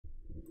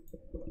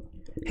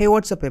Hey,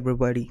 what's up,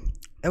 everybody?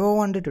 Ever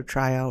wanted to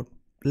try out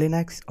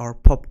Linux or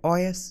Pop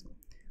OS?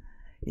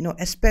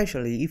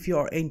 Especially if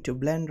you're into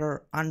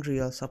Blender,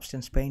 Unreal,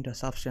 Substance Paint, or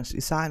Substance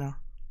Designer.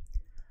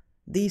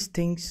 These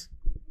things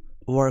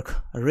work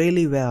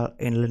really well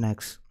in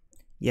Linux.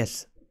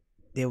 Yes,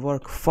 they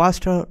work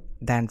faster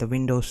than the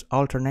Windows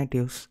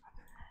alternatives,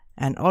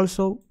 and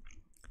also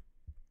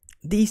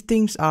these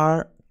things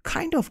are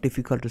kind of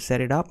difficult to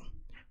set it up,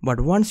 but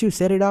once you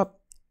set it up,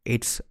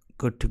 it's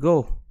good to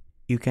go.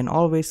 You can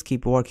always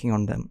keep working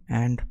on them,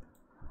 and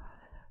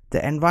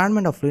the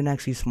environment of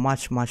Linux is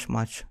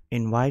much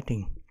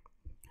inviting.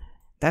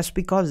 That's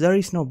because there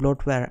is no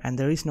bloatware and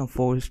there is no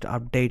forced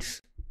updates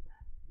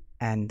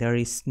and there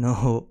is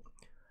no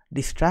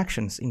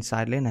distractions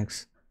inside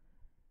Linux.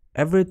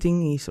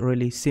 Everything is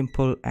really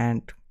simple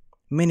and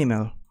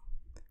minimal,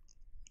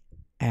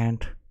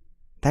 and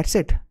that's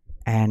it.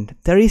 And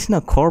there is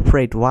no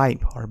corporate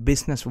vibe or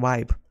business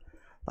vibe.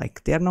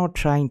 Like, they're not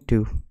trying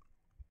to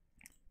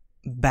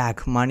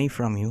bag money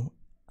from you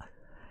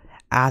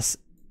as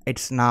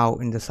it's now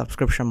in the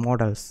subscription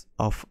models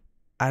of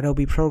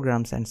Adobe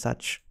programs and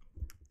such.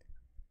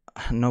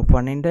 No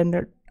pun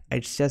intended.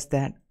 It's just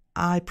that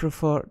I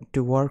prefer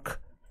to work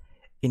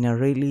in a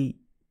really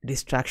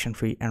distraction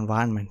free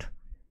environment.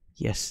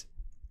 Yes.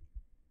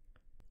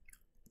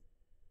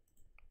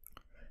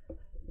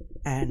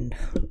 And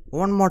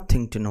one more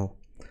thing to know,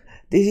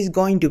 this is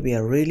going to be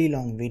a really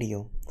long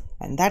video,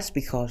 and that's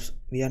because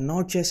we are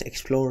not just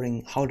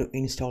exploring how to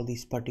install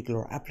these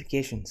particular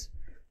applications.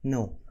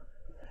 No,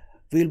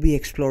 we'll be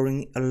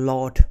exploring a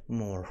lot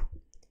more.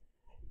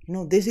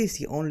 This is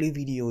the only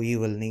video you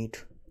will need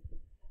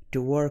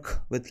to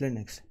work with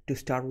Linux, to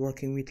start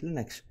working with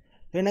Linux.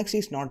 Linux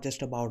is not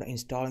just about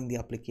installing the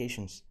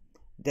applications.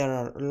 There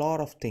are a lot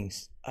of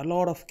things, a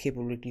lot of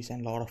capabilities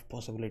and a lot of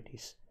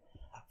possibilities.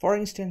 For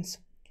instance,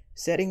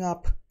 setting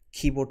up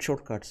keyboard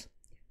shortcuts.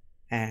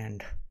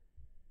 And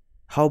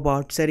how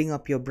about setting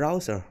up your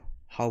browser?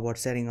 How about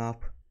setting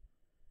up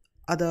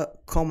other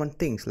common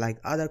things like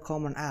other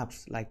common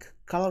apps like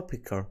color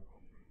picker?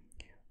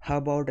 How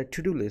about a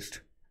to-do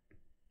list?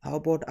 How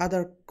about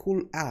other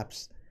cool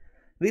apps?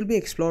 We'll be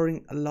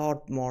exploring a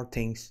lot more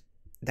things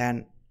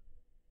than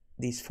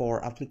these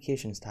 4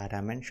 applications that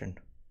I mentioned.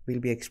 We'll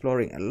be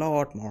exploring a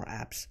lot more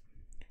apps,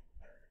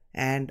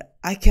 and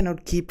I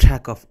cannot keep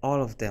track of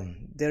all of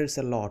them. There is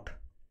a lot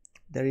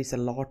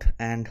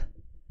and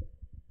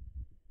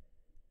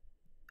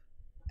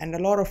a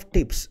lot of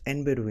tips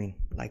in between.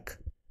 Like,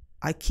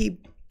 I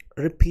keep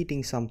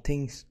repeating some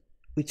things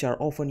which are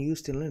often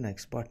used in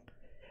Linux, but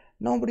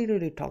nobody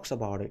really talks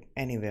about it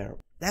anywhere.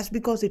 That's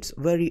because it's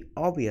very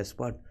obvious,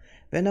 but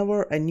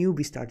whenever a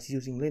newbie starts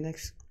using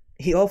Linux,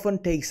 he often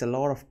takes a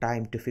lot of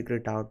time to figure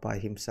it out by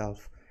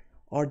himself,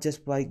 or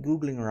just by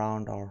googling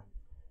around or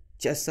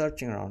just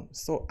searching around.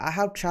 So I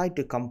have tried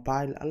to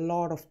compile a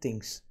lot of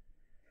things.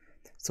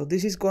 So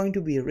this is going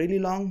to be really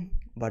long,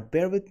 but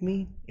bear with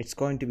me, it's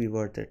going to be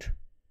worth it.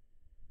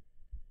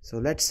 So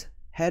let's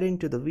head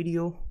into the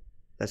video.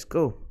 Let's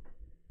go.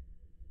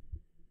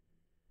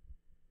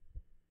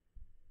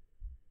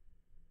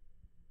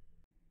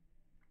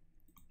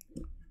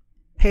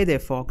 Hey there,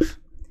 folks.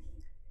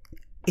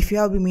 If you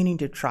have been meaning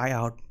to try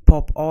out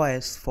Pop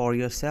OS for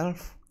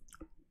yourself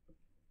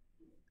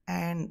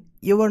and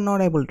you were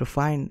not able to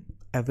find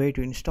a way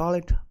to install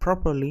it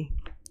properly,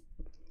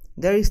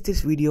 there is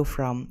this video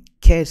from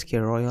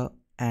KSK Royal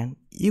and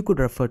you could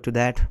refer to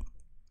that.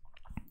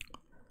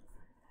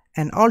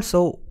 And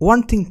also,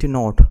 one thing to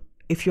note,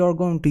 if you are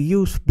going to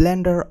use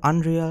Blender,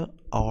 Unreal,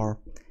 or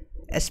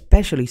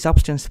especially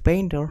Substance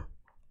Painter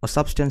or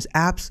Substance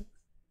apps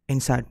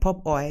inside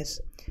Pop OS,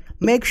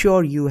 make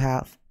sure you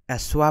have a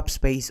swap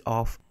space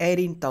of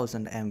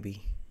 18,000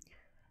 MB.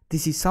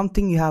 This is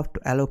something you have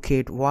to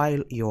allocate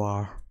while you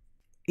are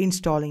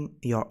installing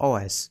your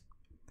OS.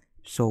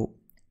 So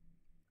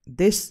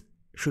this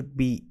should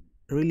be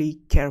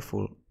really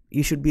careful.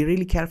 You should be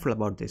really careful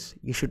about this.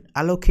 You should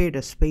allocate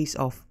a space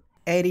of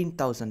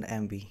 18,000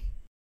 MB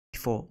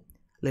for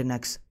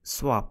Linux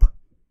swap.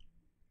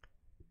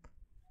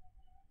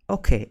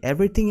 Okay,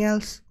 everything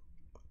else,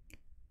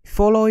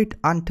 follow it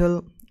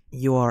until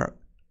you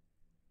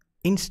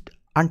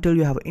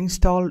have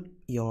installed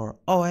your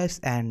OS,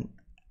 and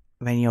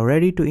when you're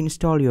ready to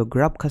install your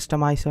grub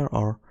customizer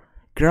or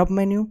grub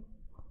menu,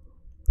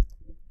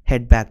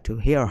 head back to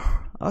here.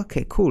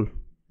 Okay, cool.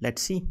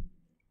 Let's see.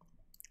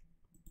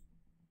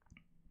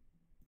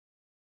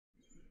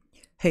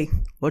 Hey,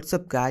 what's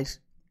up, guys?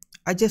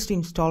 I just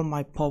installed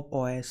my Pop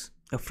OS,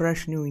 a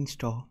fresh new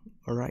install.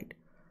 Alright.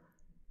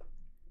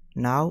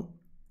 Now,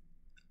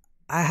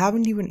 I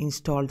haven't even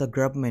installed the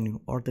grub menu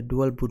or the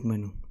dual boot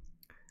menu.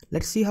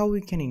 Let's see how we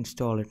can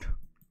install it.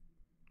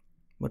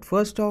 But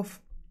first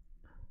off,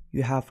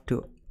 you have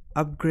to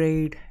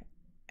upgrade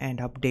and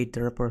update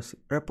the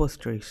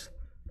repositories.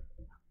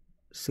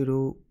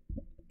 Sudo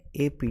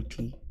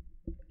apt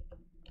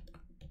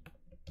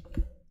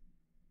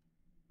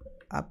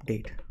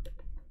update.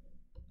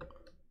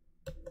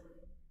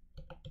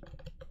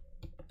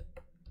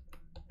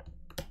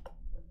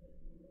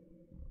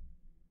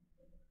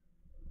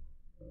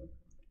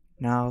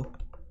 Now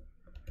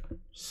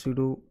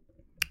sudo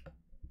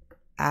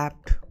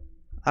apt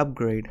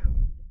upgrade.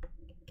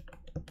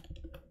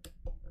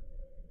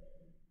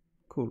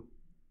 Cool.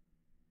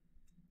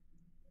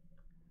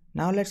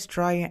 Now let's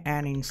try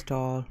and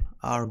install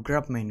our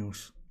grub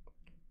menus.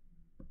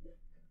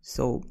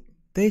 So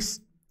this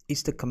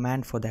is the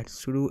command for that: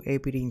 sudo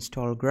apt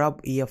install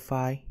grub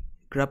EFI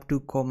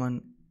grub2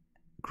 common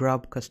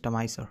grub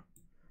customizer.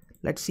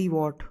 Let's see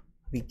what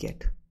we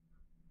get.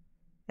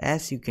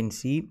 As you can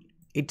see,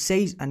 it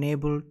says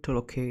unable to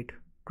locate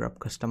grub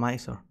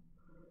customizer,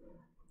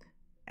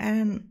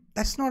 and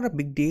that's not a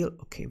big deal.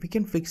 Okay, we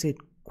can fix it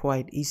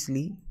quite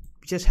easily.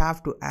 We just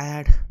have to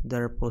add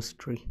the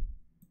repository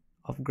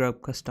of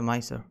grub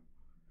customizer.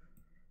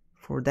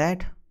 For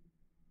that,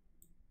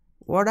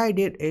 what I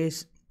did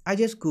is I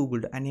just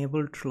googled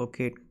unable to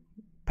locate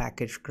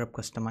package grub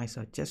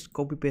customizer, just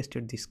copy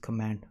pasted this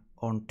command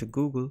onto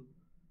Google,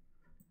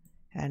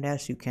 and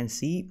as you can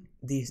see,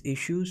 these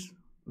issues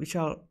which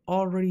are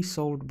already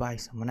solved by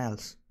someone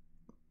else.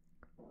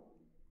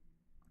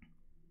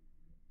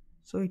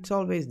 So it's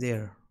always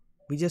there.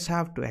 We just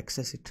have to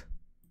access it.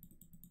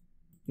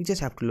 We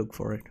just have to look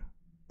for it.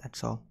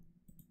 That's all.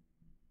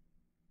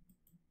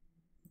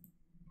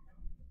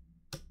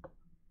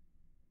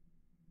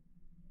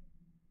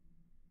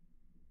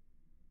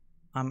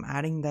 I'm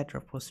adding that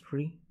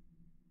repository.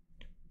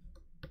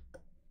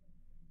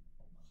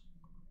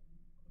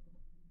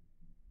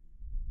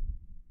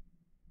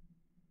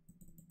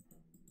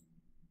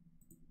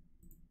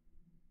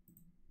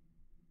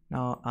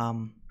 Now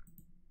I'm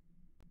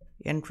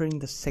entering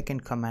the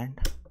second command.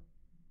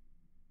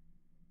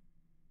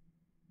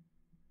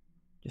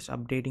 Just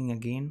updating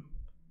again.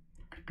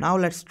 Now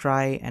let's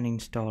try and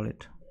install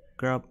it.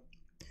 Grub.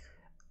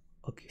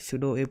 Okay,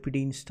 sudo apt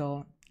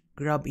install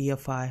grub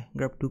EFI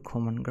grub2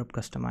 common grub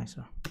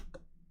customizer.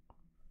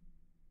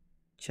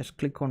 Just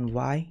click on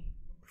Y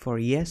for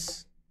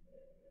yes.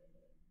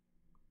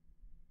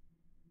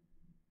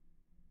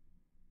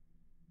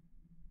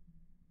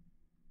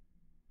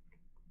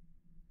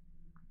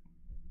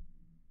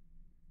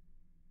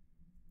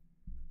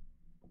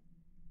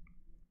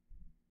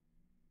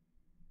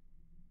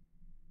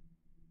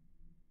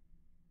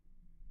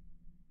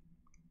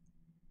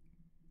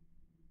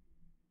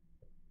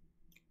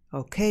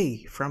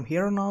 Okay, from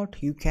here on out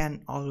you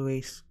can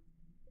always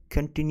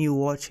continue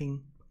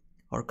watching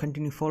or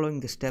continue following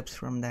the steps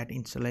from that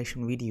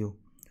installation video.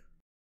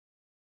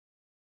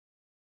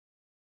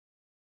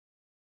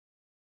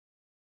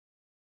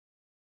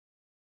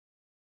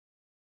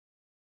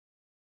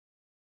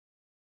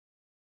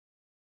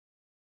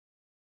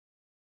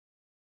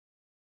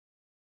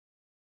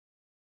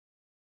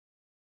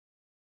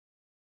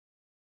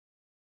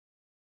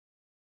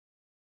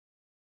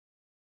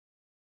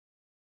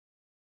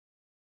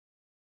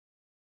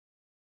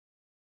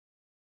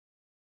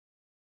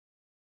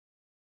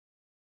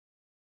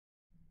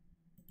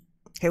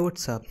 Hey,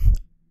 what's up?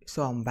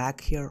 So I'm back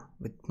here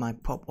with my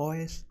Pop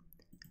OS.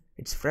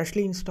 It's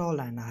freshly installed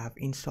and I have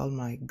installed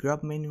my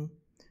grub menu.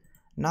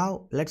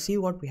 Now let's see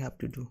what we have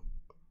to do.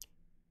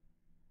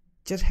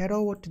 Just head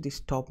over to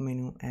this top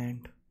menu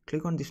and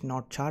click on this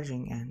not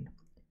charging and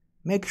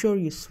make sure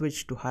you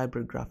switch to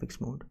hybrid graphics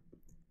mode.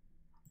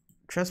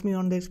 Trust me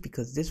on this,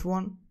 because this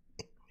one,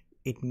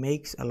 it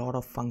makes a lot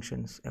of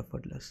functions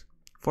effortless.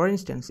 For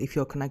instance, if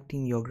you're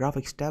connecting your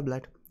graphics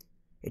tablet,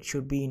 it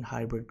should be in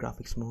hybrid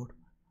graphics mode.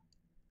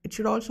 It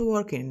should also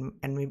work in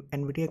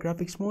NVIDIA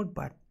graphics mode,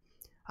 but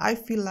I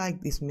feel like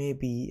this may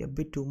be a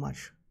bit too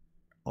much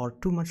or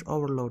too much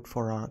overload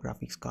for our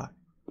graphics card.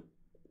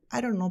 I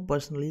don't know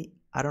personally,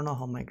 I don't know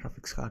how my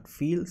graphics card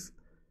feels,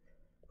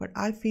 but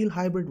I feel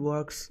hybrid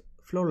works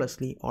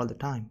flawlessly all the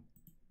time.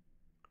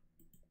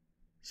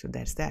 So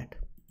that's that.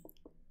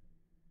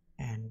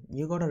 And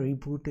you gotta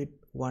reboot it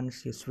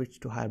once you switch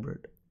to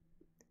hybrid.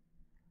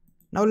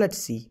 Now let's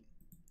see.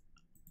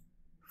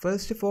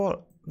 First of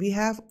all, we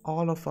have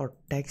all of our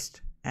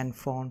text and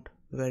font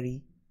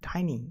very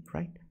tiny,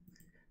 right?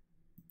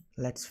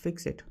 Let's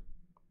fix it.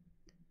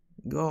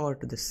 Go over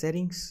to the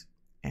settings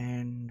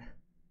and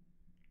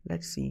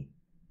let's see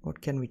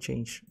what can we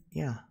change.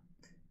 Yeah,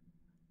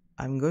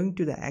 I'm going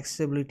to the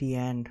accessibility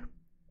and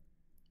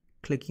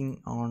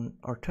clicking on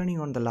or turning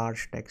on the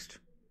large text.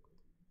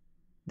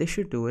 This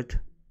should do it.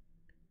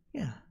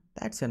 Yeah,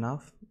 that's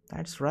enough.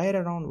 That's right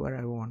around where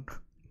I want.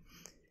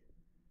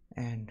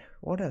 And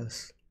what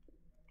else?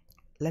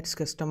 Let's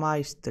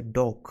customize the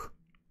dock.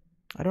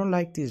 I don't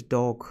like this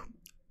dock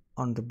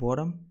on the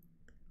bottom.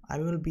 I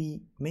will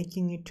be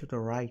making it to the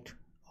right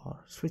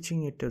or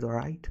switching it to the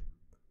right.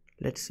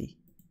 Let's see.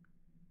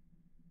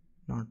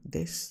 Not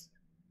this.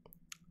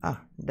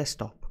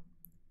 Desktop.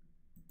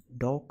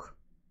 Dock.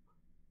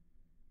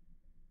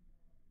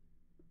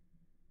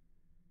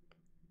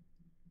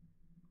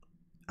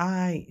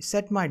 I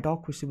set my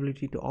dock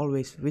visibility to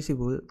always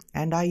visible,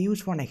 and I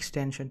use one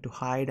extension to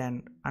hide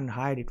and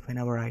unhide it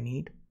whenever I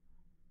need.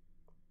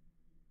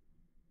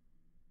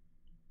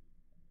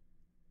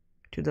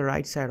 To the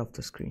right side of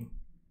the screen.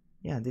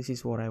 Yeah, this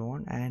is what I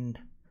want. And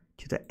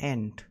to the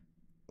end.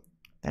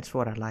 That's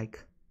what I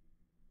like.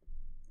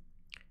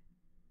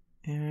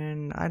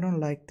 And I don't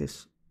like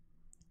this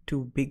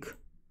too big.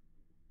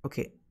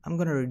 Okay, I'm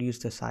gonna reduce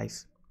the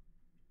size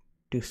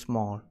to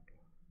small.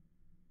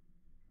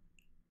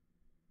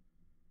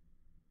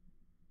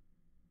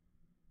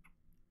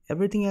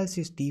 Everything else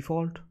is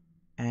default,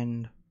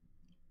 and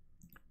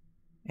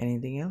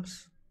anything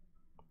else?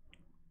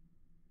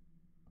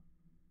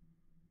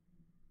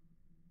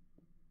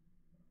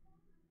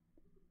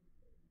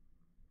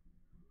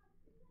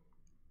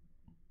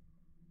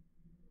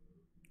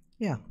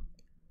 Yeah,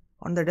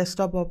 on the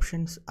desktop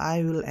options,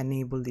 I will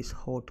enable this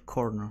hot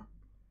corner.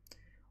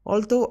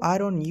 Although I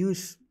don't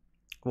use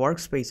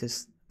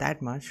workspaces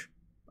that much,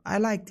 I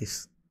like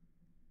this.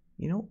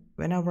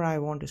 Whenever I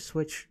want to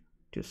switch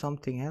to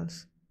something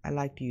else, I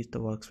like to use the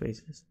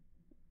workspaces.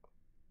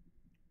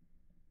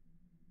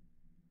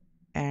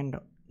 And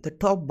the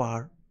top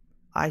bar,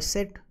 I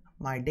set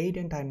my date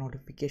and time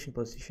notification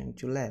position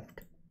to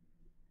left.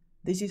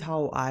 This is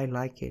how I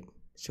like it.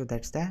 So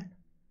that's that.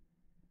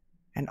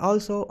 And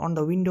also on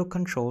the window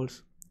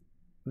controls,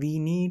 we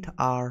need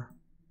our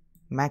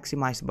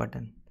maximize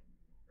button.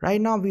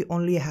 Right now we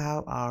only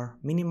have our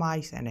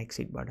minimize and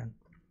exit button.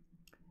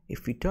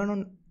 If we turn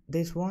on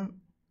this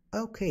one,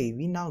 okay,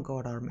 we now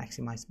got our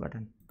maximize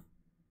button.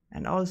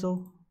 And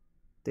also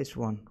this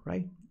one,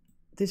 right?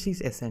 This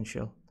is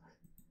essential.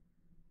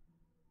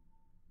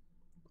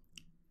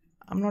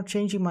 I'm not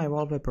changing my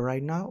wallpaper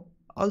right now.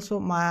 Also,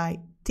 my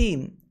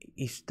theme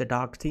is the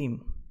dark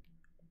theme,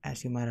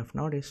 as you might have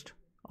noticed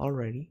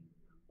already.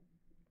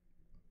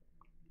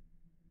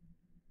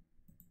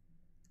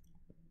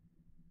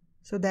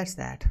 So that's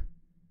that.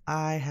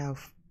 I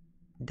have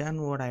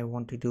done what I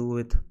want to do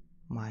with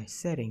my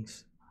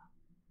settings.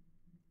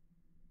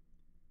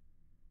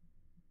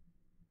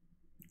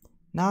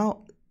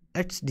 Now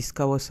let's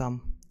discover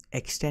some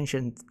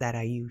extensions that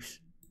I use.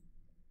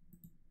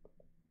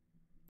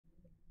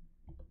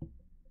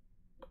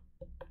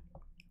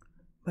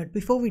 But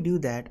before we do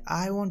that,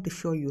 I want to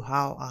show you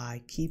how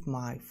I keep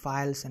my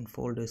files and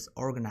folders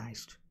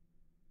organized.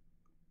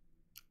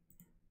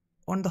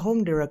 On the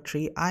home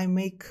directory, I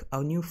make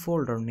a new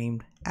folder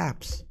named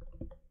apps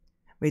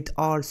with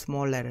all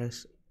small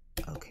letters.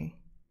 Okay.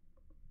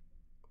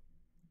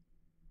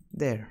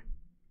 There.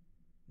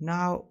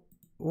 Now,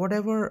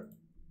 whatever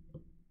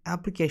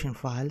application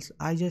files,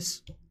 I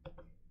just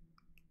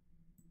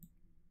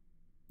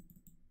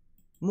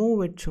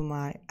move it to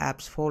my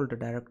apps folder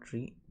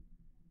directory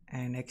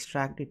and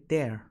extract it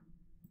there.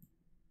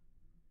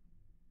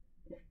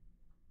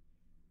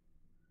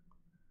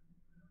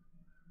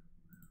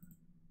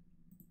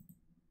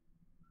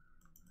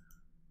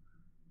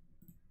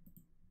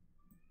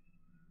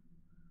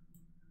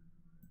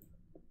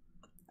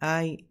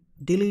 I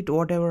delete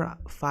whatever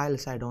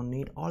files I don't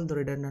need. All the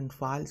redundant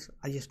files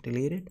I just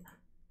delete it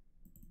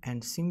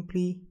and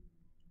simply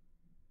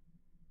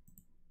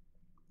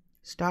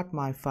start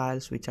my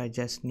files which I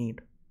just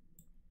need.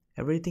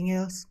 Everything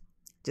else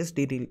just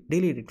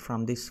delete it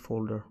from this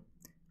folder.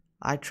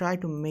 I try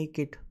to make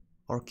it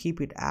or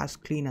keep it as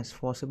clean as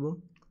possible,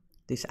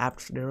 this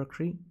apps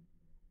directory.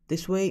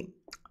 This way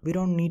we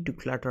don't need to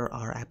clutter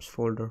our apps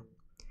folder.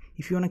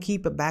 If you want to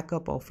keep a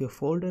backup of your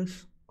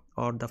folders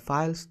or the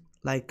files,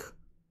 like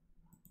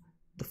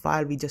the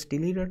file we just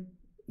deleted,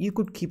 you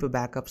could keep a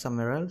backup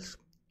somewhere else,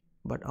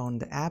 but on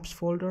the apps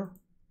folder,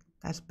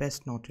 that's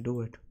best not to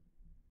do it.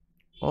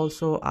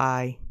 Also,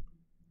 I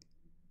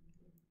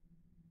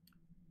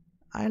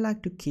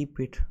like to keep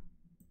it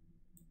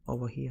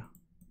over here.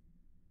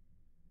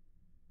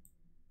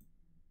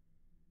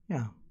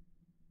 Yeah,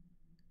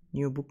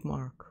 new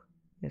bookmark.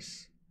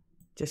 Yes,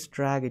 just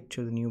drag it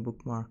to the new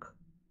bookmark.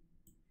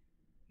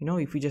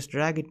 If you just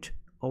drag it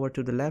over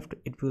to the left,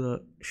 it will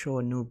show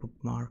a new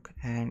bookmark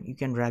and you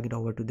can drag it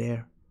over to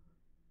there.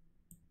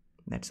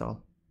 That's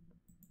all.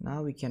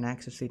 Now we can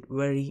access it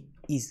very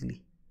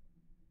easily.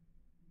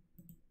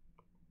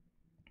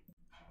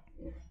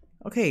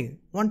 Okay,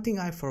 one thing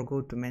I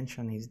forgot to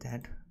mention is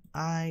that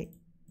I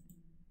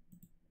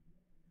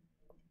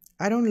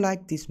don't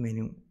like this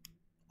menu.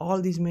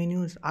 All these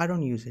menus, I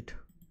don't use it.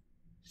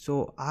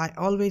 So I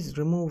always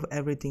remove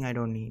everything I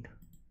don't need.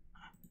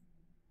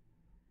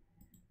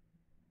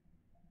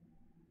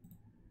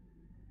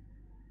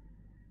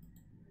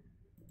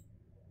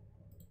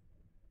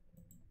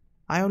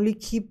 I only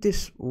keep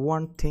this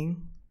one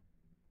thing,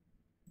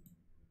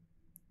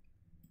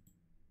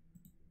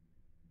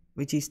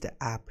 which is the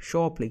app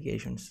show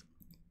applications.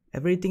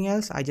 Everything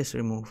else I just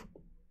remove.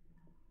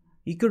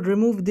 You could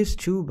remove this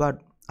too,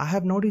 but I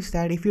have noticed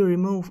that if you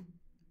remove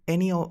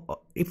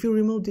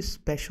this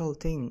special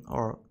thing,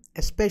 or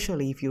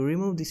especially if you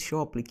remove these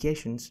show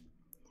applications,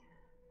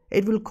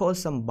 it will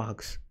cause some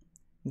bugs,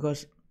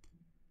 because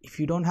if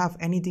you don't have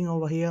anything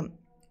over here,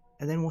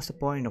 and then what's the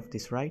point of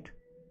this, right?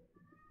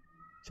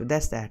 So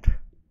that's that.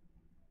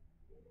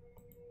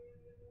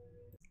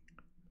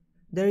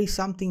 There is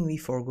something we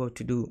forgot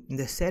to do. In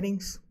the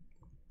settings,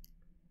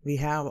 we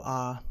have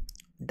our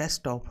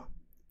desktop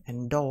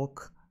and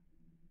dock.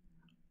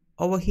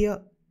 Over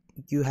here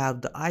you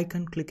have the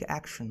icon click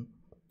action.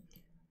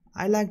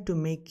 I like to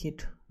make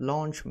it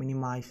launch,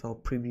 minimize or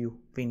preview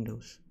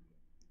windows.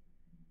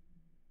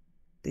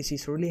 This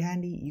is really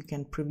handy. You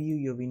can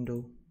preview your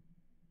window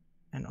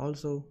and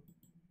also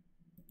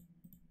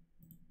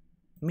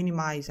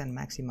minimize and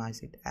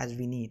maximize it as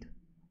we need.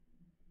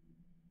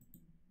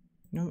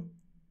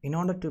 In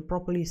order to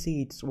properly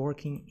see it's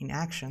working in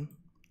action,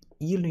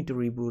 you'll need to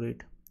reboot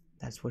it,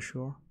 that's for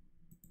sure.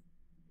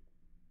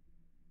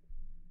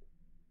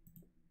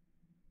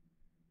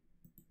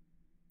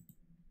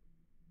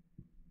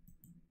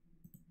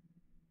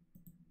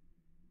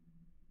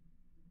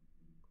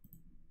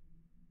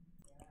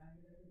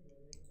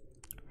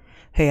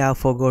 Hey, I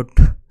forgot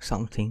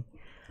something.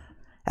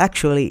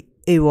 Actually,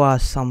 it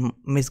was some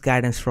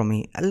misguidance from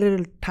me, a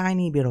little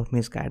tiny bit of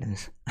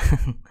misguidance.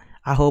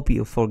 I hope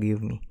you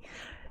forgive me.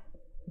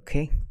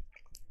 Okay,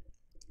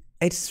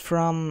 it's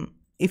from,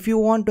 if you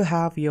want to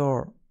have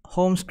your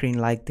home screen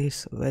like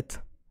this with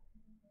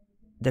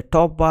the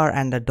top bar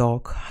and the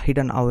dock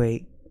hidden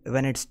away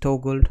when it's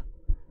toggled.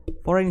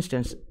 For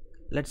instance,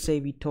 let's say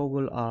we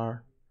toggle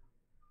our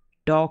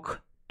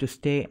dock to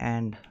stay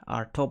and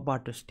our top bar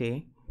to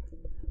stay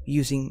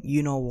using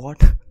you know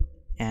what,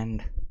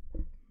 and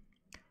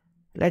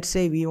let's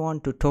say we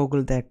want to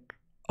toggle that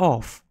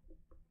off.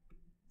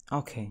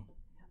 Okay,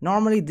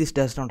 normally this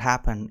does not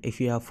happen if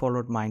you have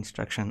followed my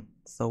instruction.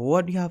 So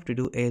what you have to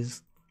do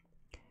is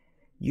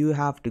you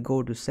have to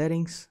go to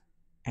settings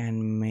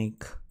and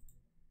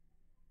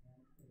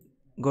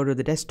go to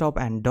the desktop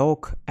and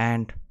dock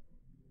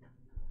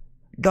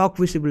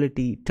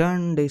visibility,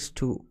 turn this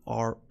to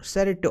or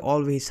set it to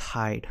always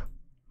hide.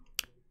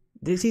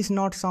 This is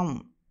not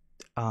something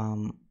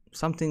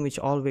which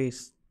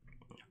always,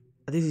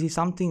 this is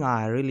something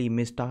I really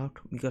missed out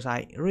because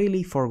I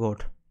really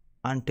forgot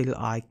until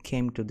I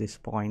came to this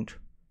point.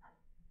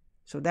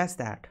 So that's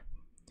that.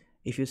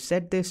 If you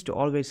set this to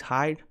always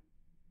hide,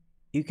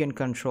 you can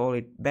control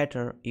it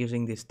better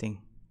using this thing.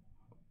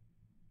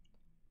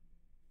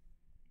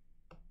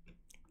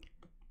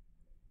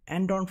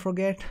 And don't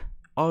forget,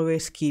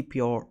 always keep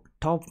your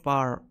top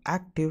bar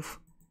active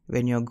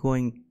when you're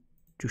going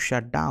to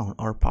shut down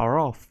or power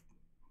off.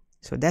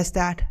 So that's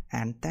that,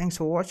 and thanks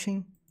for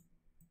watching.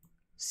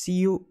 See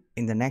you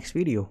in the next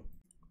video.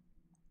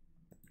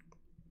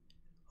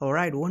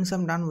 Alright, once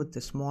I'm done with the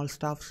small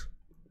stuffs,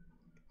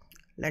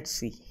 let's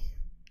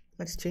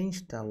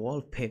change the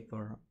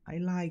wallpaper. I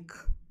like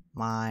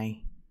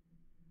my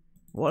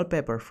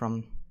wallpaper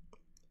from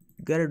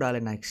GNU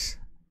Linux.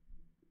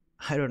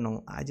 I don't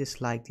know, I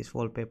just like this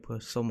wallpaper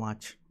so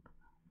much.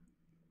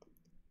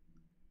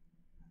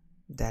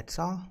 That's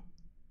all.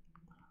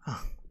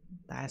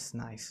 That's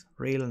nice,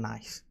 real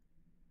nice.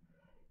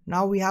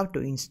 Now we have to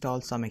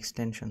install some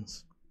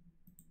extensions.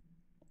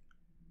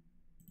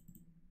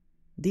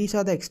 These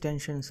are the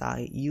extensions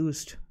I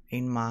used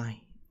in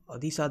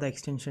these are the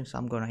extensions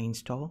I'm gonna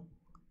install.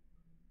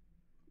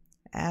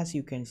 As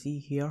you can see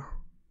here,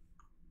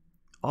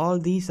 all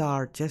these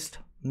are just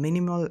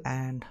minimal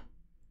and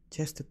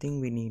just the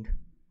thing we need.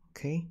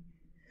 Okay,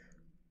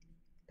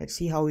 let's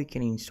see how we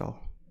can install.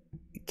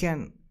 You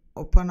can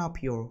open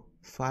up your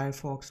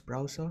Firefox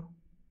browser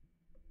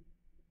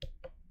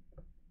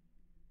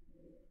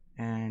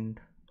and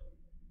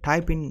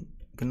type in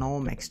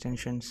GNOME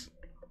extensions.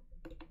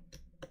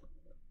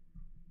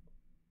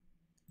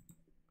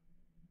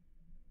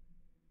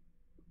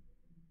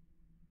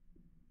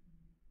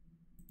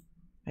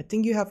 I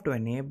think you have to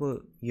enable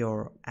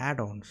your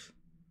add-ons.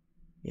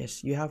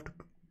 Yes, you have to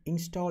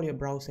install your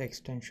browser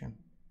extension.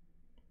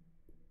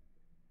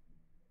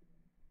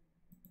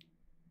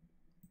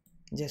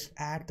 Just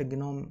add the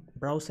GNOME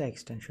browser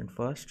extension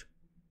first.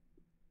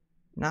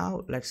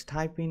 Now let's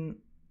type in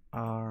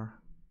our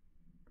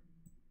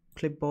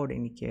clipboard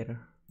indicator.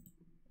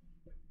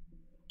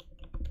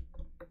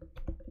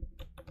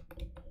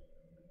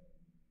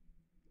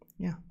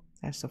 Yeah,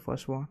 that's the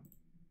first one.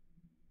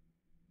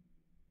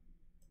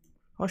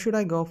 Or should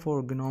I go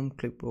for GNOME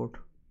clipboard?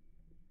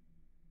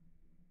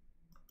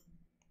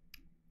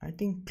 I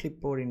think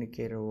clipboard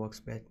indicator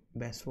works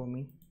best for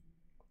me,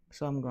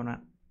 so I'm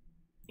gonna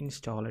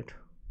install it.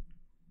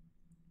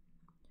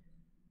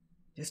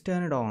 Just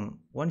turn it on.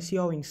 Once you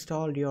have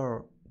installed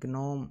your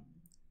GNOME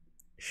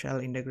shell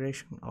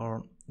integration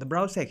or the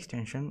browser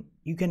extension,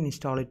 you can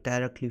install it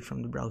directly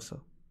from the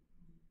browser.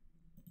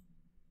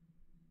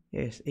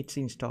 Yes, it's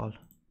installed.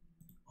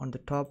 On the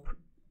top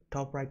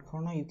right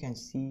corner you can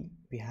see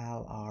we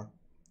have our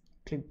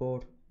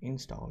clipboard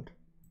installed.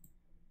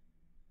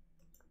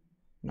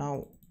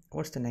 Now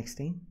what's the next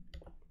thing?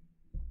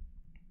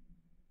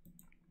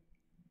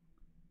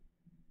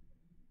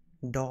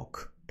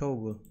 Dock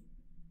toggle.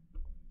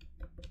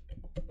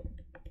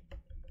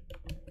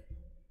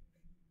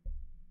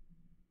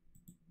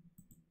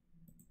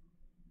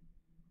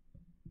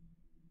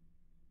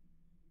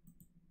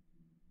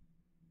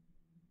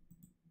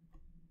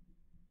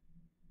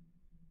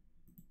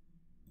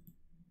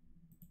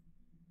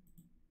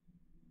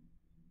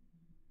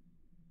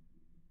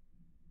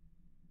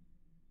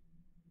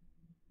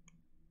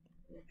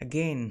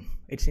 Again,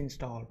 it's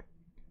installed.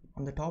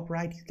 on the top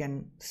right you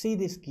can see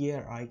this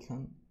gear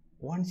icon.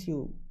 Once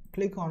you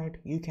click on it,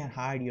 you can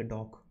hide your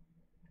dock,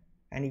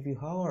 and if you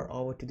hover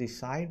over to this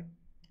side,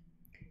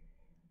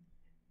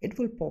 it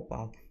will pop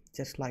up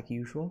just like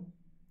usual.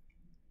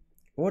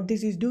 What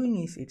this is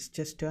doing is it's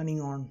just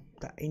turning on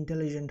the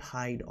intelligent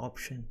hide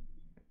option.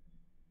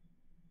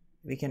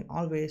 We can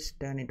always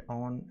turn it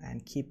on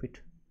and keep it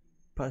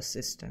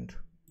persistent.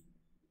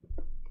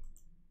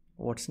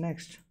 What's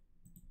next?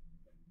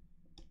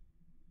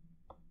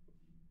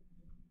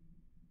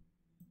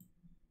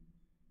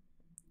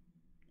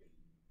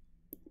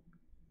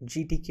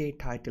 GTK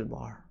title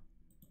bar.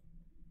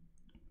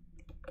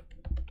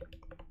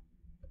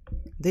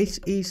 This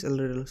is a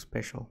little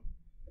special.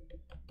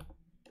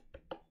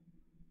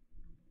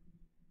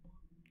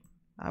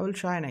 I will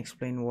try and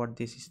explain what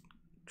this is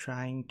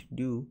trying to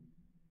do.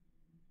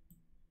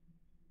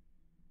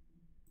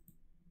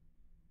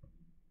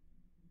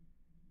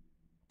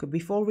 Okay,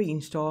 before we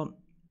install,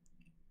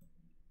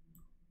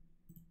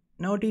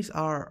 notice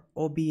our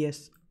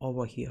OBS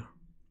over here.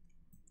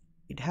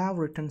 It have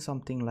written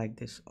something like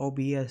this: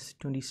 OBS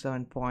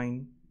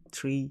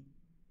 27.3,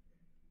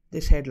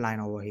 this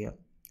headline over here.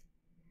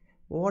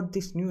 What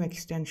this new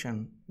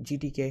extension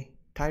GTK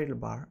title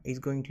bar is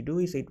going to do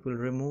is it will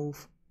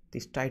remove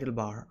this title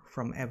bar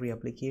from every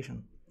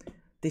application.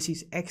 This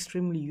is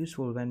extremely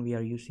useful when we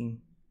are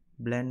using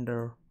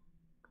Blender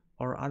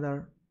or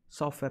other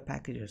software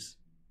packages.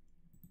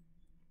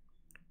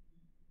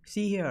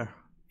 See here,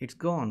 it's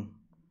gone.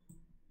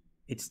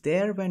 It's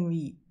there when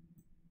we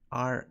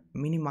are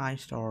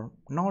minimized or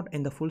not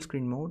in the full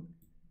screen mode.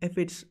 If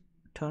it's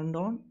turned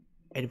on,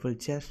 it will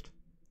just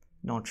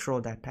not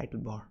show that title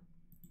bar.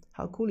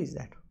 How cool is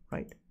that,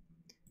 right?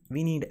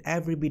 We need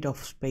every bit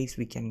of space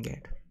we can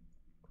get.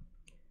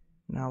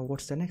 Now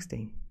what's the next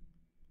thing?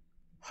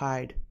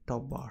 Hide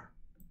top bar.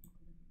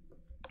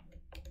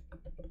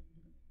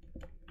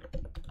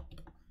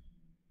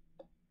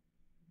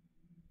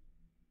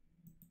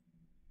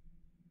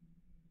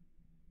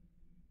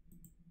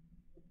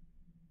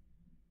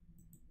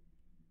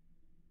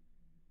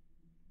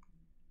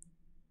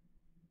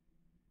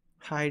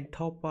 Hide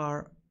top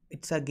bar,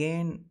 it's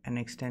again an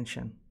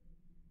extension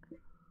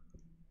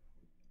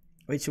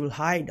which will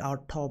hide our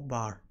top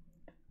bar,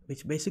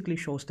 which basically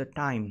shows the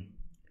time.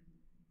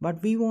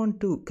 But we want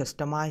to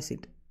customize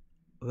it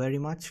very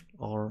much,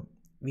 or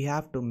we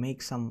have to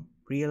make some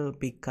real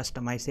big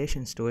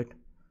customizations to it.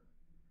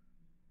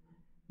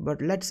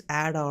 But let's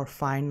add our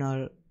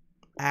final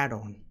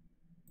add-on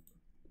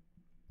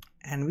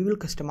and we will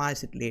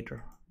customize it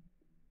later.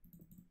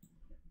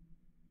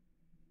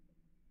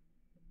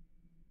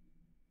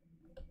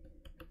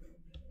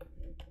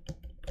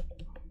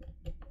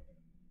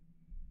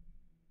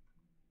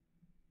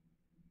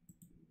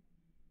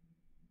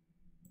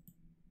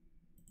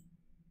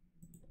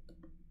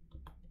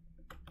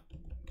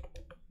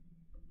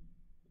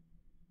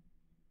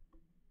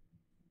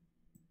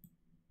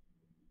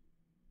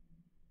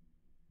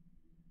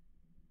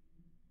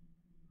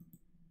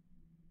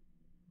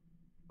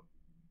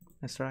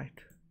 That's right.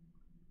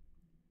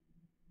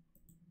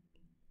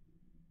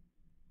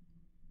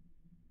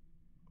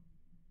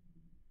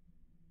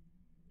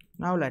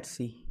 Now let's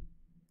see.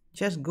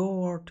 Just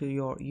go over to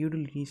your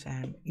utilities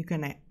and you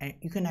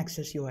can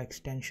access your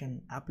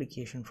extension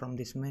application from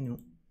this menu.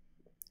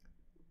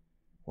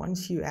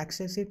 Once you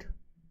access it,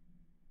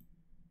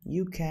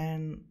 you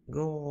can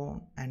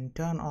go and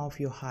turn off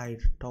your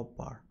hide top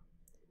bar.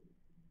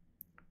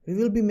 We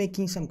will be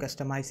making some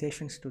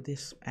customizations to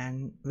this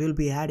and we'll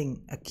be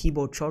adding a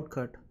keyboard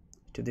shortcut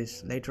to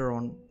this later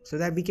on so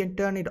that we can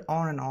turn it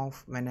on and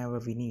off whenever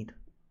we need.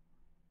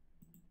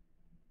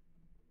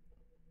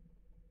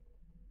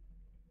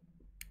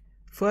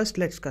 First,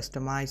 let's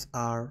customize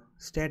our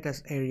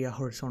status area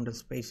horizontal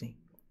spacing.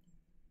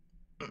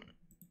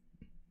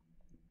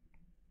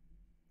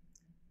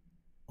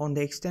 On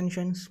the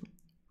extensions,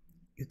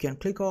 you can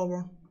click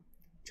over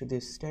to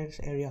this status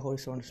area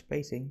horizontal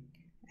spacing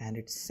and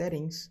its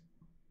settings.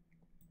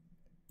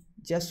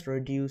 Just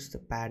reduce the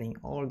padding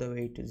all the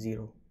way to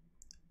 0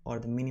 or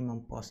the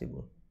minimum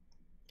possible.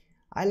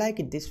 I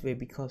like it this way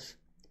because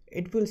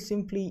it will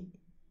simply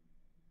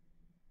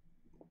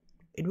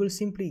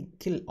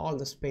kill all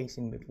the space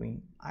in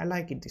between. I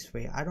like it this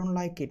way. I don't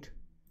like it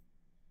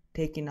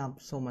taking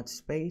up so much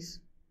space.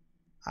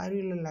 I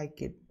really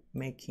like it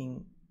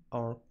making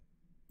or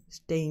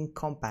staying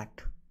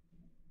compact.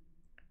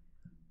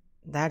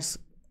 That's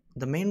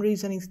the main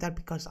reason, is that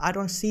because I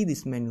don't see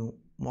this menu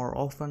more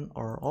often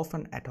or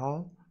often at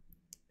all.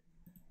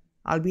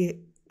 I'll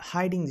be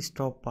hiding this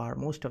top bar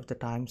most of the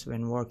times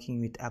when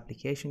working with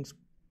applications,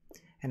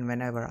 and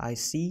whenever I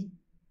see,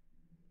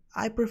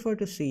 I prefer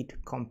to see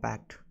it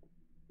compact.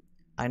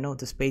 I know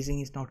the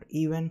spacing is not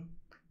even,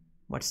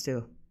 but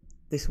still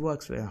this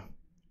works well.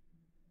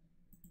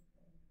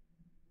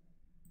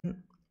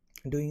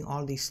 Doing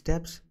all these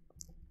steps,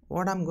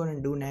 what I'm going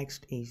to do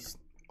next is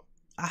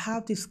I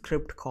have this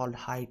script called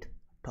hide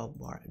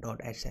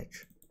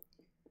topbar.sh.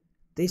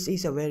 This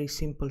is a very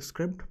simple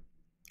script.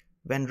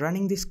 When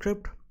running this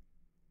script,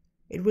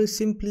 it will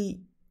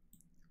simply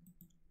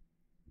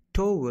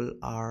toggle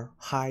our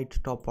hide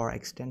top bar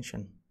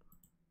extension,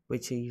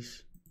 which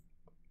is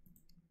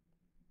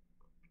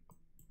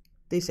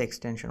this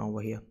extension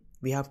over here.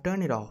 We have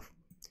turned it off.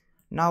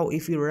 Now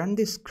if you run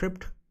this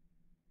script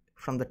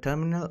from the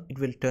terminal, it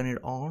will turn it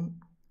on,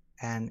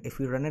 and if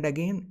we run it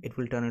again, it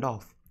will turn it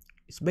off.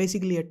 It's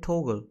basically a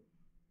toggle.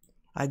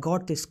 I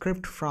got this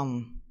script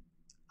from,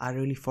 I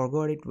really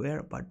forgot it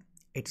where, but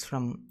it's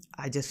from,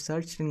 I just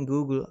searched in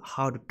Google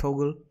how to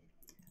toggle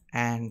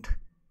and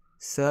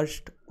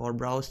searched or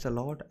browsed a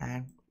lot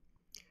and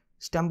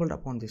stumbled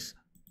upon this.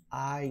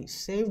 I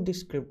saved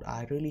this script.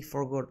 I really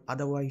forgot,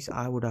 otherwise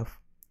I would have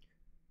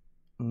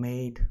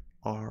made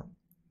or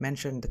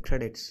mentioned the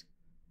credits.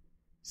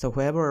 So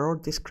whoever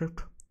wrote this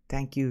script,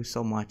 thank you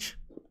so much.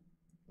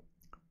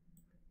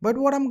 But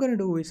what I'm gonna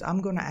do is I'm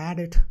gonna add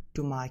it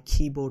to my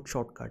keyboard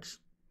shortcuts.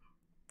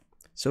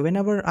 So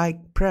whenever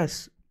I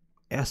press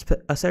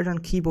a certain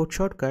keyboard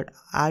shortcut,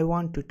 I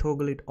want to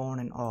toggle it on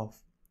and off.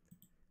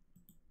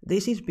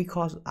 This is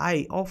because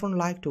I often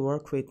like to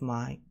work with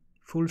my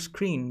full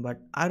screen, but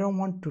I don't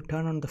want to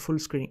turn on the full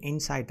screen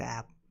inside the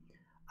app.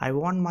 I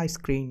want my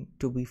screen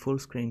to be full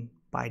screen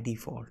by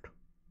default.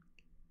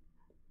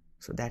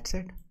 So that's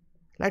it.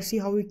 Let's see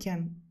how we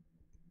can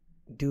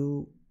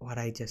do what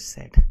I just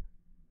said.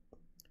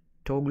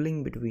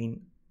 Toggling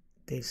between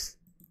this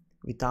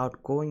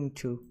without going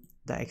to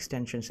the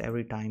extensions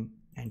every time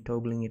and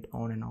toggling it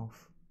on and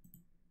off.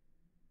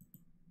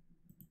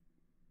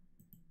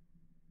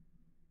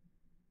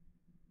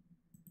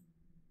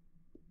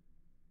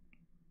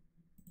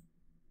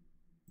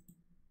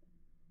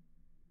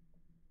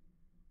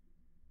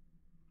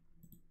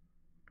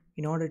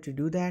 In order to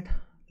do that,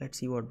 let's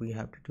see what we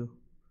have to do.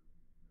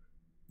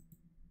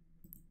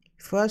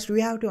 First,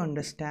 we have to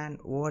understand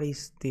what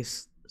is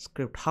this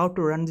script, how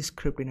to run this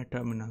script in a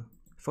terminal.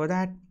 For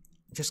that,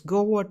 just go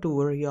over to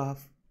where you have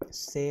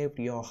saved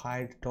your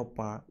hide top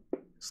bar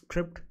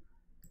script.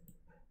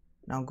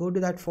 Now go to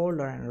that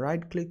folder and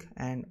right click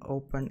and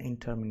open in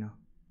terminal.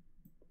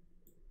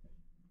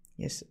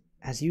 Yes,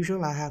 as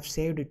usual, I have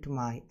saved it to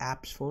my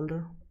apps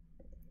folder.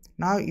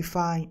 Now if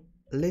I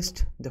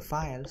list the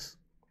files,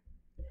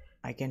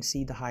 I can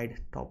see the hide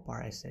top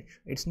bar as such.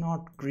 It's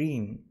not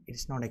green,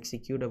 it's not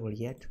executable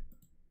yet.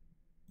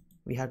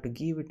 We have to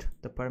give it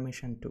the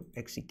permission to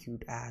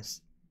execute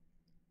as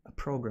a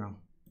program.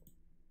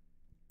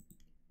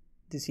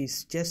 This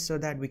is just so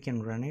that we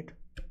can run it.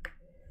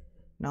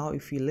 Now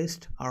if we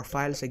list our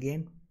files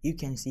again, you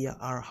can see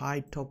our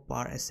hide top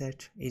bar as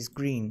such is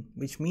green,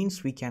 which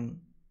means we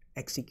can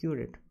execute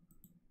it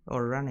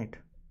or run it.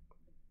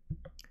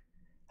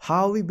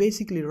 How we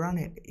basically run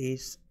it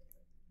is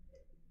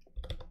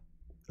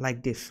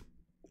like this: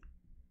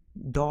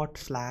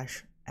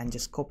 // and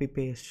just copy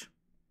paste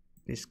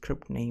this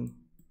script name.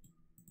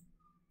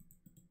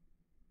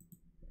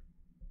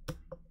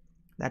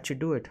 That should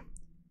do it.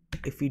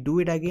 If we do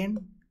it again,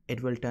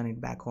 it will turn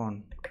it back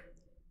on.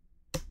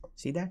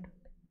 See that?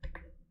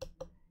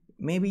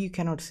 Maybe you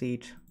cannot see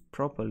it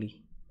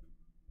properly.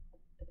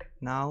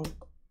 Now,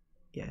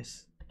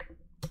 yes,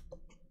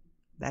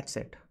 that's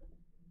it.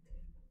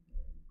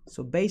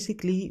 So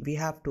basically we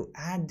have to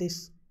add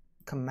this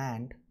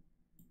command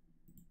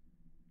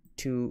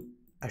to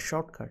a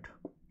shortcut.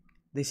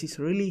 This is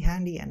really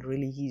handy and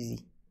really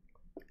easy.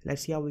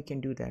 Let's see how we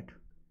can do that.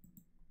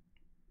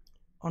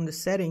 On the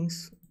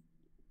settings,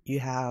 you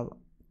have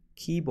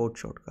keyboard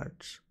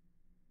shortcuts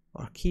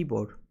or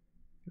keyboard.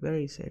 Where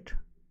is it?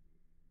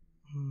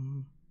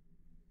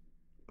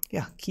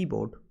 Yeah,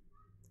 keyboard.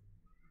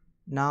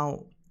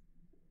 Now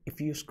if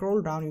you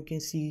scroll down, you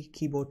can see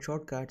keyboard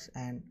shortcuts,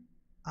 and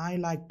I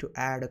like to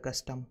add a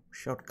custom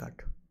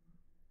shortcut.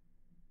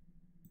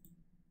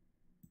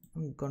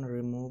 I'm gonna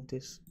remove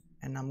this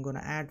and I'm gonna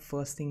add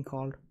first thing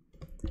called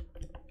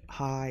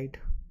hide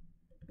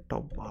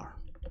top bar.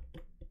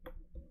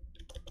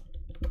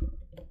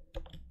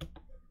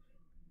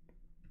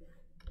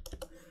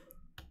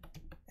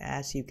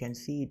 As you can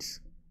see, it's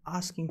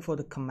asking for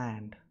the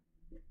command.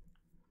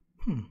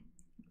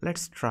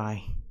 Let's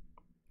try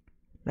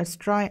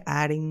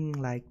adding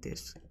like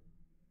this: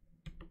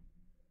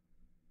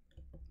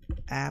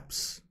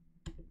 apps.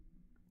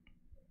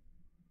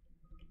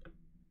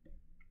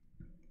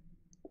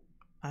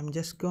 I'm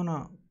just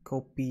gonna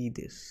copy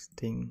this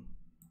thing.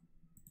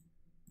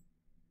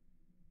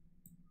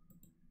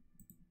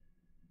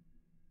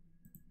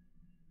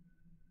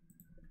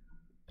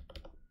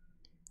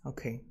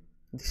 Okay,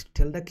 this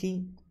tilde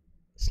key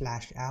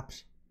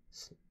 /apps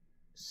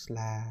 /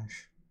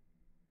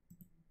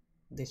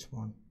 this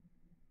one.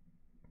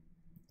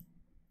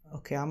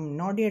 Okay, I'm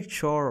not yet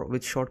sure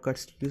which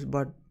shortcuts to use,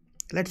 but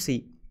let's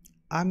see.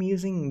 I'm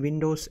using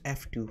Windows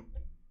F2.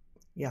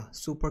 Yeah,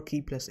 super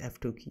key plus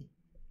F2 key.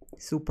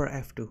 Super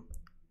F2.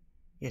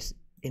 Yes,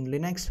 in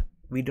Linux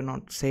we do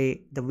not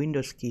say the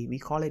Windows key, we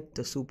call it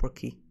the super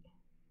key.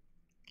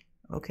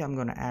 Okay, I'm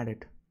gonna add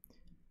it.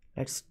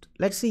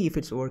 Let's see if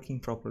it's working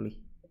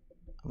properly.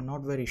 I'm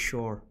not very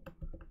sure.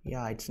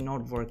 Yeah, it's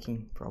not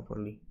working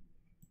properly.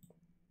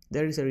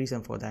 There is a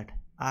reason for that.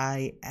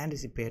 I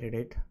anticipated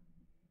it,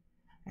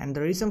 And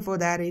the reason for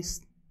that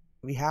is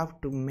we have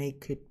to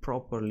make it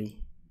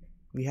properly.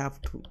 We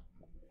have to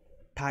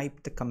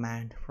type the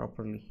command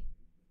properly.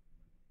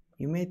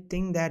 You may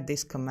think that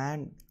this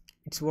command,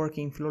 it's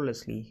working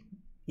flawlessly.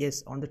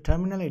 Yes, on the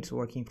terminal it's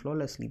working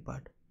flawlessly,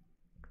 but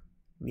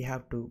we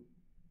have to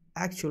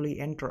actually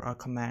enter our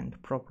command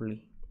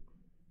properly.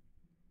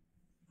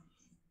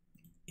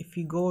 If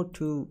you go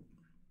to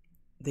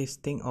this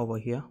thing over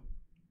here,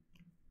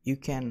 you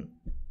can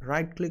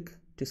right click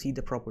to see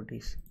the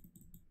properties.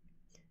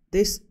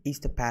 This is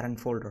the parent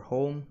folder: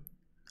 home,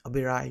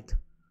 copyright,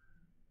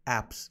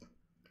 apps.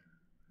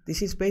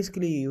 This is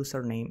basically a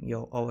username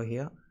you're over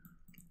here.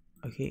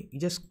 Okay, you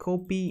just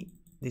copy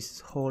this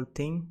whole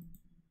thing,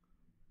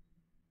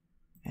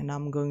 and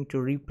I'm going to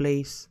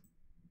replace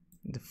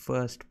the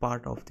first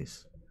part of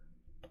this: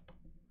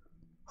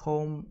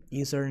 home,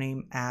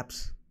 username,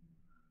 apps,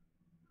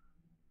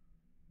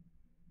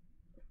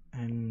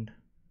 and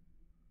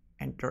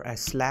enter a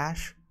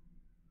slash.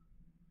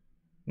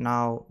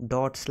 Now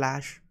dot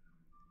slash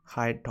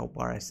hide top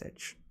bar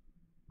sh.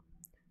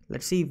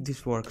 Let's see if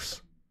this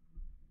works.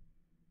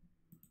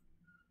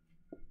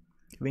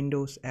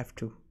 Windows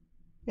F2.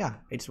 Yeah,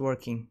 it's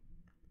working.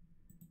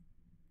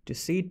 To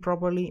see it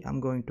properly, I'm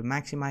going to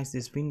maximize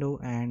this window,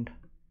 and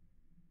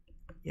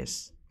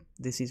yes,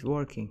 this is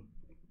working.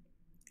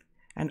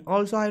 And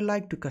also I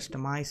like to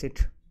customize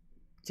it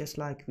just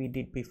like we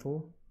did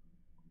before.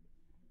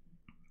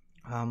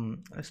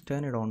 Let's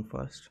turn it on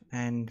first,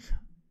 and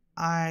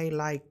I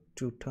like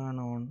to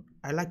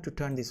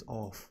turn this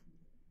off.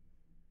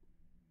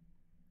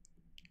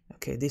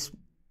 Okay,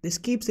 this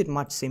keeps it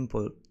much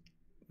simple.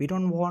 We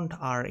don't want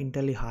our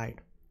IntelliHide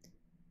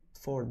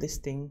for this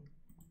thing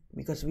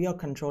because we are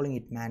controlling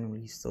it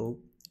manually, so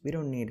we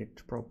don't need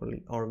it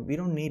properly, or we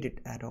don't need it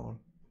at all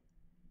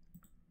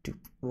to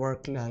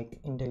work like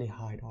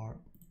IntelliHide, or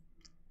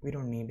we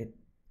don't need it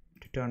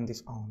to turn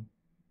this on.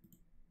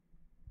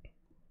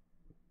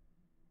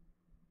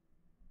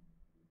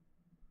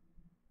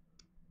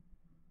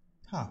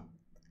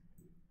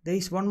 There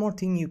is one more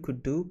thing you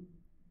could do.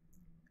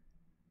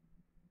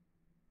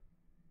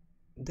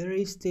 There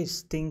is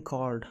this thing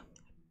called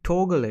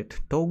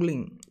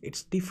toggling.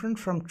 It's different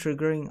from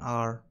triggering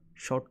our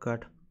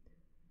shortcut.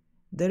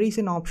 There is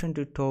an option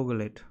to toggle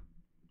it.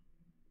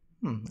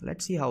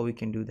 Let's see how we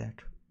can do that.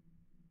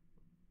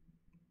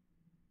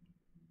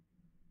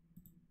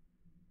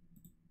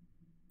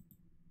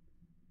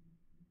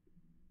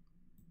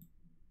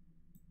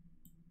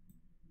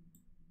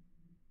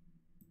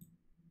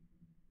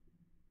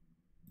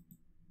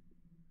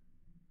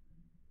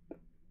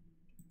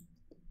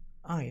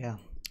 Yeah.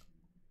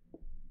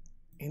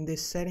 In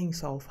this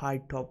settings of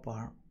hide top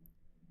bar,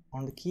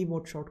 on the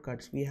keyboard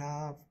shortcuts, we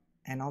have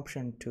an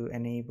option to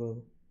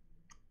enable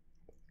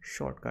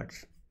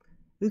shortcuts.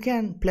 You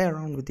can play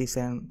around with this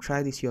and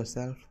try this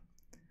yourself.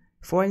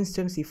 For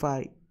instance, if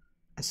I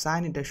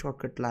assign it a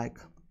shortcut like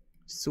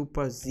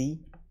Super Z,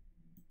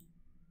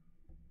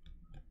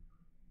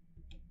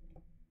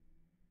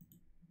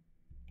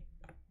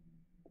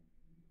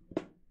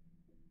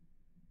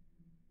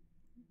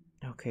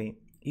 okay,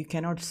 you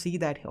cannot see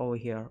that over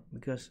here,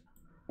 because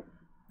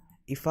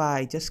if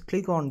I just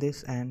click on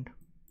this and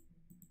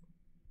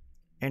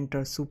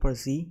enter Super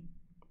Z,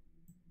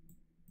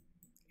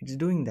 it's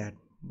doing that,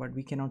 but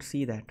we cannot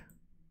see that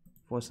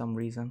for some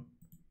reason,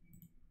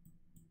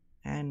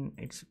 and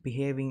it's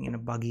behaving in a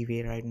buggy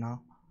way right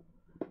now.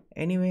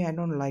 Anyway, I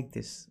don't like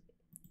this.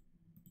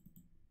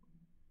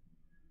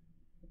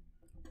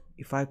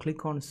 If I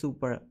click on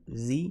Super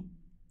Z,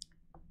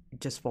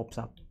 it just pops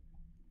up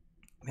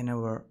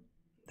whenever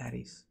that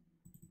is.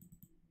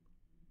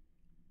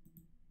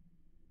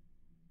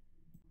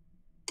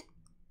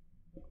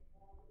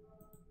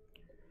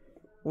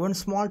 One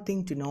small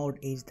thing to note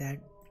is that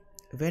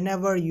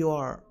whenever you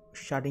are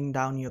shutting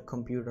down your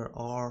computer,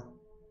 or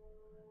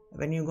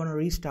when you're going to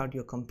restart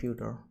your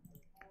computer,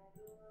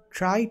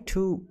 try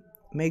to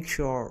make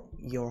sure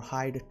your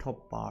hide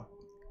top bar,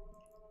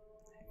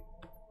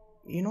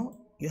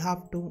 you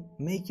have to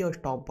make your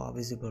top bar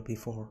visible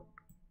before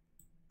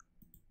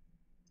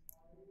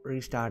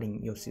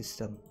restarting your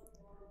system.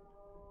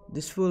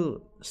 This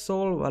will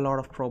solve a lot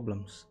of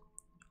problems.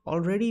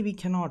 Already we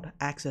cannot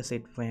access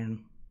it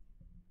when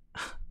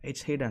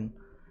it's hidden,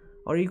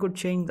 or you could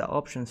change the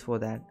options for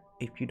that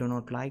if you do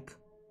not like.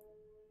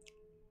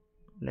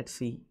 Let's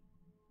see.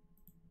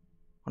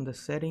 On the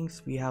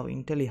settings we have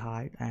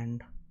IntelliHide,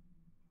 and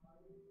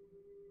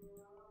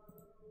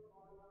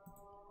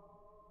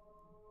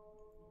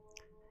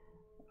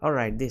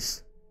alright,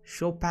 this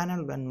show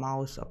panel when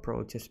mouse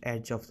approaches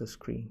edge of the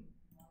screen.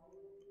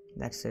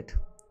 That's it.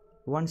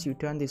 Once you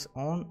turn this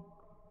on,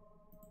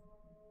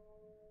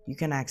 you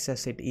can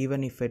access it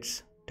even if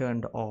it's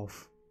turned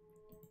off.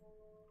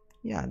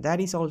 Yeah,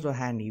 that is also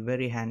handy,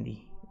 very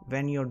handy.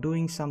 When you're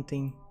doing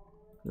something,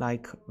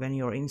 like when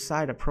you're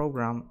inside a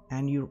program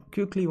and you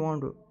quickly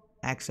want to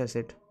access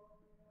it,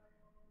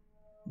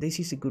 this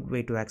is a good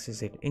way to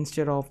access it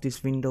instead of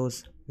this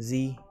Windows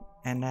Z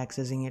and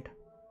accessing it.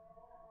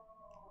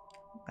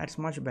 That's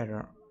much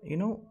better.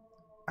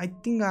 I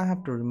think I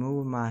have to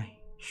remove my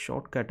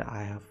shortcut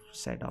I have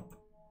set up.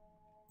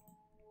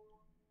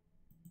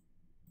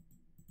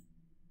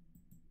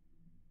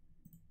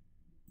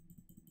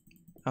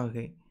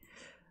 Okay,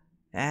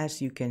 as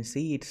you can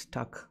see, it's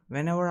stuck.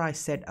 Whenever I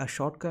set a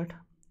shortcut,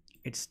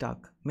 it's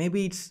stuck.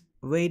 Maybe it's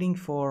waiting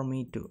for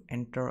me to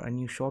enter a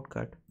new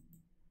shortcut,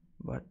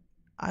 but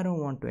I don't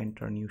want to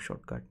enter a new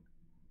shortcut.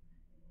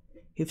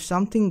 If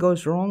something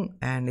goes wrong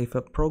and if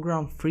a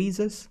program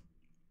freezes,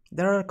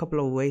 there are a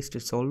couple of ways to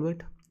solve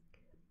it.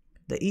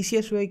 The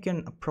easiest way you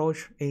can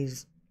approach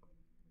is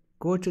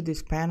go to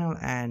this panel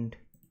and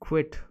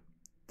quit.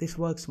 This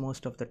works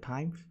most of the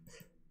time,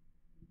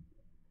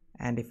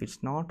 and if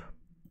it's not,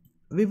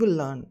 we will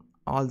learn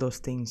all those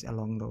things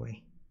along the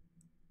way.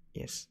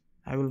 Yes,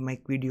 I will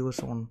make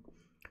videos on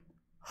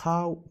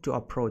how to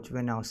approach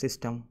when our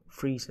system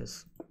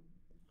freezes.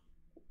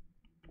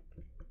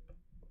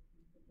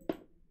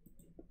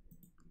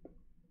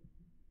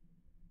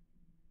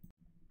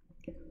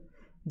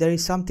 There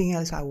is something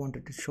else I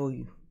wanted to show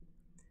you.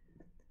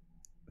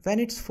 When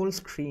it's full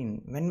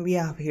screen, when we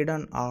have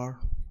hidden our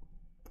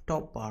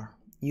top bar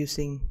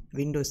using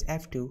Windows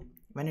F2,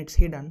 when it's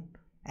hidden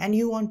and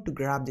you want to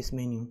grab this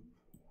menu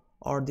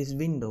or this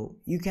window,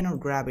 you cannot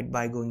grab it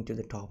by going to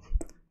the top.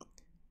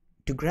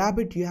 To grab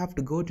it, you have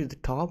to go to the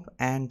top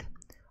and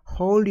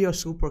hold your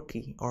super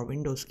key or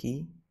Windows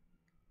key,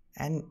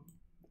 and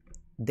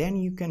then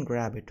you can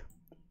grab it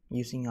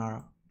using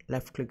our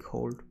left click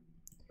hold.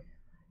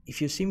 If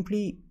you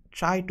simply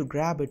try to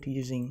grab it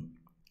using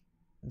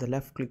the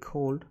left click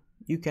hold,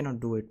 you cannot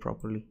do it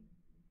properly.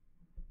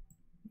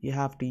 You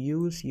have to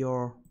use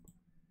your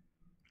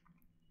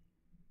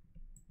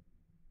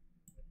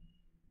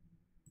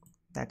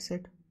that's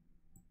it.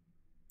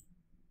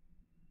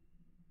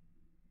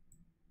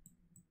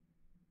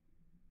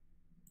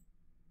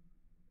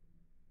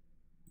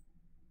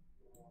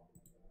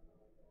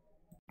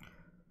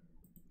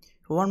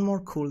 One more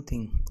cool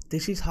thing,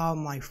 this is how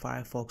my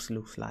Firefox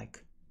looks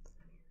like.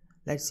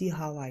 Let's see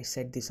how I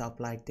set this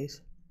up like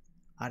this.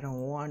 I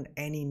don't want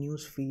any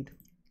news feed,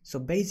 so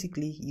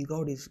basically you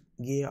got this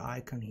gear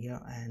icon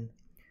here and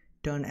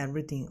turn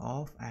everything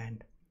off,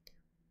 and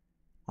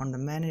on the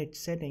manage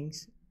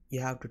settings you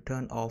have to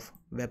turn off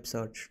web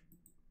search.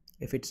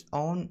 If it's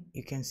on,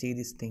 you can see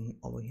this thing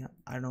over here.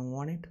 I don't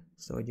want it,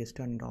 so I just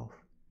turn it off.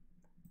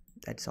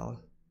 That's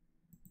all.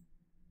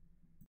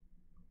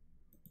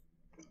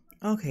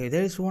 Okay,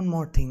 there is one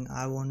more thing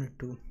I wanted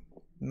to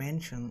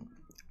mention,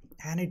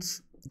 and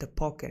it's the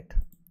Pocket.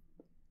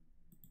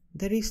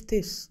 There is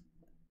this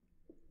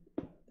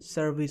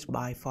service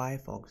by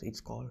Firefox,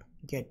 it's called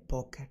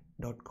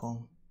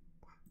getpocket.com.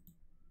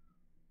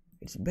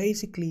 It's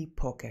basically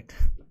Pocket.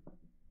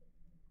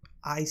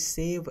 I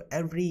save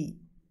every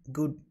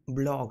good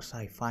blogs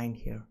I find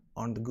here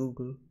on the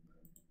Google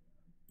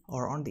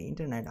or on the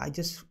internet. I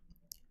just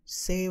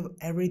save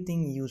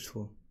everything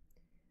useful.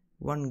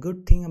 One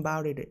good thing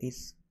about it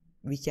is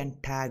we can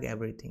tag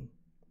everything.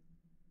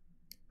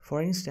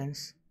 For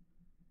instance,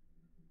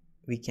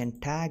 we can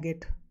tag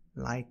it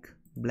like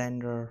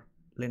Blender,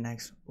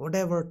 Linux,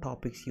 whatever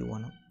topics you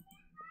want.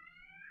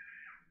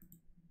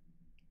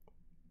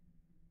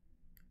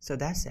 So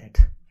that's it.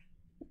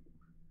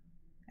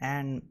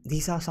 And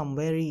these are some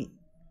very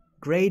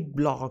great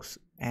blogs,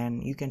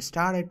 and you can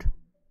start it.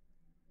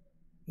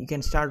 You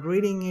can start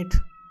reading it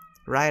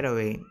right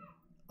away,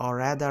 or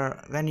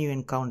rather when you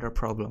encounter a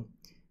problem,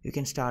 you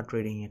can start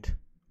reading it.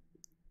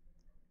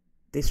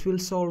 This will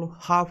solve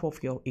half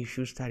of your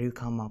issues that you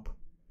come up.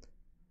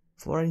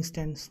 For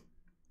instance,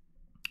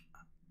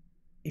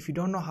 if you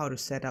don't know how to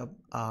set up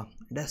a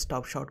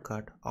desktop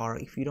shortcut, or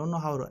if you don't know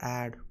how to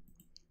add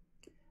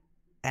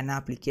an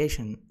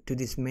application to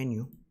this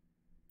menu,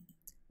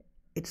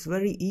 it's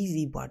very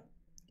easy, but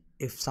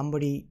if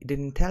somebody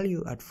didn't tell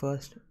you at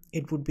first,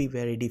 it would be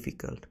very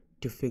difficult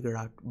to figure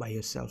out by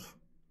yourself.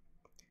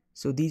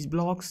 So these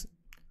blogs,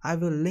 I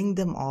will link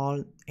them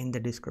all in the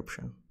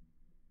description.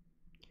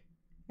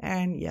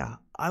 And yeah,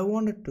 I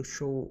wanted to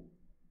show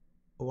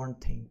one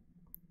thing.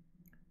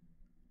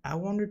 I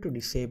wanted to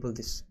disable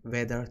this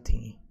weather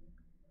thingy,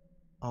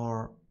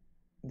 or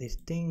this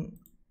thing.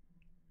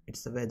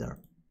 It's the weather.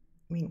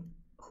 I mean,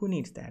 who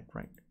needs that,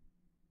 right?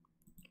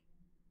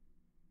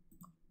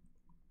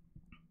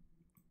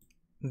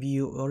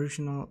 View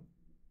original,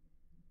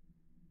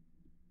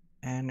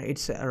 and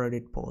it's a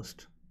Reddit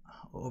post,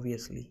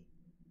 obviously.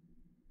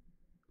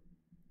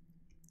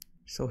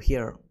 So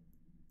here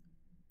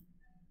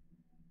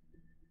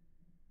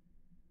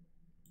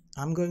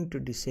I'm going to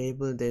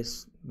disable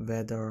this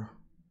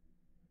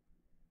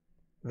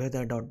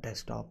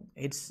weather.desktop.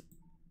 It's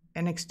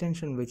an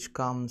extension which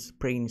comes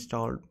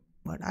pre-installed,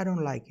 but I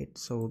don't like it,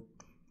 so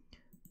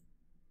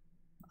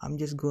I'm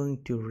just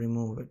going to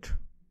remove it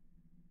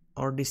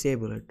or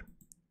disable it.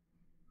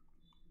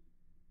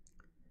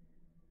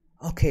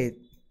 Okay,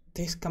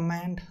 this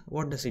command,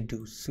 what does it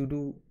do?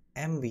 Sudo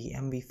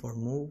mv for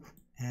move,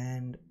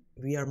 and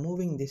we are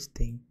moving this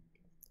thing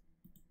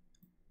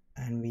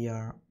and we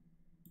are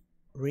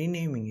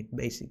renaming it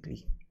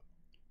basically.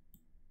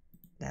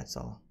 That's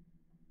all.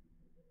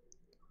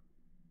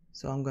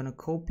 So I'm gonna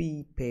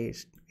copy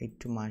paste it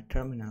to my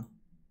terminal.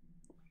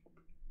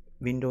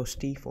 Windows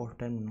T for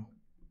terminal.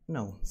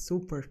 No,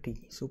 super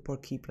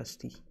key plus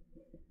T.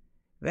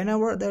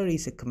 Whenever there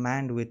is a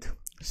command with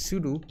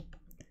sudo,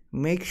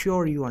 make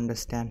sure you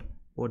understand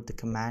what the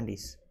command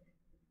is,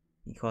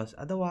 because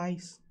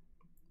otherwise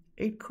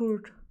it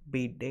could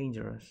be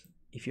dangerous.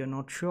 If you're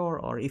not sure,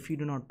 or if you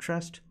do not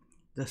trust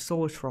the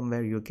source from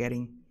where you're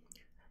getting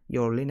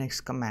your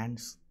Linux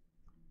commands,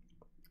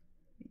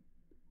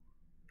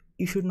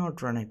 you should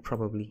not run it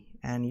probably,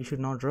 and you should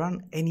not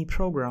run any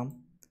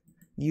program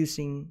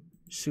using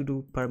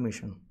sudo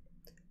permission.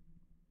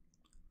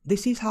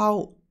 This is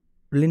how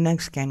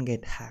Linux can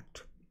get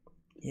hacked.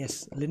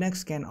 Yes,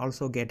 Linux can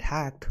also get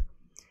hacked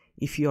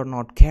if you are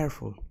not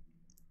careful,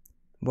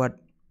 but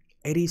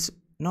it is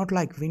not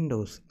like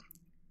Windows.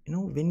 You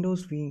know,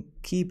 Windows, we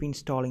keep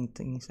installing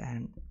things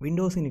and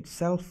Windows in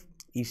itself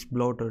is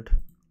bloated.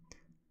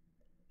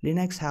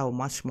 Linux have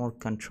much more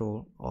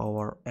control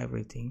over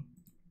everything,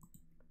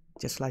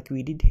 just like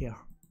we did here.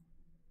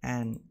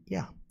 And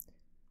yeah,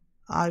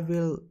 I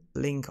will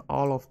link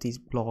all of these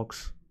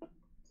blogs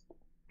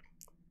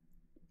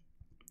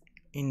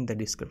in the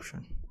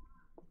description.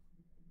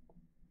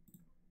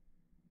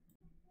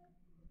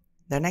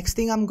 The next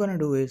thing I'm gonna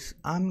do is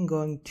I'm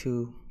going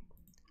to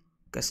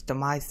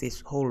customize this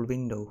whole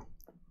window.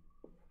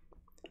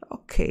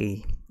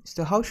 Okay,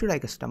 so how should I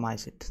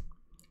customize it?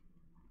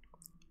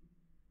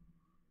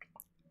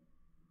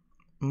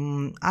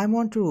 I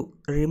want to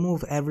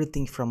remove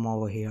everything from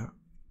over here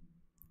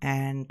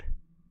and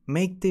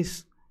make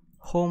this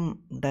home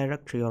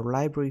directory or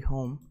library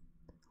home.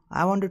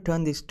 I want to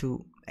turn this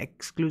to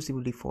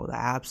exclusively for the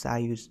apps I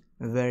use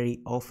very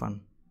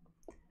often,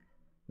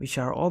 which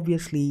are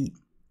obviously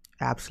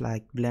apps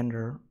like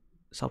Blender,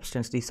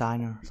 Substance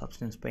Designer,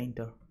 Substance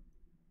Painter.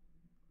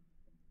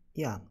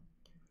 Yeah,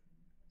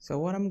 so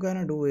what I'm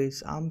gonna do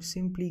is I'm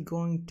simply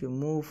going to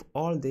move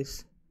all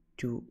this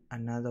to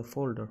another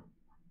folder.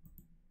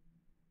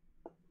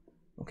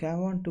 Okay, I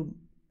want to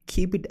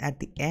keep it at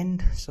the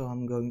end, so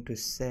I'm going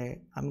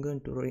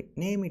to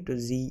rename it to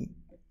Z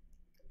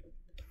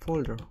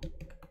folder.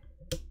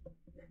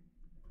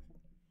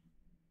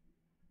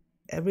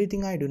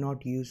 Everything I do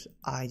not use,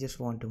 I just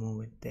want to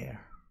move it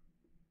there.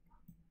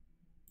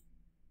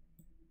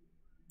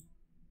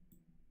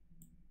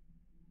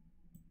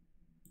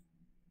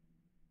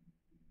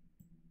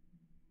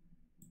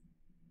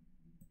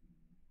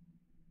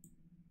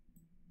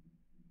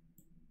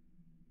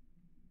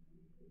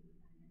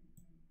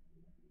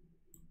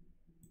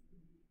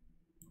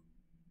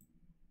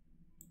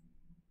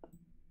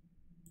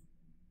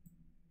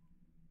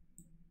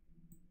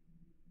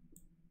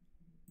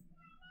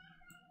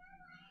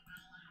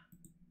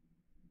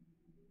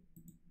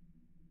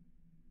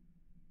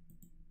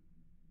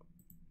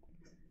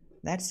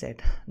 That's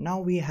it. Now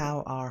we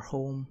have our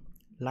home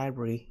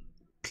library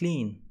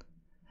clean.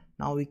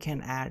 Now we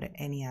can add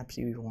any apps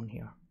we want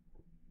here.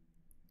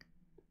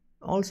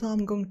 Also,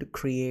 I'm going to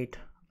create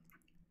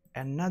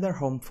another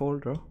home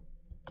folder.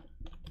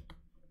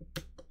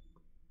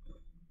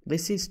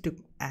 This is to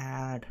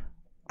add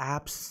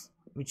apps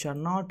which are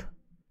not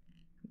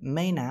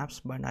main apps,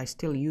 but I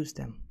still use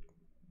them.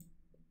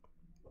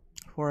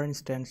 For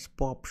instance,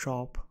 Pop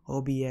Shop,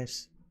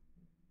 OBS,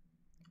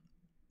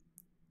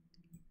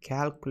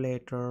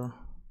 calculator,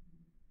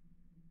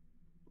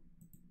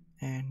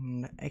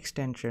 and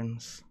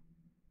extensions.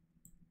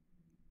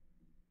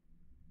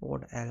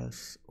 What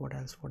else?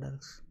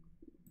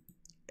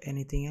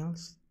 Anything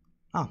else?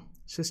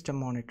 System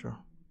monitor.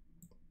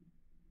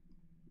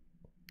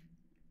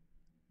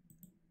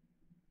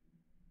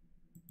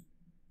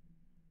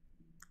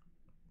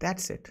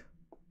 That's it.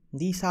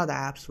 These are the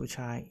apps which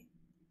I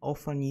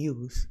often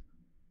use,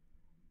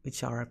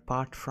 which are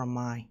apart from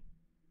my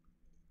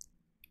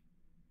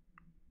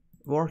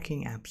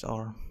working apps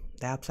or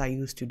the apps I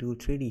use to do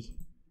 3D.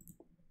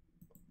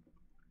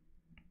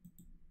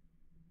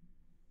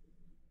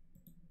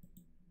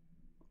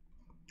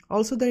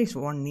 Also, there is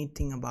one neat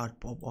thing about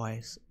Pop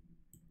OS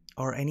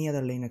or any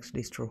other Linux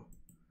distro.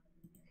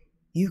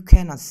 You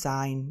can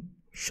assign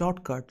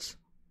shortcuts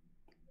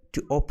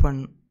to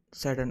open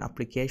certain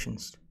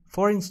applications.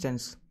 For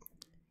instance,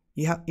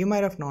 you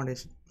might have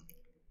noticed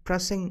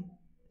pressing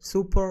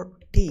Super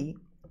T,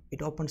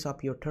 it opens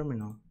up your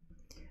terminal,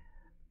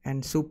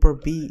 and Super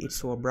B,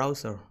 it's your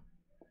browser.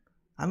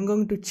 I'm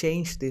going to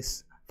change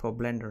this for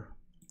Blender,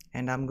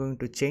 and I'm going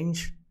to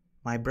change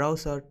my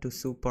browser to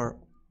Super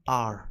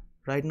R.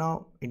 Right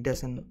now it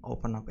doesn't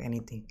open up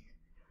anything.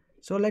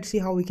 So let's see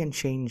how we can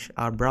change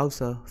our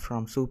browser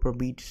from Super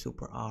B to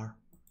Super R,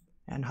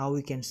 and how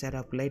we can set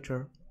up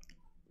later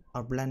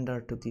our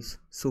Blender to this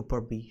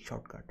Super B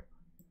shortcut.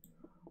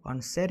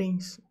 On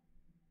settings,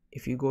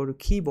 if you go to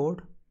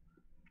keyboard,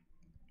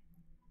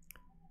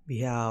 we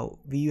have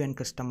view and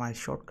customize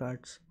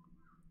shortcuts.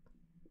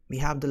 We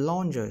have the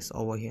launchers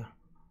over here.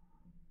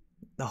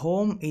 The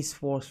home is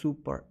for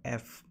Super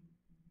F.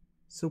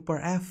 Super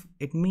F,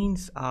 it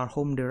means our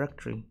home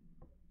directory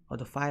or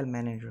the file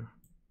manager.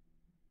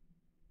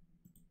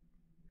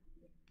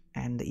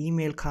 And the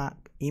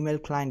email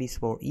client is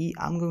for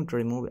I'm going to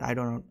remove it. I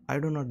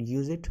do not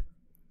use it.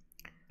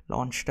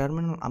 Launch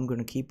terminal, I'm going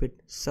to keep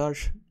it.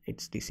 Search,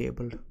 it's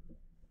disabled.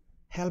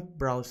 Help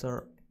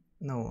browser,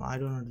 no, I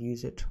do not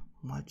use it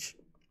much.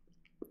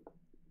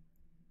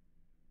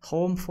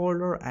 Home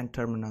folder and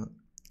terminal,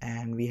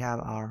 and we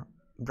have our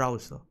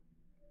browser.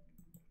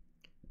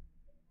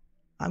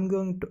 I'm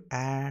going to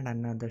add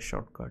another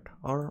shortcut,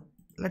 or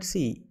let's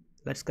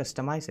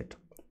customize it.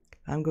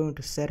 I'm going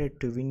to set it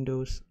to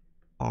Windows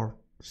or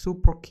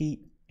super key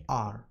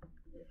R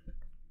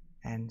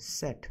and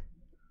set.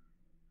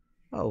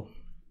 Oh,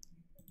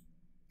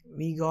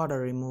 we gotta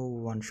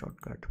remove one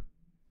shortcut.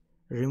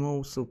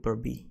 Remove super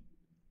B.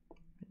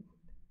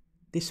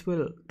 This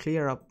will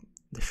clear up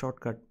the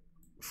shortcut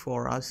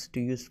for us to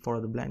use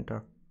for the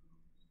Blender.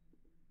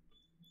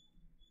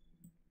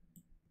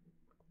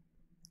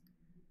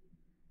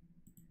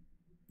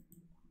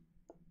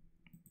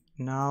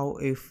 Now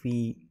if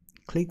we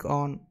click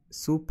on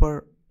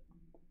super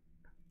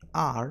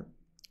R,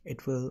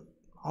 it will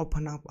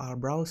open up our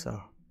browser.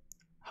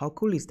 How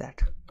cool is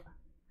that?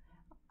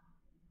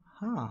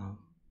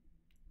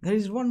 There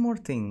is one more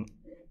thing.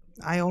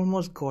 I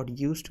almost got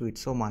used to it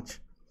so much.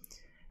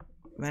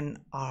 When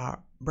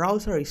our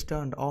browser is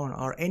turned on,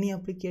 or any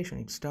application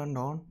is turned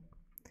on,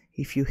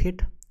 if you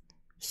hit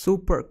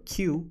super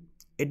Q,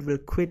 it will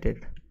quit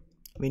it.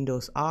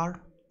 Windows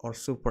R or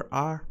super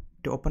R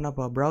to open up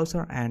our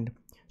browser, and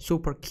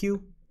super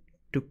Q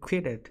to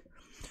quit it.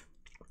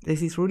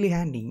 This is really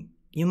handy.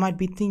 You might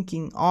be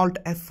thinking Alt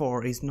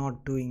F4 is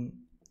not doing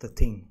the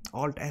thing.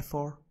 Alt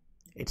F4,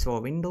 it's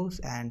for Windows,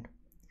 and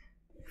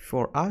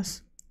for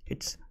us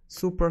it's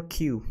super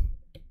Q.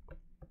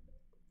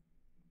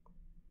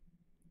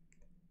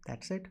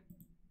 That's it.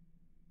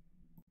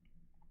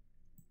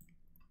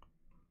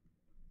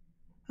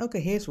 Okay,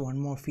 here's one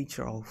more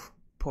feature of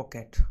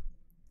Pocket.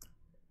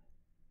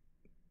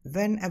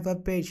 When a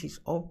web page is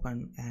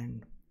open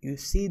and you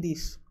see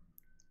this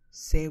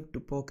save to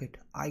Pocket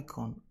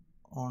icon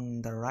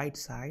on the right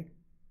side,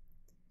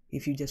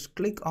 if you just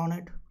click on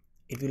it,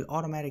 it will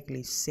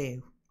automatically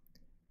save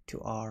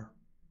to our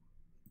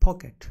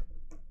Pocket.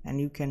 And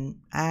you can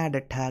add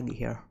a tag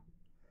here,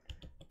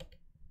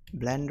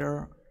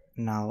 Blender.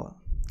 Now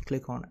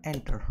click on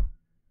enter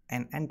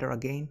and enter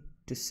again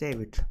to save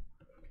it.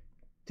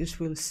 This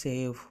will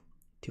save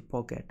to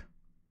Pocket,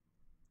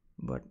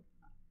 but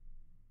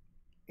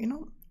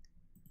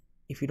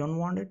if you don't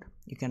want it,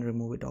 you can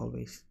remove it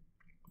always.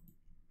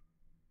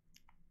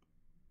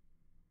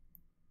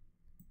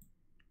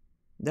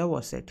 That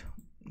was it.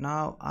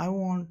 Now I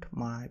want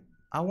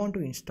to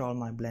install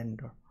my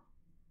Blender.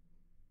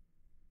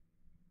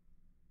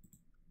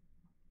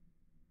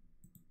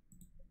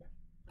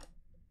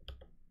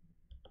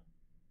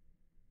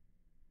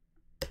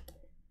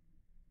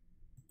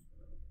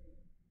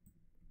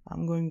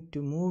 I'm going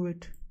to move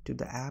it to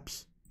the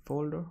apps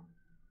folder.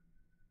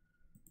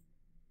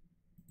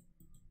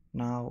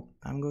 Now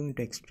I'm going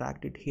to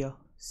extract it here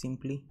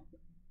simply.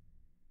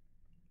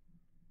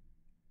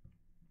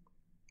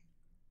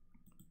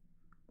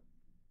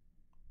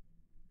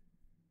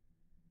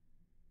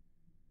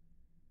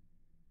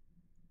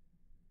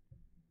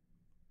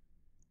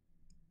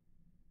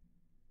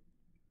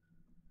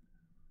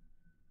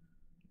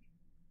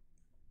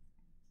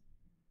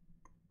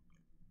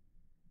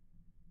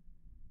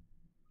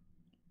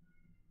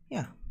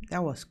 Yeah,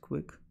 that was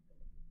quick.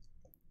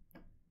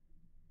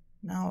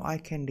 Now I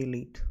can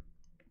delete,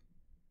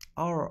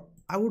 or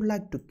I would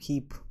like to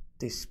keep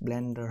this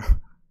Blender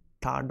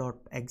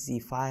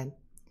tar.exe file.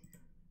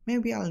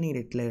 Maybe I'll need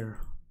it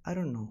later, I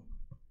don't know,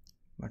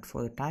 but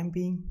for the time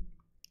being,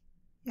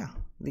 yeah,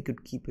 we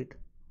could keep it.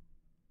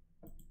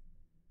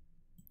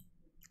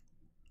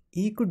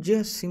 You could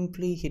just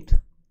simply hit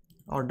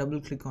or double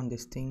click on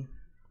this thing,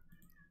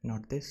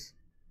 not this,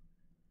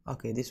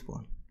 okay, this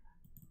one,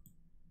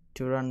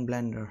 to run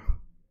Blender.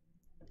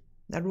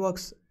 That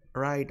works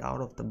right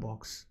out of the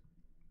box.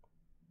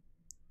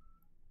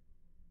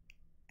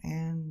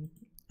 And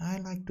I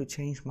like to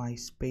change my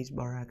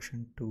spacebar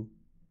action to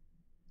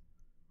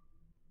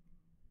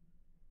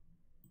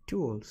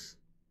tools.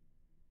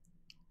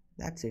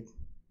 That's it.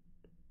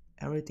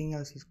 Everything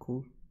else is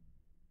cool.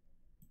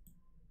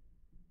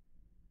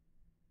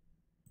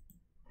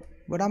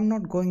 But I'm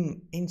not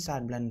going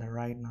inside Blender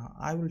right now.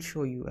 I will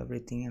show you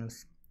everything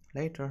else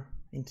later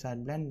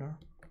inside Blender.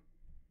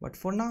 But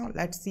for now,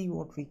 let's see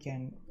what we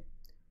can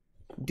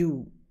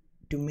do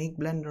to make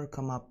Blender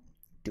come up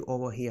to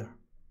over here.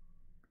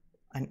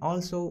 And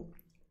also,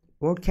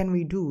 what can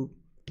we do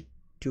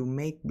to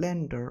make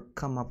Blender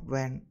come up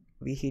when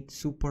we hit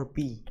super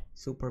B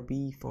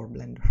for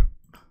Blender.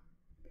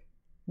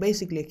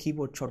 Basically a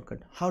keyboard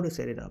shortcut. How to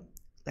set it up?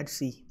 Let's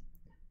see.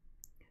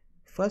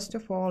 First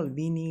of all,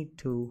 we need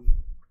to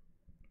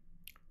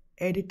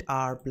edit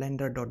our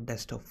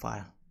blender.desktop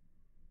file.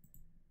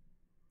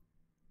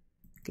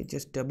 Okay,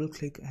 just double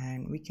click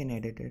and we can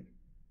edit it.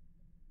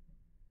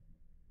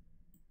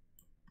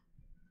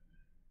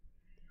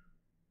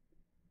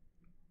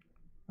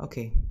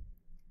 Okay,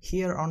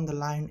 Here on the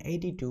line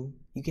 82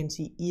 you can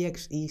see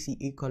exec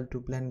equal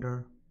to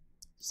blender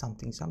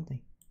something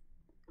something.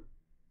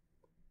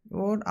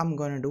 What I'm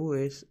gonna do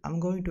is I'm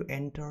going to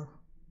enter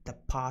the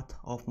path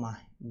of my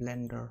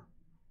blender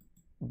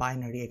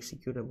binary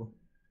executable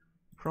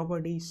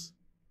properties.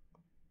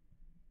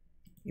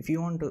 If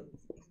you want to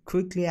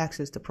quickly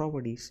access the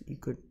properties, you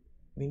could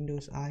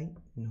Windows I,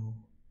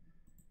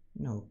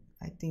 no,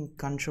 I think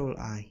Control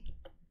I,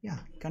 yeah,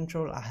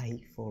 Control I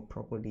for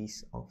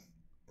properties of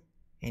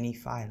any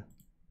file.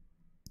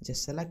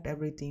 Just select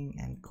everything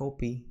and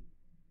copy.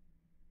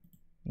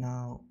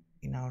 Now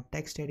in our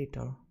text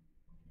editor,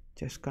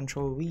 just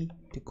Control V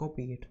to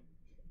copy it.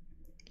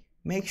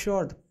 Make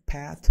sure the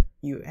path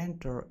you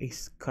enter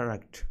is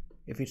correct.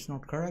 If it's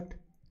not correct,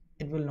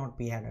 it will not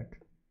be added.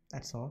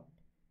 That's all.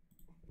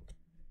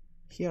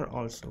 Here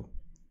also,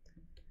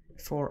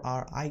 for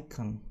our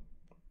icon,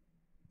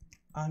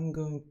 I'm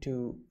going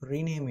to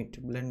rename it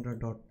to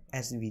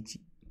blender.svg.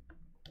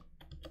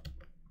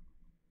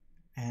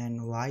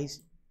 And why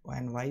is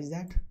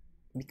that?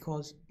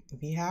 Because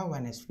we have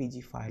an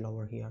svg file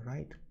over here,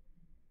 right?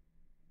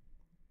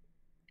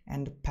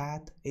 And the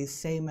path is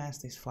same as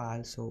this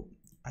file, so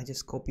I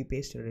just copy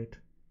pasted it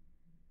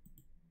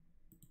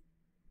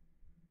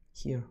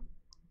here.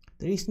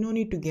 There is no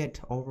need to get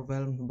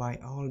overwhelmed by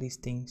all these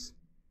things.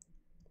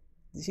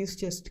 This is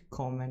just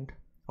comment,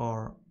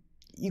 or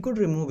you could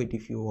remove it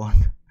if you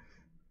want.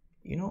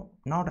 You know,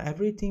 not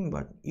everything,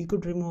 but you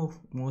could remove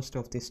most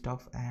of this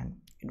stuff and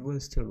it will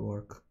still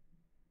work.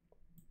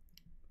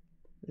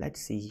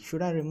 Let's see,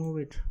 should I remove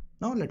it?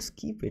 No, let's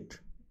keep it.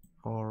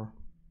 Or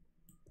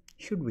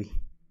should we?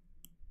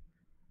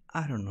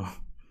 I don't know.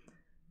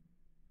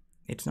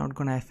 It's not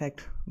gonna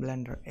affect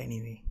Blender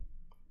anyway.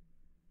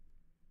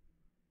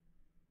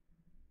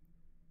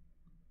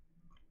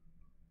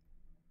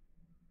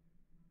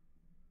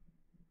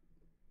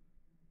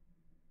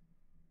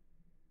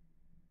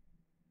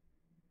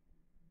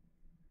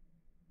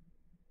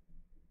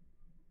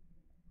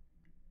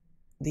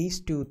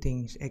 These two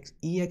things,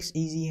 exec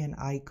and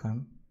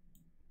icon,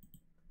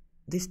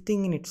 this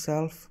thing in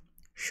itself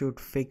should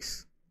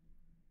fix,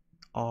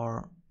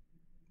 or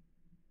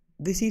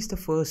this is the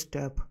first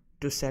step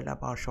to set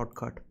up our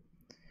shortcut.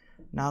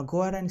 Now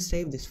go ahead and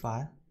save this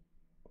file.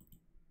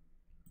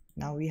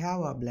 Now we have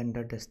our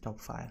Blender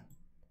desktop file.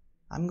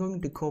 I'm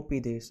going to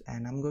copy this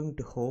and I'm going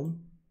to home,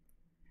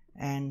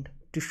 and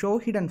to show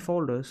hidden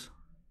folders,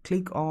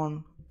 click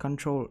on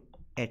Ctrl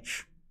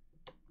H.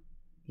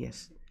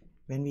 Yes,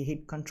 when we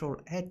hit Ctrl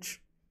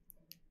H,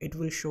 it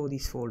will show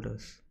these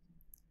folders,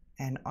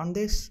 and on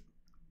this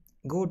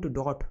go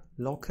to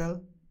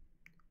 .local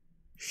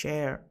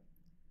share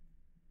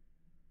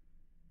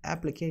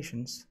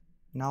applications.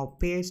 Now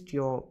paste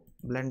your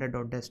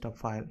blender.desktop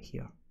file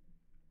here.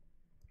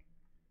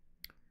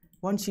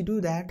 Once you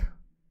do that,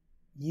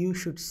 you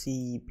should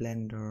see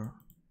Blender.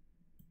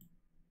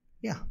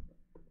 Yeah,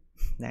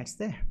 that's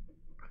there.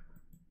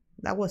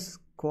 That was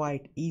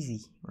quite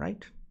easy,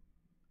 right?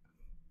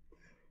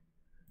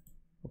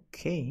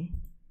 Okay,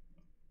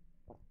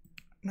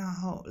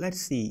 now let's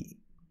see,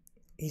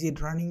 is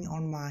it running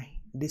on my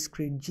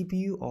discrete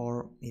GPU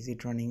or is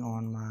it running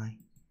on my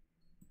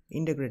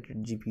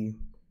integrated GPU?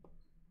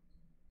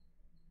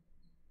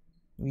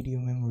 Video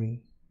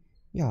memory,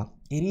 yeah,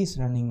 it is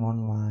running on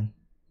my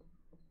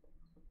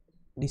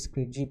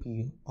discrete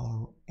GPU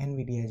or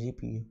NVIDIA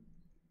GPU,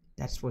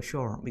 that's for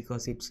sure,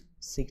 because it's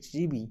 6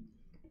 GB.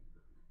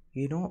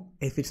 You know,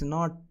 if it's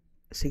not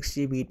 6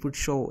 GB, it would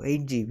show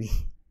 8 GB.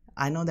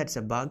 I know that's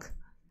a bug,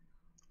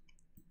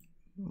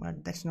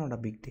 but that's not a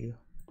big deal.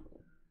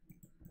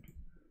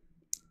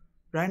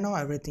 Right now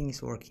everything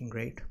is working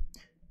great.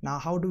 Now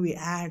how do we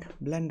add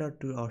Blender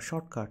to our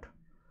shortcut?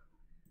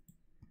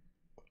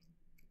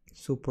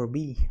 Super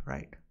B,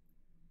 right?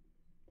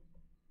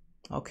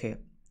 Okay,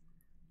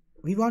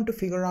 we want to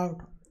figure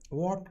out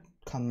what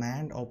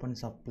command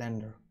opens up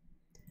Blender.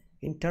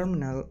 In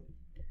terminal,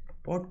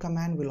 what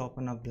command will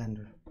open up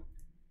Blender?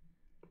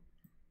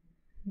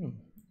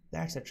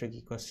 That's a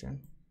tricky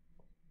question.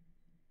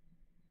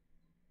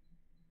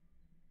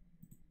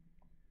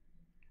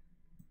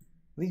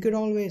 We could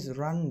always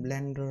run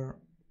Blender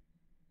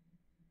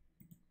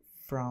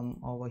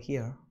from over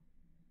here,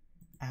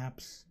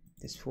 apps,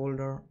 this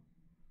folder.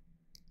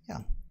 Yeah,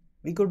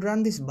 we could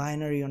run this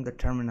binary on the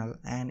terminal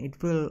and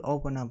it will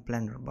open up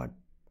Blender, but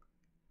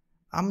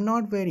I'm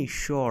not very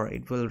sure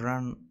it will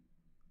run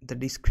the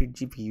discrete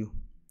GPU.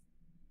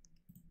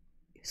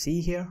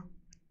 See here,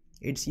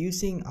 it's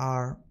using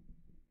our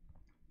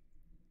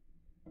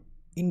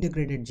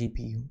integrated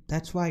GPU.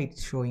 That's why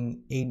it's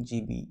showing 8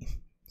 GB.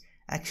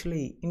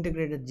 Actually,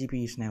 integrated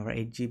GPU is never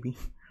 8 GB.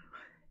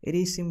 It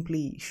is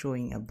simply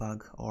showing a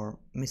bug or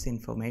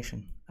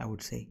misinformation, I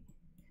would say.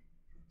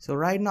 So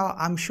right now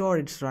I'm sure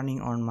it's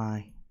running on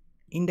my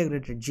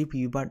integrated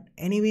GPU, but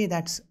anyway,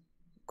 that's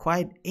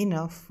quite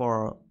enough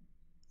for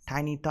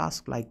tiny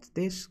tasks like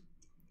this.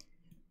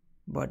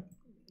 But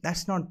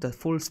that's not the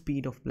full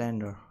speed of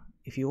Blender.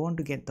 If you want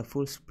to get the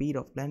full speed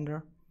of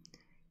Blender,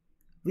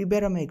 we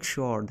better make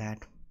sure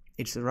that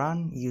it's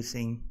run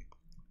using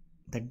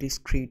the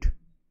discrete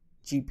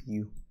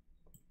GPU.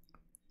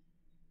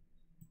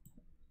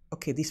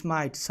 Okay, this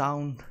might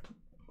sound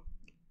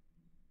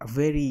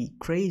very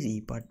crazy,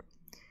 but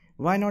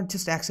why not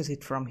just access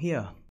it from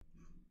here?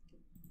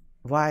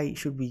 Why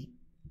should we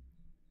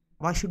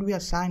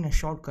assign a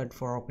shortcut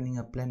for opening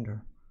a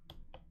Blender?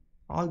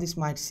 All this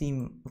might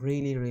seem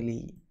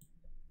really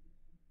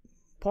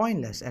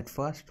pointless at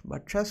first,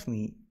 but trust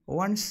me,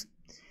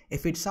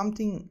 if it's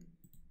something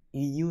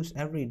you use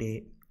every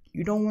day,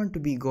 you don't want to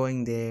be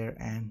going there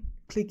and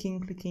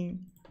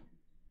clicking.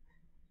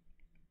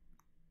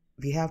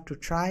 We have to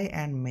try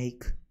and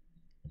make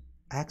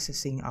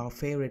accessing our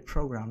favorite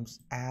programs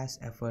as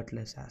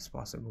effortless as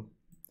possible.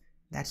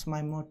 That's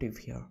my motive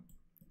here.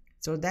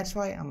 So that's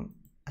why I'm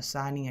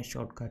assigning a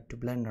shortcut to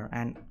Blender,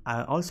 and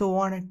I also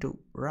wanted to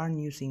run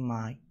using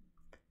my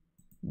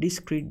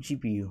discrete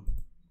GPU.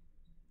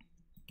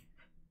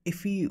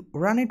 If you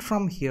run it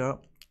from here,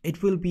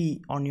 it will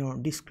be on your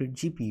discrete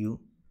GPU.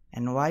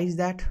 And why is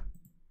that?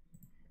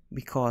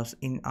 Because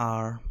in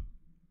our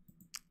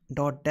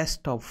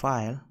 .desktop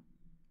file,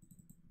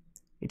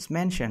 it's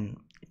mentioned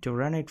to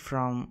run it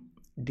from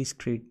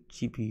discrete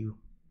GPU,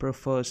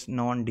 prefers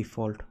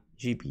non-default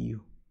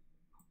GPU.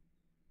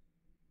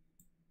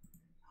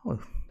 Oh,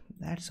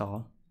 that's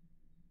all.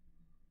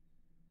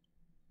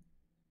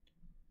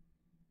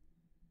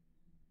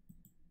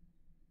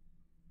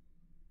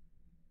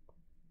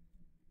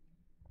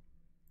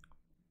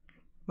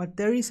 But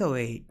there is a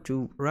way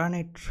to run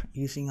it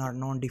using our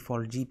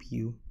non-default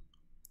GPU.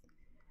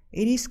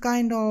 It is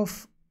kind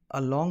of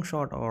a long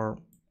shot, or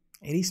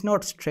it is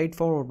not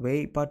straightforward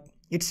way, but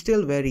it's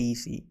still very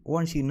easy.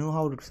 Once you know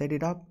how to set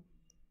it up,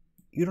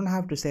 you don't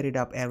have to set it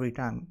up every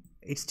time.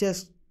 It's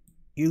just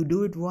you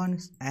do it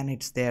once and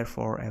it's there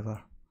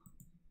forever.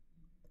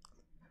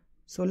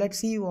 So let's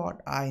see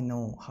what I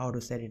know how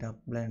to set it up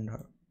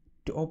Blender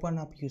to open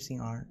up using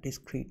our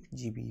discrete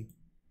GPU.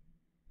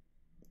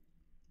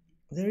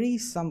 There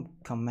is some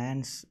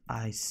commands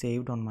I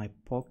saved on my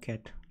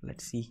Pocket.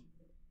 Let's see.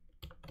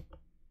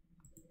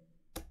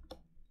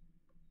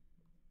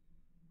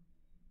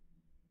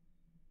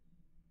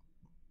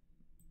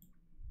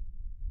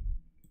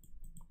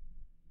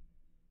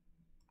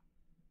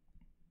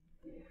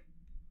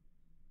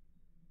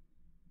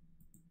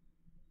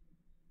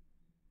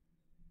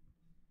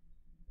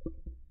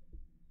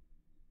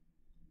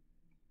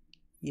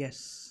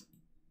 Yes.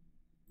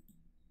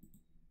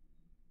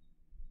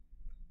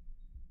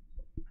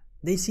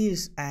 This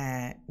is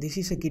a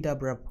GitHub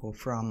repo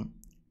from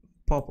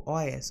Pop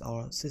OS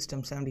or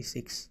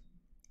System76.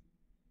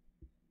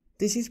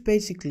 This is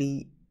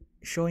basically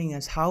showing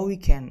us how we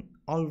can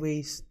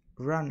always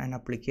run an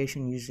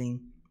application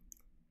using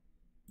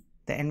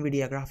the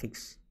NVIDIA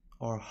graphics,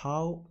 or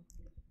how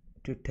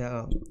to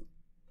tell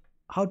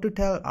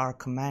our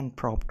command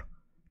prompt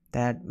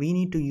that we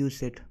need to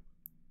use it.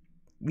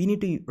 We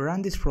need to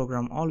run this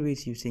program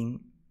always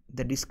using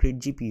the discrete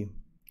GPU.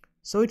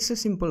 So it's a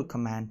simple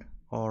command,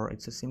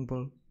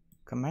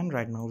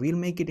 right now. We'll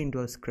make it into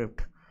a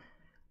script.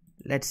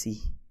 Let's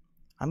see.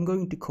 I'm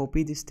going to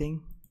copy this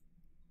thing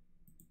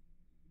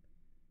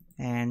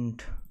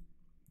and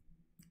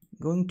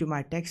going to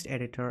my text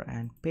editor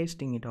and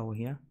pasting it over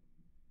here.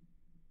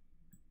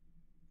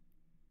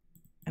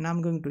 And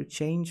I'm going to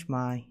change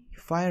my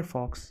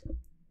Firefox,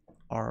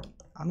 or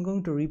I'm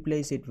going to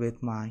replace it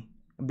with my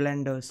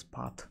Blender's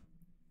path.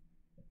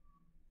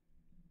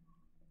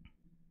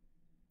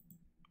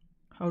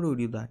 How do we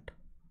do that?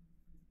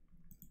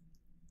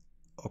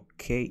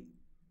 Okay,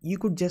 you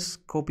could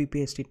just copy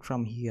paste it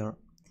from here.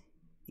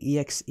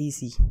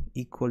 exec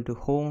equal to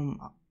home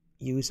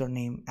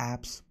username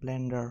apps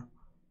Blender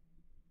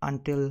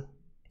until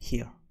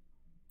here.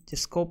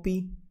 Just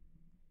copy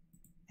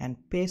and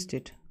paste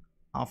it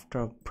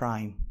after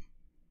prime.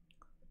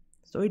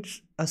 So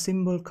it's a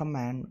simple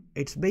command.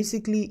 It's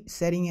basically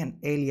setting an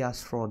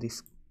alias for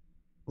this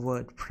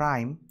word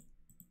prime.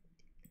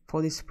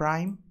 For this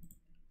prime,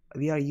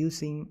 we are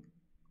using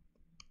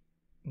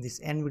this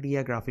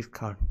NVIDIA graphics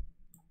card.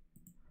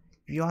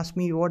 If you ask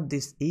me what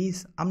this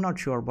is, I'm not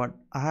sure, but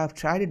I have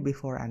tried it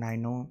before and I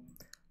know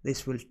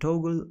this will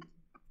toggle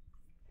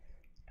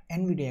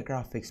NVIDIA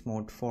graphics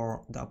mode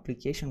for the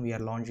application we are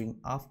launching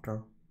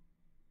after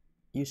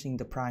using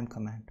the prime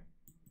command.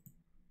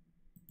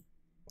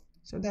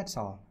 So that's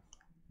all.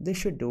 This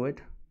should do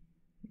it.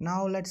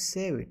 Now let's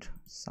save it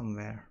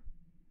somewhere.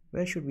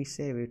 Where should we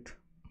save it?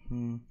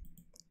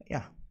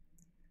 Yeah,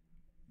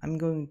 I'm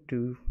going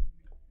to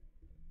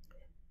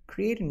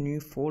create a new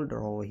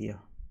folder over here.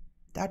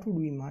 That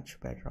would be much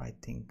better, I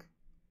think.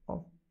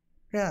 Oh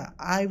yeah,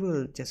 I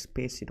will just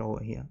paste it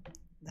over here.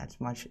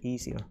 That's much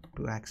easier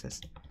to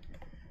access.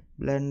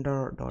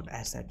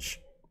 blender.sh.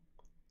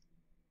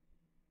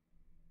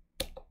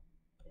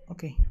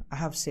 Okay, I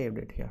have saved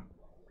it here.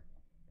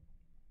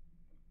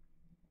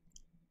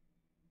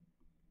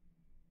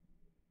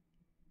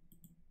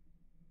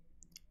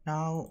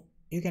 Now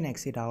you can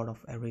exit out of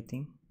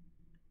everything.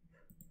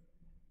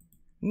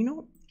 You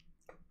know,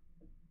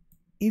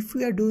 if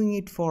we are doing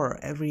it for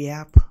every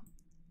app,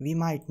 we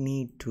might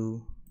need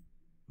to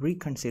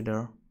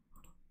reconsider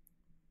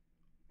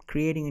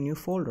creating a new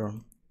folder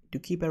to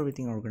keep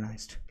everything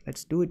organized.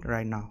 Let's do it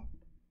right now.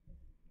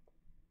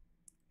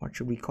 What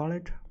should we call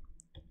it?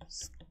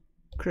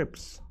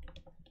 Scripts.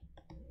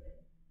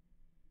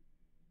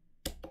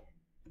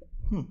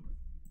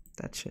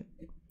 That's it.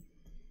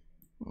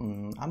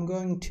 I'm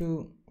going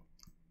to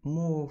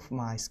move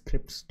my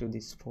scripts to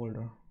this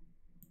folder,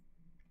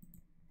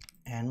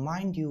 and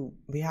mind you,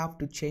 we have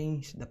to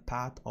change the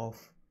path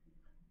of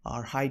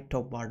our hide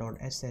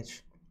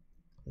topbar.sh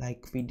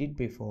like we did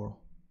before.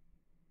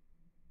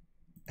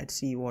 Let's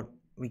see what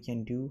we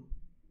can do.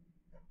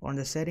 On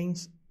the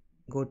settings,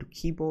 go to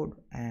keyboard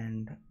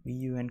and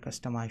view and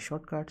customize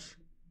shortcuts.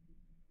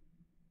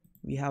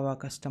 We have a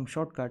custom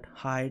shortcut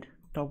hide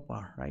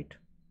topbar, right?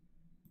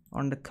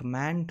 On the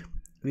command,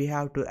 we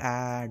have to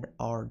add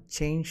or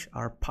change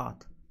our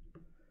path.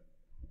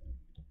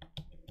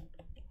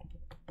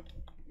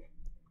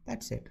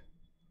 That's it.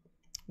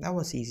 That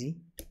was easy.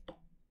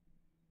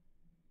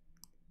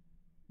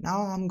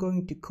 Now I'm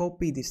going to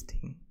copy this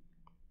thing,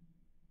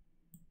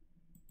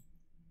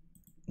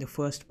 the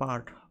first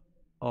part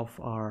of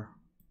our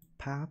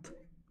path.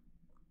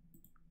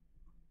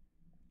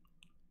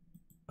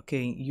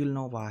 Okay, you'll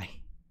know why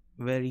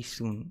very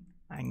soon.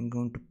 I'm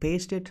going to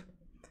paste it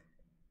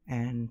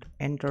and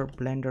enter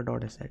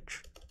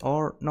blender.sh,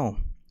 or no,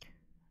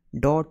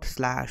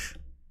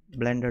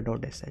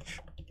 /blender.sh.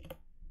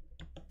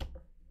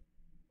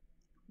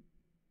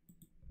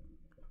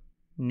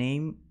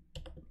 Name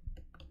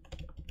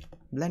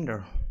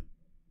Blender.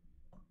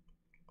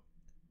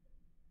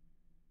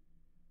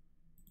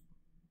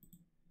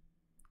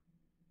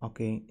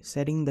 Okay,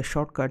 setting the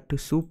shortcut to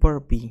Super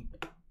B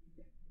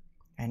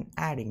and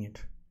adding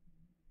it.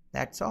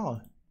 That's all.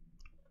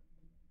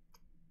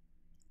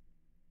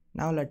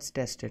 Now let's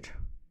test it.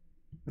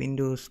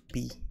 Windows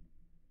B.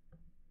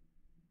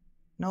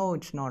 No,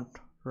 it's not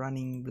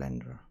running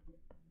Blender.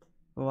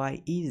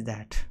 Why is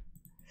that?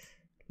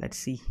 Let's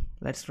see.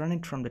 Let's run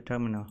it from the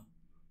terminal.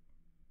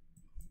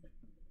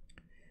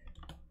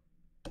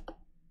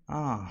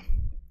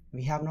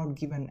 We have not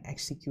given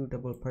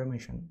executable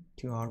permission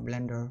to our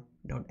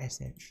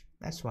blender.sh.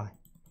 That's why.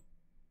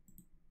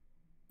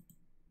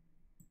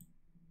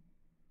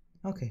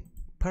 Okay,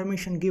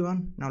 permission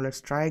given. Now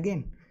let's try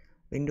again.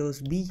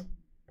 Windows B.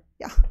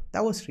 Yeah,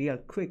 that was real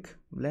quick.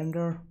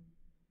 Blender,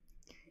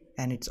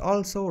 and it's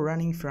also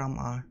running from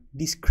our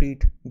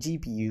discrete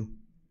GPU.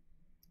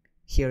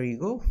 Here you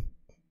go.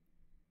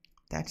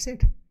 That's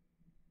it.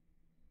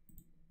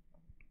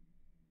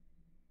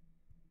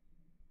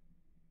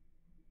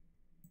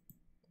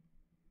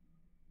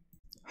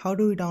 How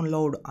do we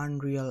download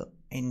Unreal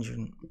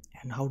Engine,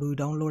 and how do we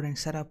download and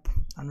set up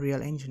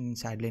Unreal Engine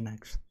inside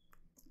Linux?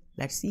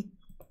 Let's see.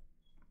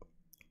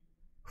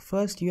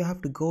 First, you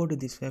have to go to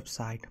this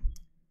website,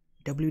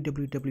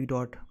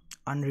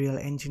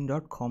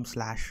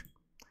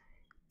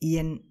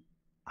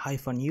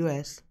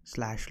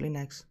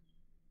 www.unrealengine.com/en-us/linux.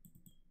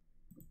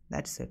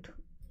 That's it.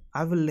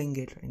 I will link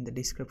it in the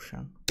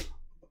description.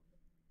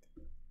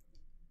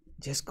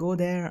 Just go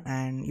there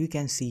and you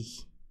can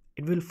see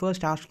it will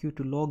first ask you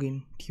to log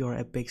in to your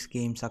Epic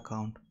Games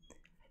account.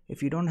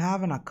 If you don't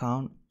have an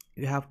account,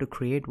 you have to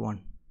create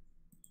one.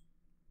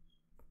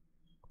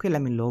 Okay,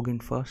 let me log in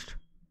first.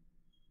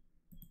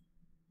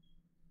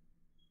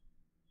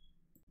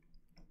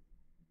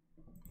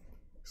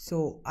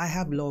 So I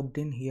have logged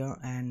in here,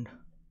 and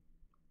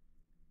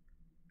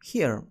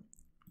here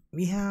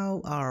we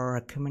have our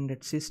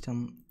recommended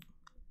system.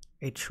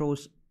 It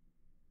shows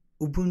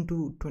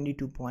Ubuntu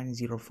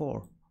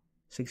 22.04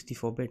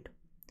 64-bit.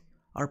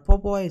 Our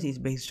Pop OS is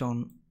based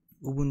on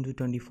Ubuntu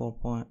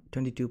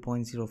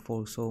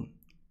 22.04, so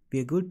we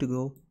are good to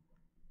go.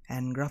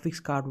 And graphics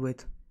card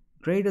with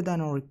greater than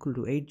or equal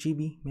to 8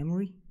 GB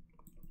memory.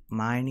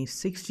 Mine is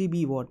 6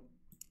 GB. What?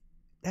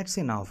 That's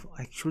enough.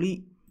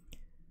 Actually,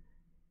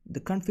 the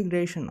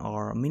configuration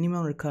or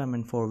minimum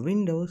requirement for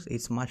Windows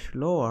is much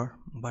lower,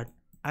 but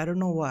I don't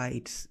know why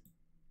it's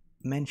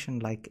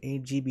mentioned like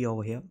 8 GB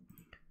over here.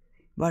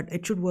 But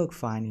it should work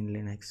fine in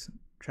Linux.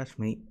 Trust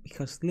me,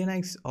 because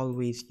Linux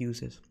always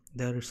uses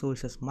the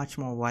resources much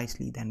more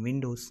wisely than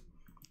Windows.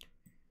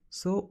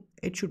 So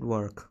it should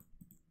work.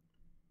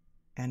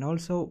 And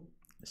also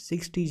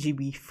 60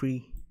 GB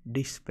free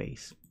disk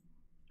space.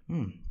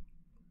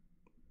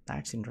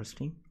 That's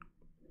interesting.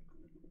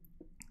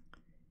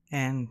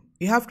 And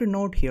you have to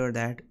note here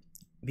that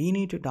we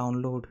need to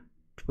download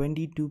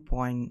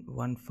 22.15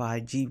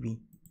 GB.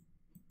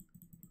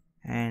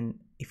 And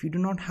if you do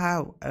not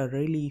have a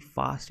really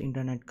fast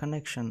internet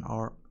connection,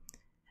 or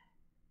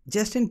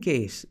just in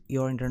case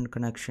your internet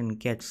connection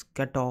gets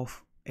cut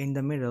off in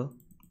the middle,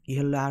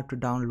 you'll have to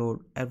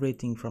download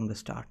everything from the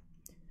start.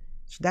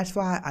 So that's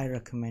why I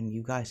recommend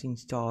you guys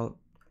install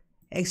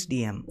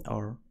XDM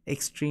or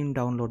Extreme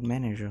Download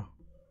Manager.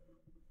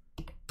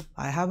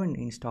 I haven't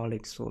installed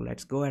it, so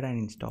let's go ahead and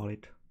install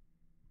it.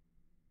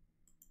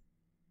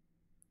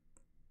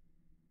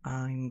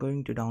 I'm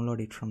going to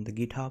download it from the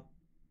GitHub.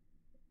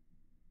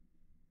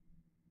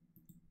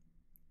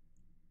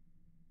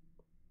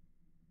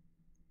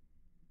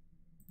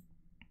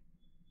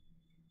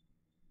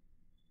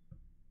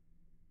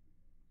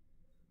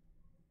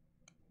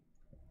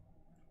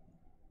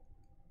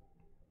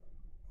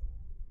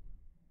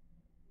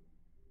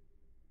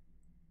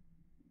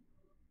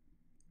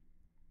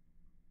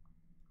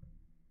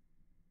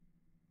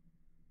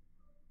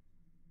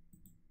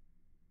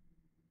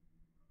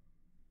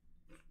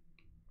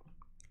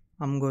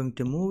 I'm going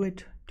to move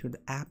it to the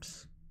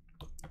apps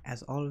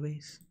as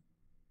always,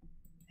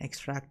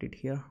 extract it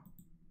here.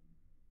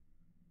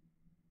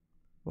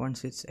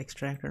 Once it's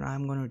extracted,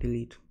 I'm going to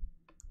delete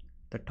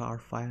the tar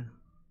file.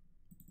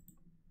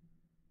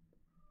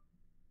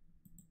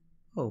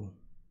 Oh,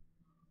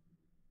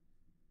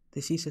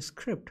 this is a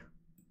script.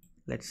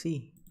 Let's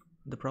see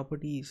the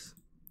properties.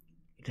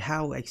 It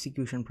have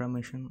execution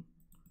permission,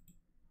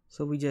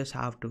 so we just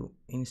have to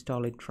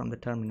install it from the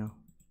terminal.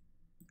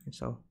 And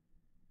so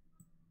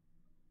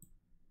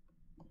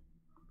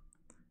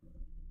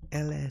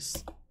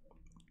ls,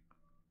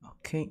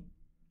 okay,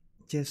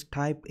 just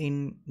type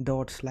in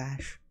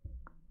 //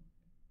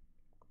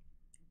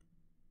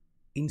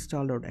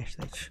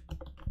 install.sh.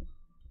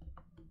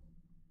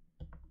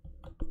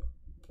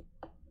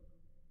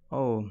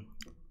 Oh,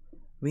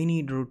 we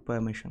need root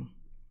permission.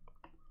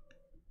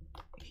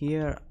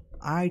 Here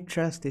I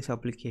trust this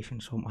application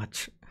so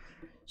much,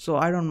 so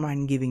I don't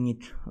mind giving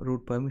it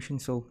root permission.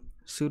 So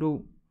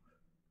sudo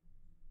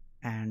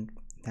and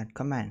that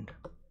command.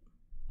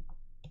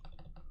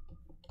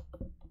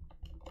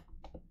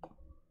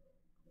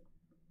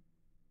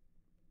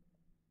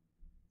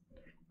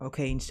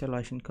 Okay,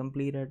 installation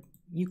completed.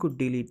 You could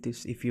delete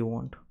this if you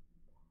want.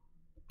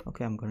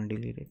 Okay, I'm gonna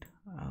delete it.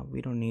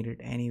 We don't need it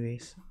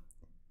anyways.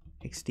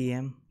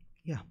 XDM,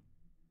 yeah,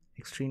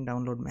 Extreme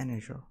Download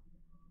Manager.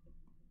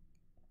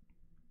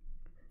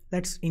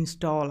 Let's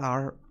install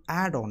our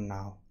add-on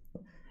now.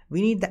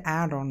 We need the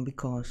add-on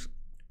because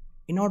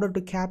in order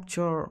to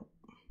capture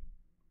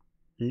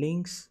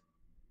links,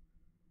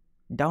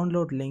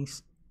 download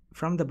links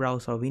from the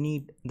browser, we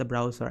need the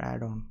browser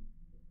add-on.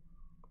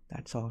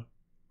 That's all.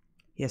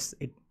 Yes,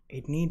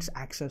 it needs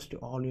access to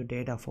all your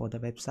data for the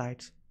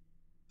websites,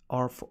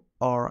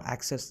 or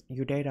access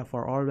your data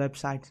for all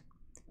websites,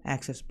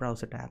 access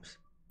browser tabs.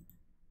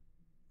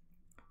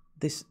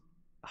 This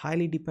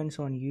highly depends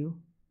on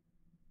you,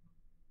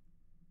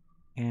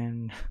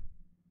 and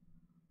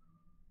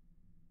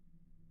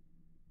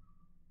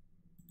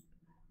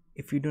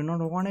if you do not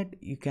want it,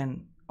 you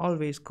can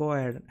always go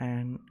ahead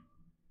and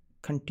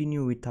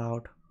continue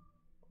without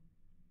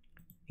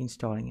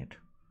installing it.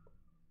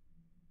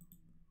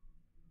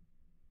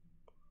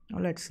 Now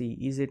let's see,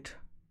 is it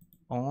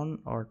on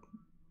or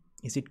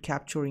is it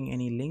capturing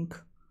any link?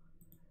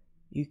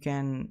 You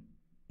can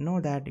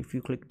know that if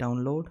you click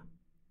download.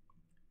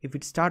 If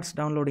it starts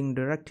downloading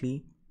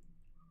directly,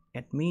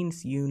 it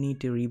means you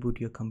need to reboot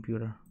your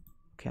computer.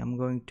 Okay, I'm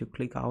going to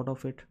click out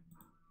of it.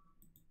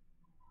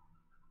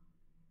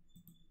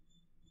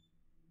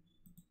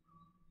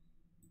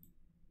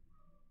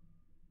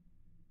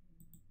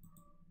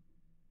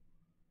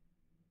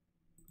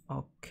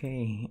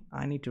 Okay,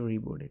 I need to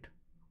reboot it.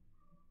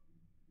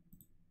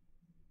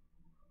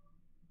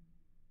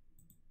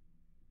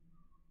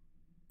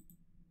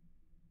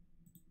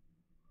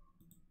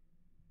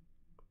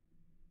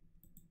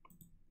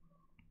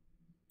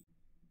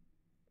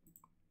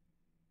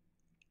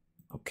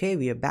 Okay,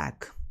 we are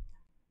back.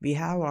 We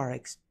have our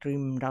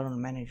Extreme Download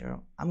Manager.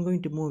 I'm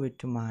going to move it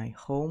to my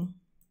home,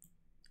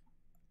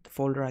 the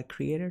folder I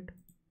created,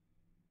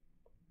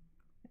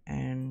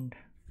 and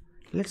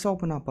let's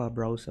open up our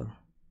browser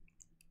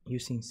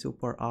using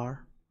Super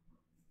R.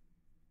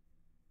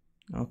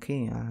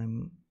 Okay,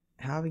 I'm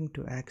having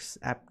to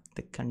accept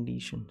the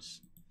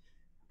conditions.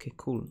 Okay,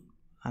 cool.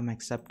 I'm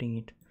accepting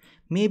it.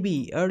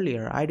 Maybe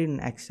earlier I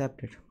didn't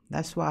accept it.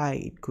 That's why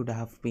it could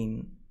have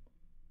been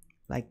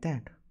like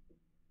that.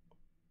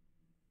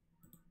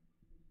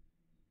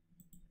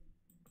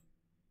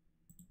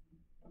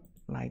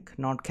 Like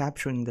not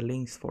capturing the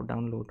links for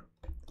download.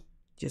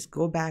 Just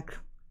go back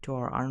to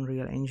our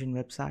Unreal Engine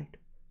website.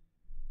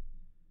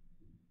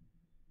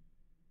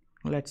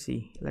 Let's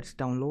see, let's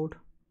download.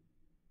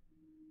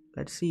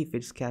 Let's see if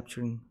it's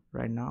capturing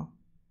right now.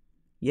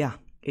 Yeah,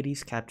 it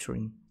is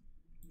capturing.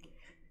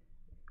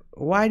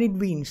 Why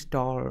did we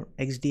install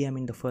XDM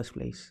in the first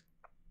place?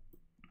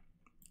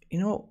 You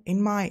know,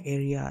 in my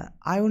area,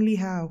 I only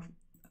have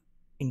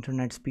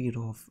internet speed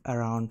of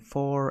around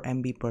 4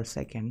 MB per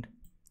second.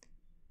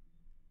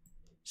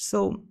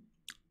 So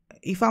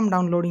if I'm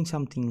downloading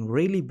something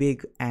really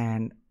big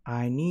and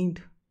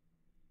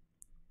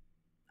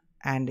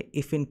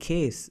if in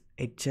case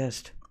it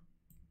just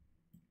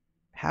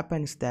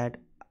happens that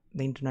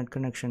the internet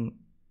connection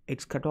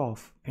it's cut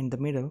off in the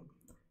middle,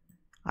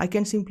 I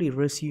can simply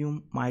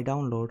resume my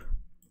download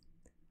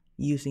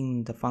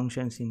using the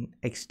functions in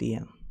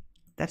XDM.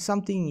 That's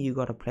something you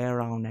gotta play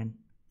around and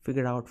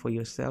figure out for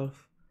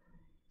yourself.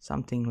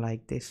 Something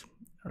like this,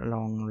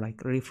 along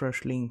like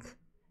refresh link,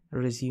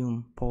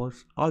 resume,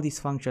 pause, all these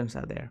functions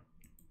are there.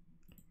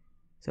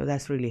 So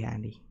that's really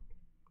handy.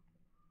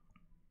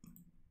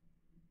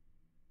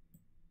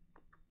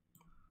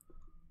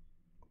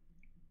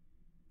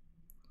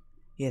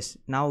 Yes,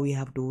 now we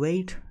have to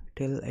wait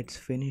till it's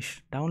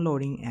finished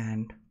downloading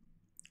and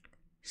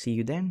see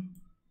you then.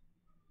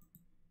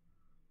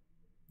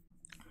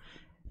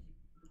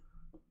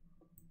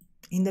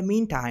 In the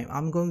meantime,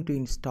 I'm going to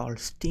install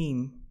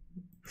Steam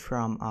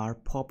from our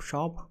pop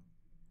shop.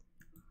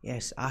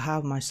 Yes, I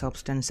have my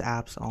Substance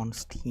apps on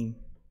Steam.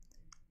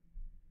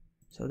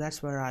 So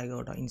that's where I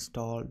gotta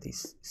install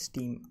this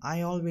Steam.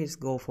 I always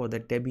go for the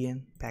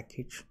Debian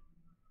package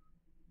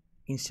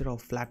instead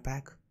of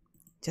Flatpak.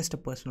 Just a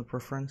personal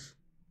preference.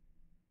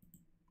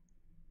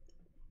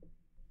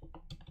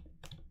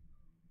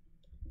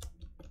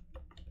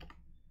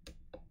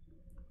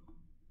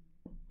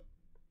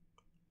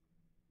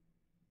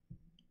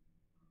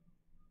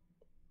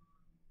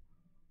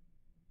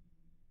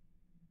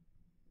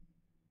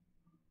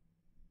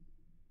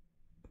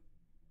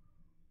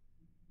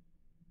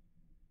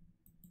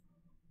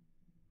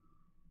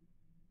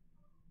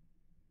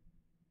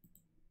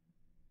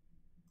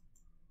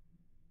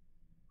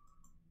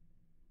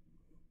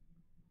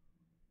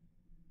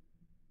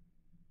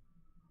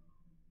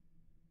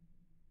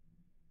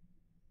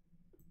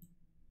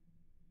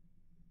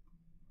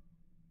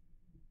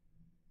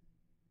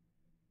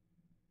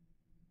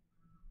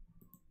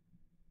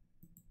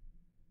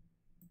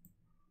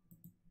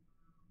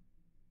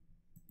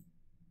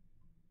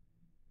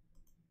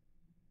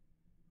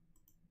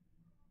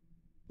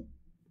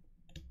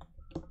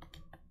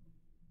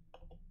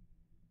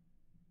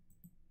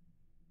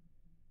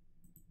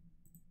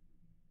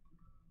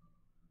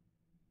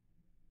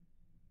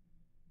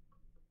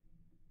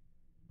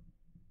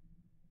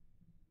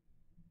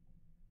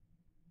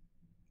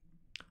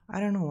 I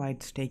don't know why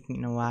it's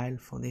taking a while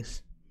for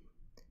this.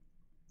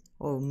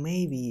 Or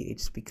maybe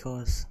it's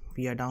because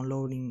we are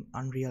downloading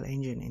Unreal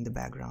Engine in the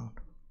background.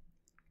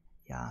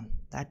 Yeah,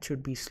 that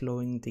should be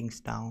slowing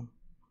things down.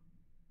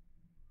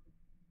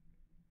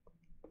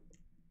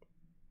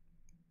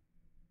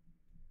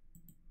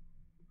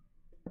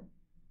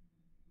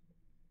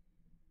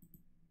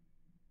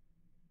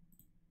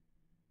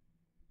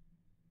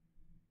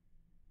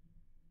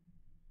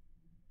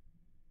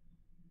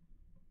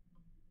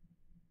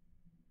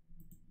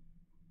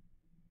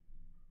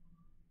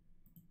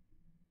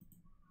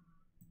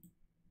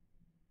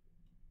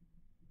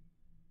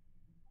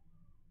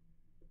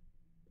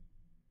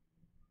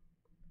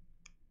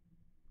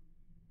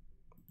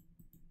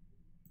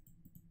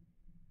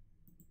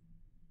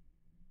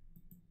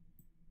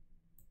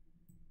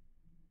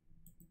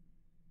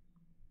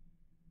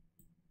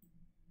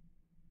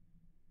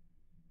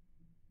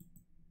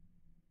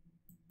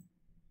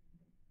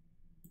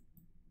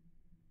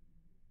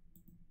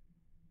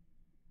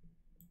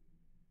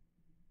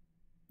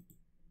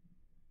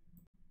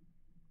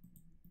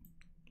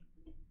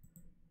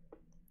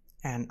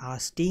 And our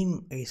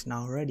Steam is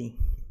now ready.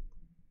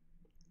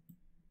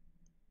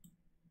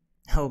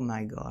 Oh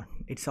my god,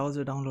 it's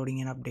also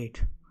downloading an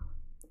update.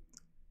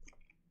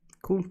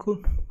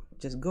 Cool.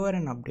 Just go ahead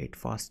and update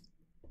fast.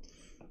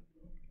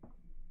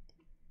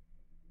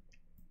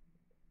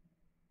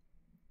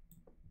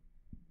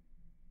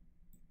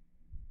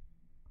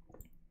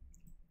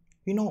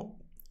 You know,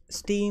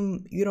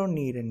 Steam, you don't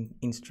need an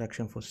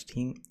instruction for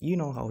Steam. You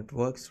know how it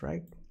works,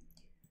 right?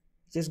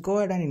 Just go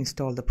ahead and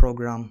install the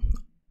program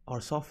or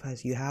software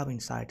you have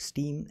inside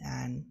Steam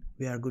and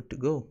we are good to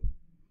go.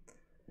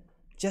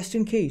 Just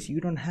in case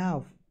you don't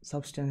have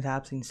Substance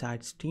apps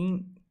inside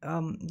Steam,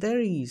 there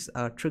is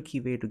a tricky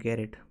way to get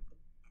it.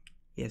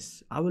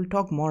 Yes, I will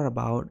talk more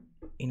about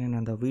in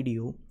another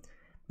video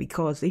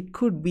because it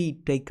could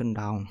be taken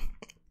down.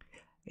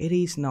 It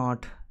is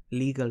not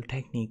legal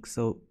technique,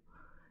 so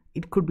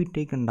it could be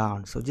taken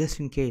down. So just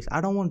in case,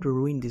 I don't want to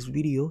ruin this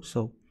video,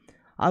 so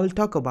I will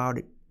talk about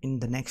it in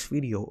the next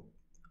video.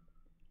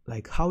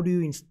 Like how do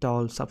you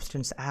install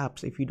Substance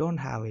apps if you don't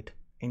have it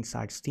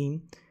inside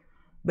Steam?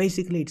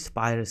 Basically it's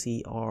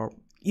piracy, or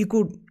you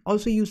could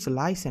also use the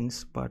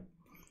license, but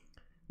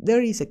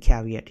there is a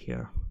caveat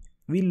here.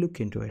 We'll look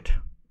into it.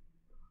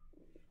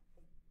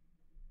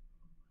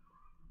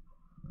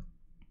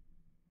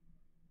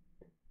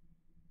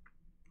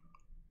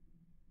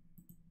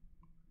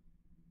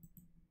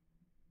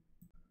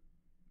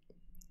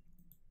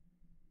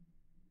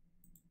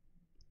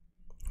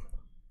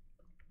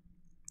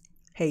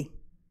 Hey,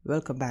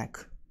 welcome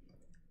back.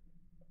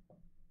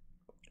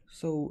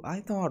 So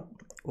I thought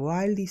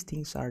while these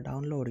things are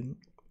downloading,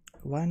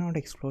 why not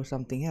explore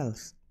something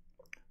else?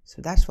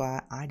 So that's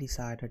why I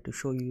decided to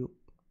show you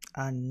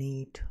a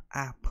neat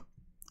app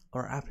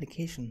or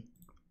application.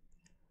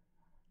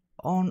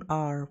 On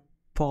our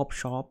pop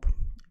shop,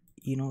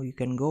 you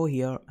can go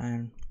here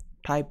and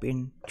type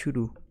in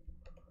to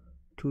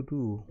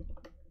do,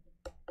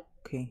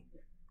 okay,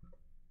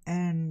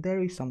 and there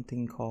is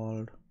something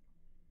called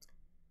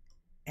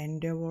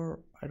Endeavor.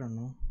 I don't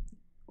know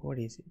what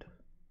is it.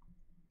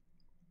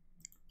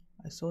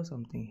 I saw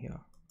something here.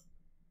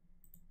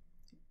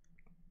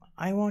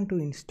 I want to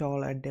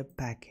install a deb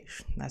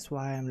package. That's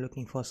why I'm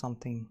looking for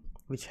something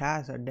which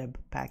has a deb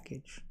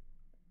package.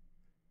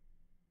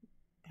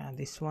 And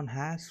this one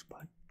has,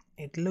 but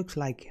it looks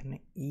like an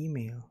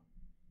email.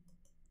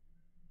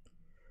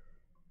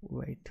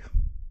 Wait.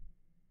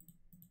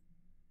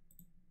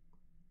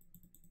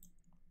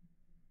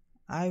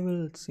 I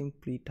will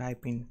simply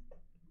type in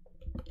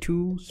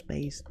to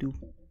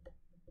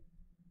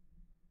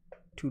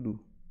do.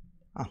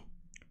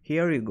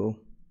 Here you go.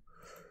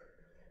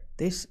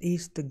 This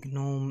is the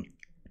GNU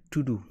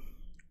to do.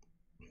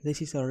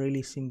 This is a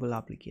really simple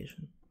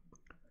application.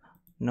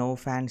 No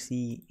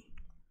fancy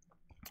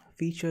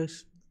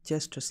features,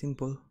 just a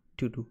simple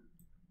to do.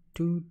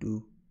 To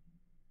do.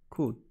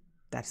 Cool.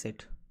 That's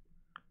it.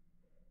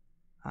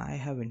 I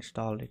have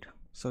installed it.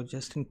 So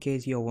just in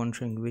case you're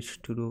wondering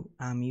which to do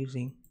I'm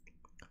using,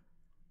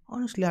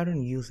 honestly I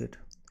don't use it.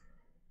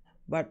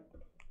 But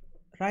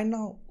right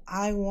now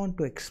I want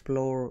to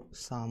explore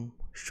some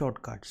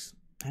shortcuts,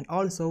 and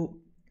also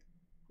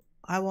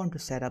I want to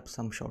set up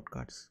some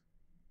shortcuts.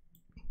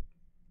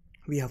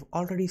 We have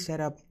already set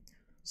up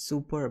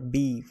Super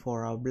B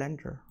for our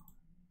Blender,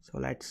 so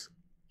let's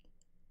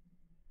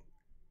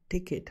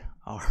tick it,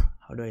 or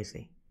how do I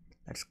say,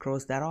 let's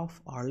cross that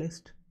off our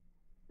list.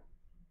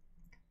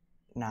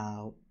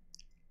 Now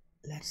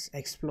let's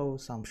explore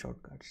some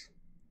shortcuts.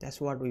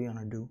 That's what we want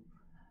to do.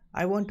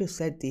 I want to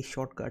set these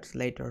shortcuts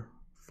later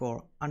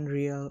for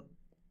Unreal,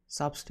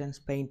 Substance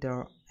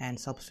Painter and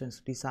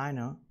Substance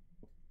Designer.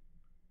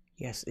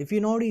 Yes, if you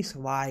notice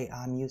why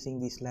I'm using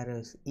these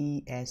letters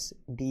E, S,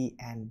 D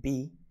and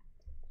B.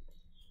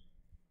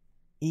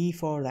 E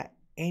for the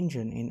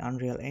engine in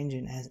Unreal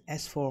Engine, as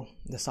S for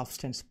the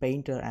Substance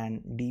Painter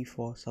and D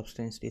for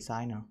Substance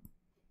Designer.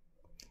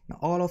 Now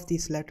all of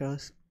these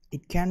letters,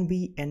 it can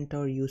be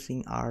entered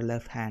using our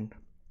left hand,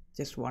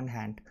 just one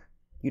hand.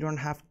 You don't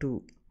have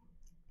to,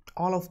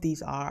 all of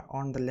these are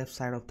on the left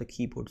side of the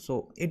keyboard,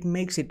 so it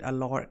makes it a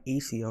lot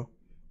easier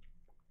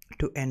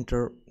to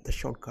enter the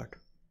shortcut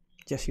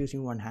just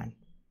using one hand.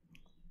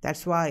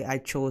 That's why I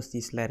chose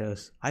these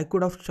letters. I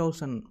could have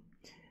chosen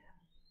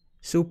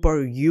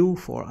Super U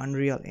for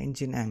Unreal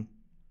Engine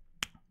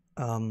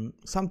and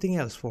something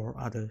else for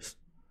others,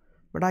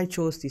 but I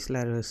chose these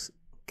letters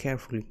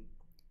carefully.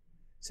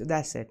 So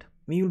that's it.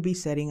 We will be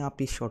setting up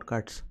these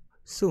shortcuts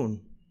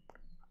soon.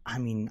 I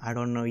mean, I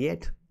don't know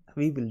yet.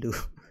 We will do.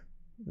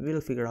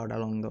 We'll figure out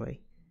along the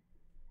way.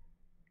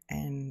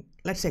 And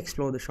let's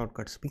explore the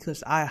shortcuts,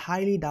 because I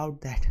highly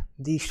doubt that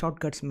these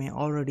shortcuts may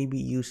already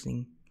be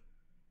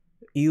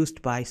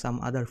used by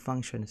some other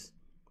functions.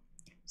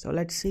 So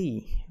let's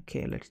see.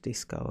 Okay, let's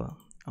discover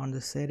on the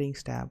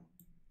settings tab.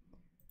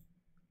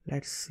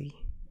 Let's see.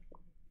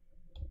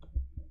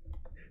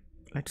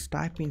 Let's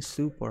type in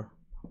super.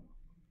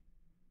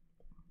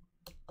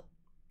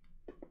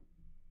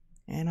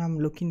 And I'm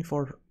looking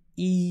for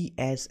E,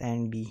 S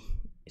and D.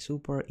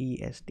 Super E,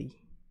 S, D.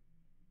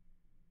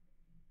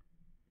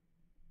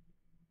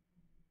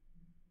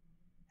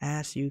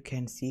 As you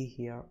can see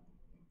here,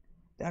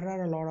 there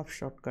are a lot of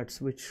shortcuts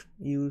which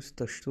use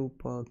the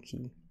super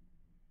key.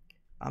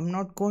 I'm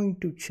not going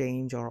to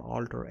change or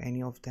alter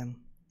any of them.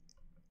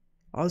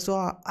 Also,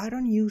 I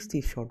don't use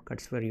these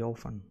shortcuts very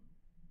often.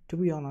 To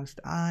be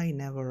honest, I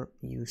never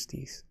use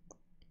these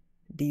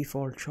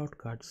default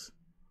shortcuts.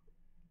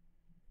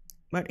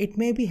 But it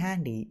may be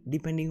handy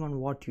depending on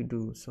what you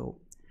do. So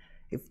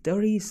if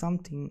there is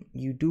something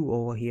you do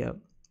over here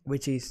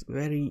which is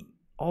very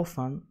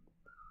often,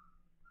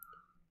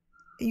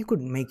 you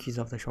could make use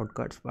of the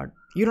shortcuts, but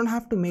you don't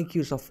have to make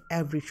use of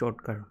every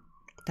shortcut.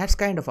 That's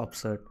kind of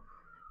absurd.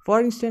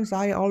 For instance,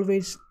 I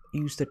always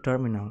use the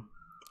terminal,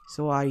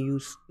 so I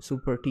use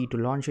Super T to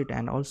launch it,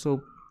 and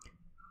also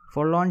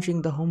for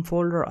launching the home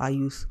folder I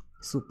use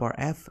Super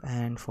F,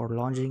 and for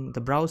launching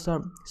the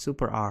browser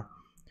Super R.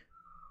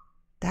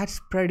 That's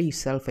pretty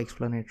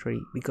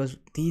self-explanatory because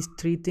these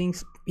three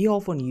things we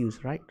often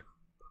use, right?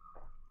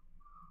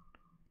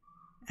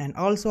 And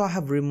also I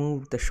have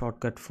removed the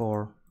shortcut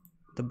for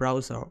the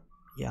browser.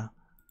 Yeah,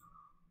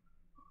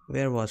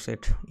 where was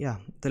it? Yeah,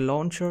 the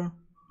launcher.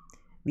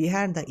 We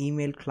had the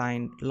email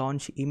client,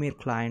 launch email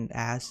client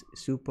as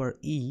Super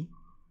E,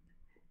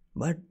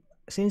 but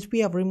since we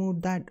have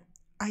removed that,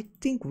 I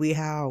think we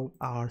have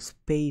our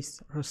space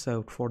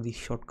reserved for these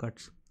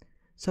shortcuts,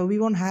 so we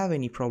won't have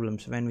any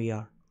problems when we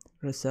are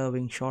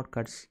reserving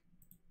shortcuts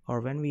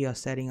or when we are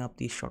setting up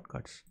these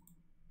shortcuts.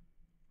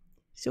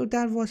 So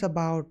that was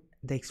about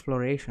the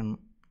exploration,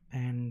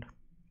 and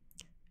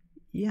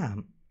yeah,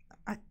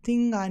 I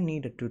think I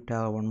needed to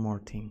tell one more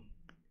thing.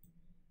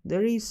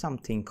 There is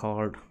something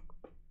called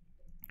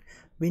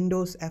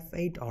Windows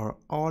F8 or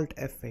Alt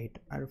F8.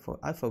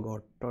 I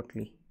forgot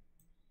totally.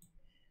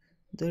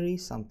 There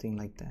is something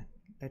like that.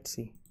 Let's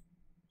see.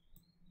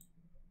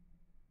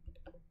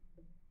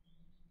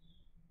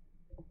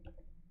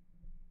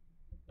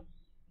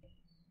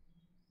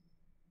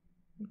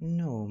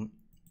 No,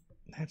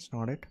 that's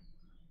not it.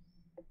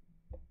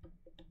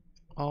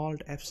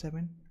 Alt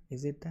F7,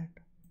 is it that?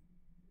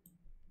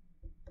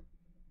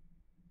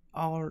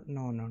 Or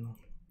no.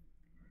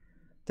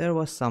 There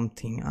was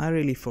something. I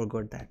really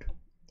forgot that.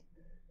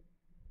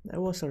 There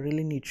was a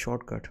really neat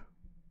shortcut.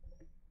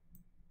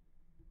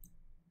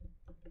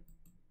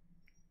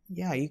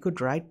 Yeah, you could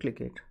right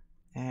click it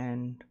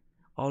and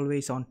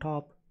always on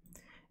top.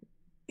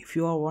 If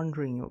you are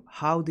wondering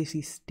how this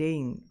is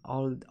staying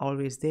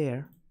always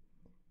there,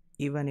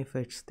 even if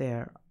it's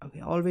there,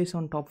 okay, always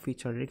on top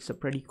feature, it's a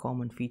pretty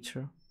common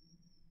feature,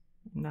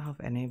 and I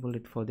have enabled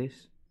it for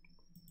this.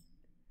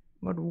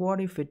 But what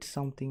if it's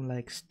something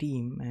like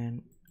Steam?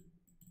 And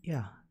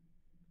yeah,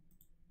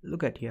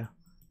 look at here,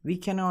 we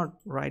cannot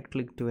right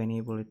click to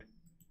enable it.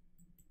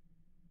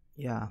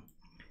 Yeah,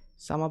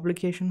 some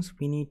applications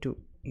we need to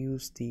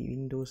use the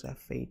Windows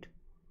F8.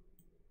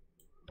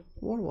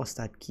 What was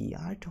that key?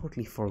 I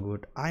totally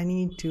forgot. I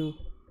need to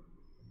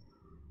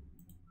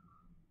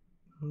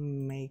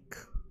make,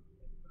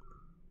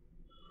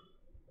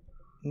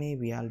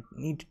 maybe I'll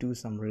need to do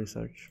some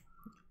research.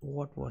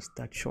 What was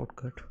that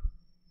shortcut?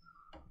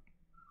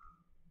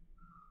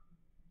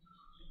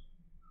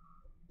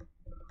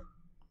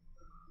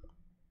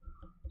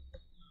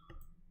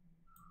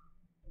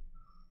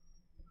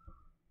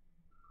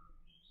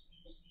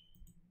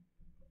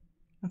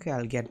 Okay,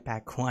 I'll get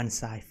back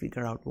once I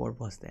figure out what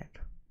was that.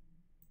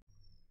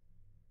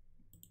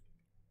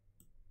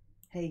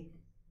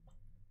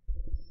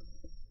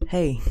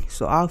 Hey,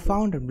 so I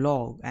found a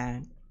blog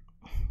and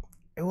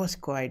it was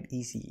quite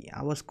easy.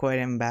 I was quite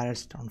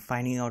embarrassed on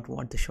finding out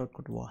what the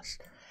shortcut was.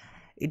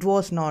 It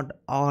was not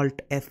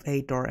Alt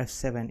F8 or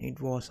F7, it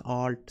was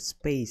Alt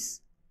space.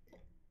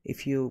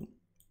 If you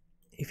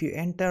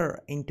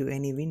enter into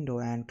any window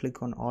and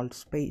click on Alt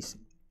space,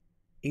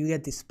 you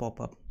get this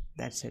pop-up.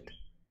 That's it.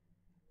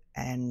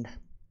 And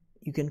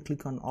you can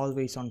click on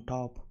always on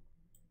top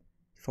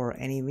for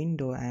any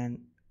window, and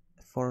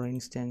for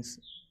instance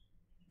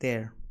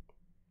there,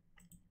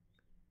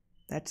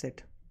 that's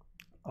it,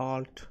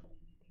 Alt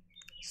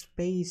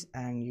space,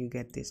 and you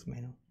get this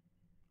menu.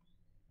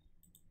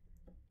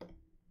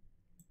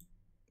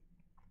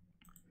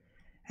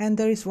 And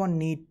there is one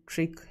neat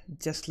trick.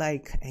 Just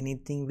like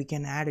anything, we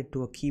can add it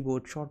to a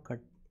keyboard shortcut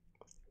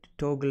to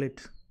toggle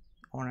it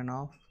on and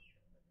off,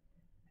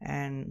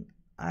 and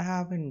I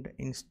haven't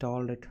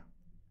installed it.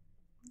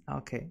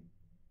 Okay,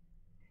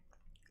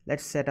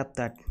 let's set up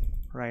that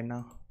right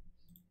now.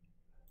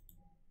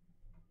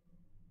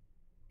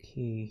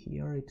 Okay,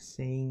 here it's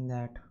saying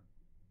that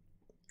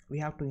we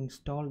have to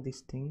install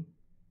this thing,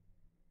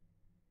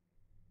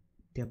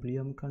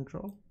 WM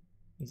control.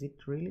 Is it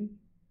really?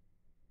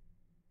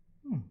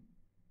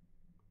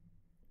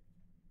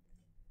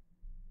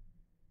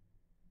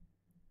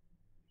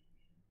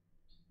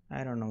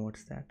 I don't know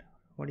what's that.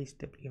 What is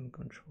WM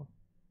control?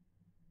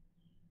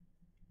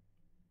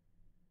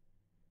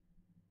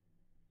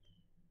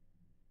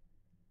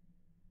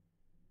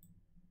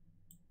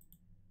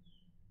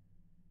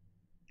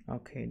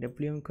 Okay,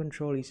 WM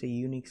control is a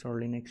Unix or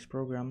Linux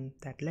program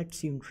that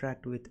lets you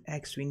interact with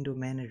X window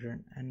manager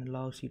and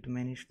allows you to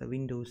manage the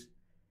windows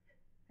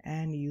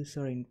and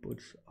user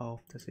inputs of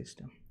the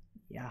system.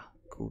 Yeah,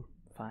 cool,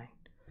 fine.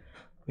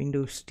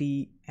 Windows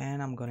T,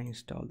 and I'm gonna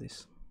install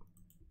this.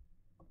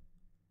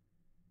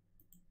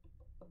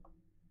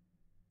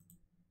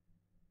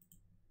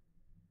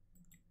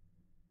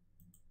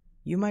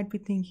 You might be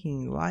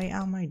thinking, why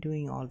am I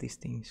doing all these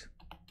things?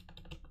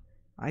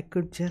 I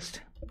could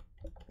just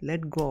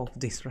let go of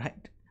this,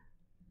 right?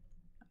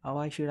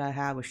 Why should I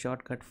have a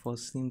shortcut for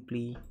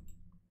simply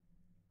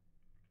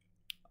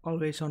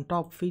always on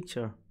top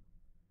feature?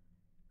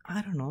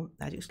 I don't know,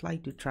 I just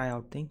like to try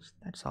out things,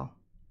 that's all.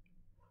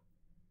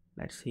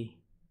 Let's see.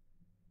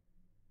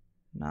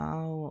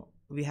 Now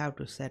we have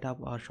to set up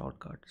our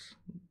shortcuts.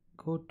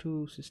 Go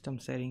to system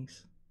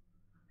settings.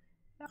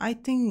 I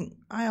think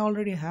I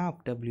already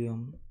have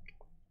WM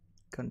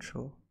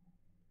control.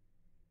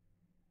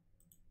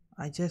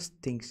 I just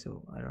think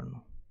so, I don't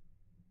know.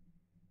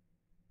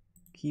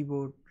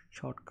 Keyboard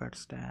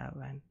shortcuts tab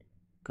and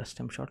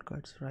custom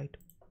shortcuts, right?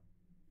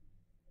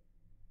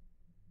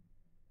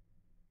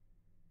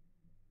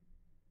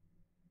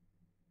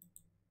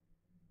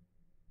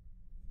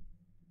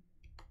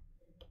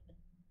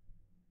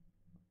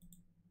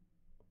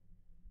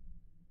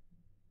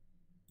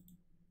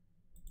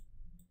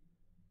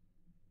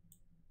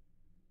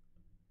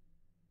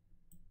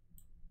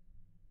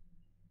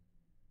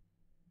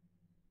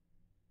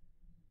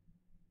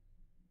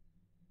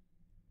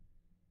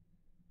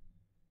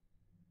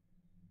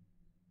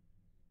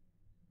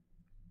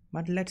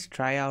 But let's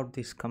try out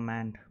this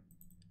command.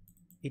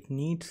 It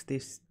needs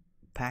this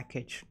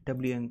package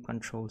WM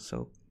control,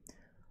 so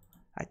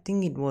I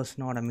think it was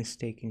not a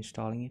mistake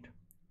installing it.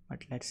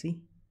 But let's see.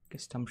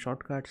 Custom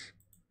shortcuts.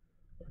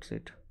 That's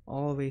it.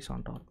 Always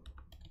on top.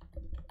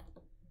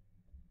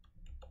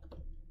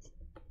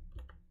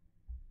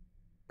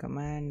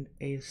 Command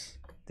is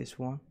this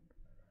one.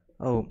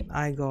 Oh,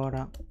 I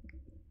gotta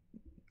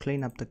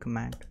clean up the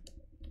command.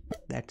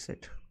 That's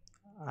it.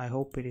 I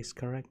hope it is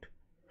correct.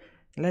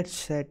 Let's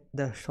set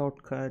the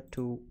shortcut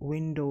to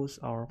Windows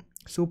or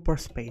super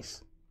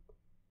space.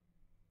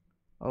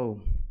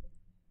 Oh,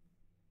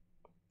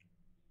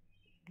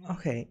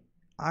 okay,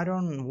 I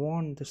don't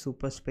want the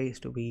super space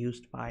to be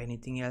used by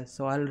anything else,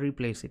 so I'll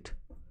replace it.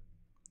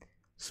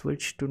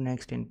 Switch to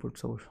next input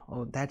source.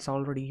 Oh, that's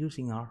already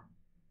using R.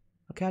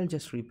 Okay, I'll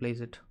just replace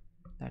it,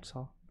 that's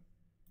all.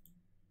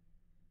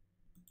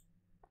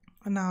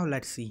 And now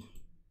let's see,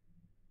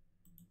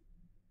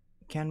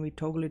 can we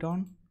toggle it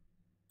on?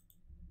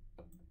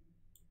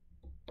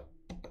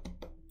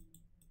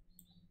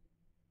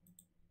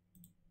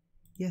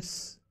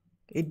 Yes,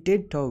 It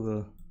did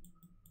toggle.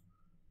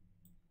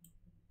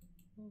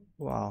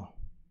 Wow.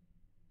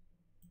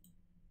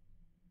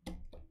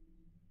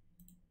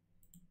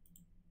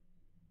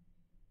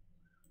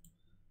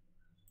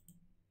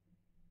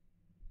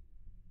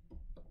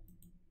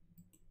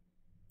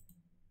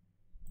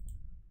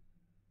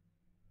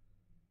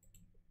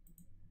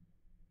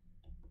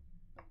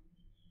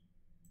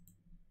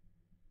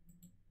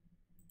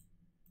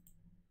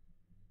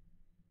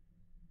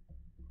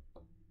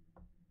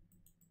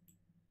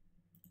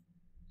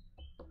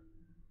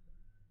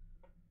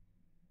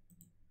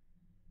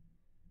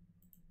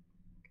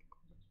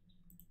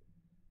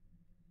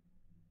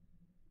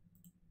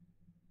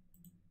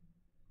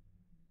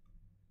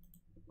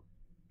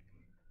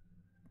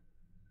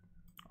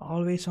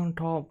 Always on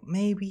top.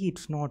 Maybe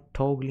it's not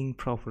toggling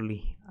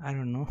properly. I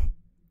don't know.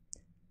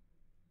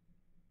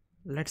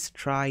 Let's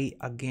try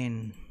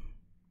again.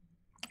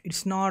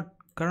 It's not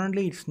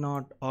currently, it's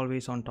not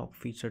always on top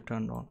feature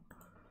turned on.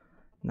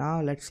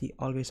 Now let's see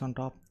always on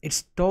top.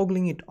 It's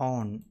toggling it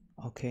on.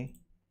 Okay,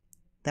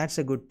 that's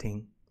a good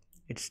thing.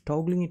 It's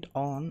toggling it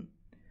on,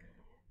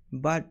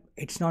 but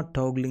it's not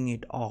toggling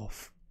it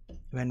off.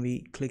 When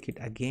we click it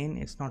again,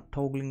 it's not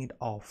toggling it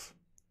off.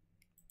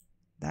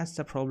 That's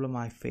the problem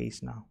I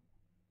face now.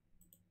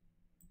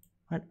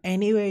 But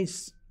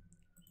anyways,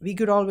 we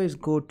could always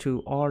go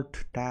to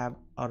Alt tab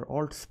or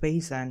Alt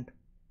space and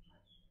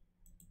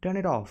turn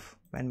it off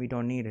when we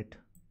don't need it.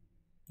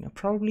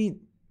 Probably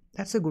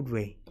that's a good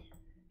way.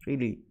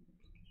 Really,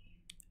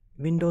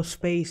 Windows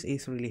space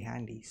is really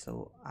handy,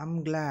 so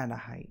I'm glad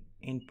I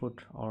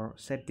input or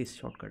set this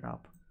shortcut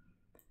up.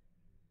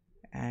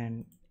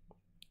 And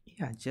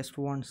yeah, just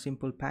one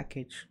simple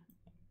package,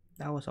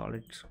 that was all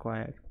it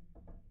required.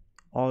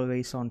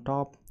 Always on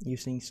top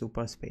using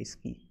super space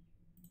key.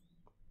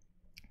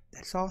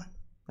 That's all.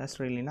 That's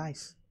really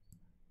nice.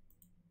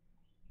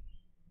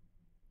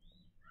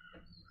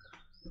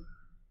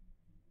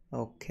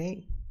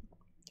 Okay,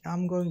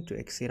 I'm going to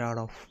exit out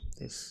of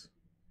this.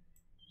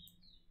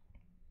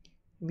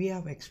 We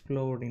have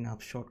explored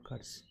enough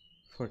shortcuts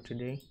for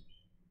today.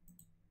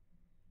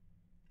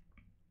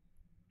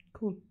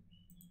 Cool.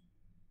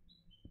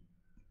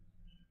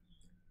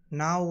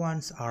 Now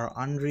once our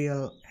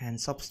Unreal and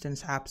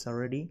Substance apps are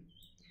ready,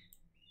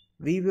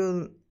 we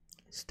will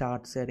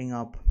start setting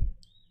up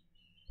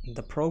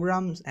the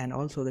programs and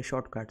also the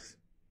shortcuts.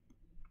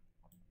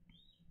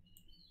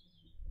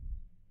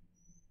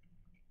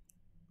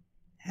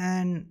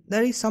 And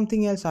there is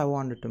something else I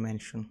wanted to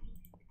mention.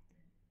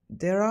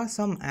 There are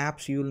some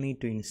apps you'll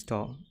need to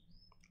install.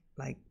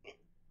 Like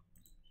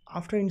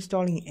after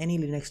installing any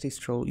Linux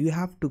distro, you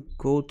have to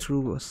go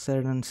through a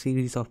certain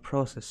series of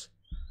process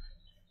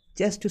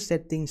just to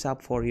set things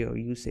up for your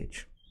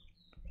usage.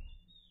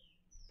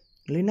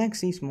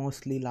 Linux is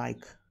mostly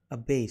like a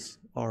base,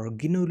 or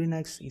GNU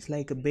Linux is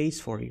like a base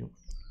for you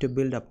to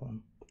build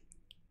upon.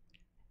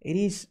 It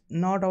is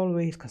not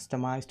always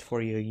customized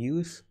for your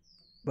use,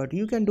 but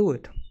you can do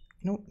it.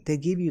 They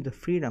give you the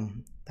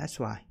freedom. That's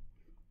why.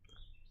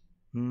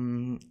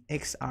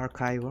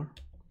 Xarchiver.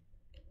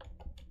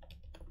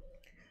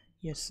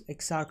 Yes,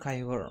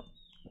 Xarchiver.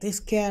 This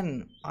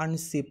can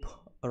unzip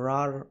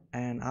RAR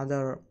and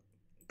other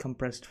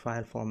compressed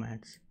file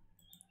formats.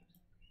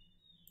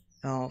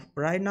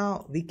 Right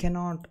now we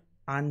cannot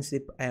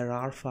unzip a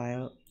RAR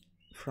file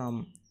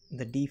from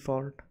the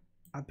default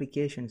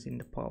applications in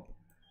the pub.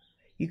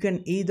 You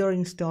can either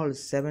install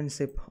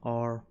 7-zip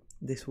or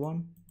this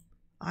one.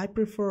 I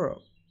prefer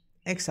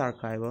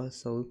Xarchiver,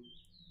 so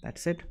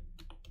that's it.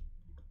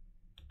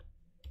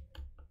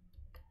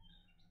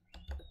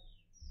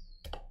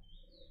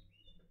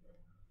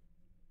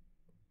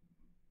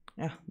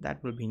 Yeah,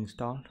 that will be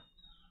installed.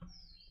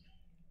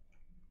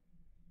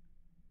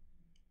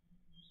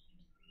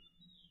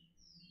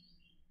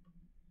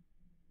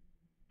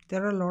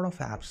 There are a lot of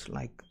apps,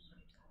 like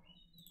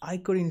I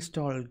could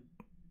install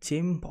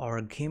GIMP or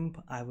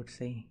GIMP, I would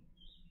say.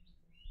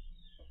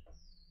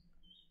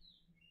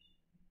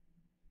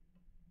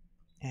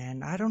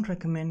 And I don't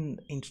recommend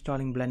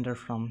installing Blender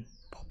from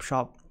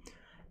PopShop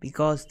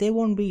because they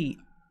won't be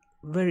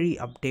very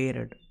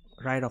updated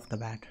right off the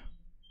bat.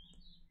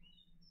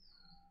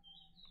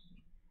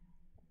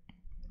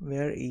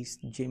 Where is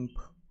GIMP?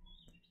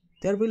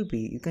 There will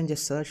be, you can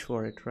just search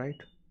for it, right?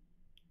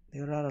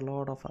 There are a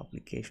lot of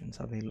applications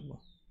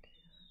available.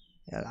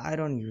 Yeah, I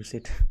don't use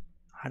it.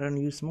 I don't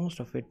use most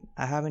of it.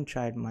 I haven't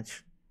tried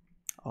much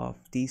of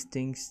these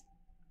things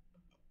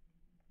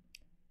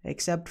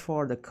except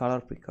for the color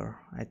picker,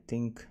 I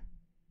think.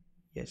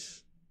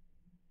 Yes,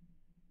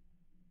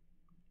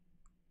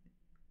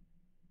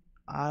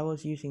 I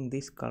was using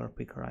this color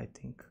picker, I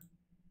think.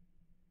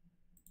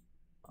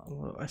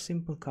 A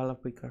simple color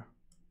picker.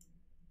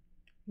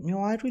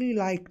 I really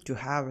like to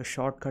have a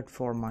shortcut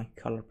for my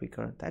color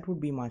picker. That would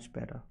be much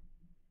better.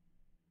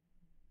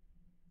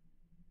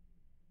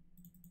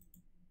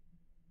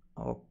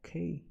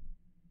 Okay.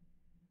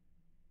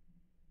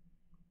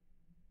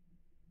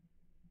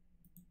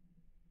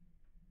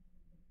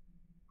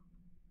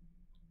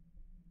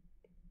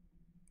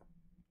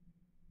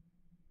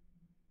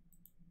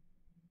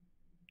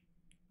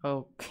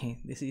 Okay,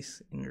 this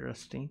is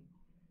interesting.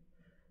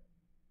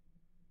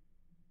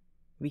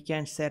 We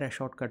can set a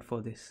shortcut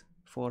for this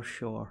for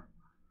sure.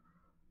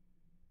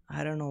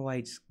 I don't know why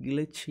it's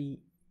glitchy.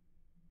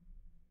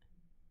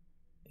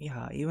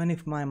 Yeah, even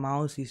if my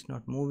mouse is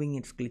not moving,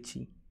 it's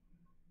glitchy.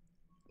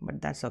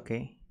 But that's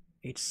okay.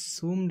 It's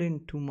zoomed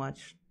in too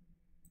much.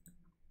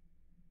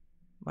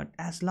 But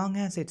as long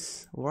as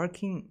it's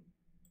working,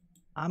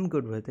 I'm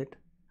good with it.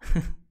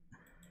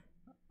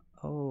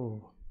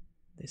 Oh,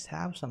 this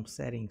have some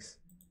settings.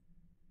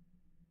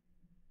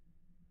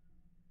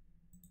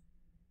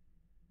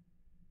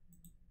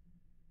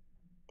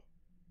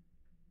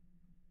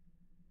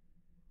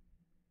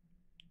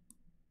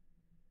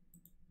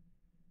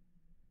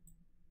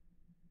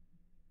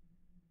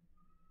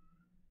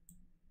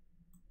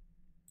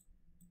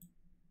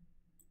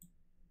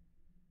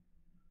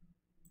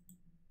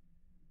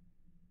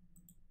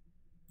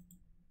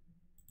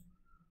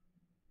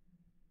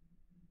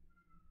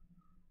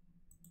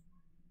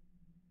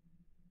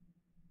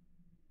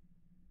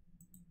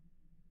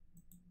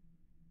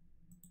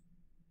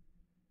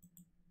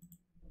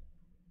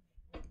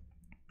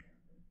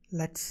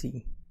 Let's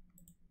see.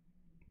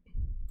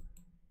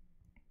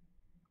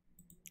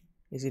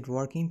 Is it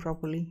working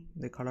properly?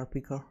 The color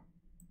picker?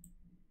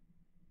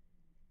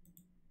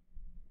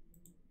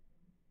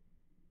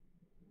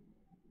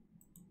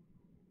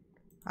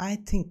 I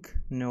think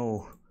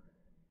no.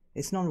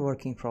 It's not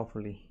working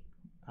properly.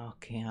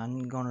 Okay,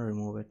 I'm gonna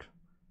remove it.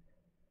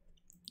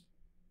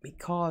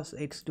 Because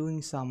it's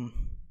doing some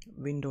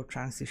window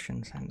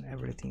transitions and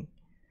everything.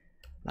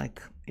 Like,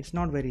 it's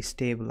not very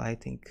stable, I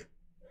think.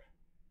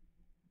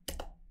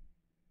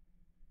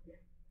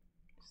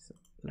 So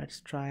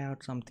let's try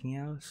out something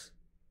else.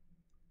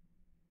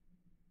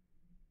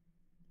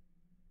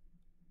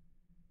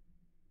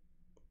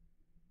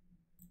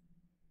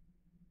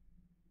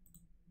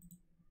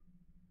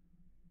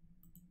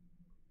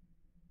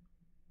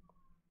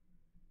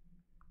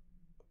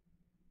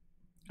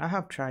 I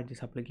have tried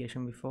this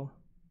application before,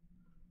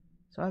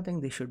 so I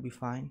think this should be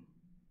fine.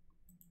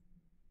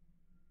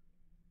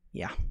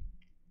 Yeah,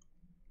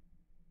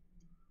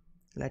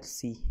 let's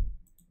see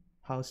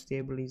how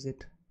stable is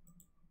it.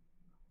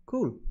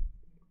 Cool,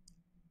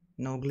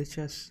 no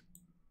glitches,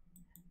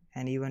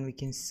 and even we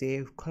can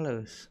save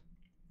colors.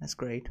 That's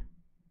great.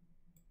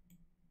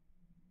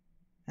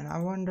 And I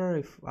wonder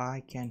if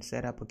I can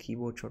set up a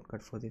keyboard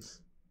shortcut for this.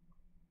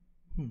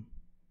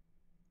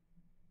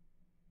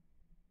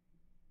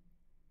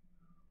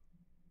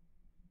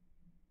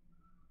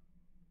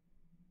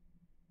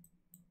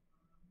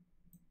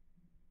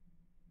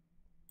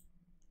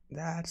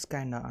 That's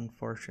kinda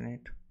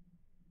unfortunate.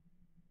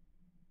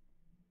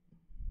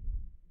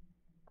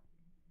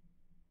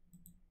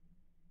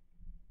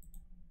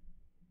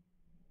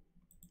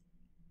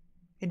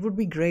 It would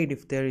be great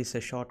if there is a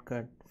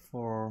shortcut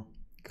for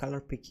color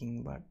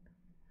picking, but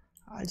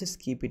I'll just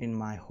keep it in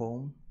my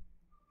home.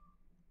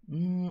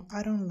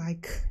 I don't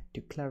like to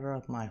clutter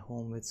up my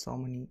home with so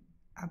many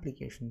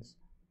applications.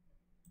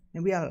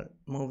 Maybe I'll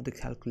move the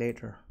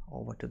calculator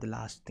over to the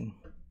last thing,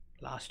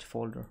 last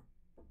folder.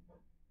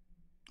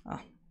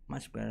 Ah,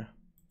 much better.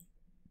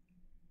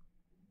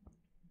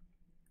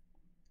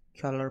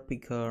 Color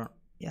picker,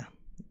 yeah,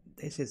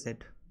 this is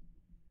it.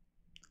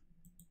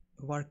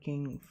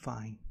 Working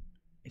fine.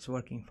 It's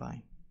working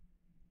fine.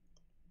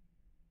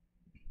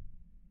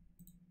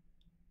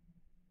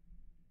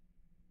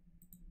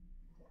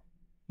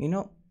 You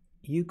know,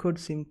 you could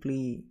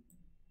simply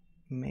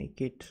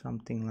make it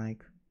something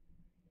like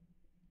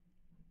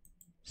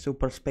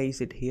super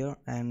space it here,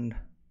 and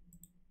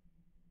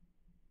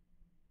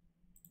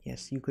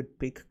yes, you could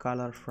pick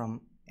color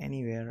from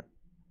anywhere.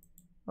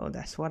 Oh,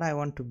 that's what I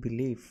want to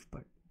believe,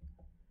 but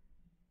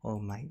oh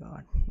my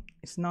god,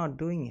 it's not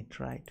doing it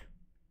right.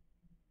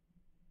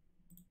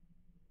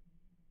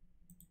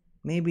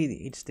 Maybe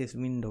it's this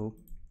window,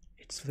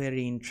 it's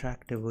very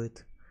interactive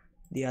with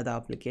the other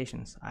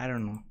applications, I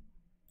don't know.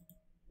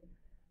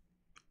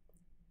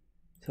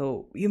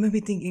 So you may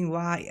be thinking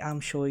why I'm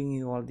showing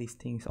you all these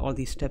things, all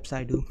these steps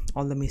I do,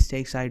 all the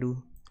mistakes I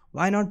do.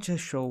 Why not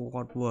just show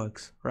what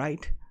works,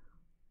 right?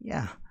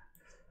 Yeah,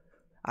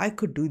 I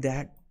could do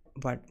that,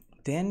 but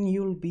then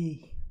you'll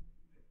be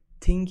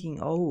thinking,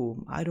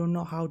 oh, I don't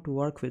know how to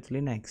work with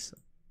Linux.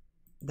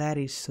 That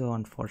is so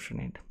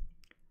unfortunate.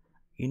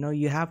 You know,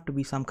 you have to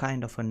be some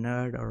kind of a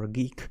nerd or a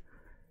geek.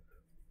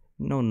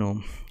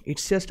 No,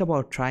 it's just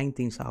about trying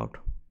things out.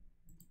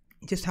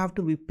 You just have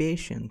to be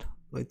patient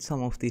with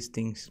some of these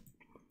things.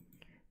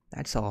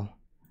 That's all.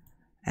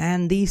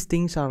 And these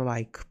things are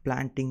like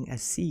planting a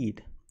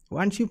seed.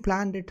 Once you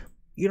plant it,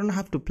 you don't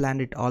have to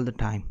plant it all the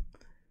time.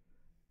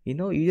 You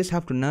know, you just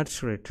have to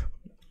nurture it.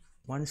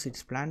 Once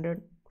it's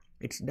planted,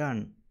 it's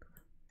done.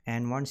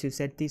 And once you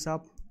set this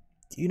up,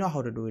 you know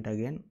how to do it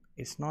again.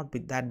 It's not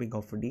that big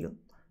of a deal.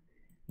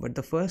 But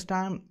the first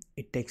time,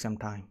 it takes some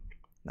time.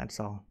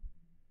 That's all.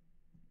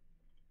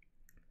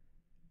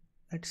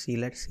 Let's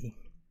see.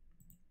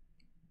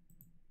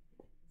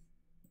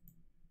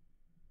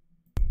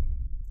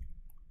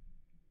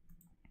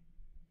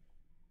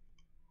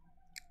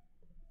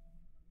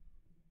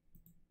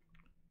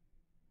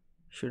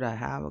 Should I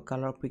have a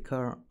color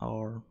picker?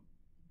 Or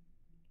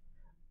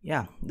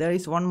yeah, there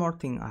is one more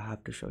thing I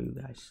have to show you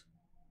guys.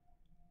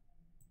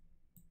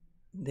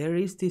 There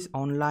is this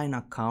online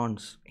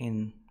accounts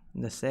in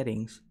the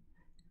settings,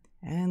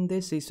 and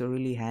this is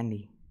really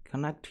handy.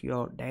 Connect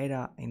your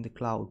data in the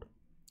cloud.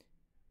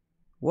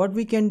 What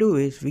we can do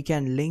is we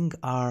can link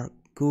our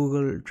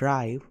Google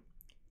Drive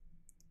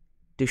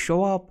to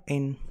show up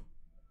in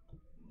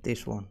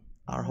this one,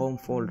 our home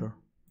folder.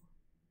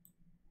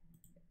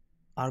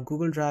 Our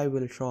Google Drive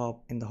will show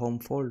up in the home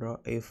folder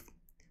if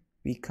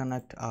we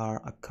connect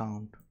our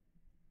account.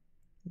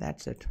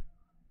 That's it.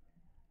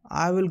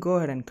 I will go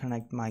ahead and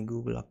connect my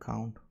Google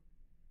account.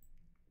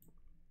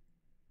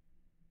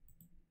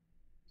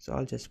 So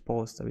I'll just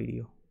pause the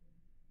video.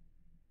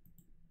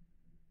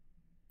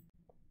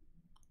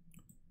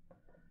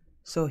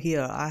 So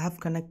here I have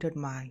connected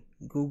my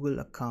Google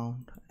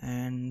account,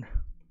 and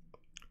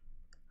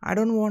I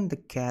don't want the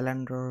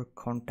calendar,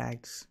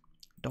 contacts,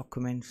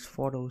 documents,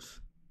 photos,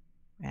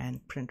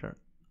 and printer.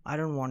 I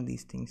don't want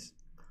these things.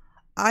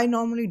 I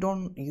normally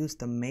don't use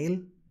the mail,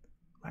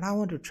 but I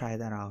want to try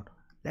that out.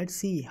 Let's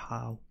see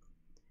how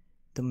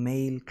the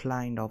mail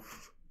client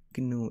of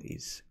GNU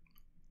is.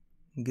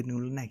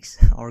 GNU Linux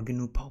or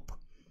GNU Pop.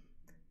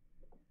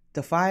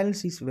 The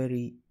files is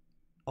very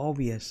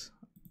obvious.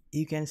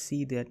 You can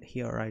see that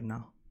here right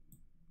now.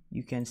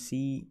 You can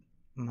see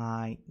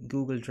my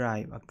Google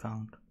Drive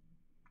account.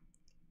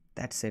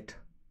 That's it.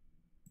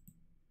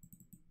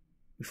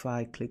 If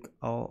I click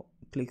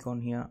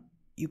on here,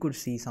 you could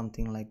see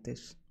something like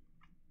this.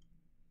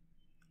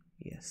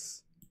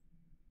 Yes,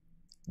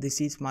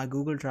 this is my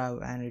Google Drive,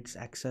 and it's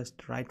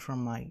accessed right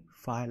from my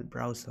file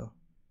browser.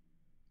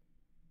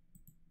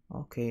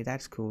 Okay,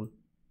 that's cool.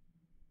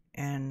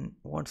 And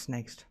what's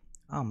next?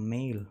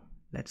 Mail.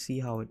 Let's see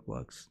how it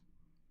works.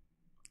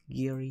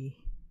 Geary.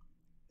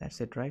 That's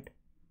it, right?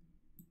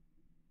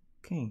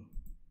 Okay.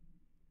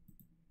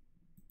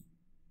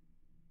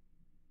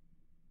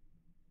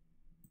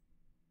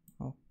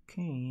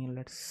 Okay,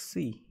 let's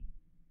see.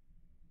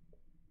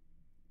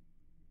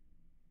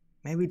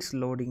 Maybe it's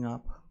loading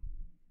up.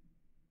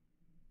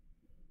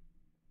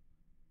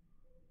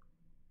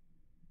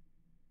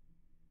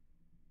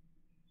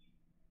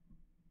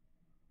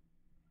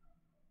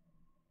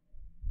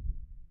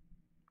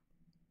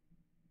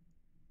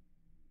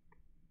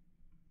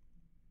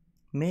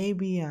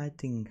 Maybe I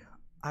think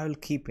I will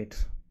keep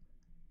it.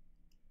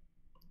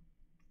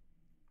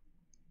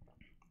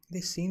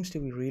 This seems to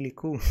be really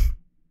cool.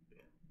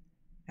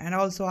 And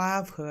also I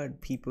have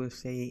heard people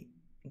say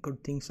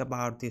good things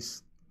about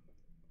this.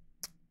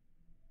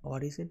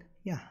 What is it?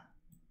 Yeah,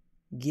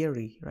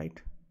 Geary, right?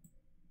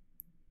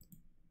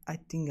 I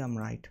think I'm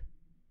right.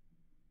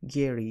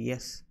 Geary,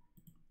 yes.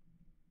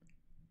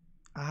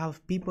 I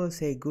have people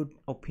say good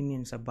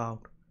opinions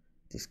about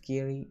this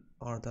Geary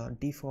or the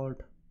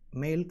default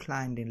mail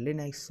client in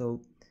Linux,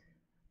 so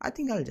I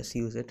think I'll just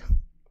use it.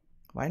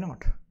 Why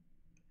not?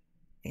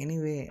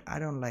 Anyway, I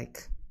don't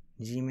like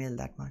Gmail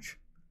that much.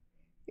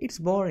 It's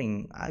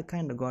boring. I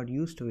kind of got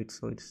used to it,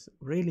 so it's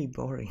really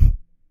boring.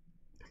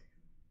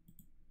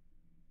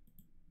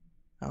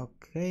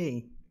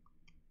 Okay.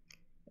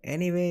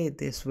 Anyway,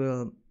 this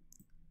will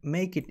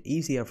make it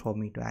easier for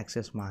me to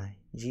access my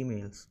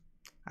Gmails.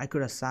 I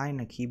could assign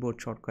a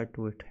keyboard shortcut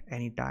to it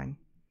anytime.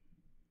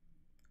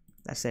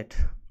 That's it.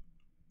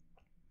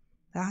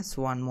 That's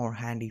one more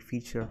handy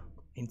feature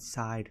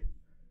inside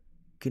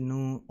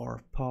GNU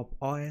or Pop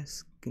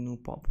OS. GNU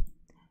Pop.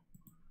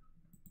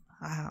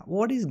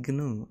 What is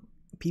GNU?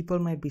 People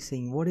might be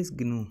saying, what is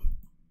GNU?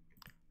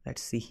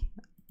 Let's see.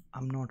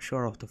 I'm not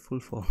sure of the full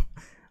form.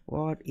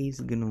 What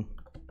is GNU?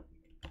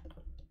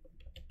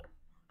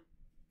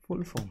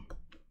 Full form.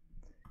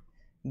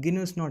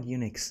 GNU is not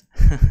Unix.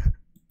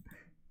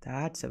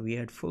 That's a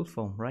weird full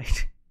form,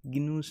 right?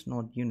 GNU is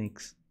not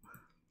Unix.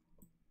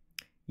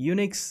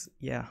 Unix,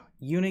 yeah,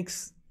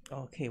 Unix.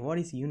 Okay, what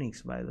is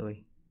Unix, by the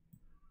way?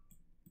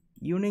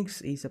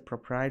 Unix is a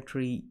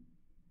proprietary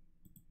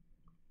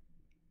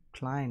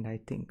client, I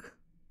think.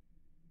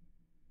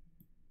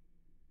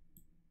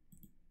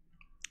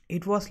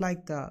 It was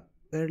like the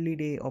early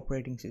day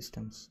operating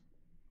systems.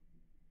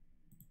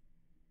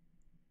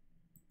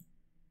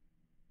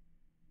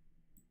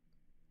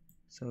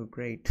 So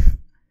great.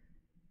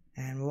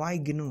 And why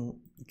GNU?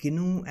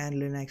 GNU and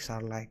Linux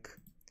are like,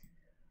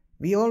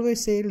 we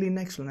always say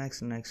Linux,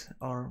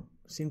 or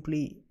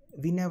simply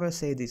we never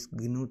say this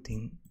GNU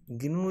thing.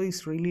 GNU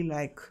is really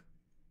like,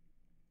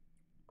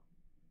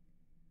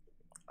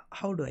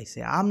 how do I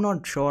say? I'm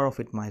not sure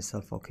of it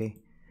myself, okay?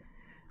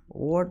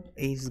 What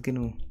is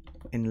GNU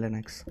in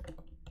Linux?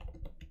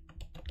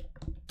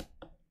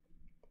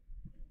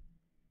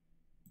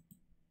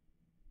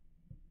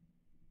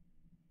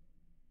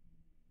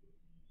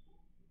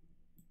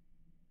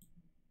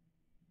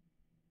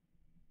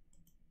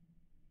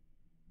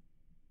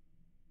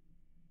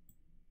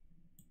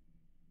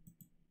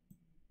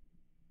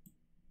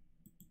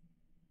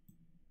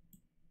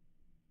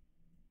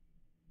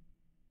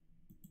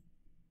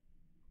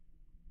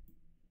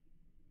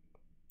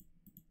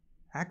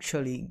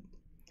 Actually,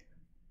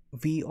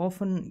 we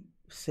often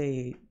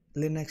say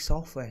Linux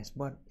softwares,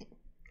 but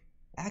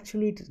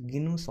actually it's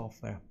GNU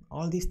software.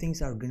 All these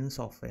things are GNU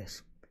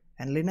softwares,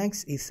 and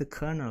Linux is the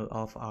kernel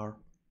of our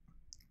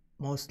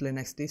most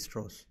Linux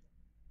distros.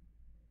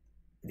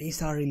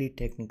 These are really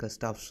technical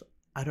stuffs.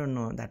 I don't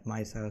know that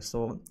myself,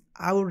 so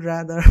I would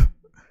rather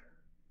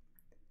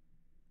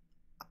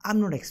I'm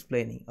not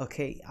explaining,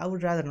 okay? I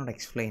would rather not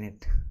explain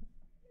it.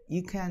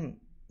 You can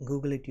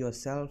Google it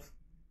yourself.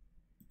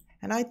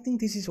 And I think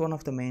this is one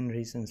of the main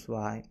reasons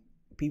why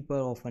people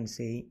often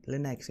say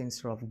Linux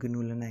instead of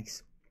GNU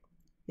Linux.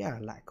 Yeah,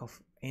 lack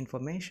of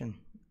information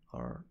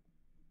or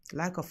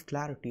lack of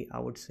clarity, I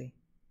would say.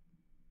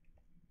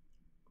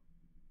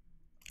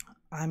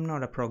 I'm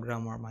not a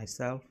programmer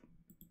myself.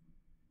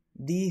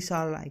 These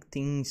are like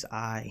things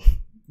I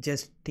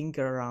just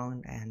tinker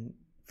around and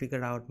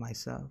figure out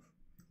myself,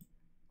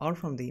 or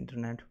from the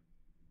internet.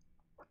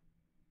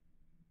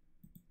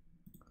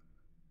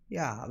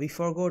 Yeah, we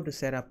forgot to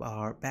set up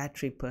our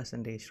battery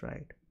percentage,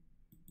 right?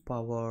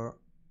 Power,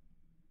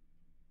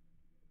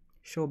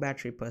 show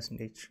battery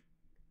percentage.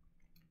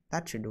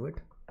 That should do it.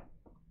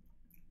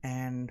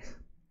 And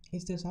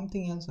is there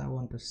something else I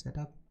want to set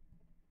up?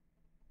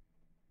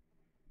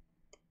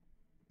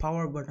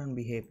 Power button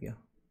behavior.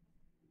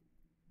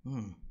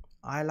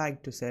 I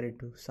like to set it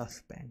to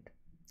suspend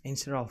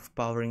instead of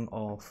powering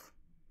off.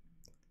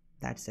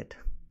 That's it.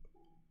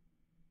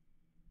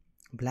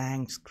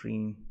 Blank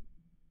screen.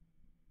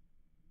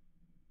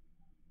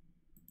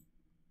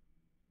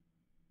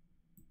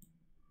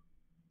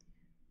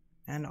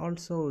 And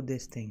also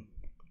this thing,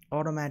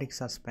 automatic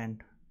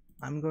suspend.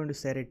 I'm going to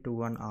set it to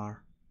 1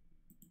 hour.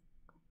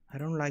 I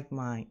don't like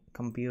my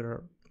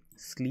computer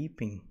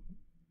sleeping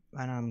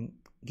when I'm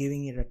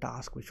giving it a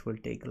task which will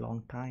take a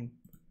long time.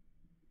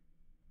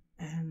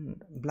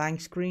 And blank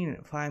screen,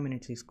 5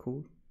 minutes is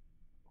cool.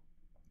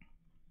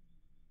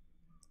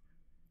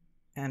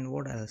 And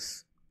what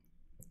else?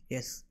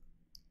 Yes,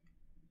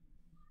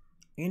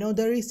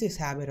 there is this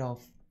habit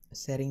of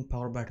setting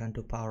power button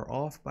to power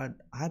off, but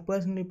I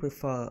personally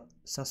prefer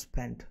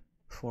suspend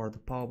for the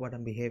power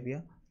button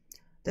behavior.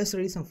 There's a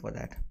reason for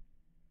that.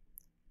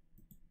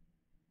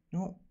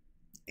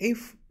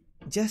 If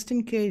just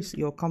in case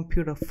your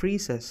computer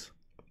freezes,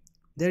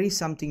 there is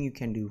something you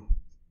can do.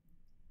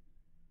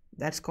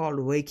 That's called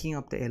waking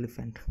up the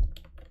elephant,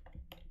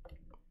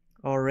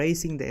 or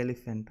raising the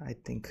elephant. I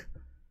think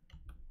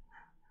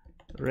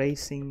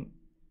raising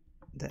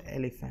the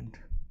elephant.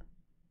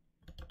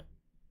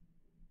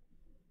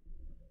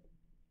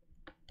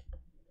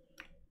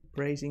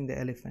 Raising the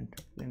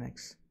elephant,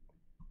 Linux.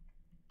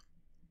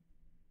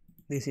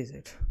 This is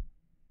it.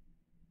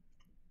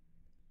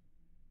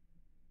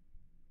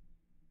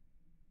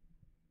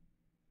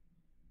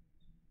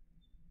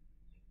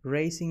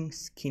 Raising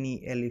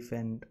skinny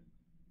elephant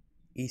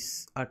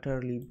is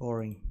utterly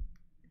boring.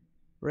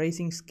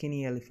 Raising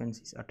skinny elephants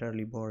is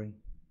utterly boring.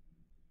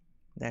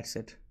 That's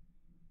it.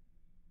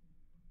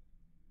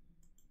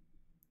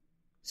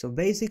 So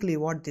basically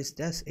what this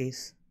does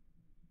is,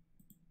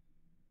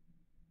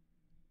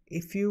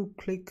 if you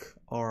click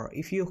or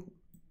if you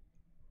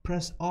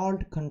press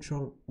Alt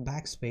Control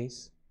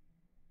Backspace,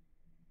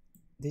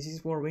 this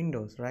is for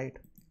Windows, right?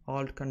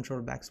 Alt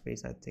Control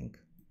Backspace, I think.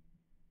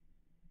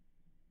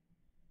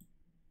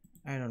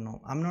 I don't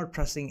know. I'm not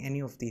pressing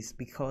any of these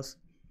because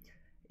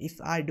if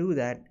I do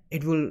that,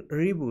 it will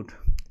reboot.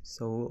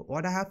 So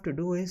what I have to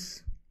do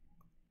is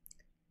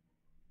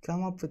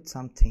come up with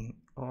something,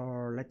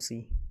 or let's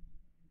see.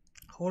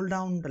 Hold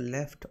down the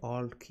left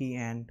Alt key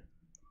and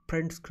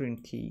print screen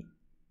key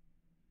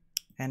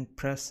and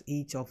press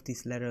each of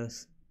these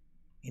letters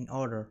in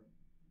order.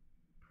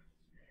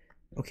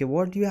 Okay,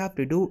 what you have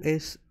to do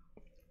is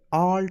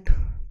Alt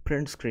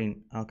print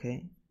screen.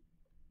 Okay,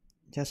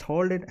 just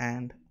hold it,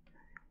 and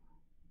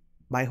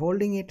by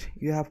holding it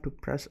you have to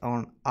press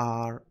on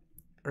R,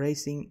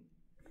 raising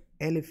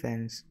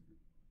elephants.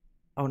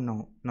 Oh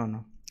no,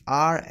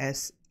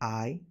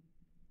 RSI,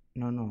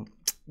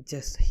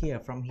 just here,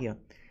 from here.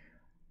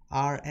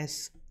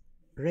 RS,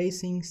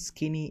 raising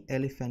skinny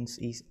elephants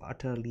is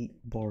utterly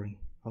boring.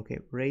 Okay,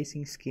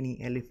 raising skinny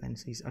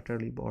elephants is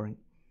utterly boring.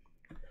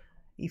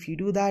 If you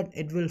do that,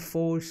 it will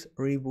force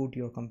reboot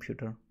your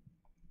computer.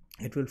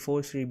 It will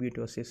force reboot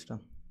your system.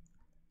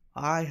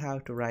 I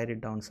have to write it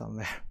down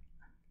somewhere.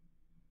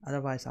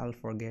 Otherwise I'll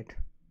forget.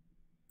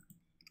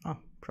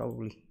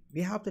 Probably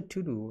we have the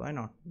to do. Why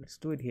not? Let's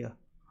do it here.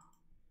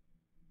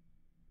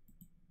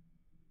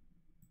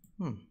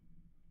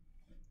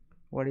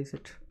 What is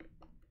it?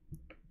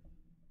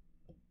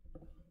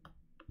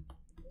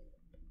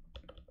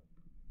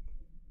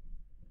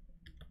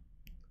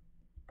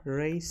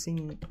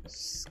 Raising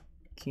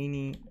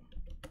skinny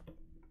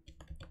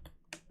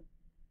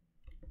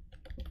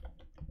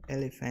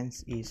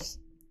elephants is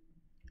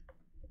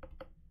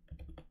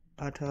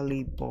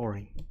utterly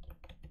boring.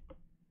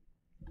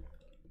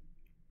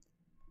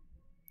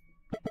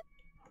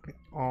 Okay,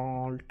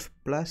 Alt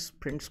plus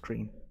print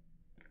screen.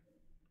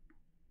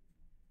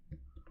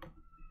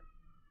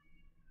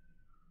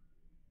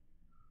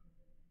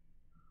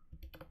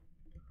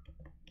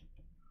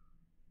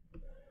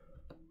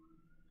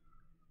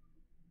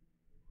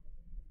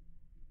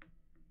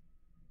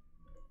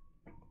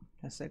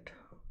 That's it.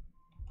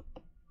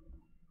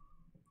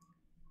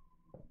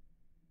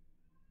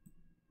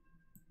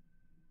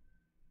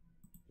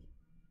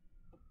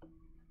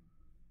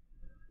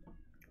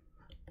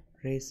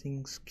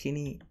 Racing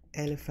skinny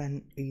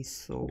elephant is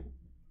so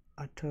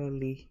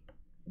utterly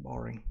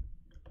boring.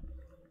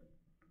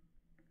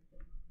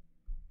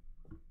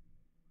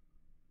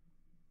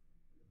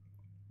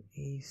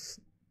 I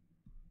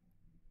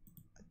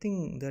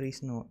think there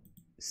is no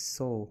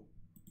so.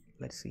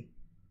 Let's see.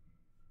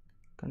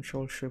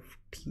 Control Shift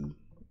T,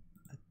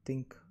 I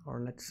think,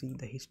 or let's see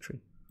the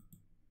history.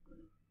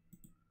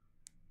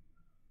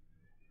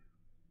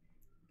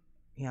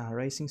 Yeah,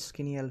 racing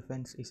skinny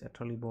elephants is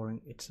utterly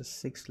boring. It's a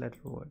 6-letter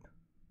word.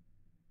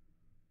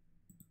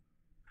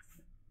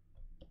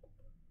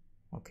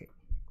 Okay,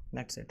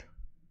 that's it.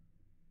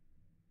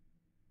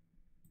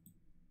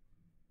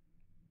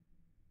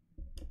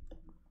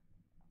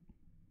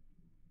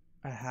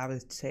 I have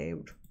it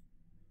saved.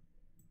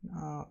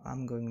 Now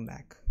I'm going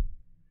back.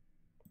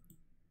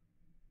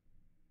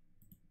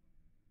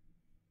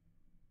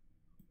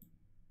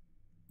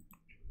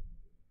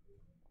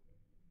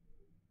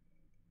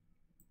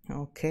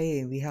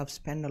 Okay, we have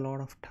spent a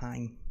lot of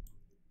time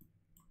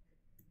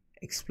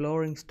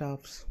exploring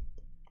stuffs,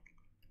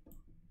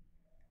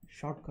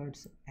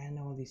 shortcuts and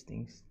all these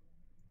things,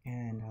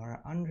 and our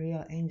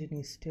Unreal Engine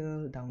is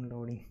still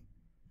downloading.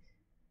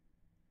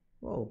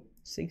 Whoa,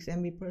 6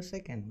 MB per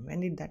second.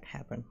 When did that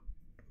happen?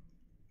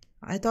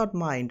 I thought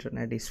my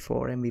internet is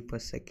 4 MB per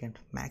second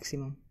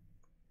maximum.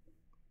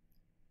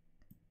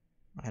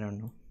 I don't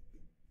know.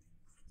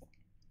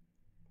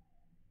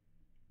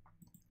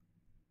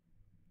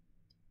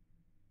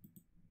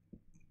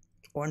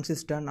 Once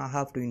it's done, I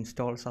have to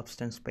install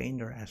Substance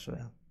Painter as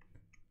well.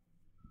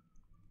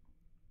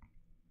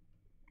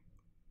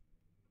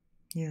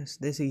 Yes,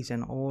 this is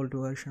an old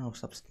version of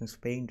Substance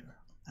Painter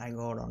I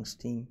got on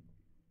Steam.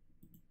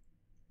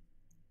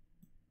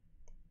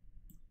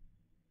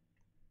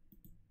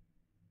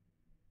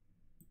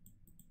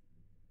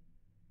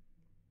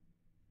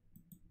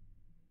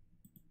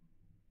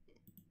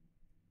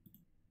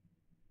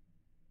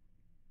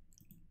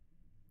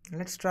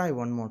 Let's try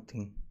one more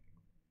thing.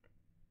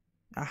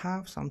 I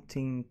have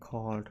something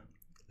called,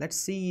 let's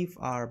see if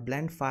our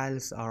blend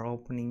files are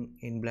opening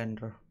in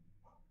Blender.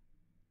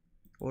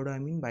 What do I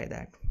mean by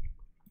that?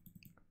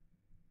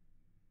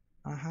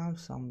 I have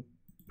some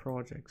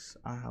projects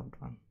I have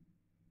done.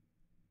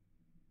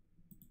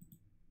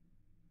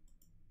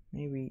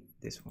 Maybe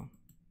this one.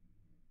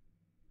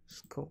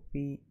 Let's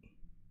copy.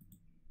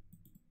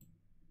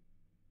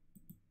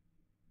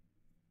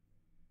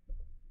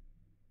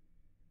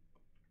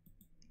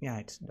 Yeah,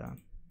 it's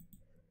done.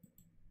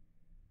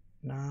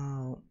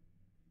 Now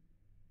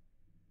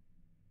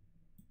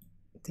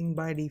I think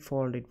by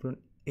default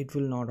it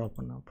will not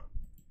open up.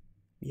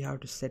 We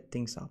have to set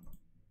things up.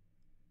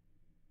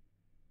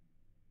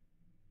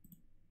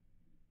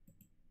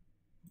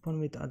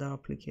 Open with other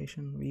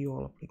application, view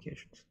all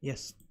applications.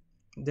 Yes,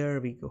 there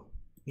we go.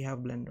 We have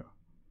Blender.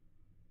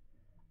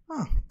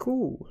 Ah,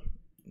 cool.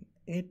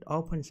 It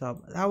opens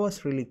up. That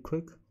was really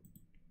quick.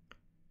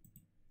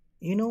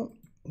 You know,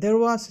 there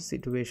was a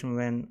situation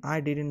when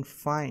I didn't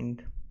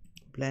find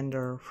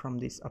Blender from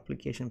this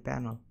application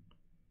panel,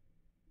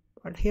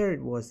 but here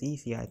it was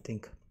easy. I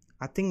think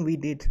we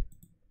did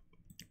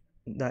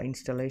the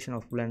installation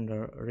of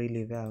Blender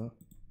really well.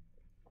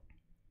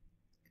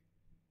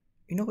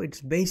 You know, it's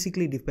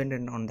basically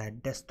dependent on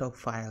that desktop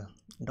file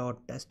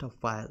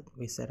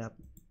we set up.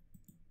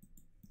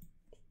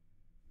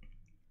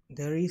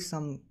 There is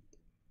some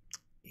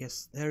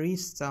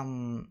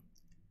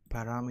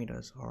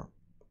parameters, or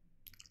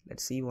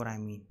let's see what I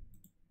mean.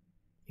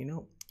 You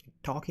know,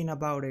 talking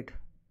about it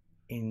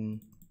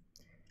in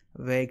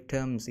vague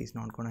terms is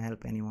not going to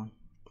help anyone.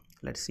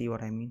 Let's see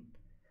what I mean.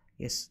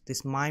 Yes,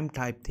 this MIME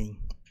type thing.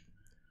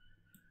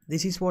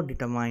 This is what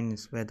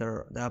determines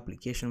whether the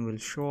application will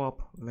show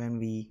up when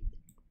we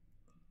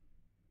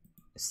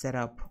set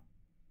up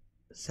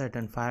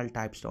certain file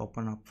types to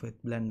open up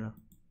with Blender.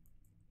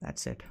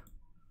 That's it.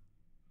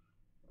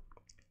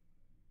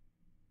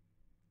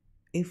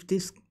 If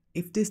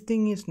this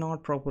thing is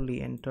not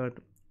properly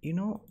entered, you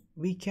know,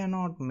 we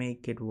cannot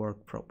make it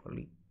work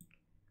properly.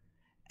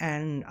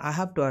 And I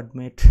have to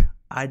admit,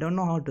 I don't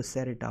know how to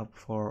set it up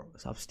for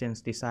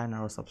Substance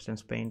Designer or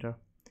Substance Painter.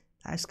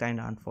 That's kind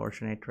of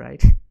unfortunate,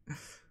 right?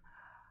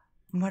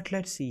 But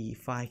let's see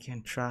if I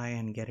can try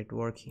and get it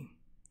working.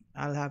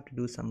 I'll have to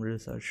do some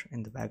research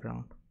in the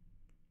background.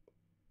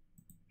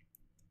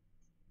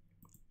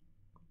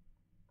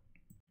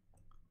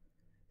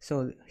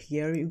 So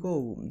here you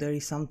go. There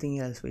is something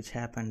else which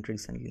happened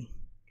recently.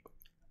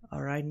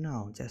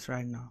 Just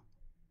right now.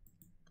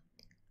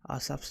 Our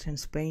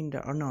Substance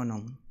Painter,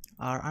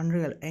 our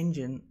Unreal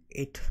Engine,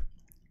 it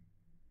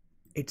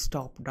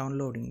stopped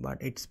downloading, but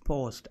it's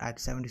paused at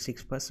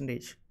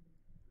 76%.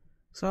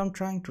 So I'm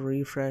trying to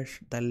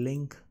refresh the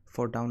link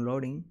for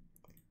downloading.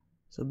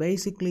 So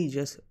basically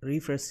just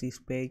refresh this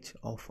page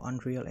of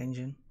Unreal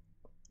Engine.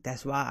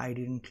 That's why I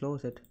didn't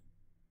close it.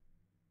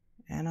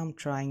 And I'm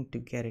trying to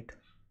get it.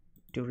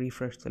 to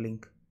refresh the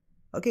link.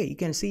 Okay, you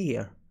can see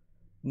here,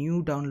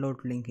 new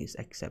download link is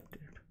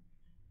accepted.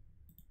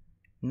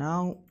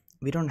 Now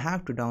we don't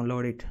have to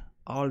download it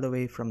all the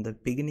way from the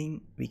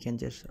beginning, we can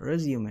just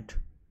resume it.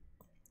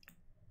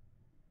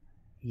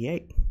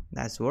 Yay,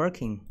 that's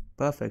working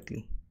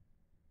perfectly.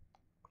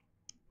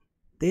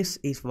 This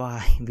is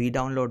why we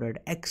downloaded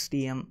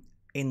XDM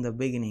in the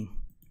beginning.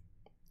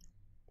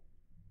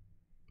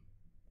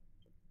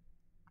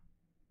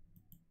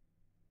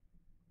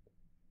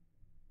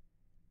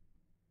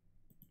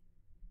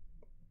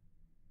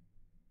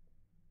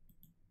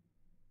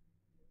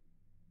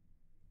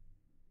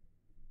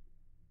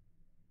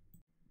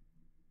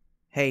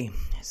 Hey,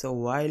 so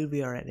while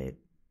we are at it,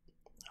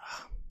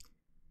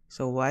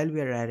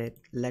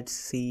 let's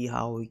see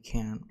how we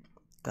can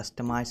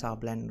customize our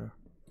Blender.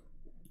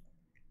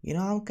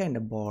 I'm kind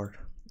of bored.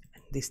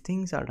 These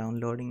things are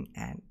downloading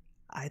and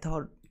I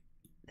thought,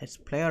 let's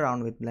play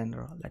around with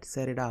Blender. Let's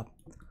set it up.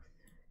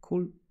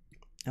 Cool.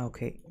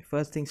 Okay,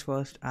 first things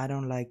first, I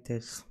don't like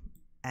this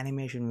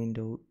animation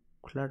window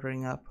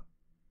cluttering up.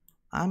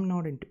 I'm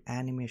not into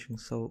animation,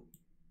 so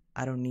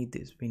I don't need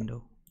this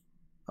window.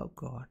 Oh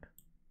god.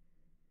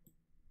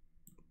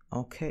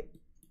 Okay,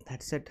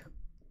 that's it.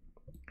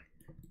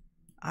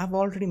 I've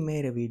already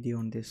made a video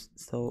on this,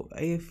 so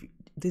if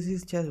this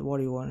is just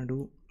what you want to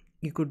do,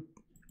 you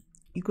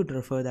could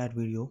refer that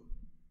video,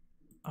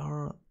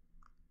 or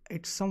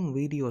it's some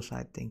videos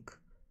I think,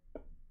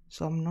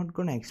 so I'm not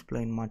gonna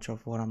explain much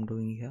of what I'm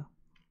doing here.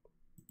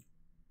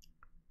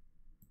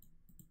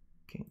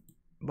 Okay,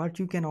 but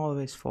you can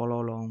always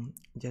follow along,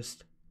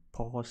 just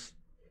pause.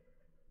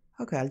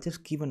 Okay, I'll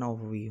just give an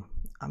overview.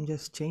 I'm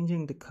just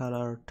changing the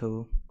color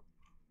to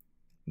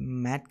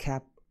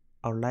matcap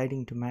or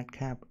lighting to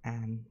matcap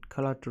and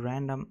color to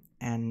random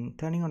and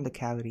turning on the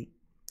cavity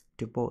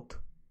to both.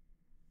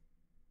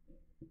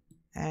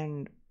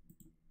 And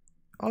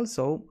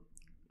also,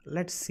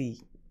 let's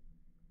see,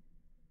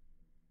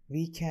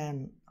 we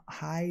can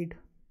hide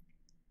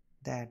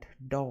that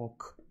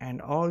dock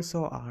and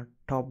also our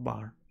top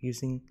bar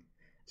using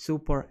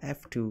super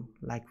F2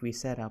 like we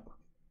set up.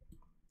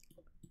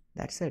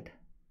 That's it.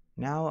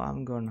 Now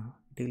I'm gonna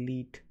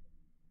delete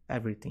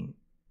everything.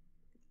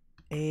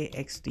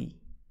 AXD.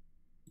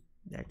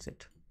 That's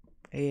it.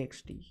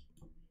 AXD.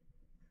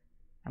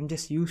 I'm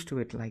just used to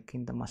it like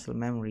in the muscle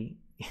memory.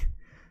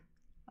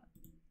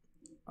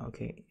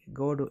 Okay,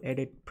 go to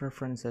edit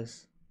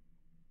preferences.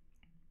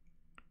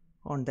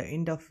 On the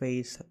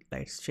interface,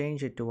 let's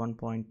change it to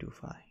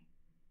 1.25.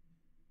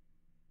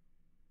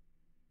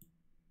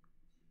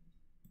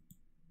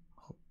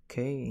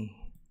 Okay,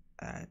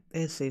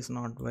 this is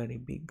not very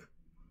big,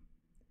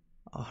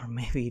 or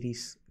maybe it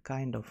is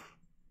kind of.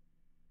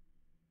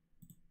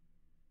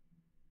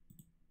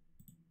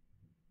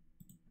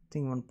 I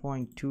think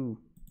 1.2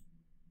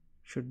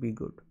 should be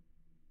good.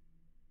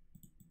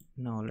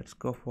 Now let's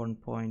go for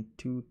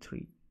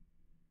 1.23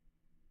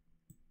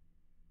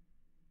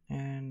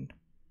 and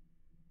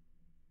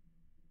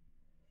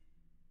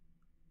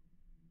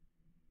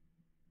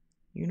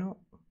yeah,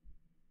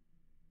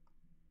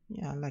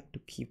 I like to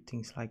keep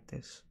things like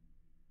this.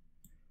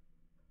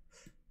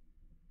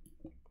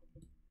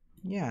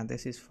 Yeah,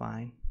 this is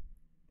fine.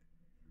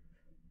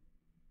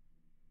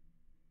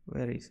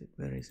 Where is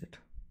it?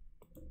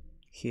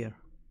 Here.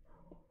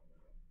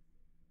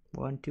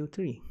 1 2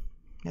 3.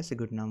 That's a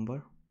good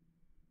number.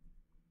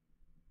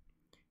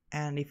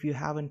 And if you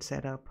haven't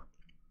set up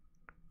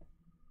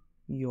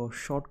your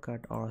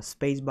shortcut or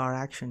spacebar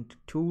action to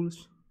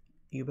tools,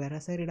 you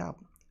better set it up.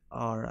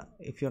 Or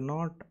if you're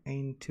not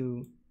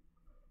into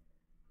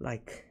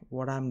like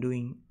what I'm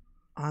doing,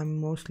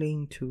 I'm mostly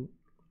into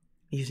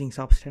using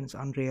Substance,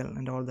 Unreal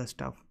and all that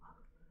stuff,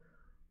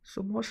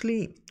 so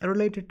mostly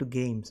related to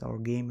games or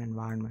game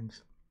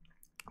environments.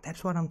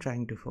 That's what I'm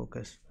trying to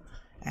focus,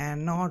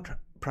 and not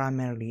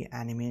primarily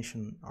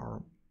animation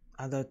or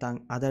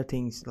other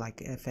things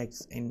like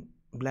effects in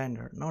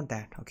Blender, not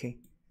that. Okay,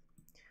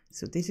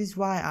 so this is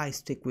why I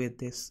stick with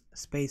this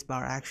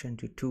spacebar action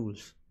to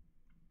tools.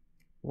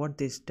 What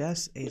this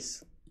does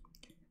is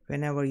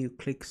whenever you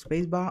click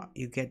spacebar,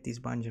 you get this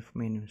bunch of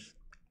menus.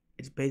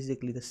 It's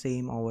basically the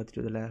same over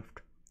to the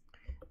left.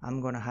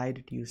 I'm gonna hide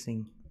it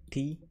using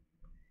T.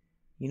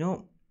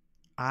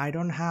 I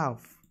don't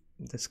have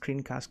the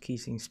screencast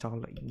keys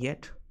installed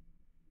yet,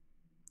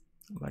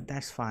 but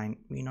that's fine.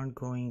 We're not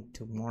going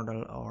to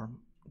model or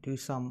do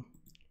some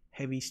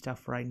heavy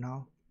stuff right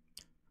now.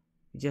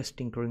 Just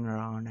tinkering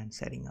around and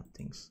setting up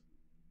things.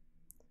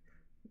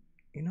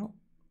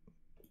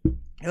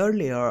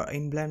 Earlier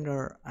in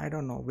Blender, I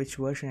don't know which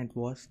version it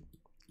was,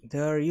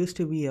 there used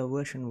to be a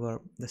version where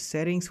the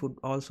settings would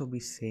also be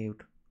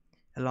saved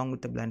along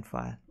with the blend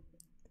file.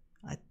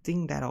 I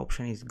think that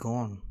option is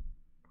gone.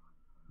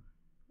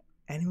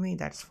 Anyway,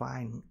 that's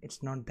fine.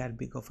 It's not that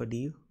big of a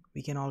deal.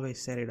 We can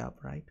always set it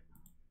up, right?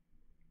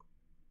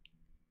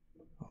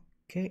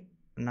 Okay,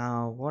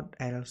 now what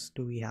else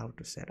do we have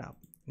to set up?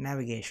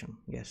 Navigation,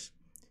 yes.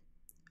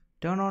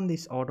 Turn on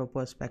this auto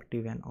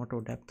perspective and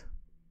auto depth.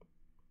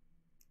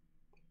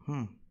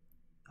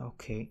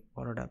 Okay,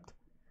 auto depth.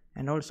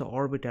 and also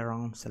orbit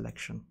around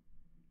selection.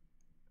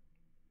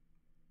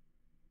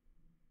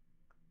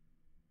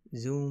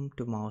 Zoom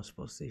to mouse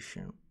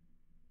position.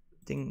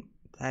 I think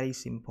that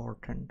is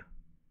important.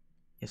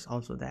 Yes,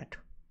 also that.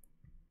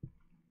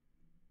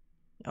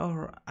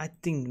 Or I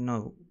think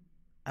no,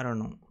 I don't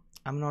know.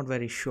 I'm not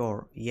very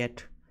sure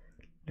yet.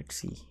 Let's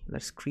see.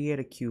 Let's create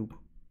a cube.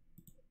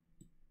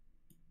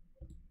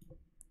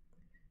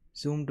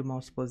 Zoom to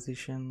mouse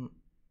position.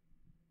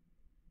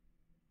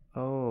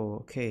 Oh,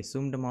 okay.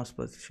 Zoom to mouse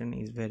position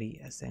is very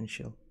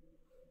essential.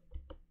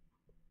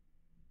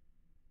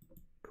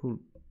 Cool.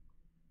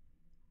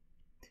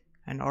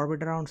 And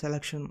orbit around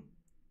selection,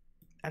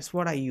 that's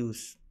what I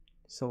use.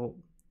 So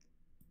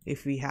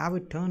if we have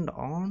it turned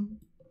on,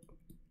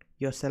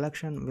 your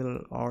selection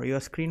will, or your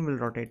screen will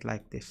rotate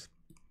like this.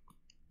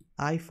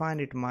 I find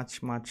it much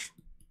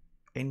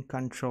in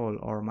control,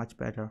 or much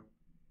better.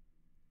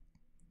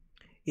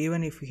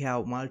 Even if we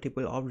have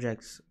multiple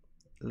objects,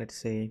 let's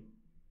say,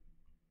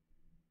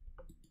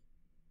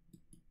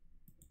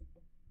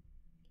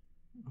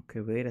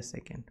 okay, wait a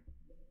second,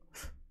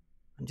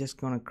 I'm just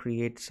gonna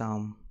create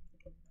some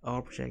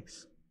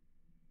objects.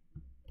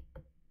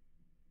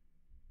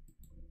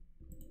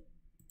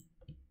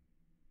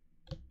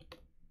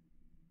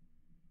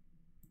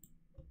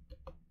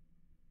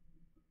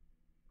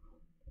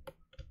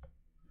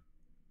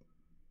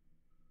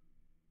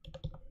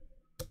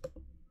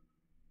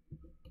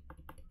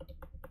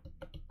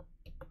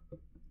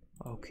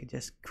 Okay,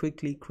 just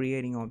quickly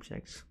creating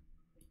objects.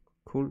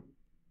 Cool.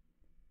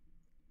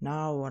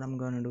 Now what I'm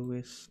gonna do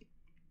is,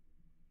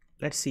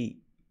 let's see,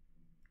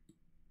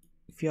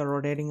 if you're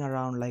rotating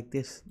around like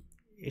this,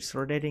 it's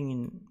rotating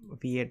in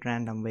weird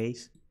random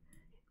ways.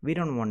 We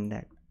don't want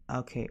that.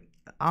 Okay,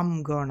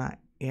 I'm gonna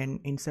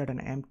insert an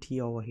empty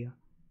over here.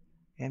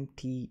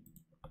 Empty.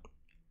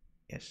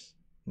 Yes.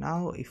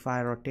 Now if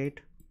I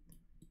rotate,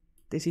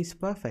 this is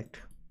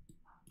perfect.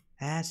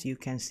 As you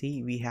can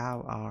see, we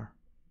have our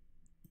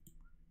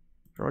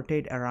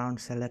rotate around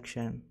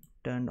selection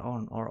turned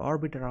on, or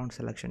orbit around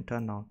selection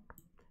turned on.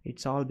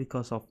 It's all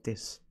because of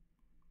this.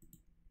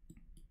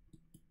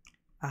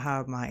 I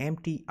have my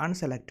empty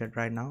unselected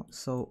right now.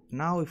 So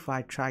now if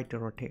I try to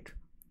rotate,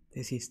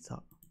 this is the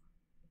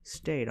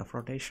state of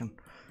rotation.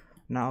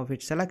 Now if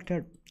it's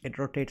selected, it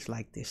rotates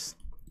like this.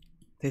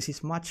 This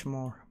is much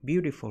more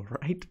beautiful,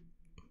 right?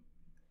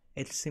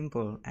 It's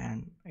simple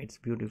and it's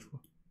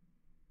beautiful.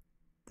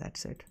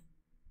 That's it.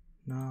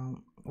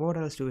 Now what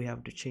else do we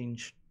have to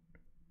change?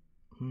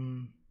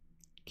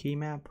 Key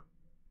map.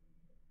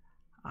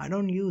 I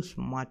don't use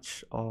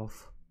much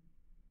of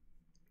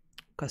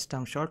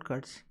custom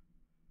shortcuts.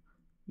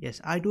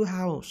 Yes, I do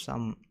have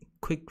some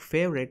quick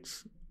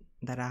favorites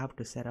that I have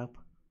to set up.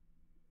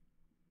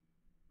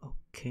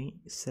 Okay,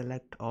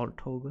 select all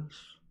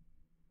toggles.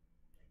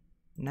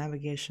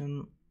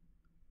 Navigation,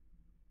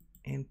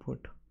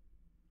 input.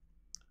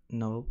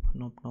 Nope.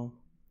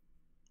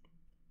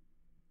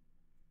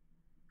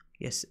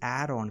 Yes,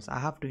 add-ons. I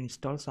have to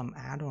install some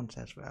add-ons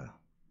as well.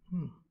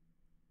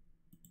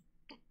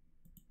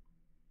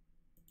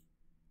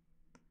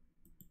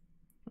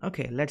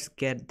 Okay, let's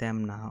get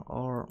them now,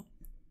 or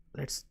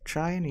let's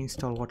try and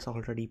install what's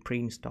already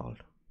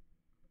pre-installed.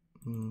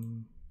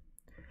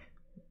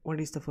 What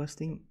is the first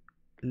thing?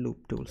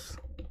 Loop tools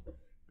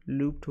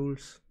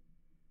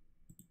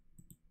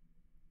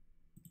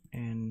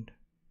and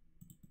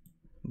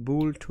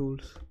bool tool.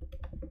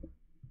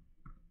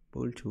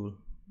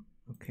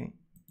 Okay,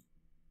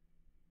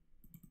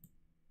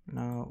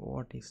 now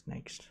what is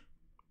next?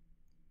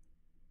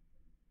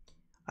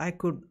 I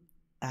could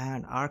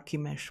add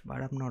Archimesh,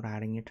 but I'm not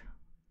adding it.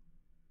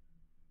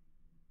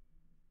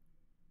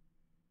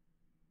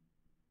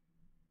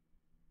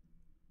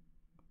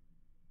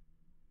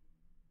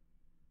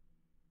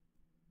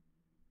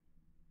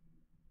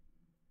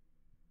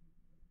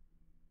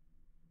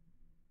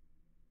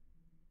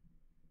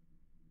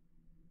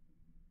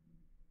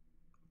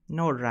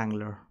 Node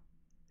Wrangler.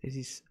 This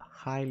is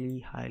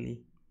highly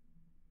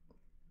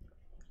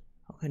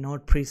okay.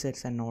 Node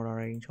presets and node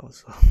arrange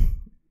also.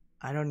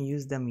 I don't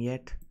use them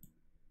yet,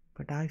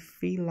 but I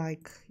feel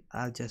like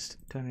I'll just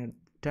turn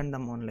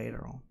them on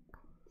later on.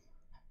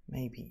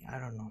 Maybe, I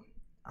don't know.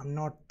 I'm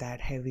not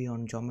that heavy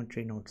on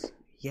geometry nodes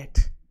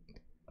yet.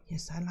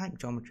 Yes, I like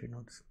geometry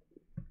nodes,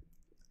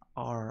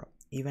 or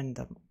even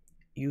the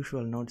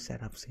usual node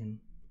setups in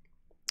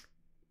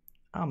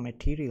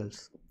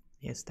materials.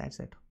 Yes, that's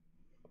it.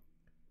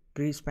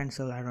 Grease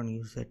pencil, I don't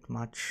use it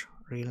much.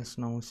 Real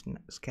snow,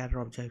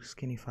 scatter objects,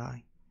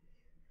 skinify.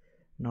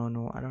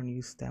 No, I don't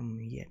use them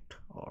yet,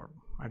 or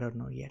I don't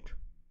know yet.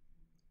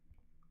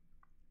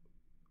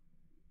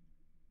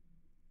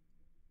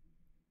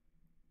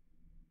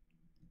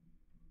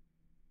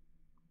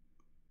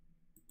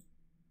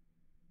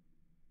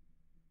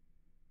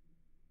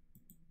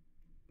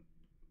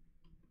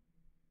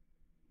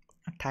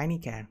 A tiny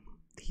cat.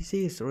 This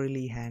is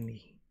really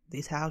handy.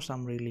 These have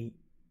some really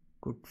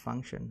good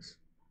functions.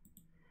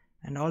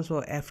 And also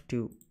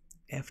F2.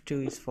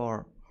 F2 is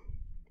for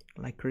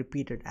like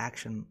repeated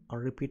action or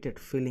repeated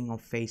filling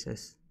of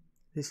faces.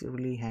 This is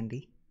really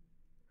handy.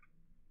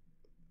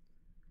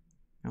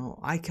 Now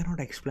I cannot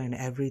explain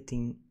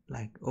everything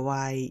like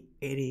why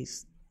it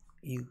is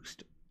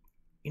used.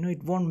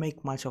 It won't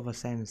make much of a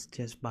sense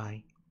just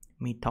by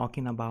me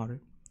talking about it.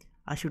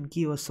 I should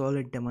give a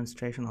solid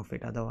demonstration of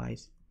it,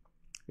 otherwise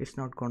it's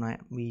not gonna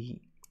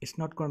be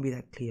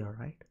that clear,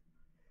 right?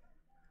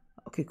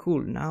 Okay,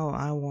 cool. Now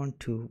I want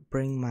to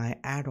bring my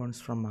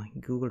add-ons from my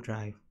Google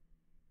Drive.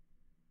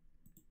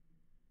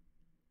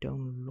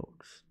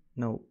 Downloads.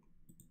 No,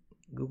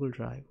 Google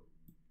Drive.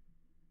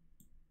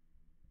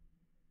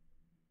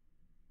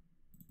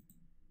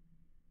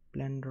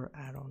 Blender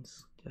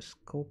add-ons.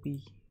 Just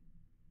copy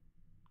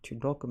to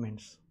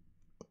documents.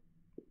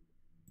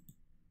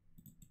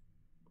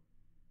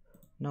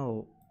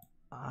 No,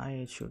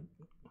 I should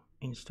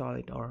install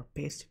it or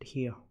paste it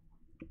here.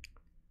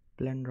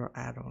 Blender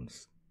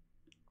add-ons.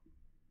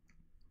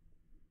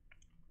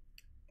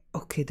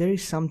 Okay, there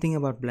is something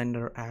about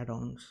Blender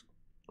add-ons.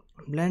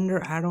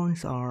 Blender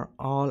add-ons are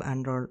all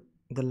under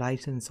the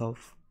license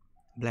of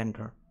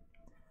Blender.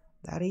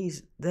 That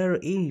is, there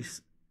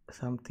is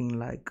something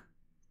like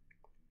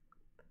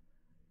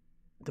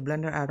the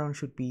Blender add-on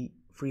should be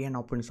free and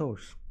open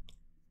source.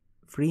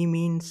 Free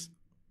means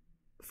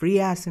free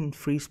as in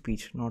free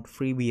speech, not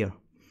free beer.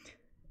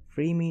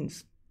 Free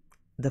means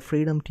the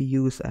freedom to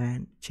use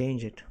and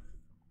change it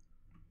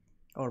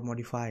or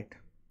modify it.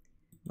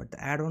 But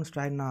the add-ons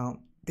right now,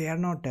 they are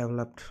not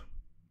developed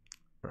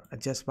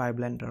just by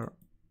Blender.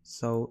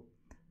 So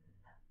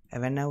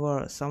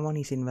whenever someone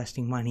is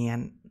investing money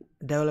and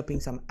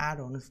developing some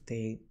add-ons,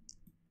 they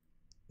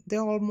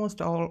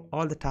almost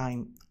all the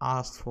time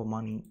ask for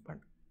money, but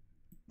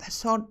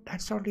that's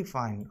totally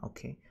fine.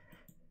 Okay,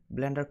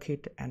 Blender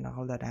Kit and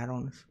all that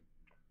add-ons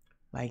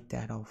like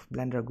that of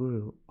Blender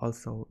Guru.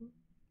 Also,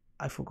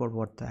 I forgot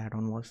what the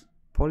add-on was.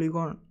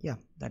 Polygon, yeah,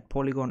 that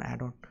Polygon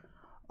add-on.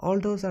 All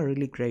those are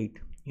really great.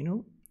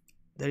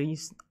 It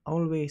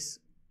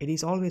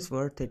is always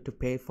worth it to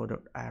pay for the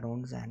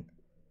add-ons, and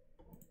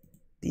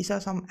these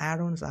are some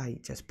add-ons I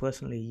just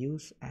personally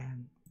use,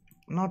 and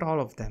not all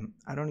of them.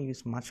 I don't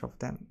use much of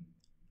them.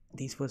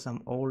 These were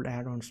some old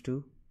add-ons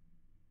too.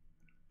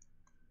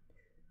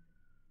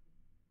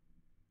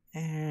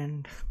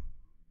 And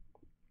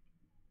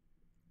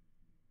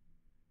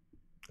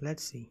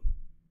let's see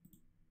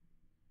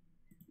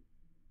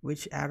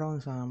which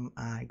add-ons am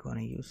I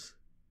gonna use.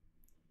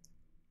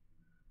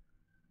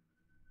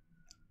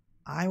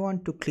 I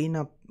want to clean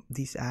up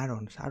these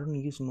add-ons. I don't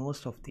use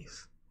most of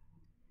these.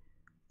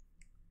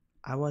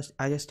 I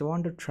just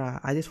wanted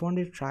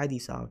to try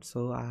these out,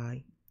 so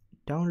I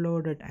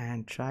downloaded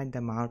and tried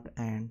them out,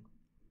 and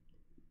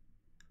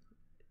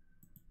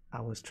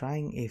I was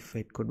trying if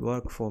it could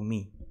work for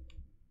me.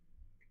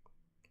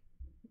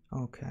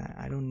 Okay,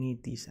 I don't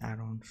need these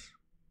add-ons.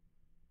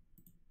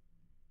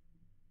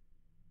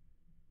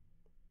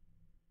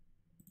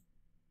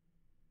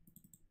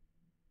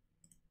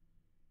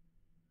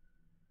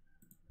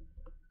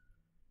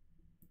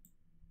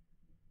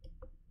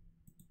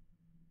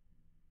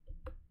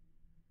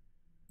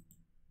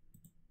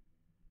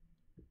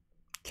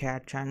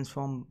 CAD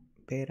transform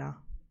beta.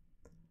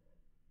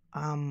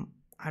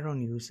 I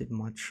don't use it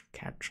much,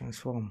 CAD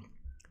transform.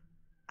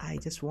 I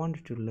just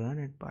wanted to learn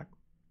it, but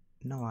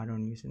no, I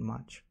don't use it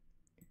much.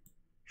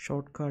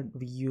 Shortcut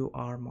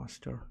VUR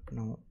master.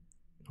 No,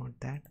 not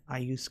that. I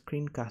use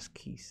screencast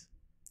keys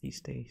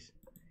these days.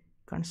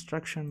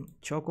 Construction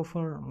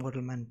Chocofer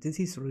Modelman.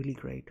 This is really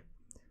great.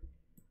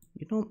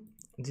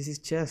 This is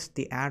just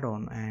the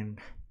add-on, and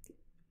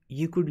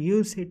you could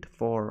use it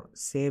for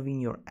saving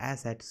your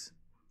assets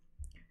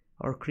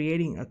or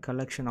creating a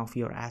collection of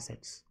your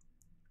assets.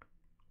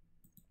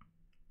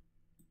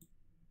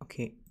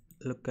 Okay,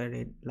 look at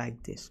it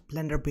like this.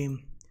 Blender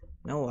Beam.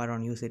 No, I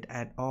don't use it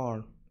at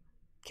all.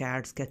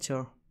 CAD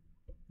Sketcher.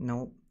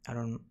 No, I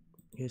don't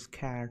use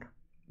CAD.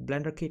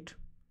 Blender Kit.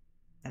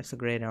 That's a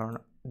great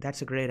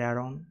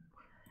add-on.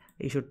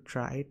 You should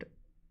try it.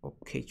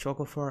 Okay,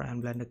 Chocofer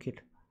and Blender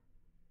Kit.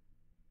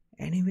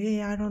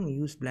 Anyway, I don't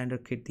use Blender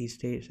Kit these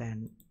days,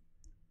 and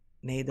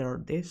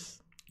neither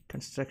this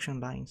construction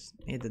lines,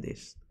 neither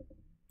this.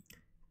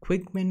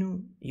 Quick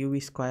menu,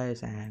 UV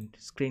squares, and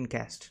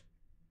screencast.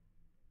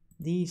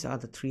 These are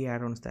the three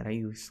add-ons that I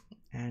use,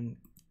 and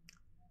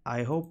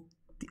I hope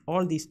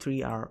all these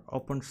three are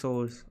open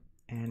source,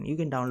 and you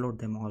can download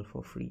them all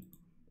for free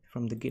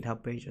from the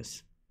GitHub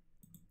pages.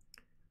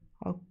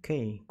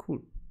 Okay,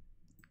 cool.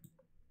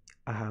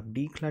 I have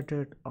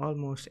decluttered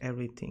almost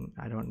everything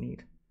I don't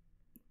need.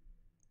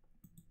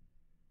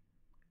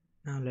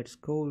 Now let's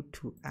go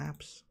to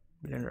apps,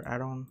 Blender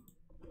add-on.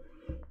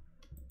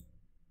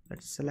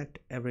 Let's select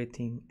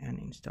everything and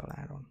install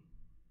add-on.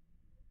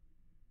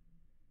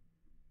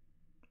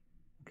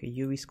 Okay,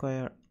 UV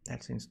square,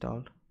 that's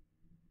installed.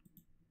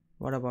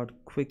 What about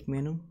quick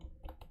menu?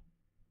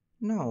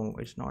 No,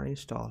 it's not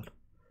installed.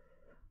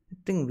 I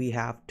think we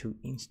have to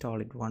install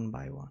it one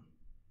by one.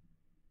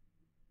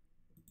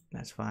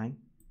 That's fine.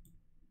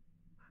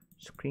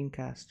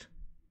 Screencast.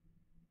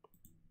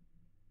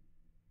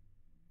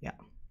 Yeah.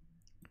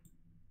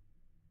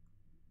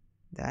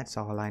 That's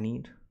all I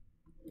need.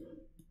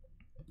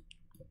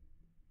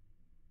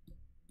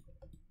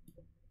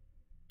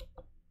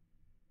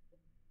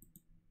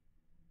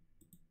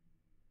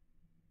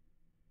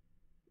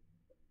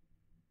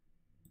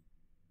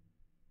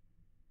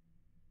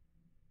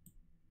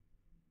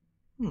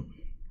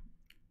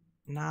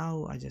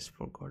 Now I just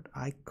forgot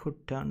I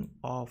could turn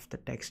off the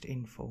text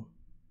info,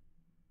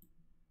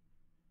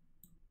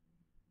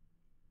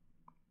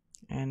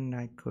 and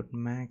I could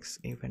max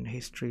event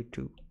history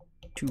to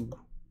 2.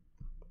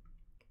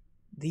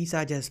 These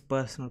are just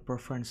personal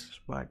preferences,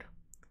 but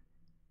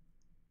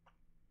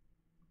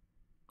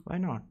why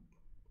not?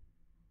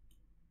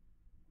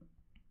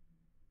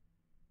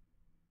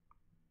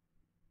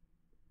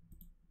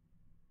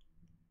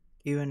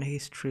 Event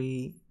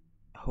history,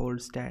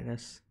 hold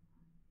status.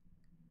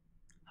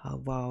 How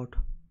about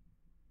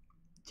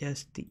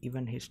just the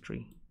event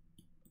history?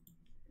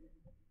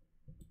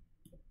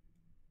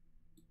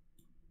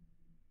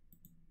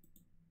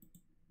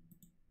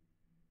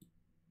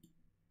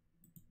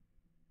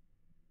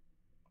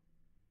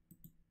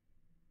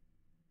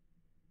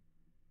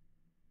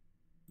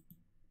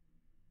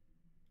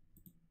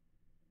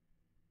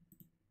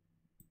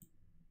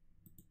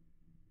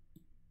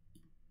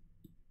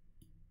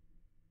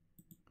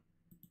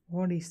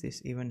 What is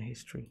this event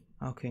history?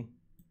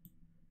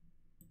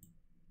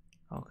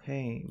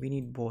 Okay, we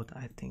need both,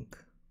 I think.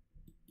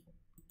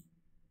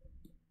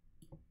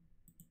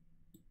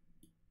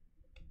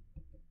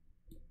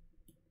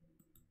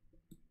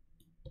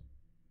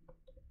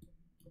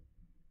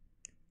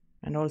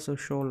 And also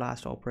show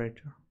last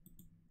operator.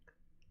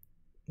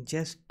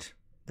 Just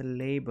the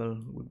label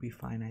would be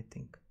fine, I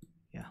think.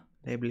 Yeah,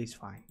 label is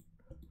fine.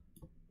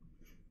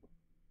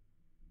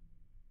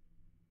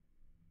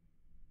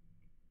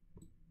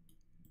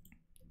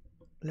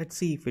 Let's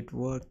see if it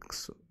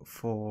works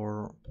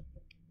for...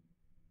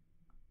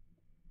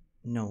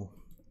 No.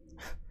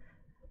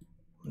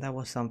 That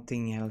was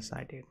something else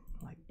I did.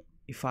 Like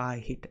if I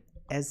hit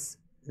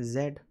SZ,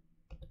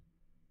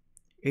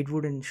 it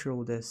wouldn't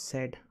show the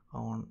Z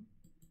on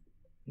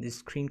the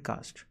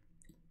screencast,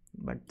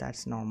 but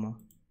that's normal.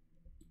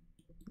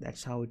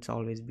 That's how it's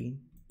always been.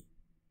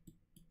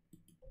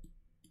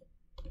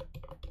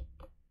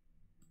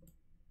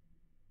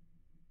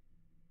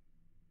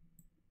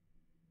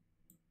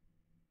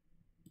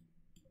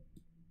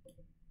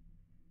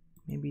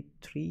 Maybe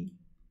 3.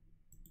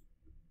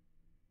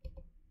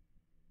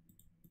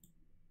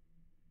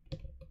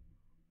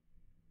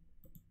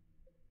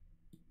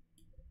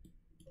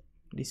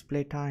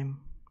 Display time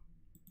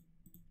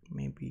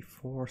maybe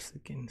 4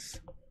 seconds.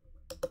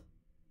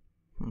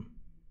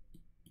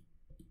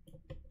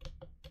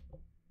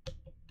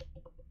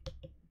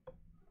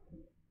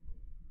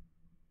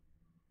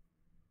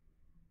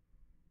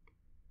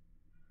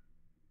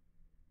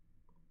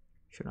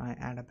 Should I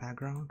add a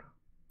background?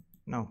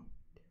 No,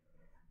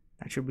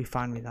 that should be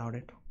fine without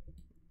it.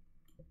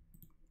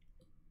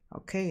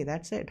 Okay,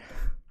 that's it.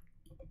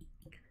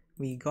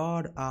 We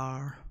got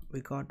our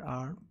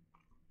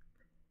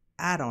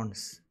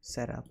add-ons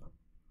set up.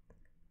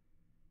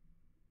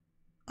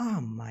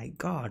 Oh my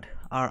god,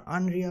 our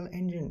Unreal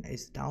Engine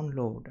is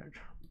downloaded.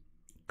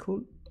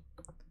 Cool.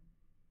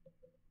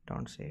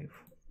 Don't save.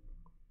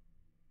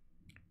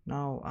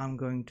 Now I'm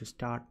going to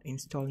start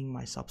installing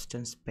my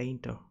Substance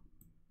Painter.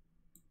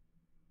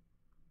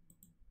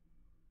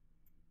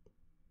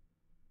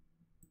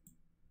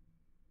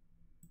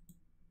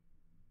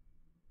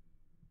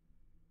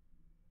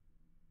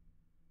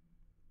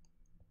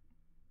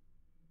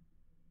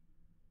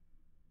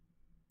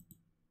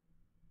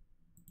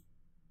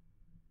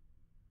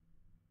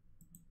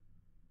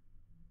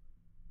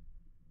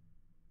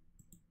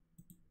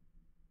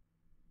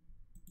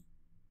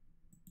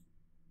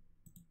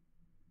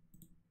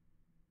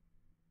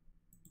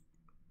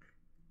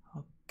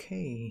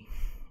 Okay,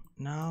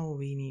 now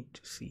we need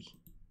to see.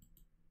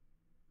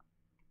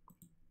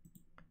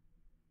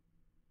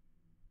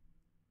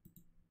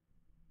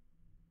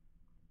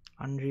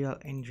 Unreal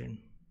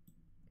Engine.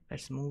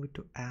 Let's move it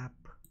to app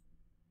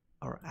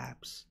or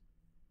apps.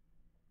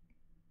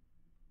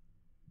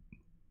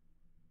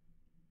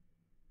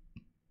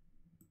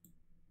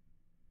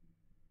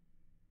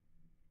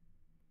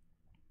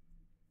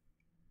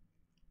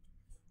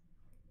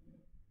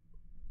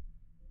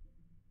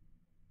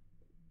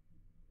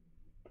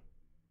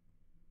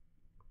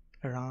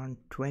 Around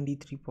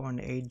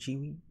 23.8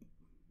 GB.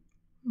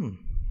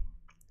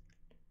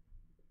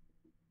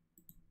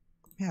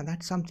 Yeah,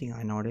 that's something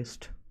I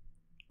noticed.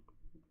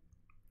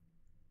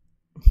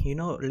 You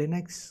know,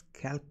 Linux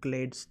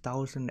calculates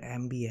 1000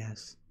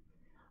 MB,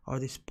 or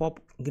this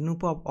GNU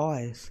Pop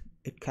OS,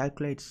 it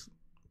calculates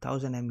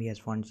 1000 MB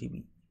as 1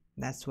 GB.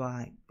 That's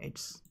why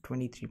it's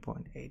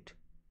 23.8.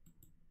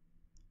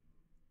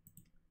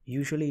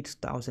 Usually it's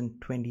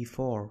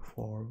 1024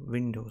 for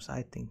Windows,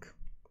 I think.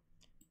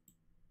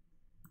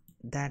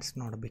 That's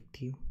not a big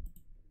deal.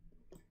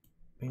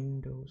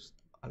 Windows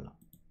alone.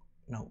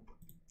 No.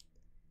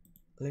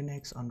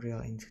 Linux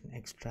Unreal Engine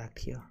extract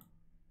here.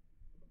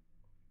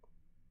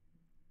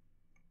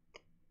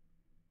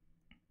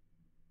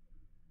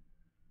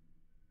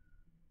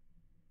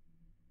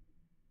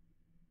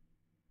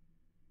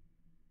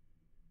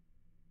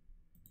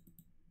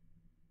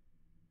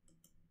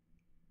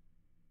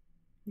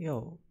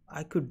 Yo,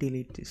 I could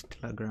delete this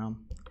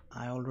Telegram.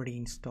 I already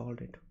installed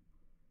it,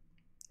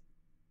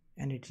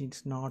 and it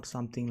is not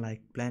something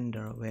like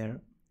Blender where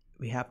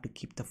we have to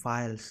keep the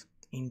files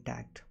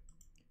intact.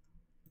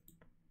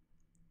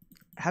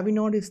 Have you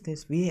noticed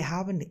this? We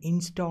haven't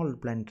installed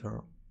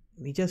Blender.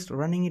 We just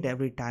running it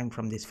every time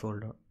from this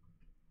folder.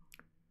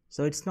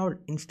 So it's not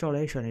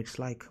installation, it's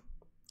like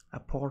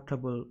a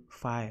portable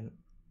file,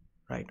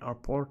 right? Or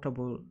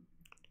portable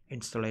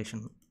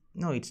installation.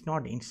 No, it's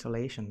not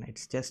installation,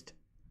 it's just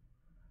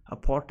a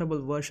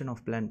portable version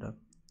of Blender.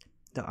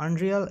 The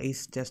Unreal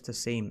is just the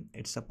same,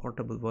 it's a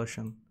portable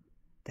version.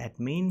 That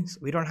means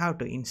we don't have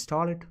to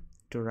install it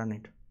to run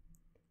it.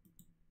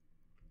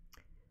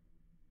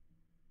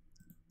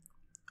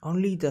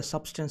 Only the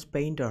Substance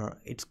Painter,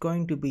 it's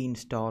going to be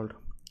installed.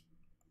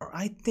 Or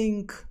I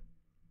think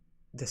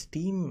the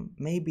Steam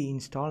may be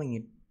installing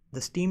it.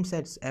 The Steam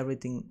sets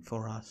everything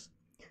for us.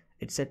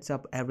 It sets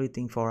up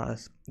everything for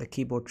us. The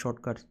keyboard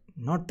shortcuts,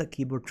 not the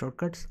keyboard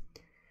shortcuts,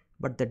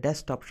 but the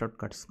desktop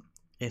shortcuts.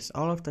 Yes,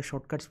 all of the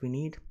shortcuts we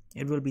need,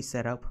 it will be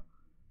set up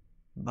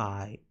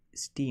by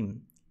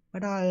Steam.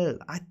 But I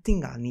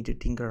think I'll need to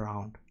tinker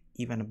around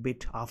even a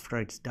bit after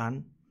it's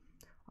done.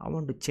 I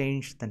want to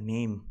change the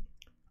name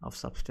of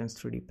Substance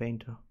 3D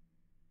Painter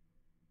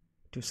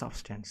to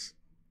Substance,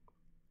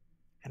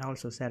 and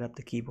also set up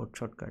the keyboard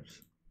shortcuts.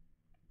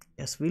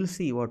 Yes, we'll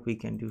see what we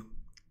can do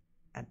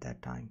at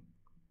that time.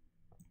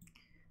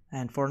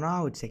 And for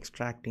now it's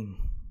extracting.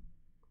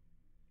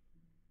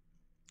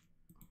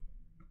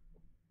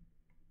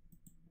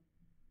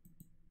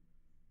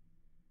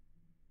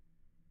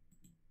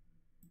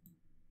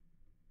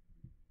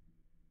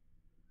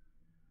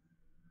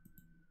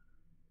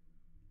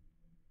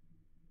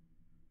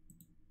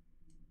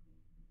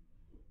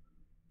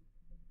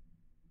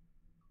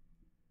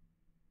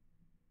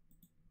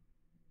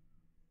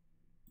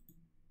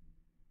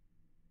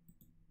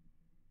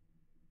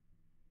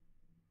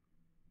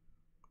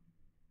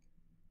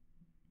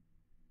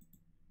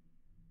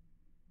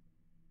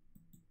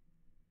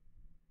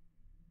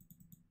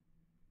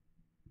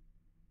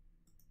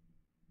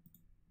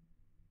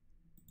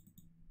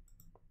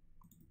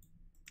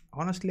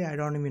 Honestly, I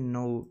don't even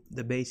know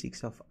the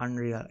basics of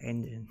Unreal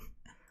Engine.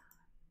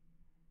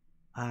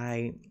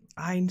 I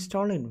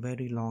installed it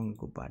very long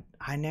ago, but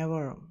I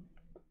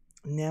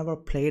never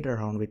played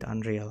around with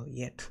Unreal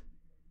yet.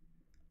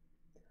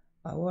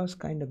 I was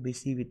kind of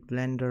busy with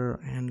Blender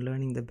and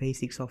learning the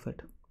basics of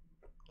it,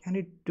 and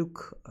it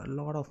took a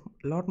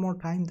lot more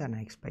time than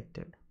I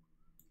expected.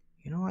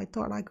 I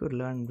thought I could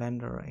learn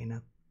Blender in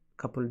a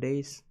couple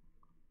days,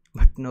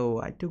 but no,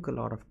 I took a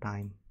lot of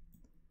time.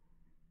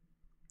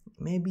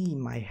 Maybe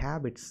my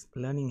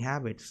learning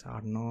habits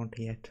are not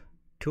yet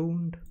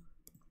tuned.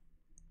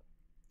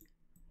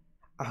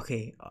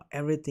 Okay,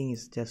 everything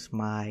is just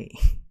my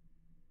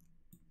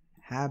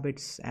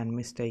habits and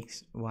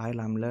mistakes while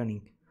I'm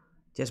learning.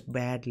 Just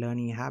bad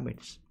learning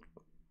habits.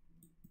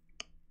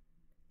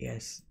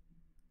 Yes,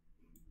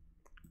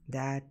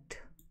 that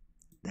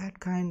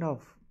kind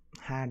of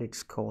had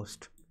its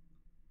cost.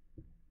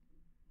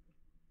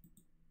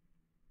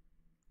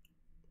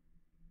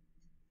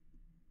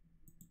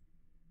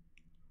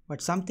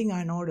 But something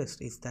I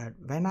noticed is that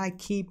when I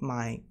keep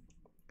my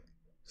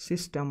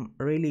system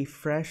really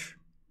fresh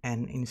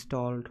and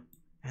installed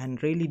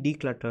and really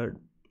decluttered,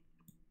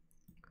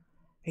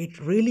 it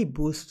really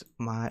boosts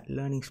my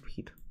learning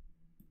speed.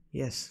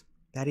 Yes,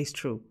 that is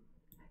true.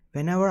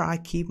 Whenever I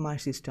keep my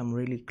system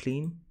really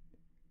clean,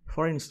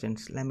 for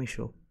instance, let me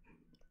show.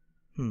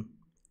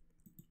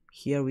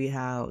 Here we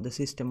have the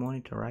system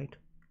monitor, right?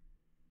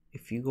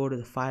 If you go to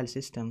the file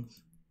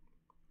systems,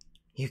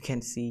 you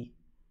can see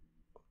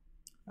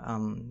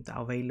the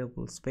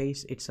available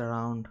space. It's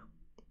around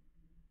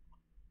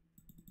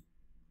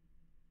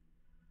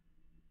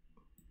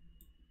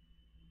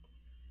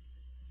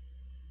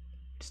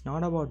it's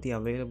not about the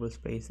available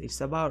space, it's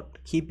about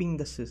keeping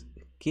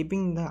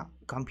the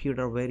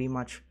computer very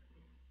much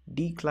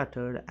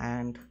decluttered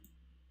and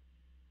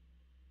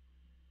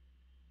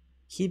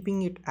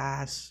keeping it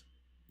as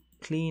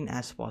clean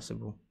as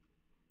possible.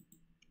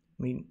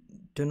 I mean,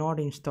 do not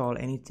install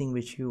anything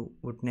which you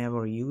would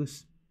never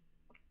use.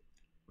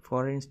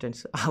 For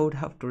instance, I would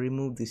have to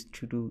remove this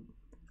to do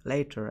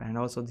later, and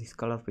also this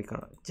color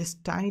picker,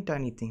 just tiny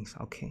things.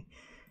 Okay,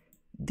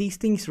 these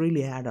things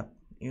really add up,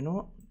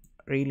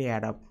 really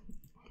add up.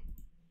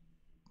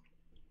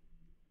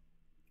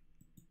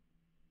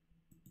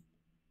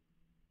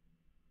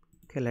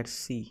 Okay, let's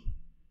see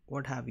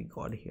what have we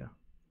got here.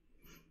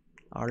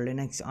 Our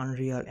Linux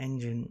Unreal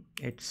Engine,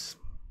 it's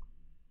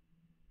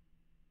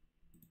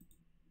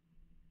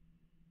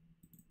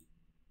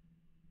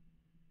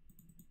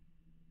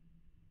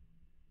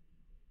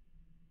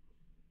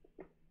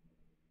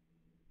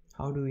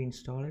how do we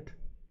install it?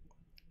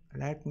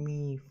 Let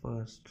me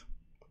first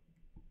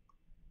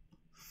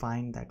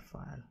find that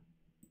file.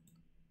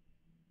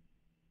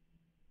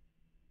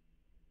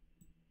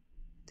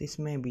 This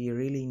may be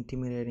really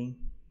intimidating,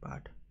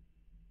 but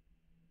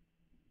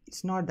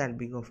it's not that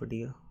big of a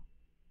deal.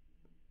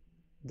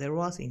 there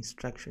was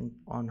instruction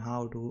on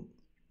how to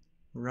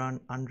run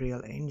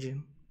Unreal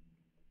Engine,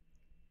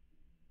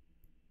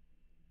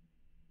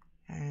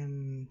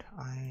 and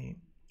I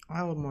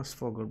almost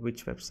forgot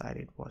which website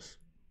it was.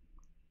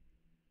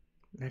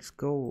 Let's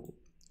go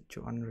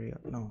to Unreal.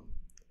 No,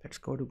 let's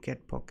go to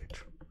Get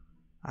Pocket.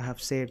 I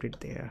have saved it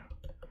there.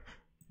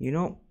 You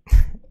know,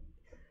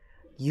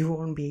 you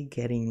won't be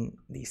getting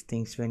these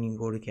things when you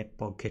go to Get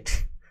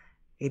Pocket.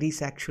 It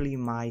is actually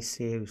my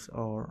saves,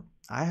 or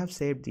I have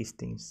saved these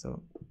things,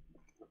 so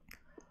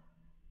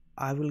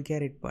I will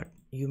get it, but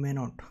you may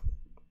not.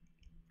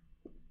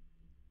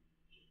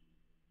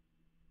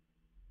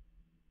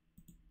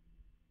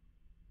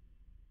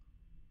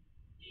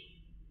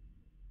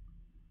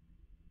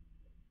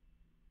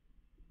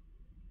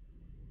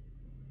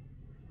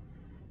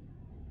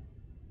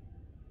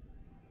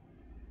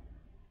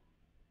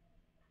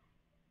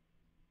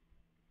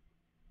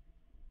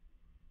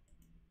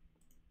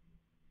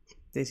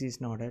 This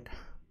is not it.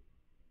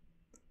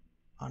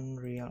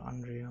 Unreal.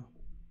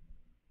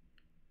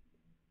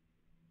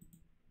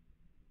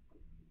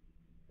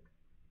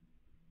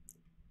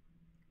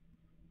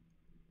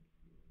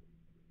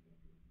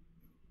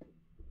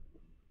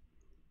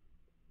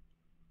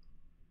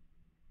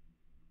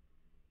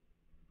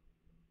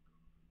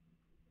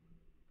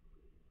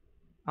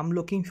 I'm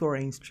looking for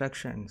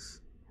instructions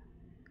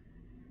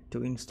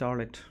to install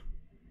it.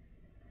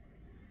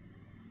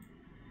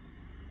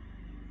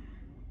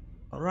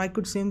 Or I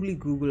could simply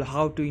Google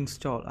how to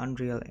install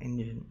Unreal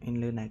Engine in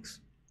Linux.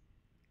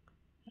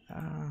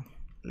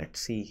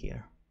 Let's see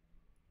here.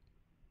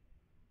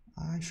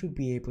 I should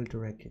be able to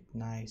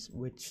recognize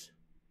which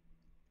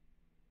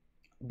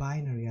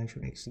binary I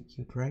should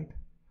execute, right?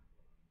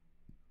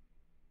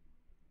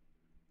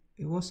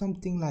 It was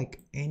something like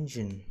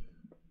engine,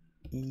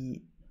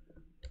 E-N-G-I-N-E,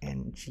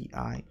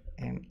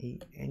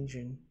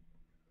 engine.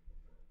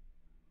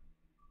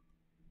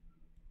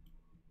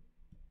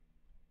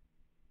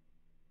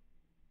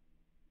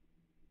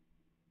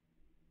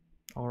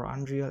 Or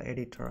Unreal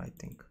Editor, I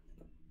think.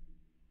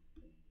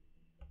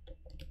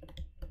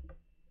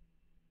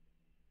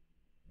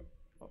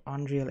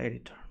 Unreal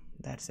Editor,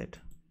 that's it.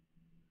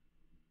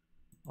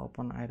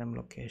 Open item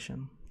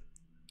location.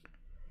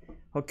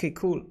 Okay,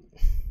 cool.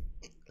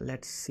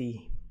 Let's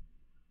see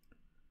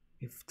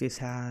if this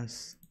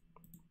has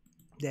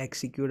the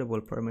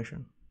executable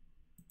permission.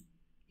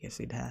 Yes,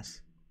 it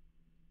has.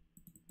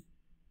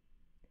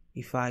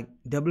 If I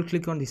double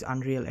click on this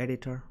Unreal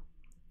Editor,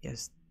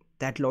 yes,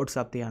 that loads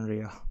up the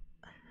Unreal.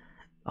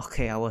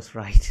 Okay, I was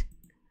right.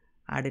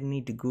 I didn't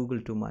need to Google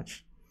too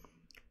much.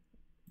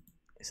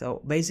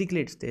 So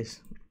basically it's this.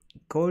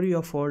 Go to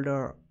your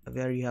folder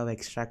where you have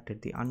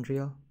extracted the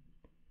Unreal,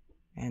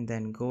 and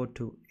then go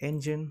to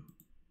Engine.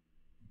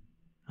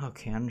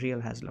 Okay,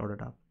 Unreal has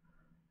loaded up.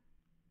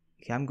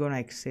 Okay, I'm gonna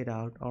exit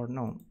out, or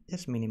no,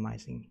 just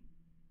minimizing.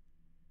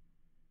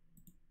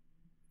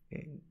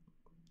 Okay.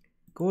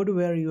 Go to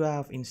where you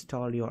have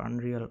installed your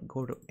Unreal,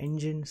 go to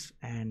Engines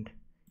and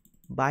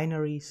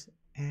Binaries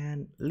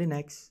and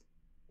Linux,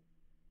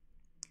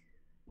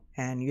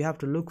 and you have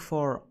to look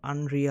for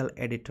Unreal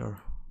Editor.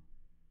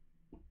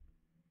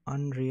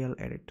 Unreal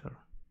Editor.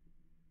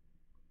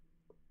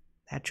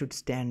 That should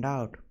stand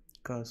out,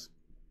 because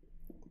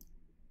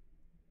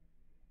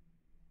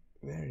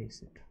where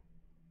is it?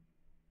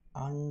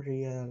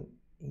 Unreal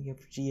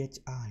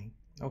EFGHI.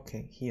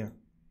 Okay, here.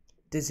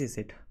 This is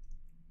it.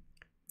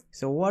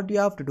 So what you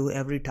have to do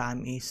every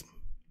time is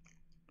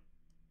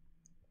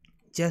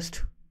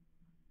just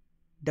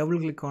double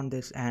click on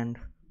this and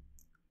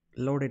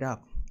load it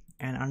up,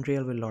 and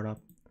Unreal will load up.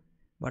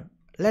 But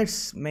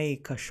let's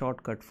make a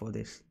shortcut for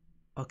this.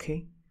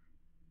 Okay,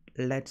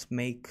 let's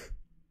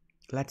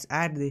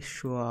add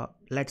this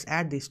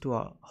to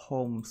our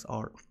homes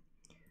or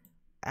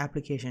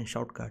application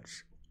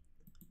shortcuts,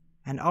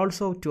 and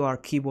also to our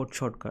keyboard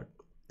shortcut.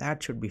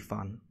 That should be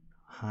fun.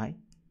 I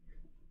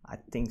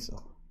think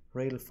so.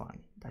 Real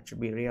fun. That should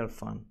be real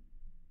fun.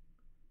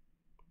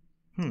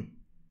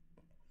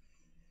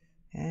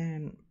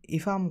 And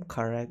if I'm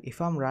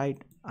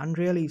right,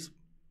 Unreal is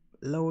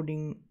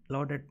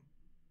loaded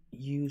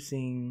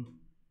using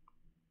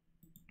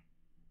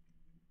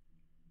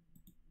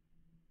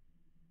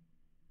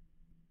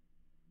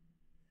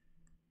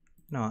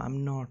no,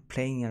 I'm not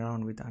playing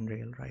around with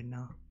Unreal right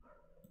now.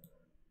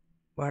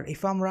 But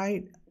if I'm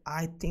right,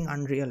 I think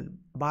Unreal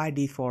by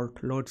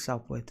default loads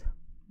up with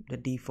the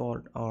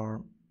default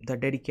or the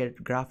dedicated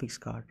graphics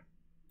card.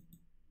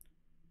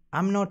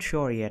 I'm not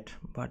sure yet,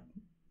 but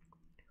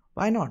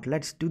why not?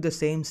 Let's do the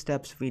same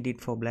steps we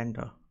did for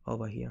Blender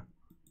over here.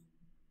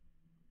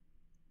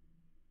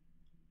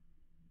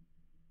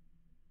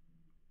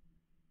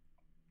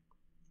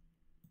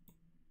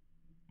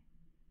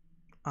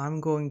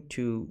 I'm going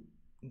to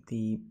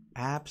the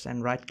apps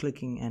and right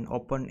clicking and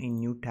open a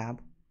new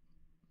tab.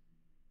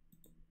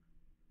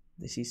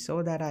 This is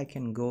so that I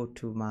can go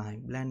to my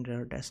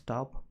Blender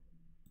desktop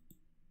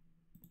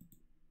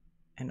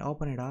and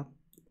open it up,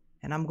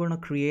 and I'm going to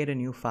create a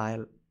new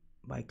file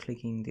by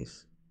clicking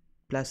this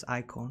plus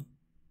icon.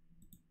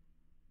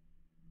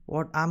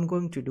 What I'm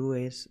going to do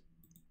is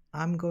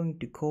I'm going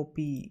to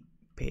copy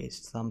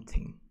paste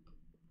something.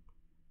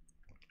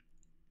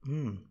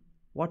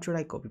 What should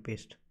I copy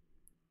paste?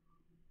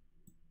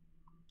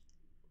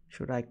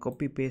 Should I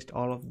copy paste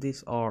all of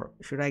this, or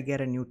should I get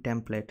a new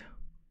template?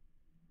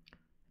 I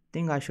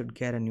think I should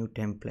get a new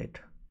template.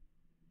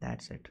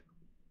 That's it.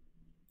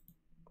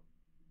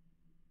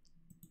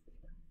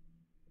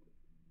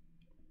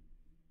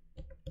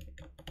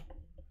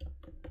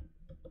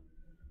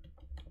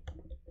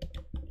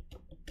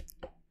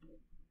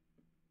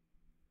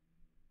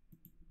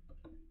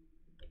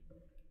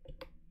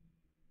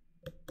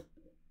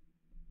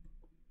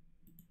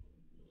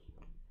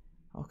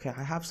 Okay,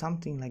 I have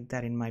something like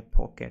that in my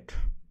pocket.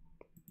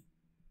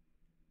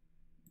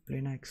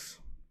 Linux.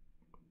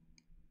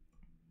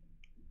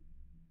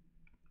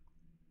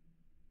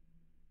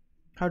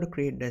 How to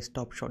create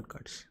desktop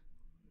shortcuts.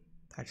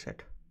 That's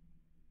it.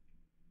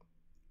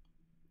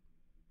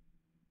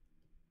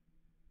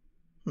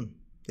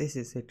 This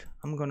is it.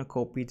 I'm gonna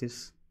copy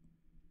this.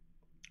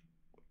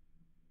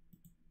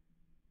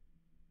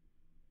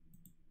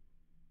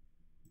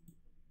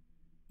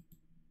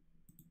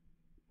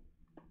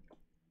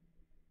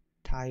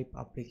 Type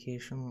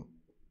application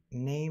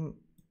name.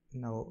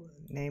 No,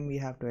 name we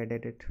have to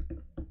edit it.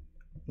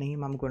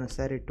 Name I'm gonna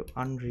set it to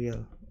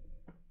Unreal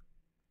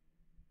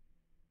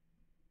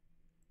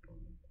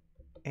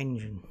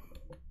Engine.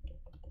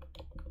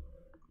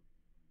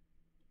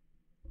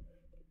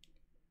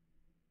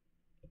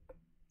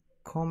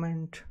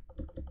 Comment.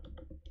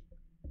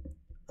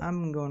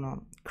 I'm gonna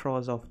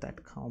cross off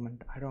that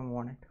comment. I don't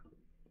want it.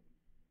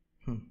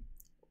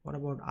 What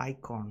about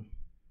icon?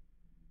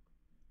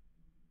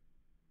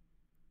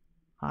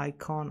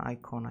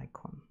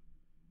 Icon.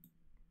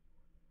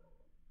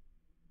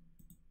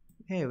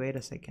 Hey, wait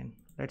a second.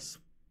 Let's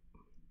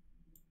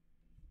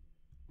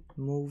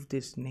move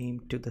this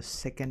name to the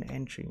second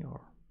entry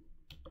or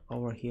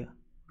over here.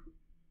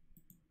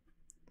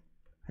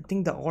 I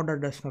think the order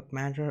does not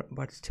matter,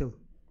 but still,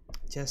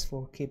 just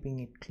for keeping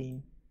it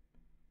clean.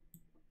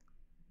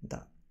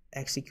 The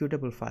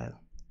executable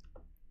file.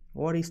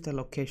 What is the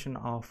location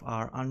of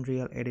our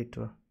Unreal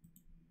editor?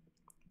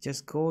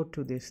 Just go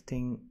to this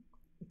thing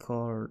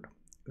called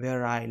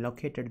where I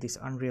located this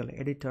Unreal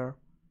editor.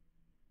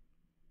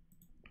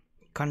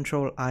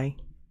 Control I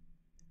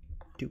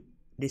to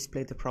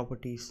display the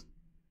properties.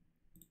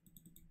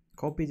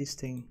 Copy this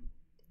thing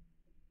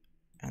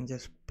and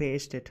just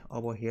paste it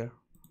over here.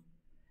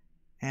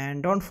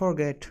 And don't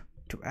forget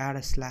to add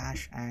a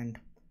slash and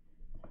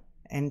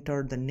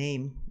enter the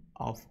name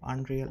of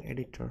Unreal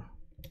editor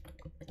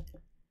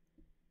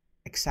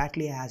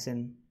exactly as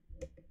in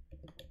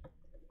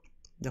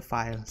the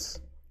files.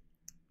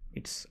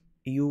 It's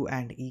U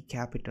and E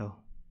capital.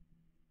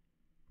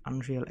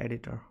 Unreal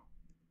editor.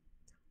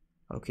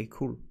 Okay,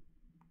 cool.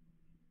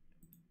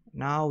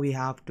 Now we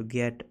have to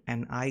get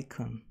an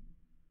icon.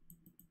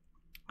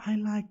 I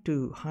like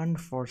to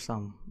hunt for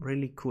some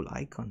really cool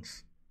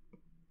icons.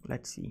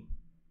 Let's see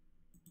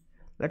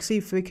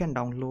if we can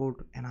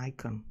download an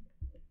icon.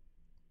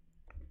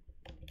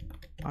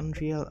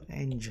 Unreal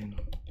Engine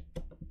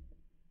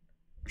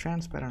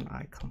transparent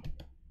icon.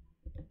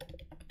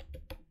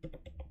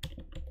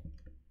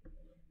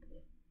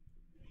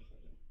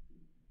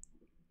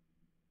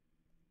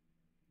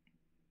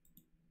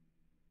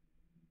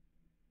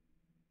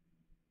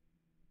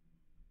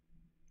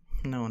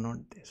 No,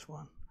 not this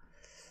one.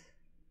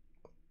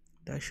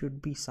 There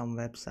should be some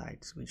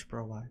websites which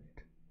provide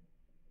it.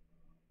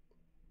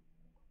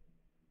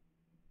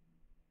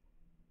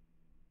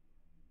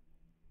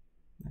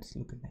 Let's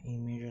look at the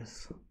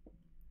images.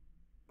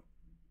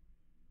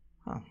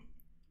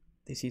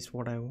 This is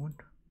what I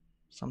want.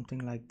 Something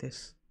like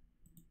this.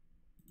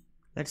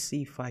 Let's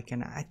see if I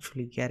can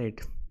actually get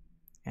it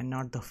and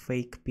not the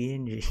fake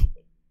PNG.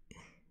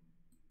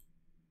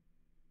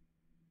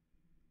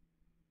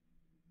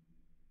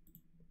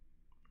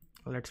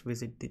 Let's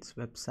visit this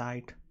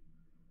website.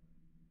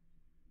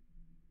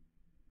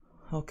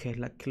 Okay,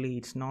 luckily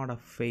it's not a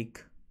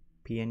fake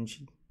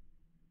PNG.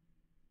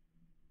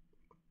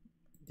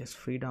 Just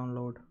free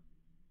download.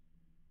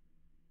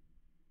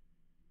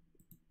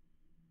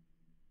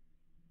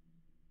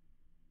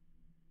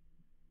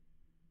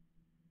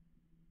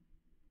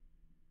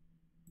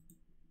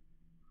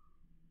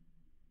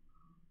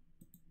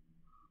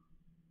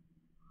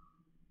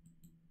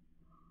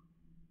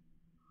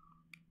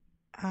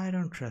 I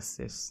don't trust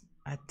this.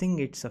 I think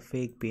it's a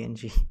fake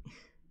PNG.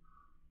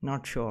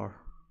 Not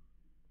sure.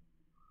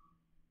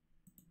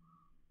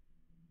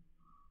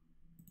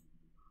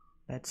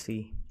 Let's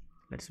see.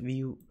 Let's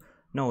view.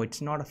 No,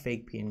 it's not a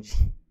fake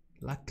PNG.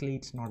 Luckily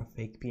it's not a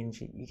fake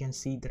PNG. You can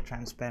see the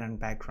transparent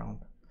background,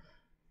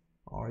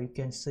 or you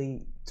can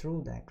see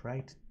through that,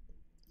 right?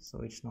 So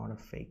it's not a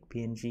fake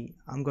PNG.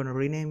 I'm gonna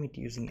rename it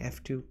using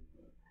F2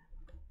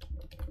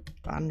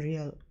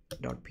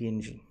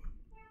 unreal.png.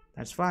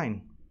 That's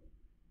fine.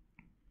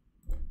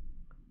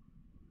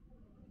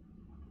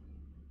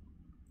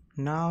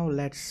 Now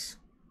let's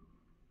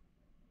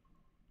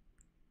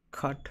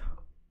cut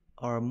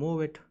or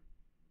move it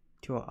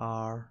to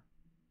our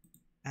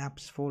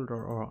apps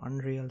folder or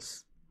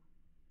Unreal's.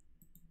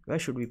 Where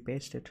should we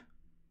paste it?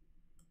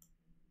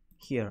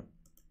 Here,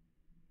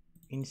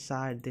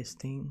 inside this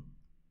thing.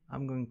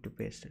 I'm going to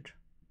paste it.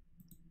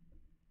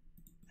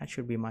 That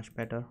should be much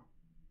better.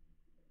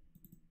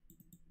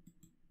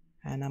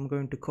 And I'm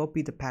going to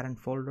copy the parent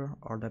folder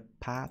or the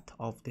path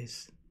of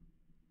this,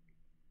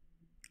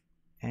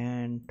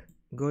 and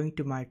going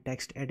to my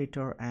text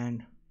editor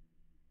and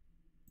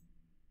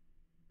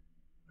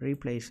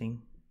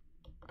replacing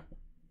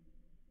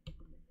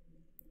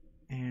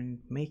and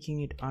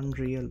making it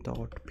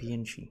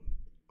unreal.png.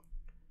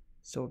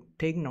 So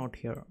take note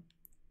here,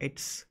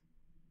 it's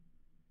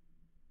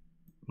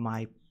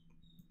my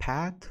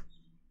path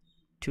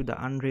to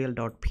the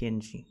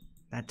unreal.png.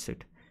 That's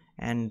it.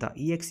 And the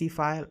exe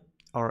file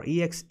or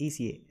exe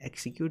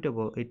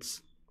executable,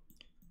 it's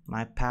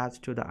my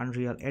path to the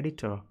Unreal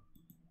editor.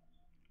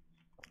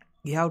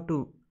 You have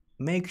to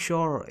make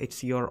sure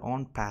it's your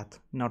own path,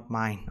 not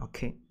mine,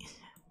 okay?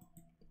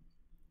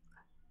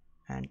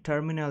 And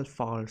terminal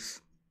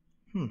false.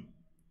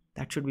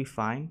 That should be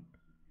fine.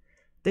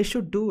 They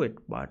should do it,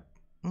 but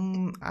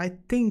I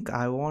think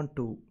I want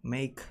to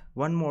make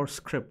one more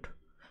script,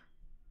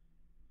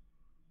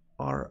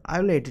 or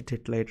I'll edit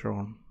it later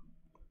on.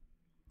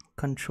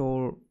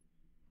 Control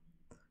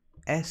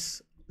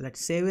S,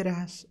 let's save it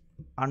as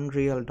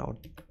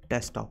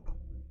unreal.desktop.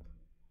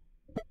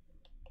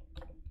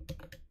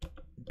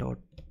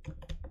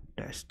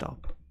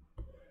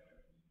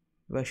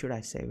 Where should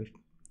I save it?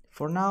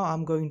 For now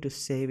I'm going to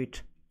save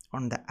it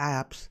on the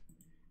apps,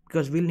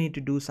 because we'll need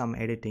to do some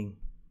editing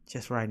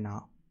just right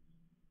now.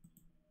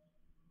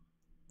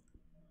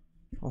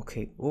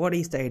 Okay, what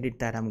is the edit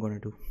that I'm going to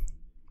do?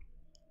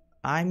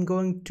 I'm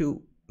going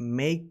to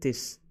make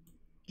this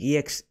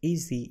exe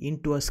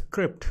into a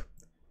script.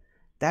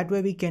 That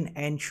way we can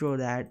ensure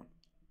that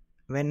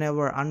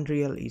whenever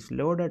Unreal is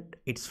loaded,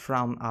 it's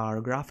from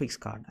our graphics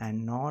card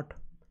and not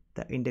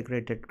the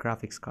integrated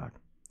graphics card.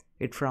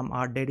 It's from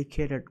our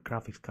dedicated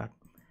graphics card.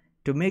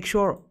 To make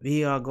sure,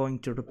 we are going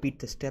to repeat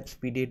the steps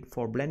we did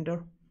for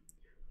Blender.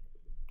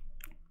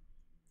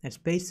 It's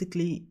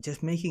basically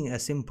just making a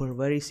simple,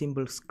 very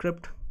simple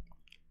script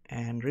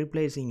and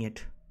replacing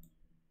it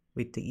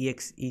with the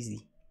exe. I'm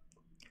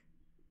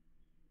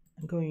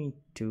going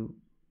to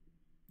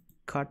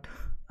cut,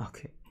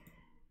 okay,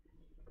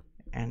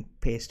 and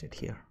paste it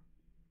here.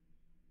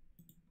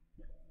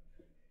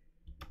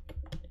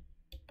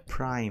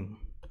 Prime,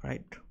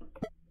 right?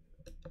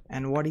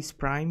 And what is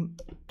prime?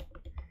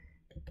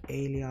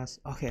 Alias.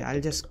 Okay,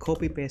 I'll just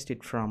copy paste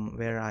it from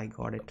where I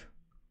got it.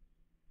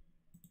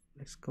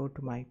 Let's go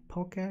to my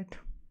Pocket.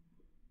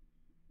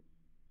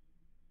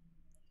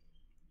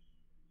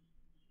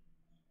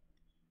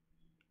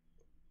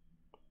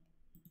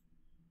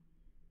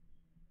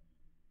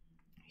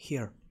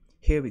 Here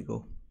we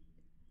go.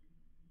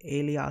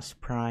 Alias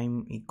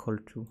prime equal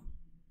to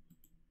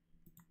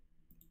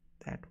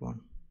that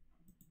one.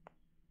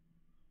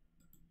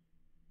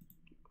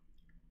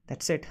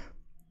 That's it.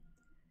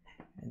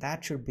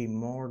 That should be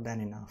more than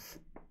enough.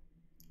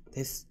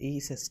 This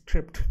is a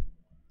script.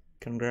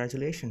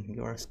 Congratulations,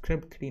 you are a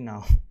script kiddie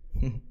now.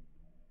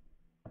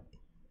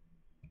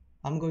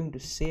 I'm going to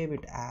save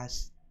it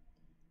as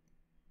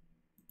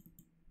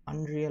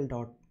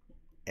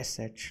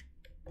unreal.sh.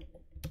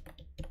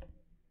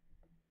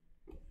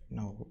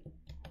 No,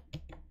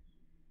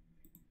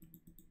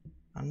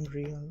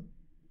 unreal.sh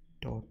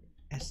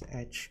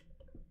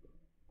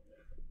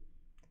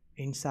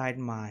inside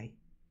my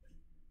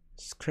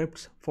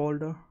scripts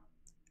folder,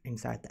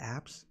 inside the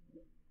apps,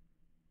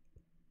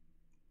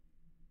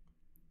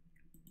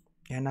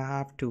 and I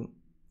have to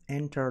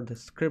enter the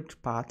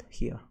script path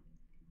here.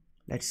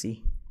 Let's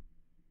see.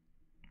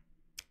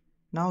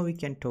 Now we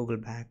can toggle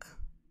back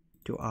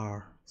to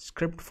our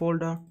script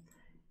folder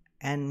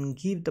and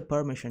give the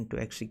permission to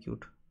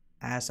execute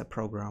as a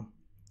program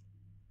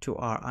to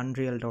our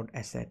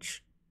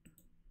unreal.sh.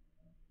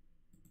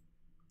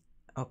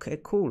 Okay,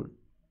 cool.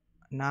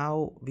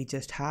 Now we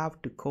just have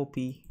to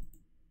copy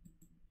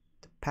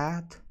the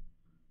path,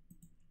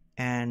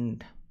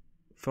 and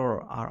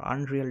for our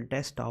Unreal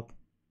desktop,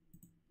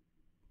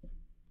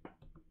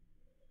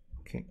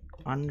 okay,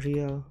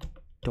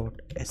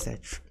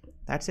 unreal.sh.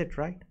 That's it,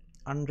 right?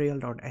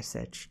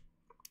 Unreal.sh.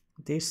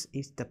 This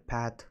is the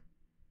path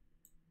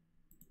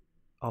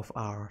of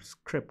our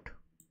script.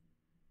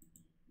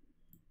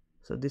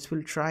 So this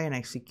will try and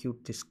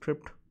execute the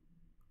script,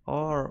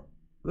 or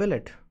will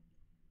it?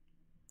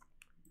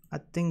 I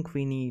think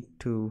we need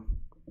to,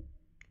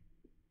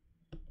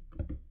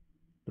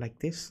 like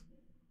this,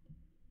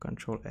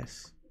 Control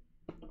S.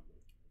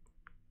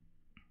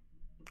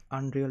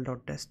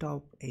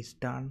 Unreal.desktop is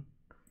done.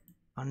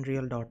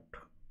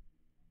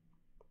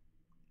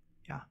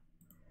 Yeah.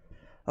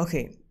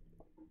 Okay,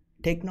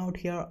 take note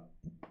here,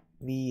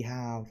 we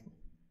have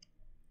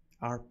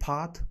our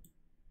path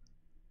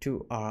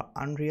to our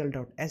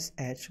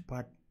unreal.sh,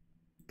 but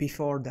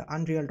before the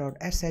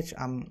unreal.sh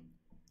I'm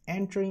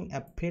entering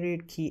a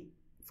period key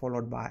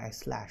followed by a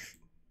slash.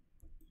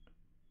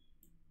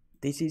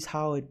 This is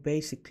how it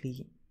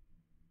basically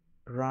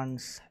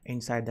runs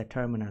inside the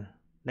terminal.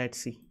 Let's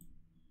see.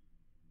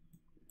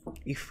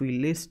 If we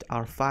list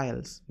our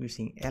files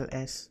using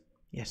ls,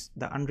 yes,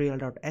 the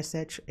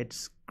unreal.sh,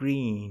 it's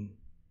green.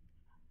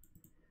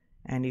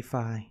 And if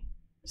I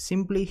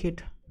simply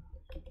hit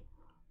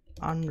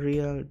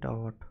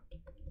unreal.sh,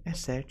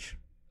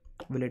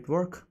 will it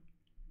work?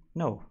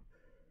 No.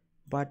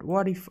 But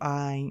what if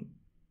I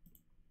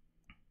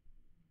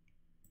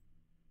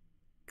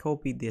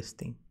copy this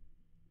thing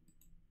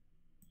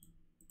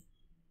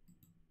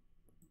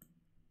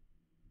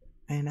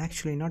and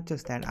actually not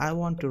just that, I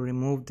want to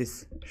remove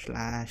this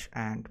slash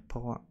and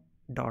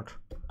dot.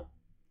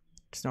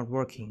 It's not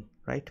working,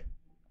 right?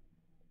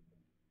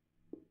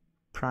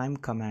 Prime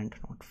command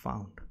not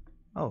found.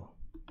 Oh,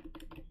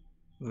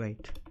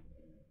 wait.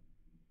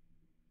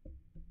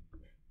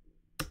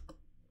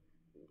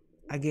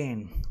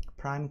 Again,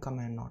 prime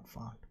command not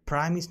found.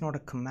 Prime is not a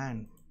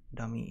command,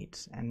 dummy,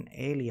 it's an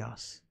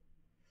alias.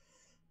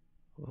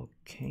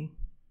 Okay.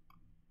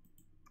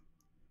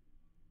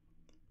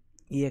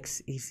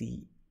 exe,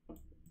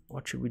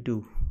 what should we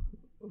do?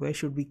 Where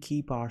should we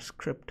keep our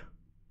script?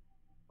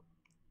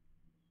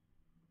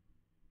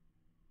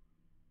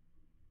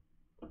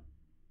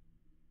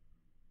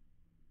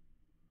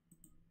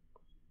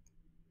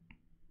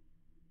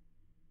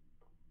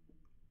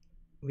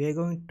 We are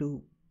going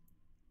to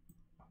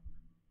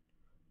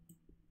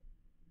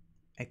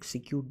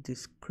execute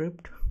this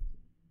script,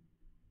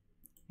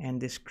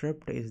 and the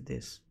script is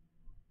this.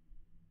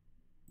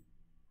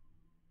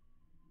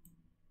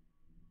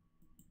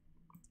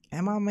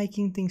 Am I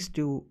making things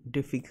too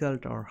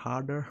difficult or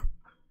harder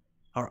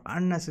or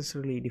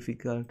unnecessarily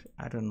difficult?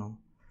 I don't know.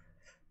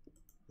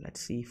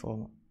 Let's see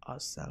for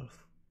ourselves.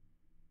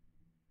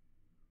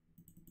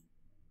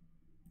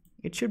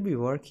 It should be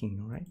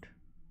working, right?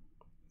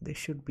 This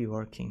should be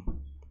working.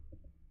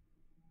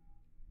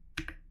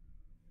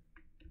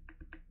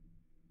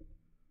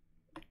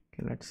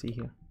 Okay, let's see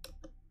here.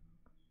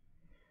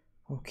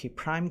 Okay,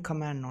 prime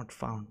command not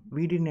found.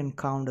 We didn't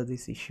encounter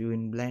this issue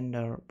in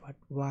Blender, but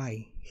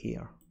why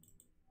here?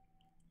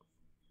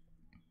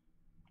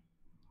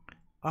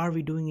 Are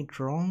we doing it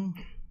wrong?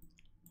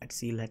 Let's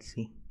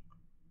see.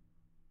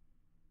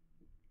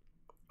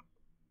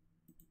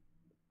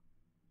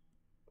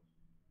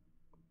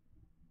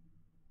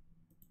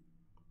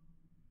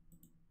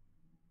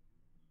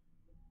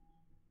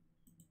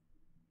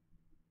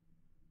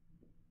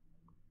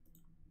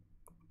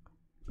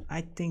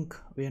 I think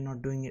we are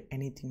not doing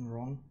anything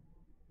wrong.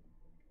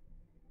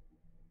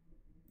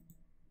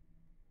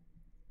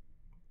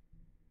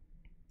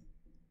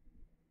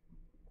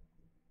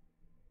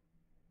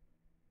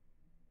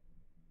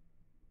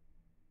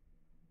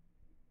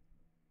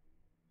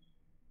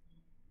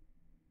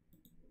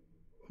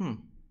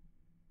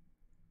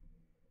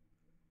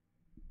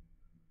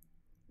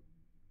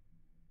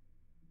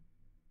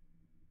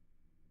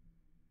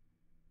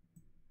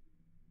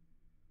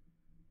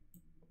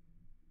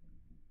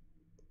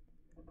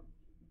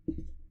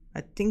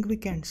 I think we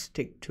can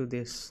stick to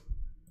this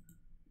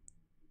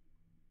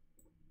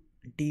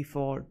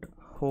default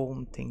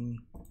home thing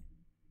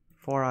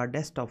for our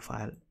desktop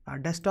file. Our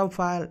desktop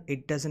file,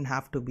 it doesn't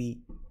have to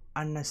be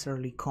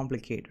unnecessarily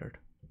complicated.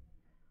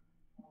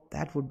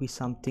 That would be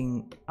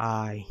something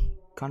I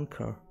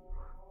concur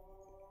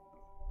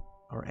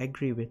or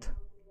agree with.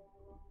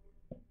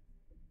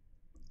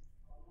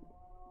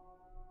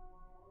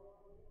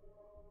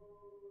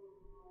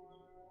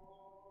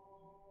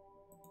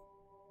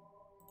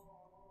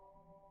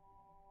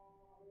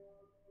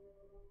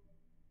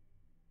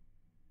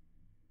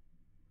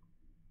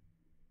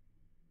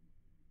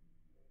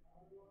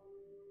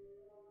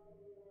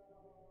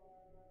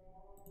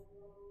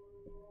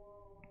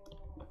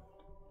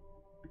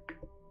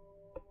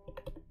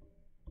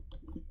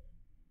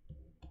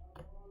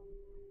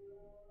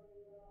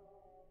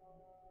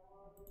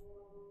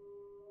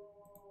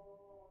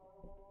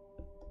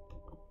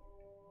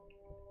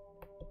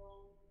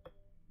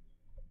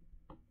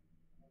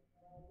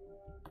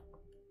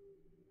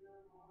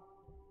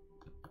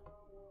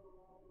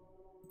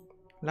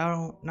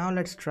 Now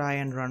let's try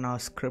and run our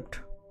script.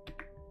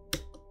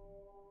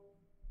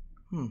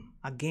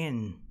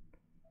 Again,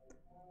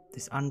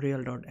 this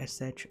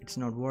unreal.sh, it's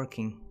not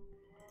working.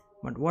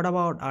 But what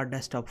about our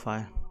desktop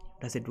file?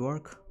 Does it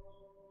work?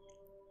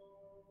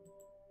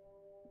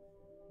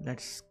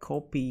 Let's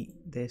copy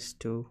this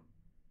to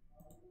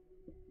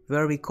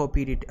where we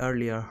copied it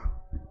earlier,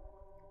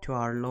 to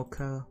our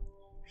local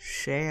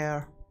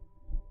share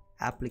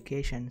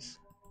applications,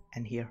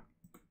 and here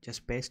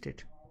just paste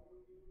it.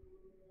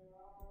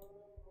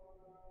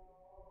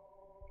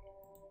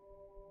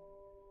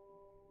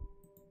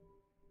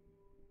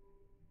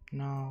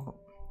 Now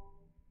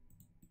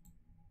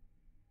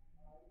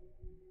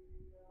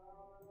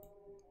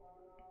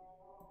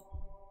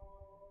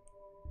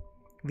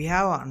we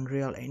have our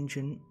Unreal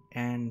Engine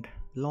and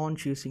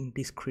launch using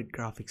discrete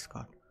graphics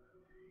card.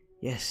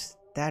 Yes,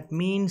 that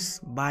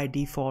means by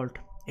default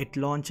it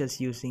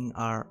launches using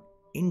our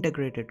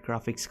integrated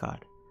graphics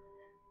card.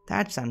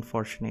 That's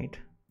unfortunate.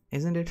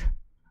 isn't it?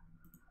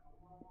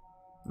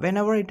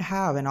 Whenever it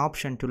have an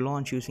option to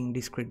launch using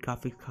discrete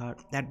graphics card,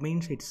 that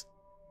means it's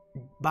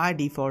by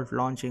default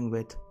launching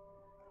with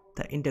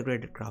the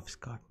integrated graphics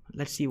card.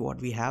 Let's see what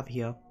we have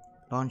here.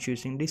 Launch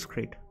using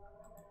discrete.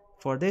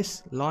 For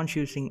this, launch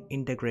using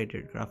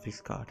integrated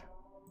graphics card.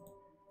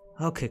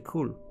 Okay,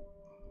 cool.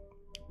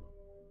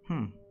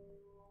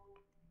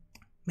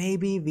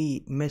 Maybe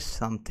we missed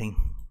something.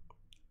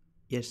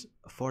 Yes,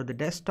 for the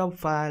desktop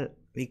file,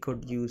 we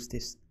could use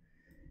this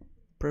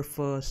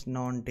prefers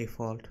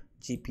non-default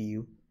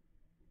GPU.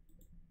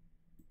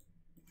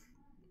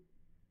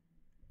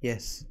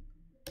 Yes,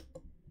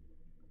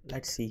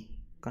 let's see.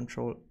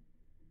 Control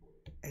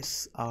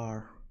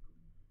SR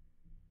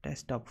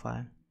desktop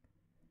file,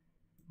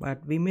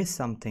 but we missed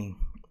something.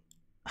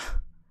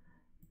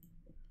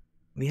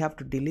 We have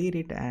to delete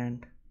it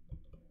and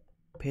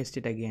paste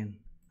it again,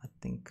 I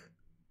think,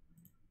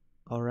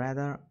 or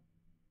rather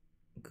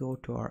go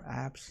to our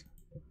apps.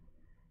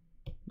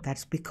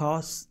 That's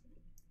because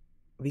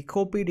we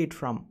copied it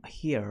from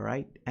here,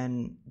 right?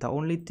 And the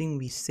only thing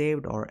we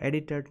saved or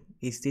edited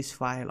is this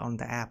file on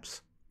the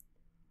apps.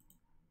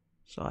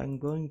 So I'm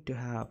going to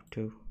have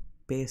to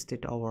paste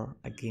it over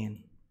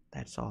again.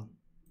 That's all.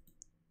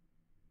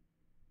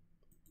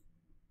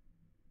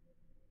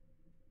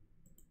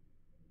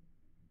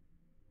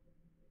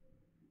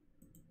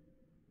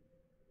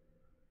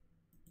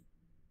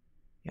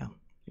 Yeah,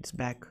 it's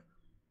back.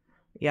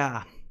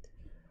 Yeah,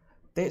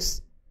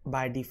 this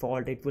by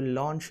default it will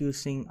launch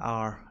using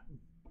our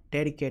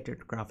dedicated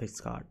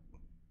graphics card.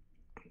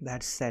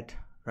 That's set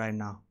right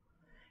now.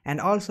 And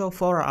also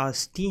for our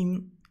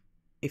Steam,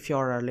 if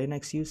you're a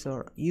Linux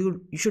user,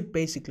 you should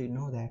basically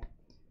know that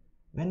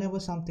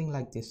whenever something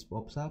like this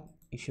pops up,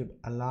 you should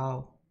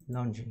allow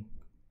launching.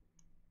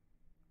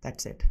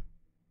 That's it.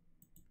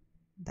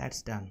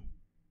 That's done.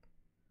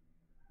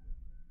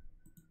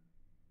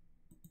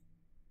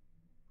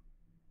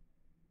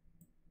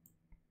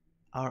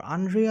 Our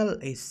Unreal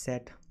is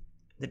set.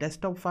 The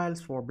desktop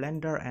files for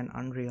Blender and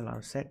Unreal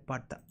are set,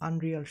 but the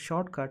Unreal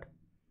shortcut,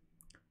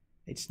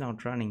 it's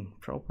not running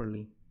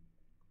properly.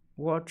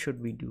 What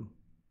should we do?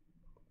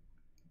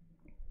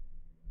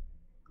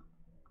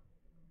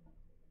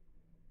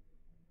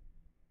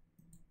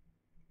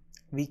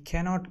 We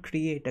cannot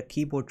create a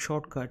keyboard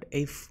shortcut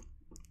if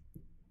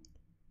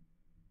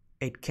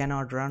it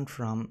cannot run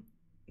from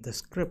the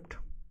script.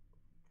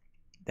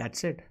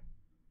 That's it.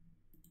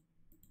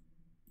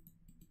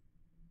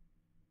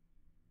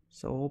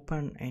 So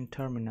open in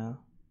terminal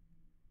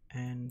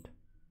and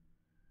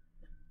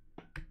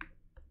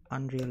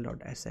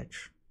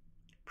unreal.sh.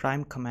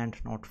 Prime command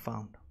not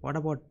found. What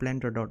about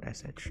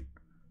blender.sh?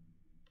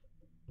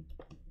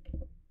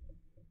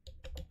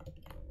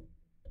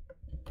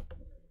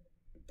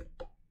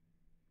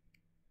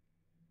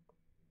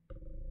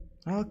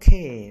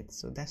 Okay,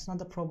 so that's not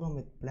the problem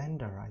with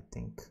Blender, I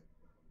think.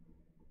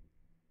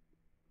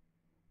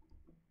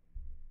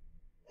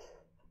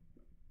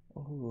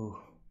 Oh,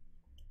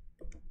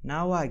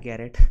 now I get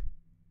it.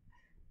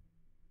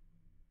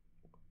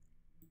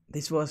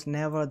 This was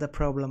never the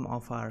problem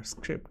of our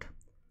script.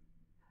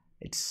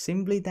 It's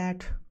simply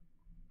that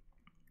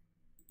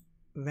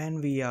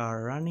when we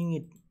are running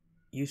it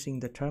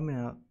using the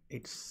terminal,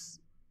 it's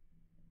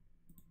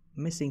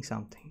missing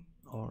something.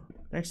 Or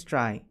let's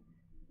try.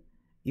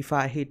 If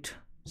I hit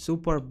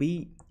Super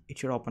B, it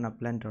should open up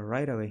Blender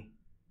right away.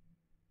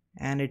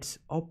 And it's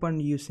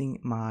opened using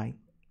my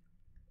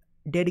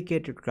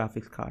dedicated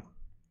graphics card.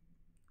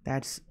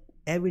 That's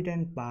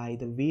evident by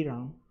the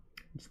VRAM.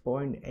 It's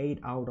 0.8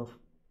 out of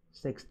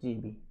 6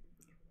 GB.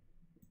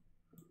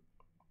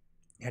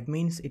 That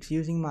means it's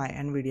using my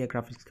NVIDIA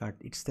graphics card.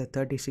 It's the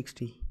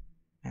 3060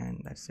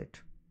 and that's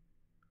it.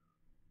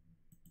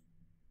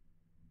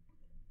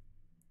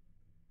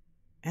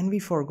 And we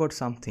forgot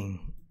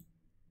something.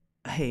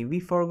 Hey, we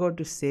forgot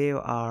to save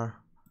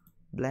our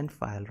blend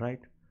file,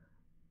 right?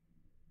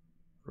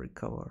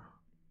 Recover.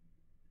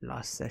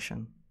 Last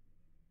session.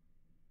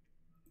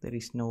 There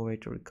is no way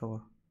to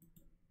recover.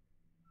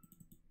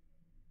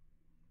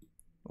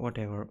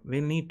 Whatever,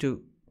 we'll need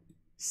to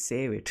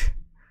save it.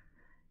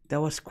 That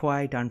was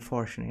quite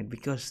unfortunate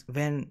because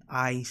when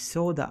I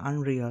saw the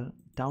Unreal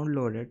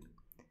downloaded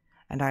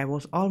and I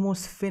was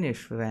almost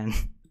finished when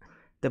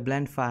the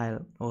blend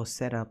file was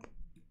set up,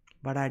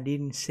 but I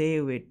didn't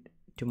save it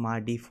to my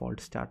default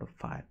startup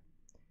file.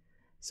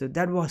 So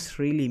that was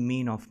really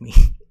mean of me.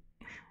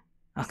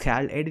 Okay,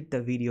 I'll edit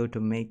the video to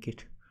make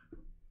it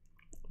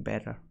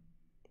better.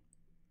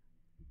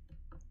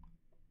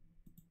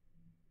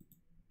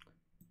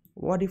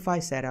 What if I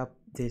set up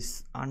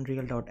this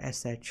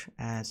unreal.sh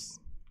as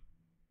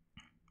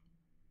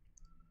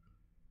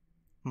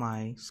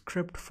my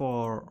script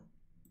for...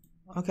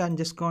 Okay, I'm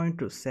just going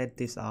to set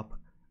this up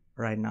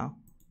right now.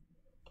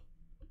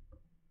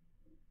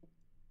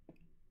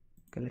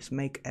 Okay, let's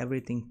make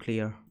everything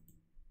clear.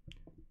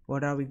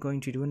 What are we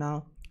going to do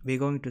now? We're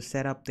going to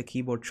set up the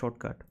keyboard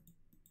shortcut.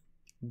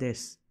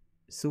 This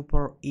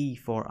Super E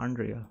for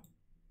Unreal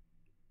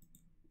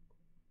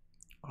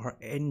or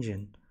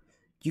engine.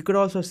 You could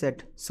also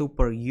set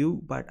Super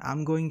U, but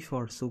I'm going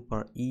for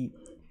Super E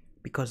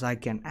because I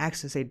can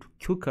access it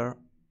quicker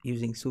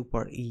using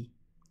Super E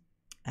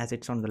as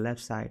it's on the left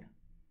side.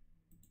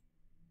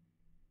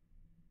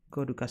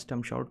 Go to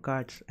custom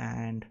shortcuts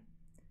and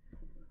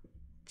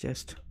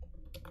just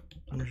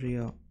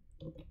Unreal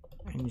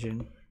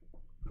Engine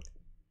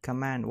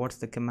command. What's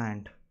the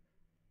command?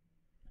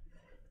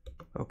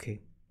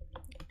 Okay,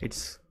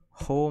 it's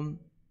home,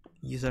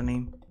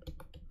 username,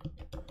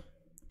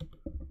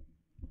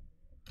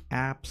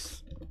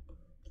 apps,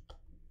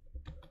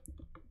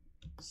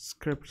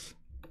 scripts,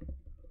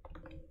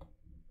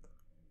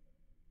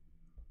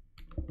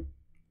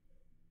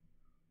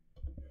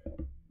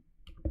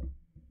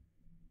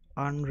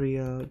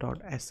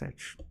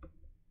 unreal.sh.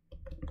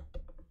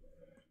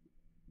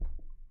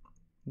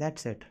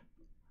 That's it.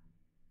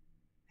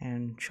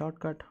 And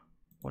shortcut,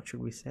 what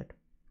should we set?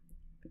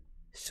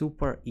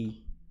 Super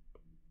E.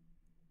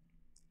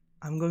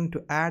 I'm going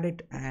to add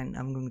it and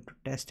I'm going to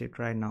test it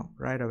right now,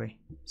 right away.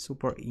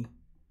 Super E.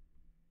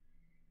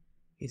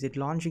 Is it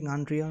launching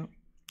Unreal?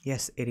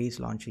 Yes, it is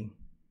launching.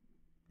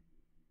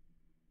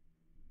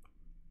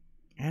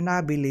 And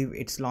I believe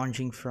it's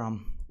launching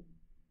from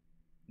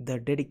the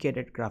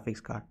dedicated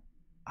graphics card.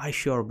 I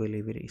sure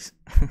believe it is.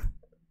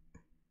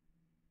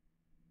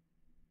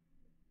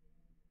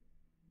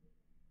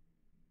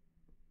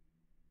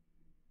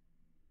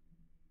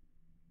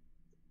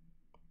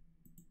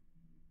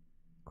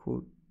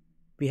 Cool.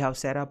 We have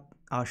set up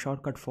our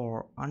shortcut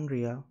for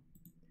Unreal.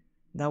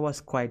 That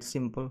was quite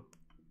simple,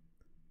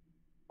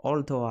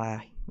 although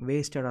I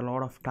wasted a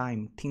lot of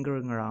time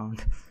tinkering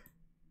around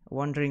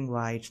wondering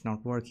why it's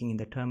not working in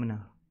the terminal.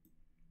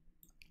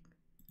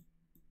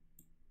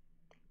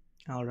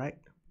 Alright,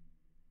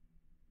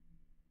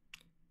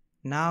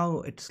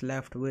 now it's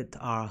left with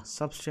our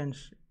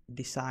Substance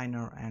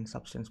Designer and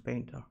Substance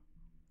Painter.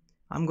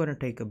 I'm gonna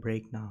take a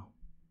break now.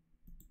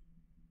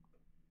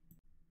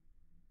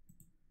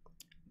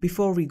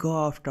 Before we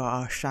go after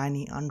our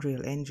shiny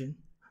Unreal Engine,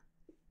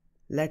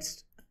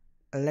 let's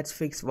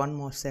fix one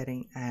more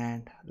setting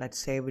and let's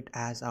save it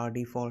as our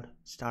default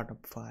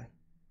startup file.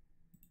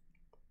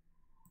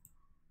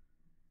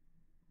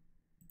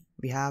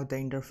 We have the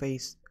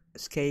interface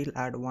scale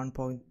at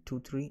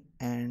 1.23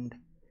 and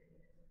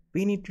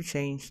we need to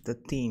change the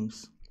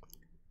themes.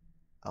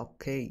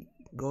 Okay,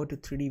 go to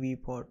 3D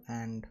viewport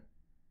and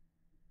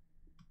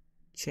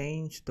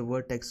change the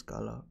vertex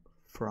color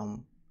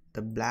from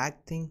the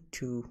black thing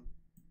to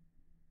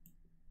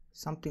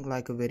something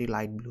like a very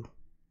light blue.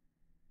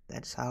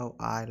 That's how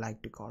I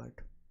like to call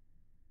it.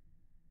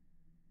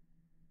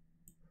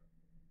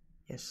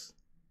 Yes.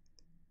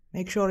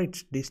 Make sure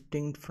it's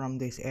distinct from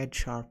this edge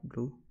sharp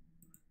blue.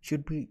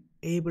 Should be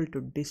able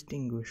to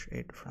distinguish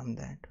it from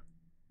that.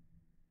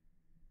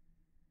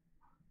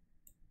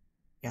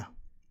 Yeah.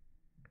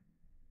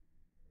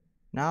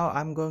 Now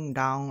I'm going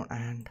down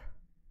and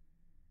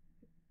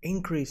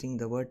increasing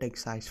the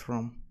vertex size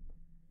from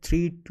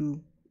 3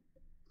 to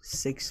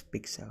 6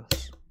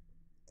 pixels.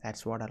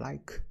 That's what I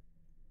like.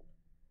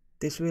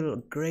 This will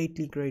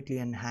greatly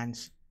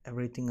enhance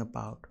everything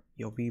about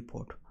your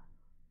viewport.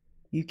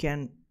 You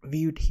can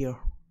view it here.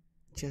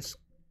 Just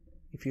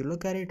if you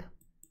look at it,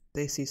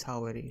 this is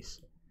how it is.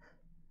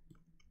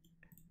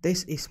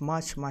 This is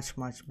much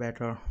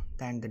better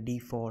than the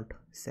default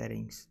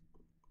settings.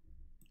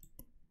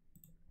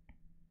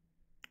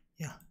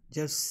 Yeah,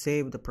 just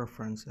save the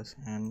preferences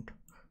and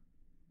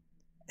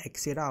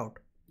exit out.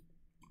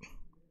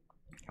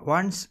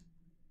 Once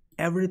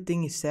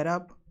everything is set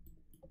up,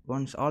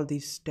 once all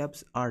these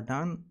steps are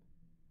done,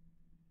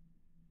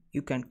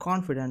 you can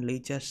confidently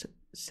just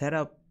set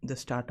up the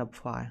startup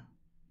file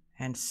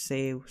and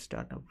save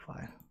startup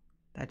file.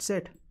 That's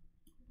it.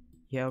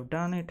 You have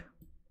done it.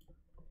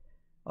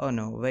 Oh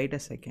no, wait a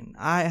second.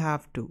 I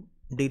have to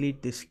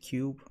delete this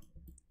cube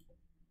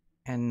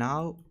and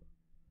now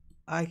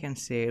I can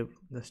save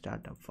the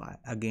startup file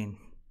again.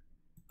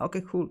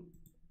 Okay, cool.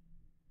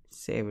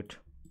 Save it.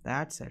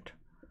 That's it.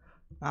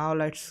 Now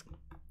let's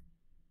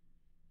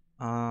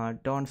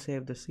don't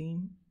save the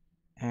scene,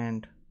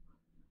 and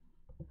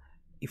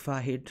if I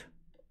hit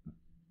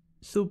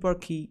super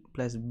key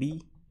plus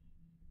B,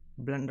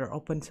 Blender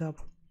opens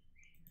up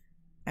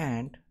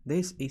and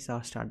this is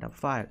our startup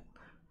file.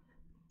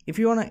 If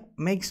you want to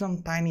make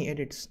some tiny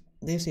edits,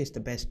 this is the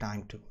best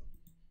time to.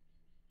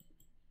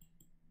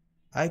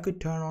 I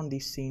could turn on the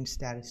scene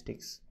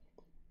statistics.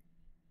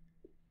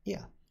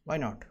 Yeah, why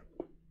not?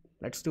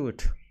 Let's do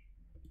it.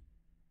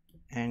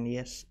 And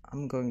yes,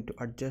 I'm going to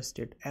adjust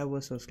it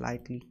ever so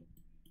slightly.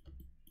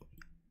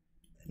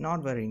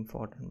 Not very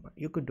important, but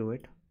you could do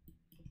it.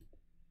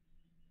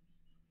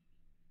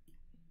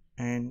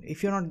 And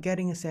if you're not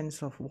getting a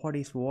sense of what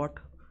is what,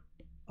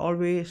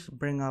 always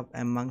bring up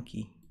a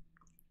monkey.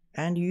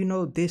 And you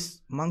know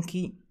this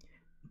monkey,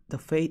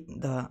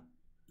 the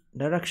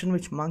direction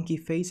which monkey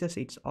faces,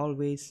 it's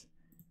always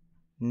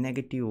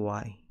negative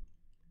Y.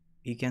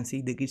 You can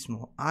see the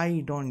gizmo.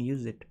 I don't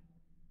use it,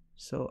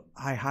 so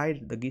I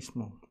hide the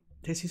gizmo.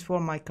 This is for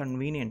my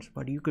convenience,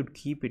 but you could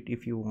keep it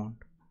if you want.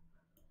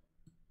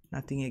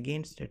 Nothing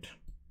against it.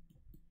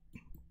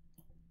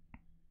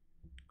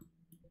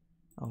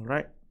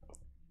 Alright,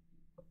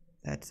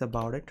 that's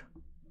about it.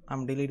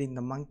 I'm deleting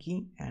the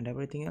monkey and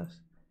everything else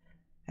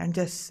and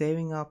just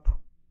saving up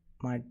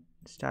my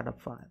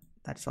startup file.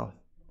 That's all.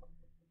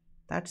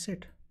 That's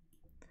it.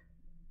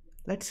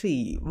 Let's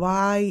see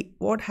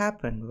what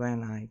happened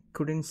when I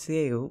couldn't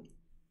save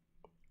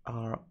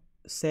our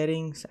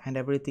settings and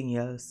everything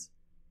else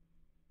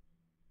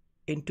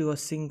into a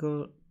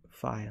single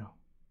file.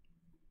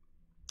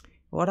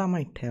 What am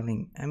I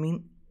telling? I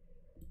mean,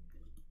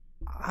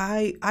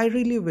 I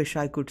really wish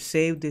I could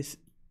save this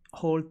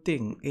whole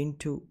thing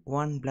into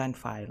one blank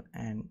file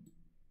and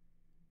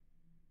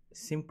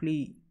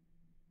simply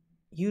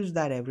use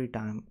that every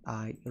time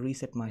I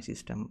reset my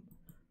system,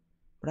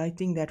 but I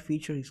think that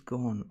feature is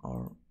gone,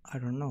 or I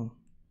don't know.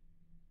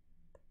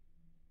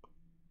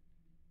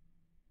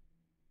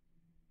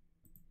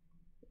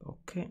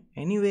 Okay,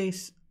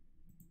 anyways,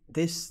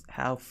 this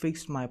have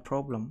fixed my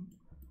problem,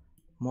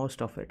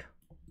 most of it.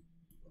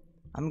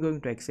 I'm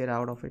going to exit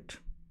out of it.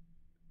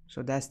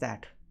 So that's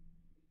that.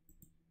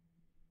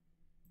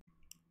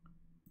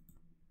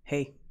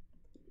 Hey,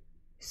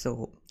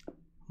 so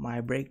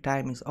my break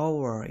time is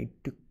over. It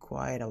took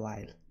quite a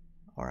while.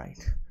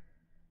 Alright,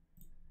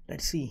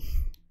 let's see.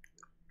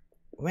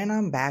 When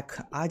I'm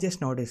back, I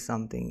just noticed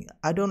something.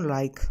 I don't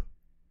like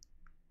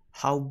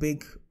how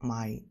big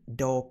my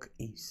dock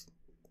is.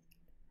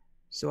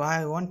 So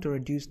I want to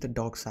reduce the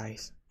dock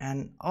size,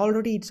 and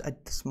already it's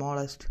at the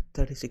smallest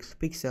 36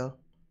 pixel,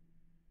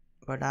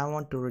 but I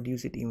want to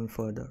reduce it even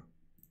further.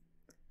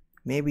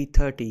 Maybe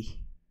 30.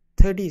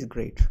 30 is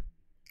great.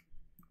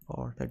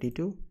 Or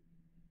 32.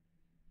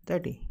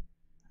 30.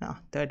 No,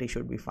 30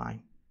 should be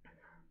fine.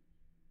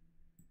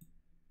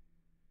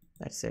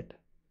 That's it.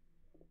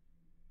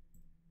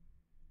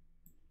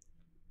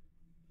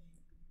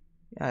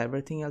 Yeah,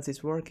 everything else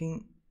is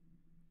working.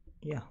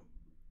 Yeah.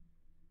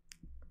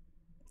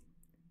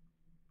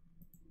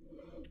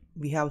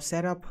 We have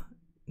set up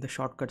the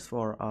shortcuts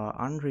for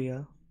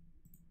Unreal,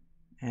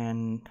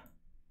 and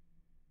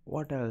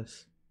what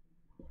else?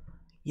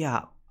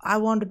 Yeah, I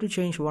wanted to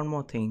change one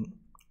more thing.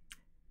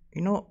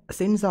 You know,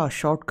 since our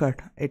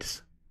shortcut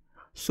it's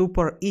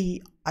Super E,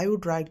 I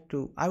would like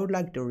to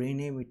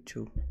rename it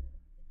to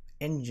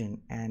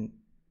Engine and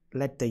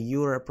let the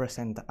U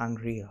represent the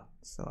Unreal.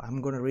 So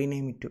I'm going to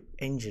rename it to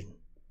Engine.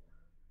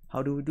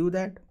 How do we do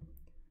that?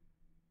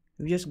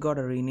 We just got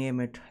to rename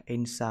it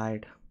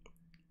inside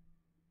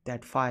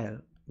that file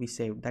we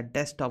saved, that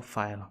desktop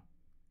file.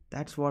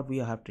 That's what we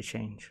have to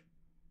change.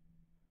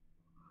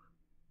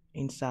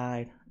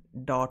 Inside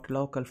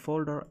 .local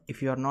folder,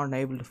 if you are not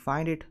able to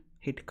find it,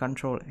 hit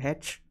Ctrl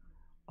H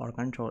or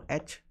Ctrl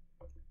H.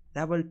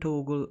 That will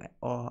toggle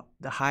or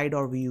the hide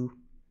or view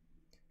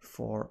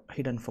for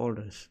hidden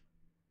folders.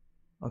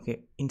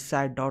 Okay,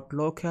 inside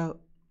 .local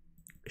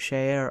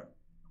share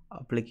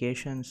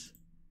applications,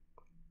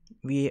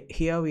 we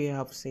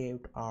have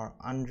saved our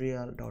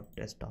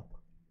Unreal.desktop.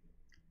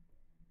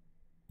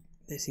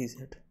 This is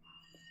it.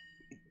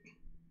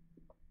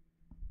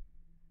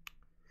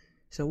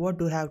 So what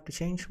do we have to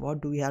change?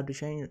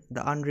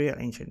 The Unreal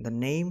Engine, the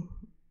name,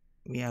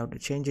 we have to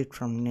change it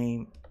from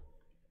name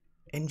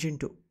engine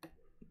to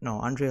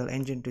Unreal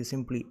Engine to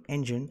simply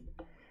Engine.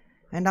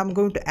 And I'm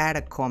going to add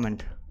a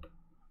comment.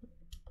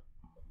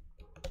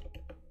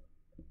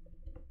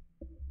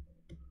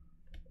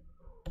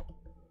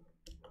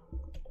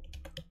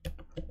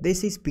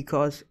 This is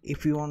because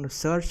if you want to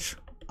search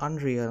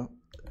Unreal,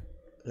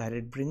 let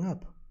it bring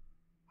up.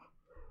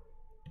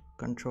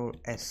 Control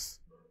S.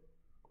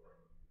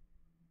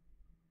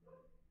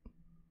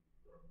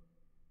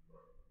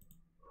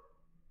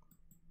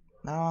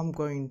 Now I'm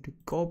going to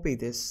copy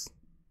this.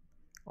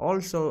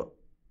 Also,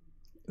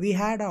 we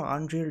had our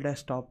Unreal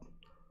Desktop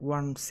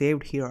one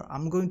saved here.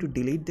 I'm going to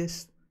delete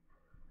this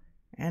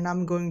and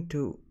I'm going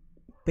to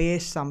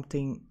paste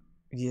something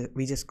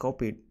we just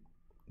copied,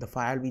 the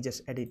file we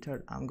just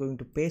edited. I'm going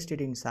to paste it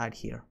inside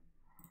here.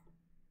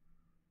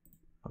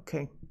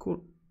 Okay,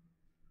 cool.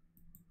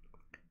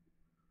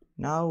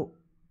 Now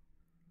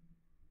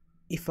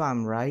if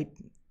I'm right,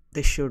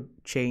 this should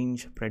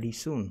change pretty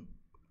soon,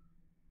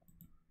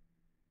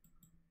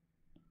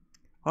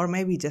 or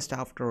maybe just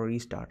after a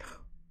restart,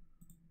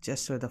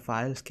 just so the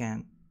files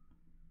can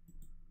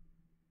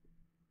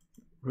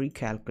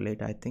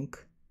recalculate, I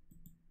think.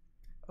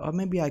 Or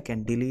maybe I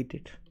can delete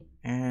it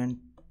and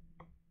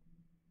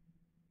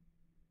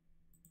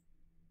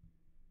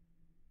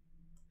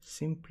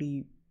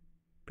simply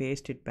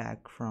paste it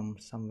back from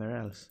somewhere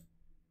else.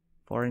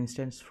 For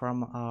instance,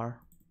 from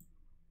our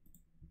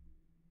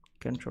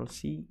Control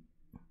C.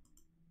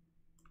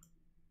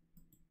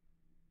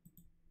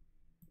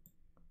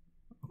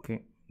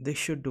 Okay, this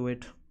should do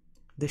it.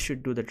 This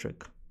should do the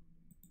trick.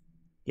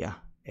 Yeah,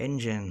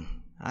 Engine.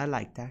 I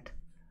like that.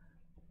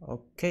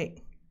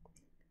 Okay.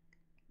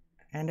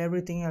 And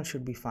everything else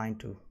should be fine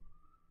too.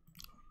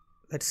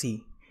 Let's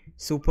see.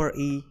 Super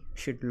E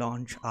should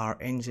launch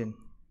our engine.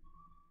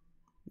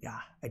 Yeah,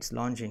 it's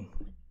launching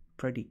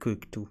pretty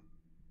quick too.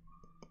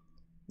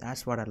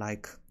 That's what I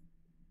like.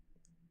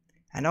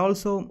 And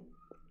also,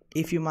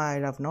 if you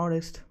might have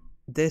noticed,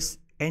 this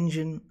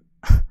engine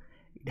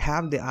it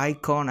have the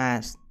icon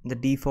as the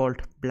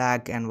default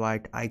black and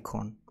white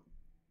icon.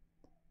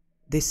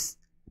 This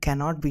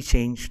cannot be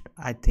changed.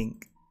 I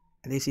think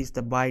this is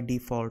the by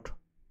default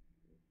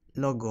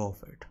logo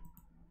of it.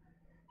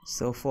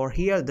 So for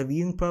here the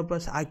viewing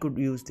purpose I could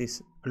use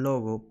this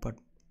logo, but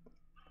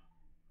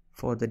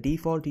for the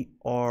default,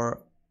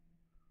 or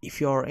if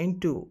you're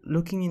into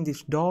looking in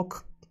this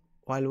dock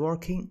while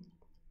working,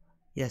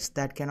 yes,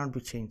 that cannot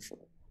be changed.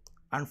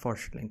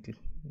 Unfortunately,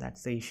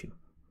 that's the issue.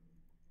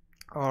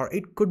 Or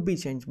it could be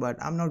changed, but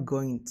I'm not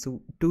going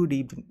too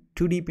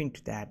deep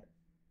into that.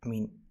 I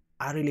mean,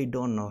 I really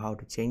don't know how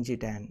to change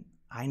it, and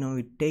I know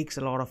it takes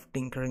a lot of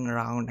tinkering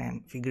around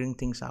and figuring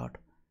things out.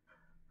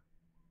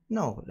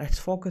 No, let's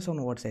focus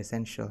on what's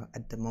essential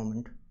at the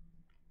moment.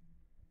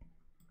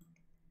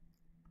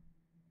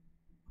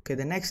 Okay,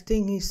 the next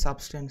thing is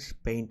Substance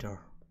Painter.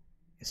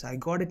 Yes, I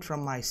got it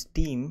from my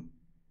Steam.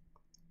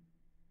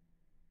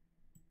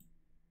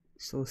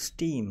 So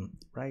Steam,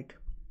 right?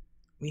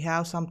 We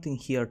have something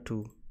here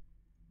too.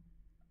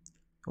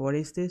 What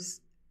is this?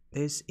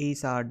 This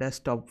is our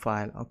desktop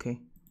file. Okay,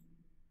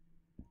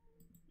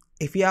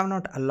 if you have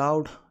not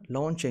allowed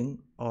launching,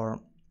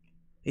 or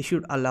you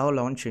should allow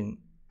launching,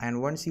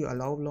 and once you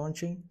allow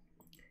launching,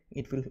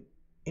 it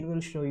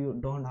will show you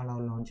don't allow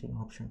launching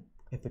option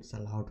if it's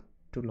allowed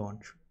to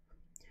launch.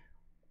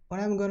 What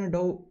I'm gonna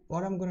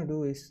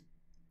do is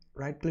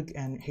right click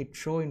and hit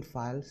show in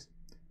files.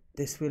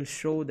 This will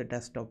show the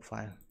desktop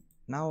file.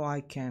 Now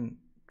I can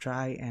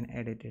try and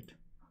edit it.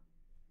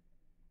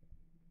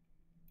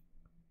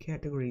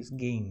 Categories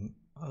game.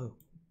 Oh,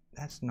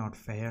 that's not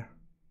fair.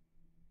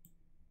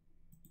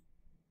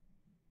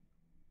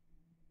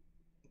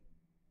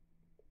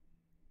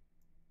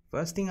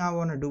 First thing I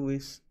want to do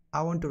is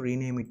I want to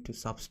rename it to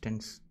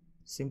Substance.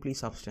 Simply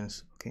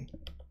Substance. Okay,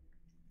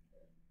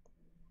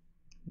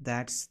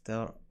 that's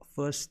the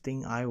first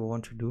thing I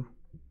want to do.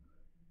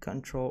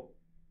 Control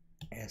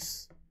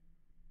S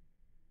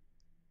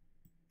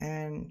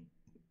and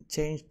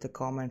change the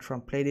comment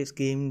from play this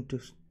game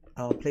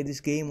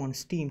on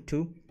Steam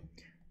to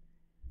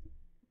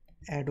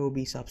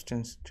Adobe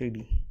Substance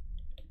 3D.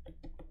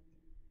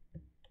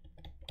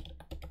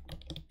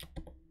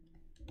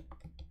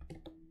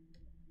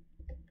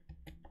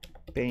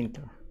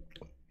 Painter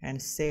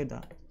and save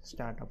the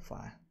startup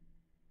file.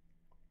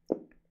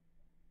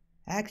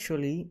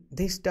 Actually,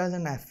 this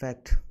doesn't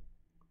affect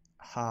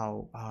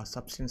how our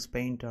Substance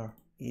Painter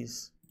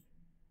is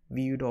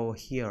viewed over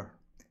here,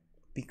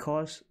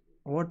 because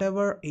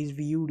whatever is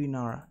viewed in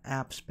our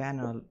apps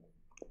panel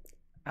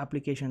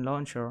application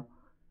launcher,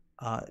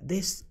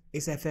 this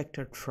is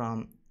affected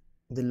from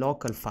the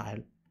local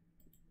file.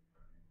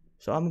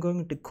 So I'm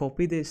going to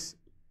copy this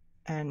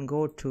and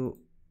go to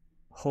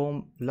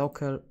home,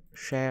 local,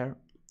 share,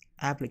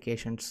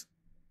 applications.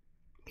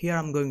 Here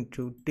I'm going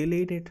to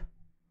delete it,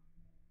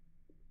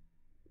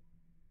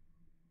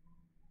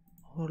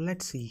 or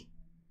let's see,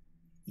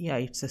 yeah,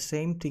 it's the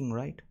same thing,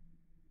 right?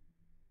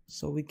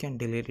 So we can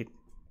delete it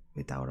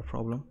without a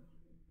problem,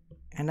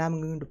 and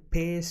I'm going to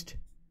paste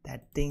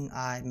that thing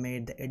I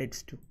made the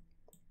edits to.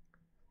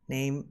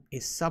 Name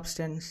is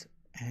Substance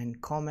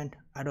and comment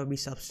Adobe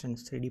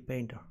Substance 3D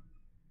Painter.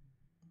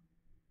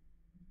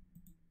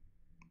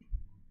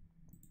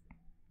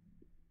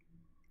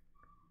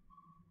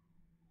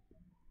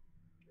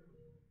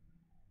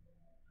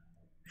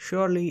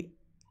 Surely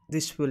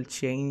this will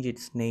change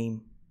its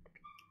name.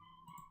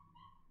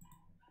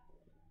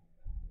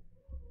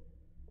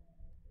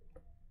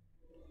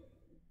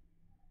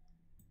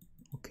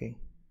 Okay,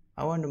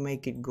 I want to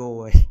make it go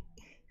away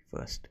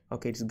first.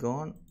 Okay, it's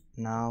gone.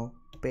 Now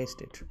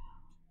paste it.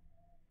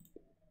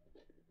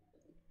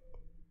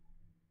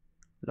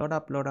 Load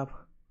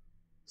up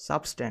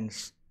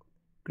Substance.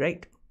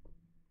 Great,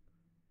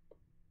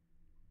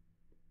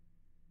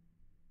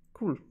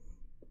 cool.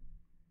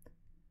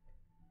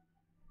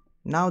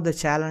 Now the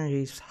challenge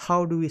is,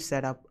 how do we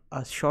set up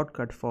a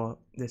shortcut for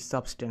this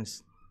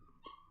Substance?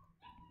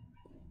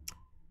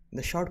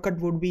 The shortcut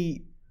would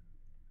be,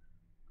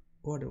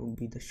 what would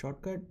be the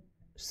shortcut?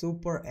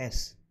 Super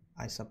S,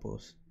 I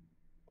suppose.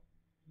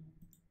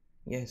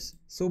 Yes,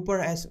 Super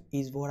S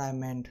is what I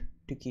meant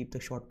to keep the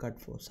shortcut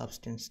for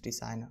Substance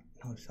Designer,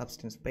 no,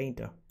 Substance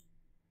Painter.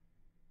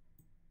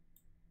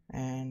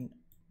 And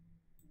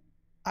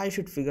I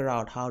should figure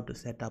out how to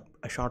set up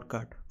a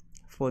shortcut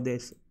for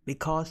this,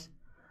 because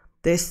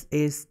this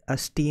is a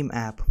Steam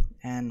app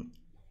and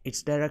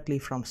it's directly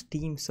from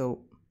Steam,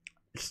 so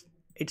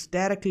it's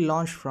directly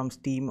launched from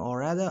Steam, or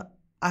rather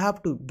I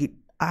have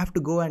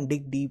to go and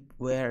dig deep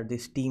where the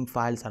Steam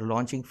files are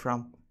launching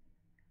from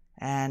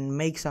and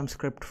make some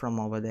script from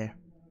over there.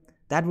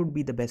 That would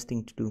be the best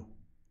thing to do.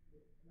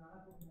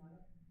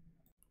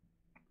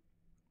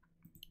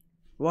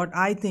 What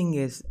I think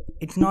is,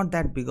 it's not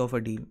that big of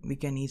a deal. We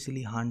can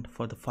easily hunt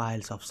for the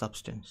files of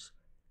Substance.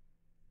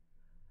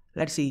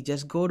 Let's see,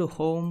 just go to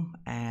home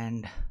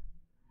and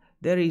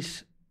there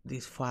is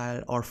this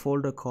file or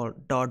folder called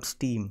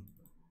 .steam.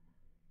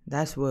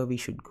 That's where we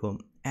should go.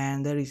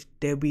 and there is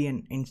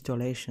Debian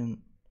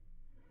installation,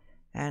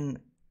 and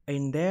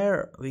in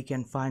there we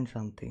can find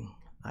something,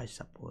 I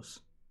suppose.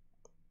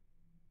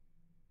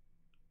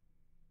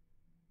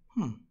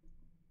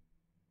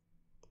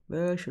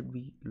 Where should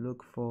we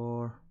look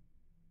for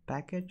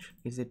package?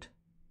 Is it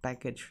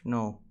package?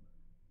 No.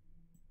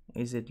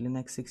 Is it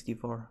Linux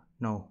 64?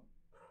 No.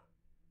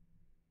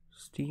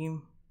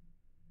 Steam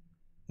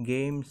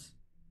games.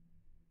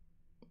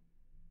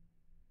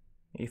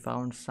 We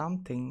found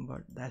something,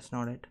 but that's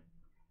not it.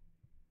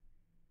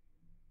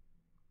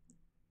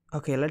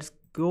 Okay, let's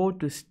go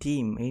to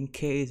Steam. In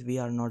case we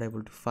are not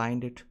able to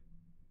find it,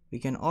 we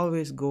can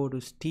always go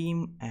to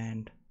Steam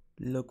and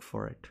look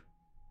for it.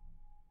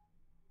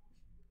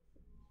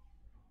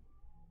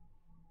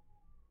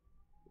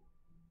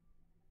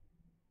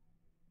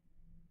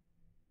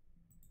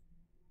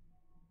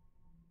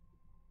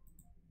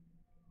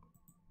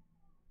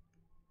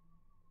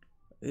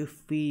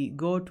 If we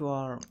go to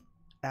our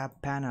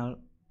app panel,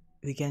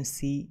 we can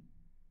see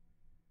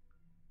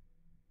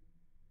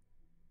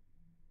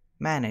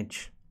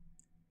manage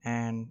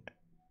and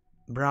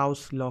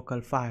browse local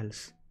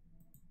files.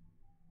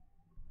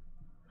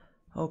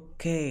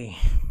 Okay,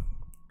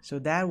 so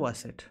that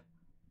was it.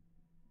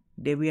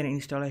 Debian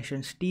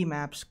installation, Steam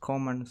apps,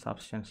 common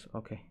substance.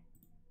 Okay,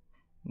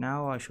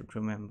 now I should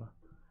remember.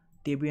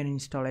 Debian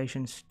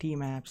installation,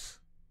 Steam apps,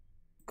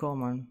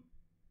 common.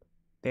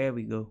 There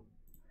we go.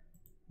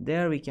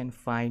 There we can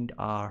find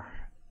our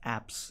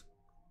apps.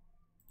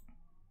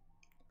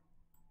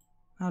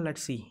 Now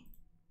let's see.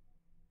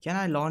 Can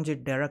I launch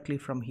it directly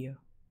from here?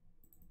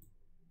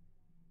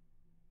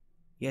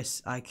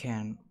 Yes, I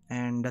can.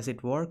 And does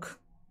it work?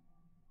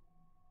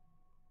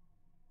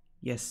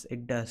 Yes,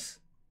 it does.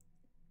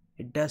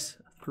 It does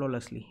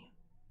flawlessly.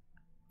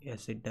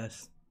 Yes, it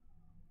does.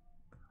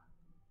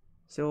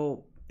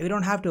 So we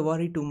don't have to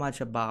worry too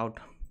much about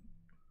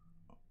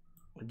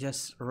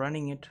just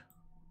running it.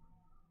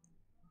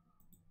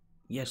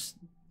 Yes.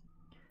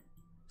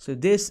 So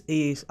this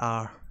is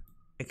our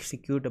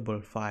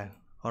executable file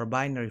or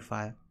binary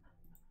file,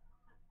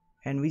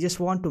 and we just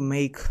want to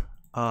make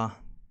a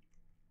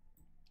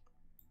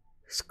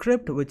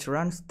script which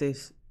runs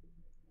this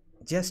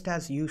just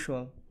as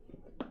usual.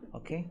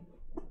 Okay,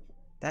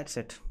 that's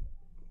it.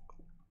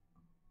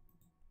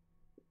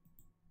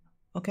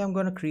 Okay, I'm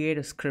gonna create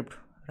a script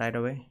right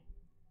away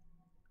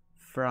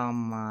from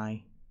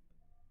my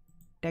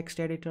text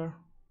editor.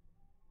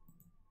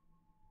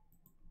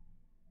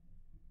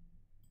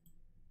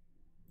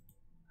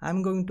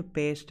 I'm going to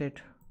paste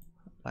it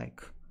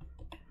like,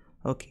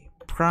 okay,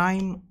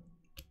 prime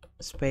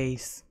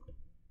space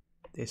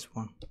this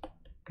one,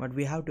 but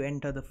we have to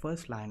enter the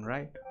first line,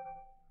 right?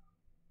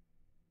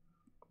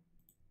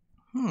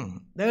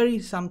 There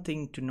is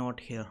something to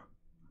note here.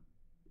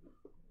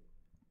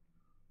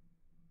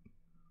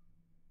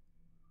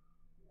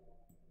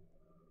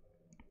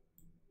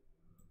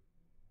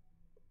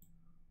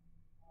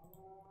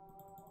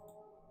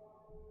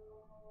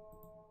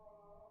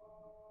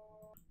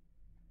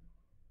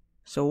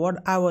 So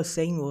what I was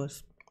saying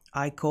was,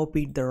 I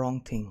copied the wrong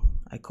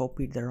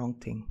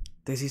thing.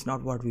 This is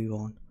not what we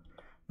want.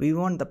 We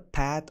want the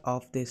path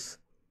of this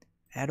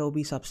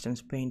Adobe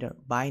Substance Painter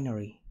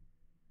binary,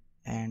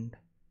 and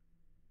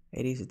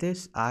it is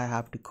this. I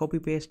have to copy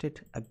paste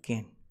it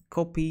again.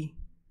 Copy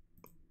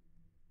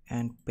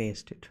and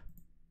paste it.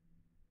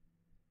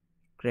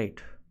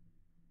 Great.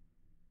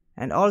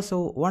 And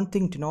also one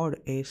thing to note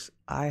is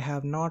I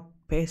have not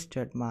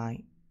pasted my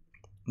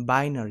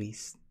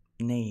binary's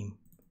name.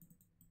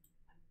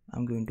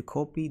 I'm going to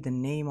copy the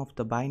name of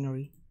the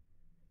binary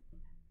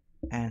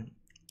and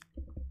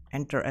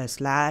enter a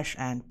slash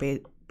and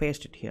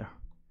paste it here.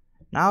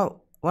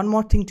 Now one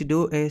more thing to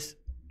do is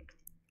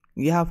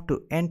you have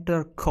to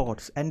enter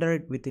quotes, enter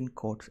it within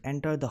quotes,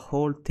 enter the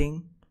whole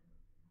thing,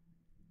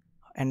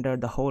 enter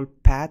the whole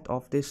path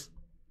of this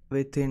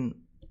within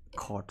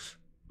quotes.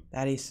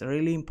 That is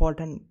really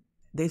important.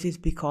 This is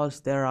because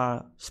there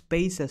are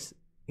spaces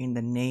in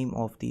the name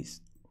of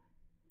these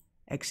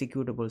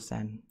executables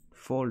and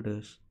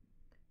folders.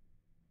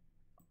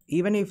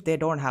 Even if they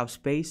don't have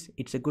space,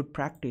 it's a good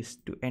practice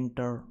to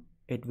enter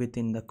it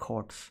within the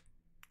quotes.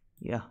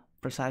 Yeah,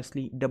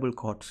 precisely double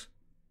quotes.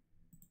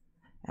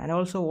 And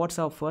also, what's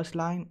our first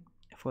line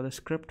for the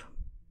script?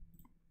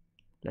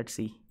 Let's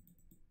see.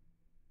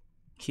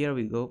 Here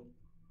we go.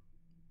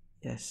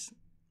 Yes,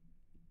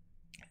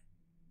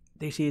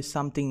 this is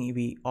something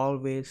we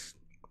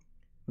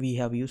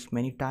have used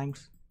many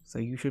times, so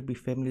you should be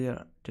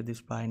familiar to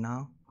this by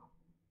now.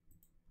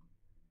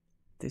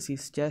 This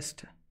is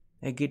just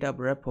a GitHub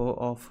repo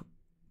of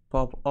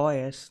Pop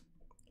OS,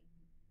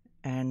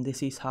 and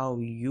this is how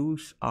we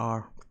use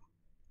our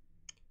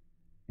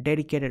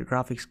dedicated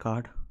graphics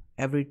card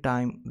every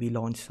time we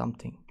launch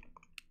something.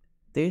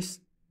 This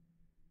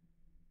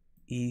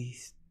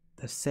is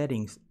the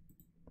settings,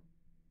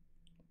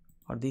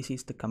 or this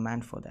is the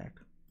command for that.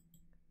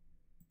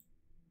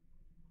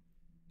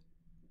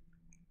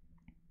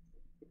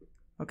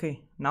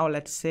 Okay, now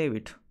let's save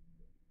it.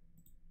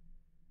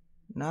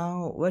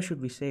 Now where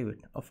should we save it?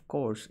 Of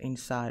course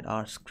inside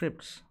our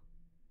scripts,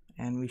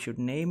 and we should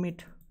name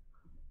it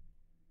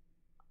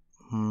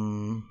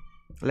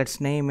let's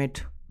name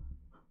it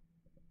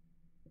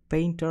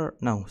painter,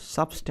 no,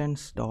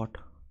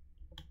 substance.sh.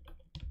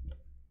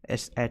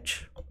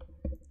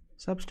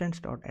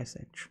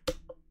 substance.sh.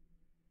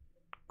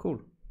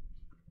 Cool.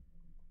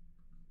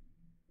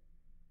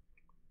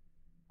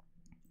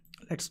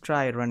 Let's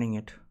try running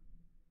it,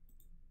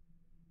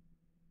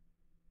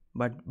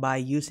 but by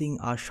using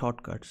our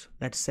shortcuts.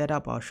 Let's set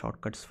up our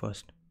shortcuts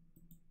first.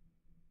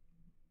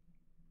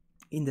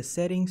 In the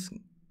settings,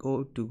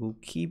 go to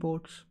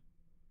keyboard,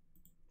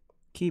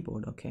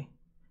 okay.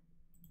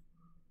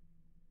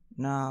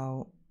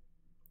 Now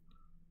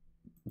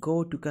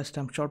go to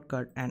custom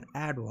shortcut and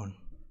add one.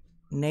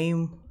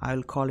 Name,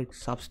 I'll call it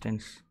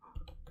substance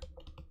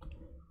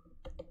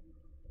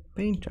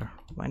painter,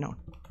 why not?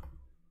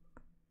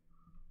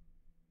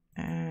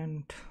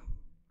 And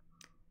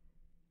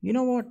you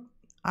know what,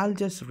 I'll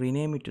just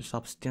rename it to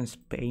substance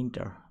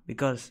painter,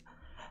 because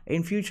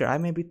in future I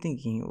may be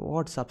thinking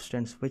what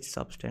substance, which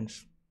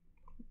substance.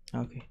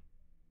 Okay,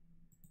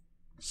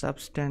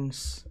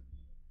 substance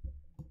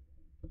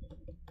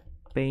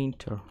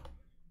painter.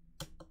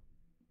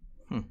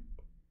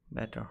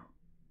 Better.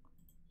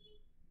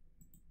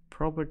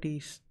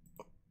 Properties.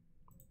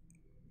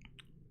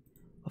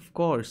 Of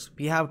course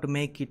we have to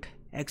make it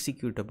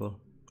executable.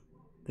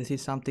 This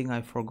is something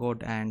I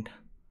forgot, and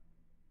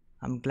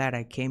I'm glad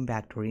I came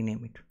back to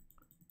rename it.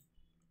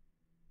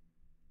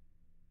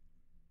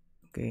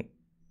 Okay,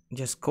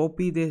 just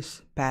copy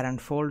this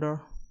parent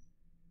folder.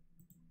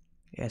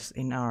 Yes,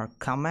 in our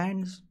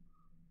commands,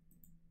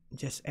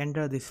 just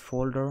enter this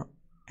folder,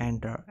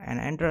 enter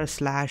a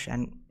slash,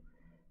 and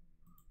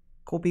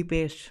copy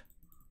paste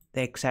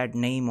the exact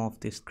name of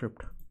this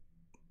script.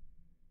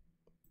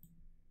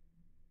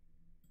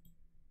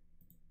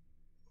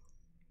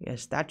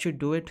 Yes, that should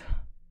do it.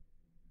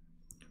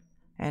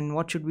 And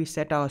what should we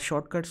set our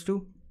shortcuts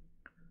to?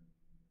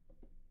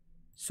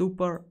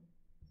 Super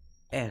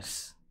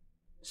S.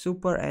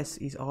 Super S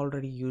is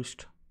already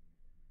used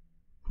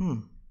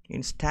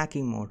in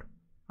stacking mode.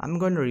 I'm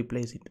going to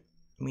replace it.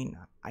 I mean,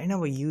 I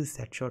never use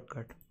that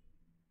shortcut.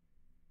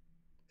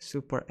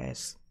 Super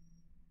S.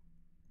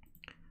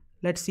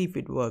 Let's see if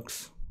it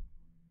works.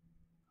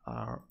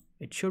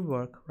 It should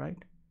work, right?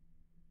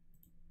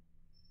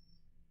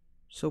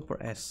 Super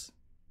S.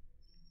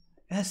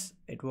 Yes,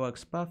 it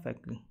works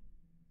perfectly.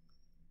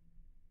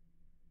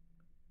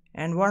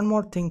 And one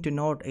more thing to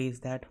note is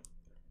that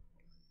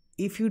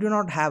if you do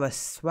not have a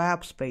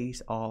swap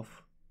space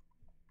of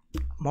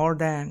more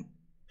than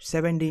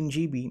 17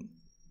 GB,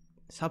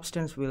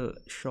 Substance will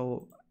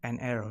show an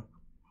error.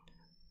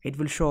 It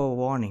will show a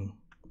warning.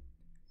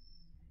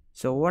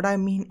 So what I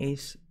mean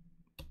is,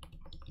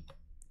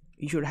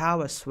 you should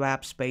have a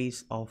swap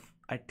space of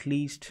at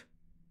least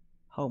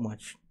how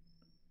much?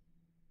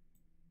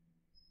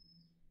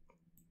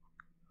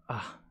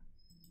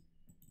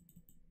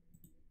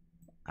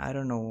 I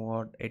don't know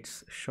what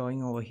it's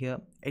showing over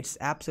here. It's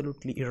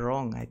absolutely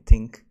wrong, I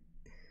think.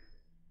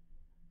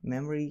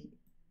 Memory.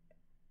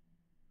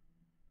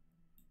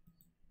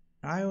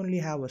 I only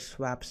have a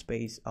swap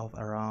space of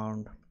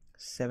around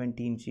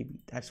 17 GB,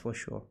 that's for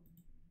sure.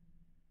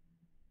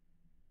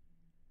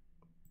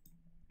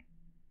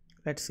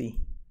 Let's see.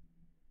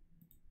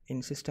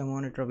 In system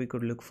monitor we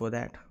could look for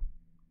that.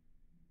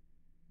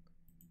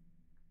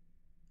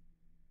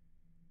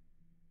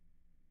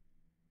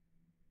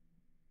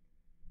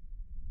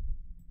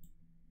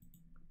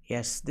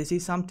 Yes, this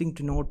is something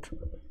to note,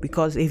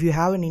 because if you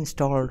haven't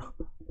installed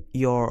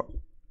your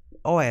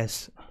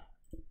OS,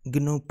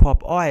 GNU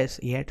Pop OS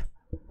yet,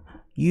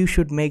 you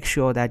should make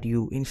sure that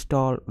you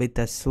install with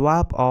a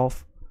swap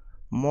of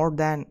more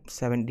than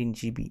 17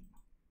 GB.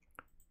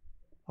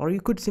 Or you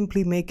could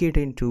simply make it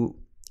into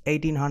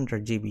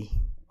 1800 GB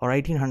or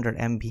 1800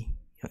 MB.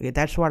 Okay,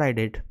 that's what I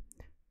did.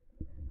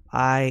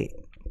 I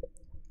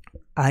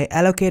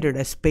allocated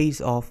a space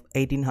of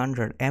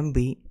 1800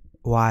 MB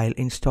while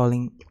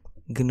installing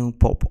GNU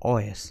Pop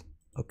OS.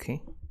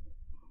 Okay.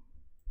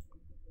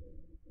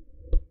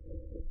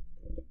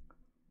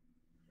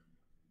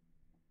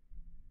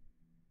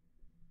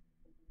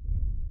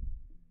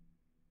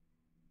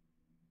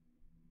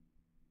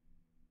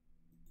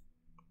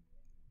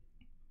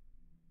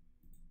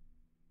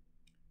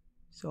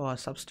 So our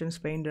Substance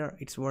Painter,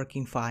 it's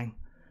working fine.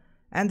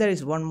 And there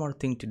is one more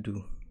thing to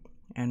do.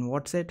 And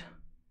what's it?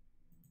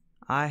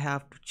 I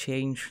have to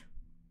change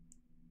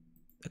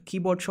the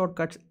keyboard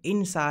shortcuts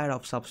inside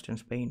of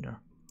Substance Painter.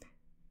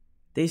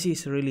 This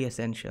is really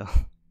essential.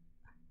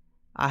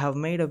 I have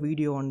made a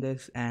video on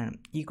this, and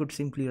you could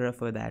simply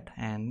refer that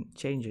and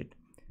change it.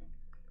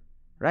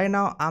 Right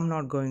now I'm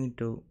not going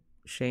to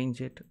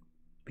change it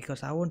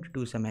because I want to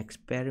do some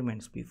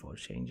experiments before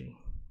changing.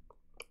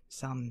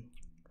 Some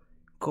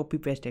copy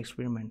paste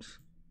experiments.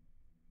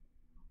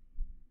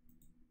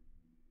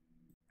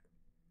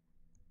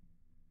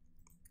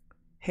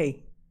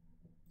 Hey,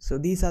 so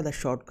these are the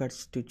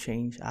shortcuts to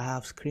change. I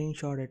have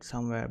screenshotted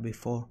somewhere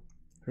before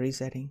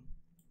resetting.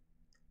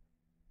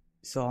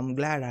 So I'm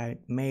glad I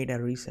made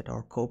a reset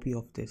or copy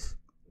of this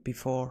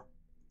before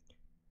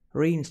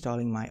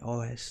reinstalling my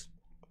OS.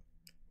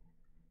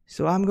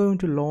 So I'm going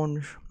to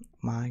launch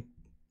my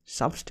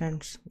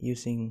Substance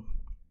using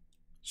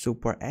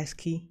Super S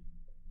key,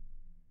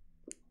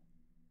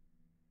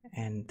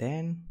 and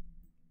then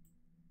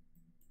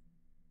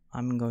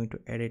I'm going to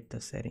edit the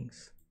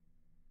settings.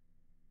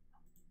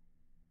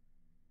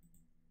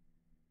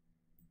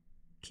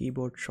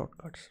 Keyboard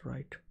shortcuts,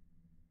 right?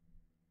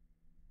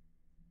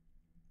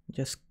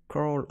 Just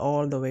scroll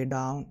all the way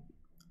down.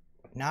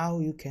 Now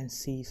you can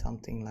see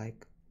something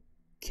like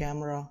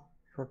camera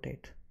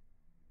rotate.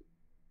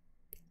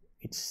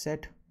 It's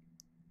set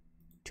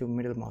to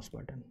middle mouse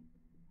button,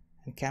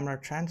 and camera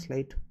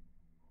translate,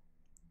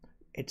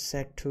 it's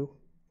set to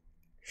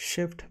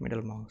shift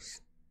middle mouse,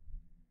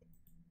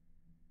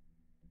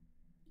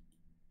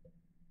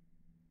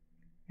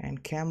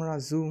 and camera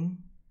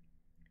zoom,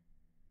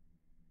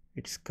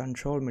 it's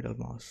control middle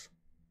mouse.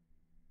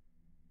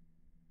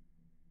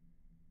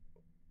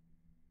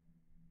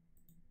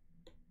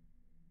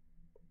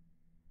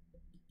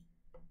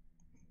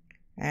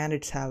 And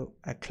it's have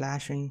a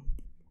clashing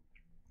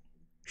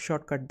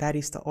shortcut, that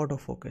is the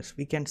autofocus.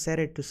 We can set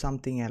it to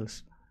something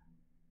else.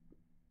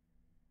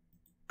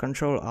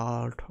 Control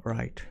Alt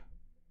right.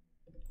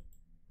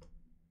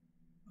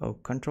 Oh,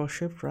 Control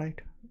Shift right,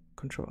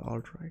 Control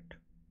Alt right.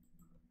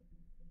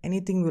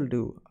 Anything will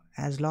do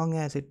as long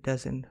as it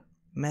doesn't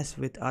mess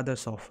with other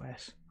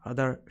softwares,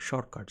 other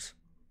shortcuts.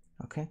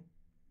 Okay,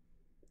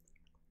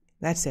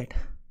 that's it.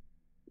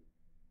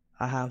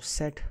 I have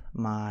set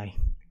my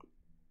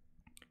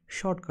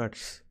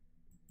shortcuts.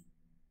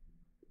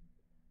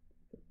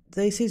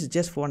 This is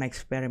just one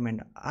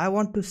experiment. I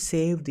want to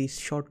save these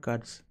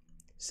shortcuts,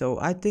 so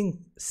I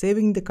think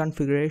saving the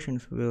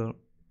configurations will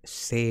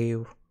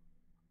save.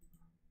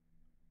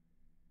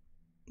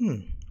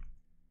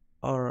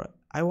 Or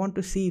I want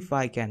to see if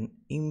I can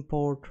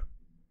import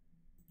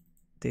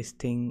this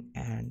thing,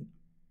 and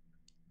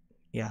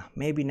yeah,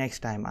 maybe next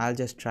time I'll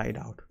just try it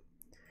out.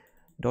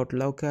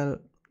 .local,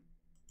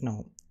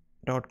 no,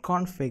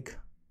 .config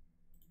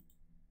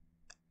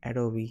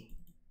Adobe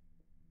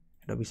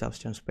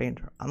Substance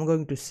Painter. I'm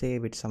going to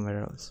save it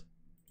somewhere else.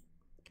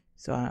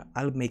 So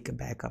I'll make a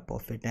backup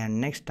of it, and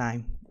next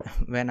time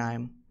when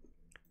I'm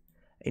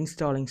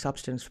installing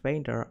Substance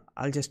Painter,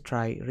 I'll just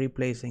try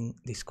replacing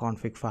this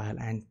config file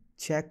and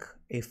check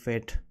if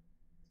it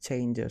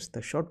changes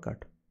the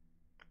shortcut.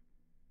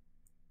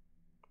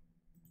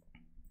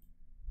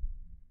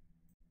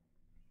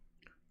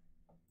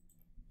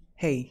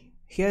 Hey,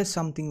 here's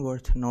something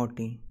worth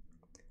noting.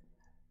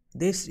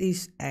 This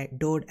is a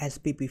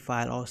 .spp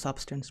file or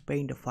Substance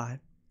Painter file,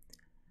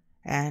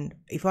 and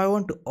if I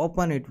want to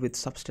open it with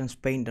Substance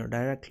Painter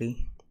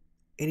directly,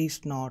 it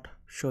is not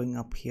showing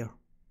up here.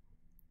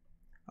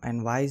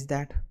 And why is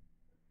that?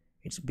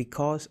 It's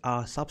because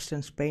our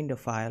Substance Painter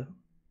file,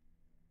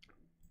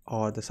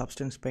 or the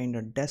Substance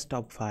Painter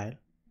desktop file,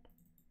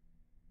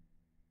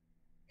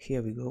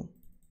 here we go,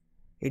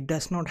 it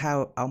does not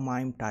have a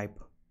MIME type.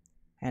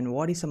 And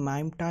what is a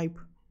MIME type?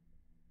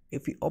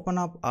 If we open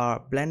up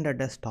our Blender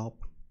desktop,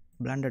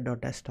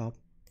 blender.desktop,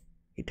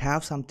 it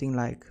has something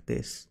like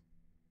this: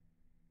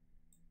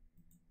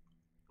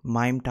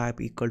 MIME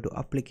type equal to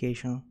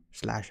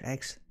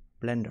application/x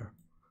blender.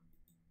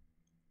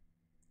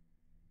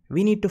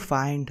 We need to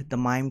find the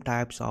MIME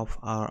types of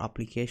our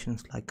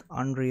applications like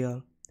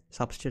Unreal,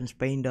 Substance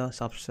Painter,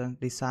 Substance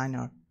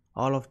Designer,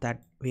 all of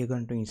that we are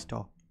going to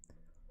install.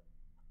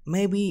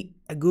 Maybe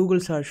a Google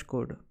search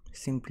could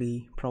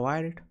simply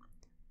provide it,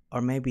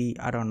 or maybe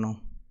I don't know.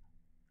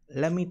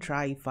 Let me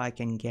try if I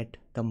can get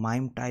the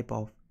MIME type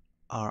of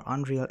our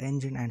Unreal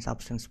Engine and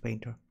Substance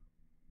Painter.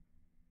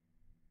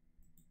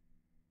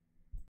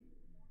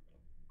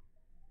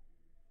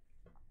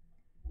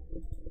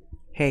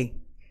 Hey,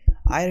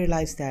 I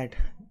realized that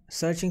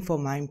searching for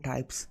MIME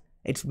types,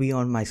 it's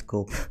beyond my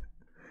scope.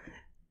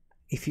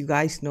 If you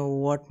guys know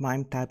what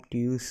MIME type to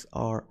use,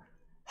 or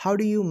how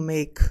do you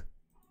make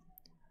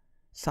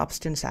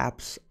Substance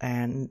apps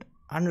and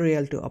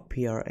Unreal to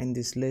appear in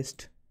this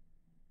list,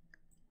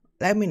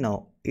 let me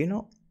know.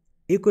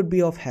 You could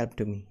be of help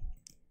to me.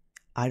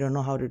 I don't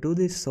know how to do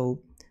this,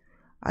 so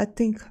I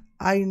think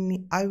I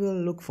will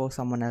look for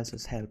someone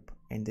else's help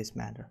in this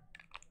matter.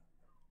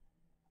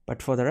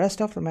 But for the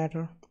rest of the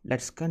matter,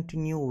 let's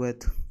continue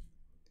with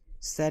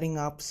setting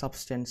up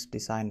Substance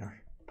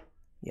Designer.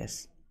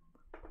 Yes,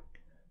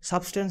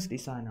 Substance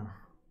Designer.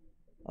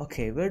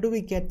 Okay, where do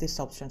we get this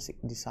Substance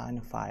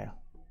Designer file?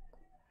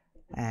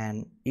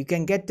 And you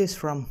can get this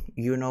from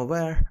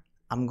where.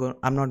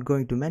 I'm not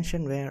going to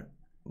mention where,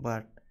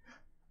 but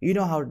you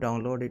know how to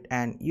download it,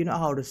 and you know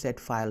how to set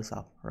files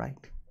up,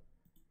 right?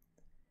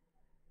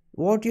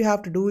 What you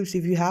have to do is,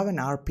 if you have an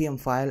RPM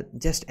file,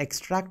 just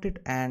extract it,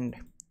 and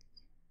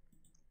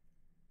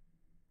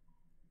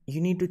you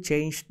need to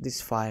change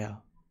this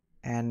file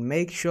and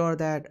make sure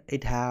that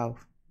it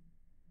have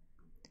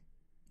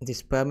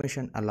this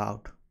permission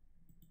allowed.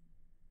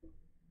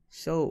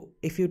 So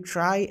if you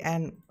try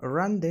and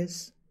run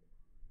this,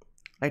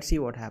 let's see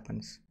what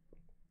happens.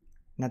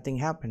 nothing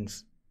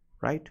happens,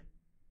 right?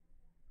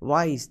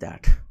 Why is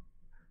that?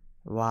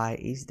 Why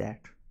is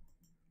that?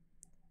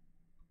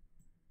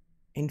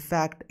 In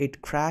fact,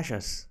 it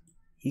crashes.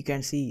 You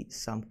can see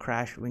some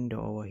crash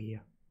window over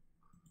here.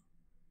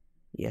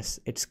 Yes,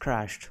 it's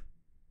crashed.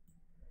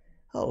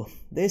 Oh,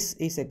 this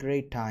is a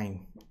great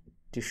time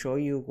to show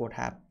you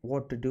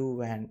what to do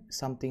when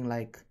something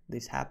like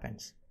this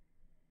happens.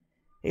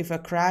 If a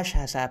crash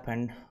has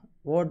happened,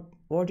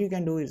 what you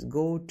can do is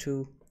go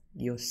to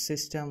your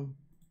system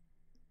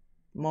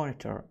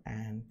monitor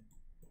and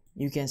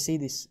you can see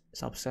this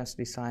Substance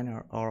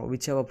Designer or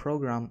whichever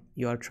program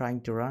you are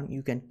trying to run.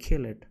 You can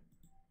kill it.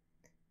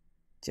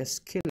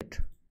 Just kill it.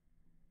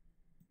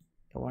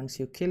 Once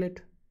you kill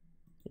it,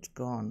 it's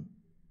gone.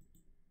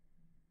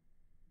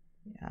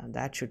 Yeah,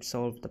 that should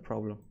solve the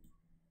problem.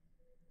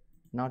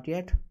 Not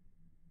yet.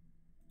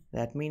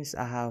 That means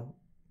I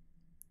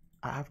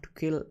have to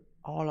kill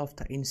all of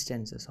the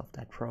instances of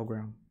that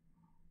program.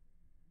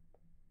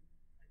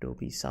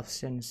 Adobe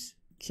Substance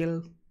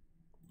kill,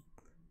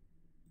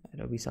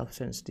 Adobe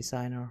Substance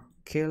Designer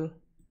kill.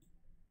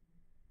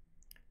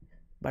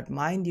 But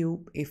mind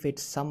you, if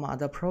it's some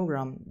other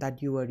program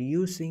that you are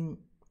using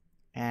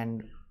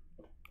and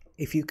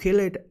if you kill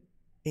it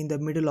in the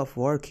middle of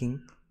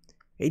working,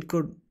 it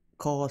could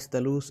cause the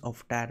loss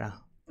of data,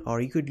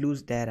 or you could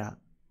lose data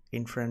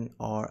in front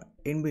or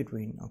in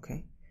between.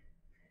 Okay,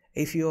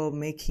 if you're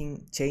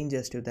making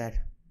changes to that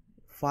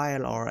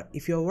file, or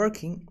if you're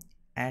working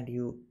and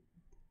you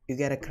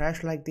get a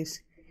crash like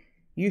this,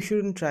 you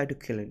shouldn't try to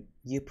kill it.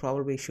 You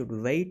probably should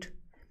wait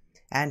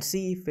and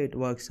see if it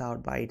works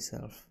out by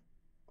itself.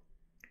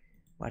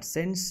 But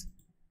since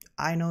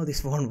I know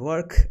this won't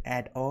work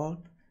at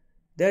all,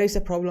 there is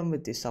a problem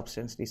with this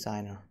Substance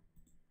Designer.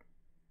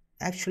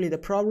 Actually, the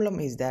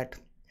problem is that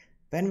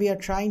when we are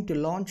trying to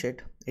launch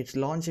it, it's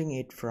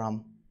launching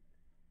from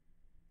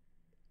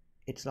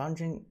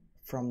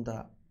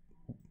the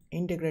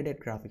integrated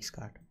graphics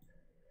card.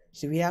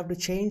 So we have to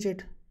change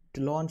it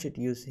to launch it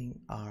using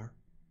our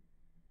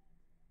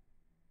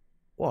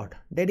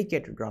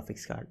dedicated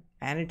graphics card.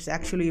 And it's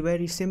actually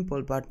very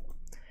simple, but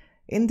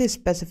in this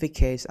specific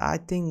case, I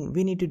think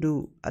we need to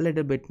do a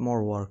little bit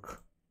more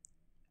work.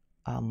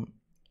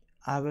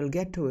 I will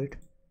get to it.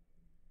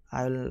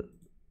 I will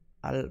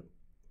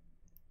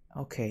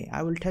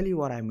tell you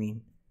what I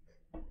mean.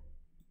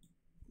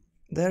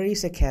 There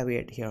is a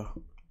caveat here,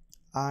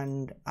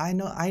 and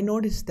I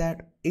noticed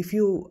that if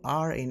you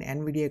are in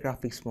NVIDIA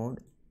graphics mode,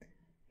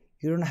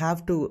 you don't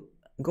have to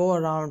go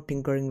around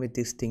tinkering with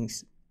these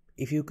things.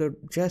 If you could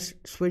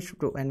just switch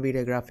to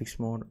NVIDIA graphics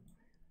mode,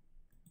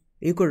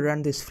 you could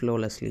run this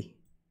flawlessly.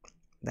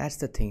 That's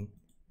the thing.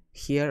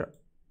 Here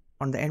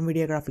on the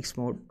NVIDIA graphics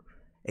mode,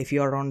 if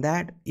you are on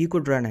that, you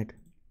could run it.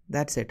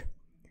 That's it.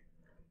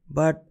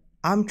 But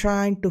I'm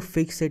trying to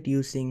fix it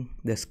using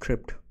the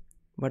script.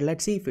 But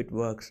let's see if it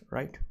works,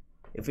 right?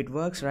 If it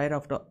works right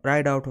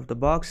out of the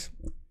box,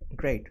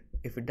 great.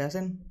 If it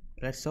doesn't,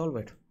 let's solve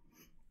it.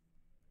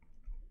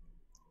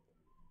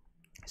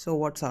 So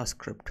what's our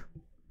script?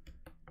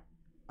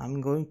 I'm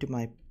going to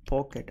my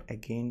Pocket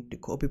again to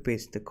copy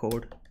paste the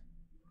code.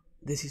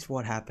 This is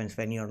what happens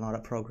when you're not a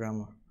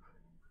programmer.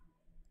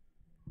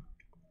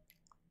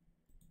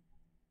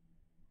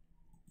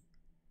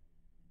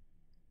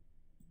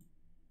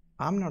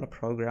 I'm not a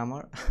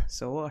programmer,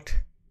 so what?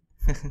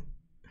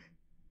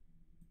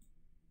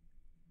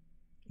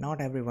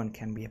 Not everyone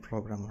can be a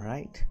programmer,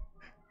 right?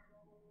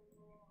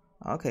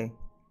 Okay,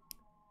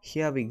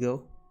 here we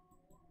go.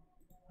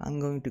 I'm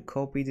going to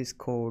copy this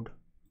code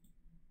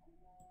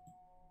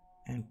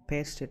and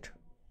paste it.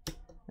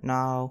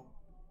 Now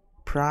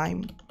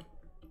prime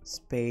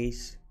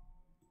space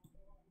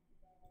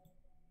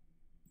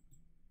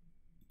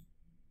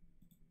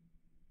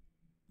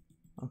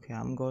okay,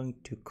 I'm going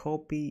to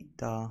copy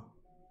the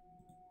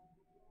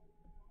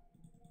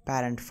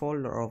parent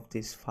folder of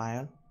this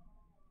file.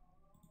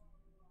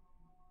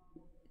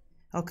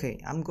 Okay,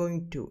 I'm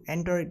going to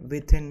enter it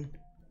within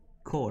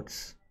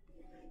quotes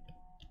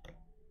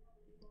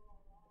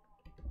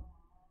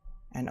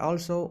and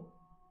also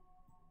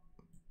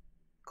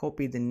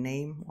copy the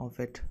name of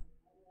it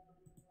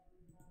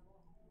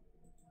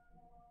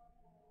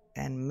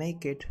and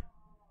make it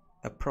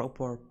a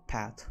proper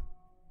path.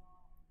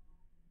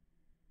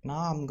 Now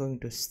I'm going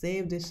to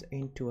save this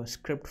into a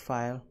script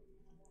file.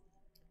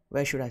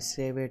 Where should I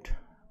save it?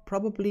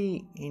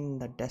 Probably in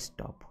the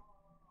desktop.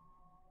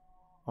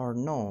 Or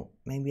no,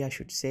 maybe I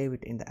should save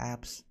it in the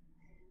apps.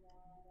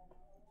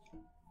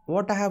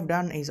 What I have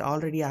done is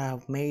already I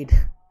have made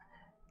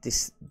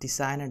this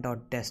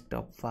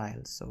designer.desktop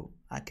file, so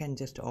I can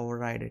just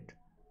override it.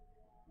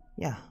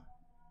 Yeah,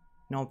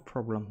 no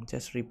problem,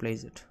 just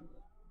replace it.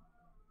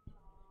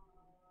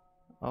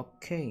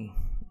 Okay,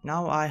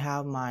 now I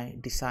have my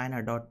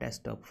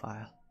designer.desktop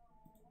file.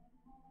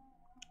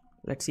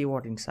 Let's see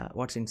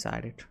what's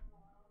inside it.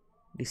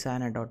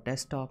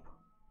 Designer.desktop,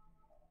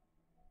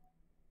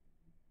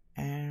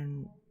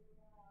 and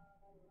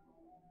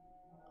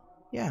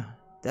yeah,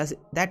 that's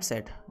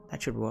it.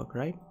 That should work,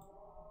 right?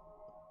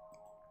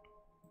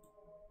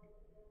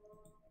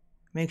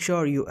 Make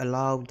sure you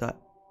allow the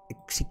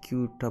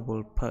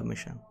executable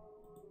permission.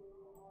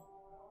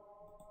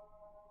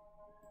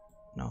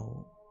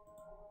 Now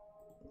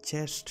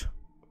just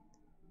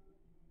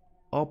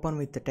open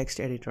with the text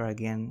editor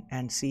again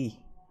and see,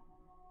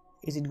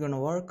 is it gonna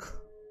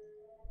work?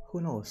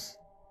 Who knows?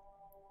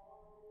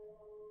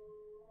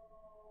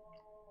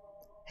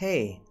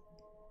 Hey,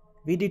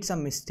 we did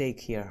some mistake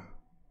here.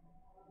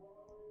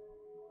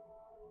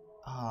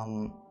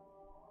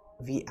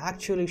 We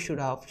actually should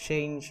have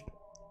changed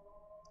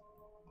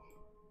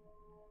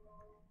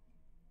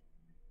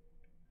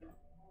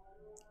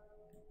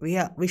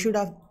we should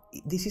have,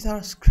 this is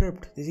our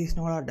script, this is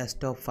not our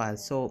desktop file,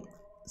 so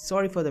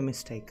sorry for the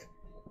mistake.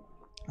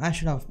 I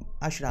should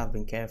have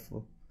been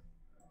careful.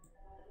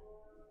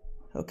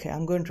 Okay,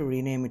 I'm going to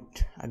rename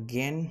it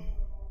again.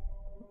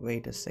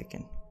 Wait a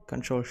second.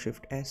 Control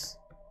Shift S,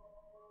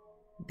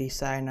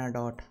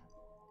 designer.sh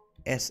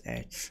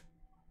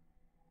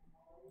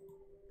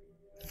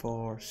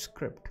for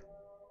script.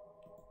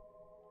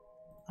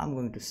 I'm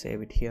going to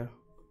save it here.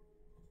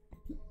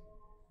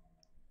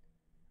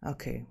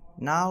 Okay,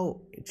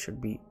 now it should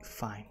be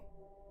fine.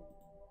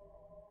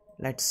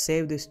 Let's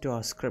save this to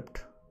our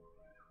script.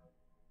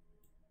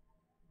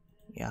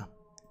 Yeah.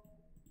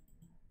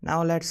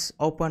 Now let's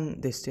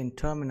open this in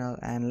terminal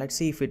and let's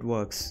see if it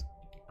works.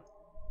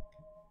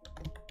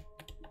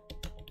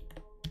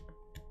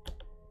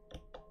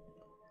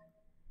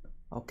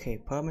 Okay,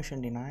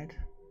 permission denied.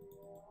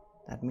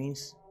 That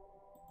means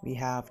we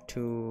have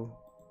to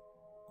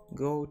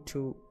go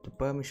to the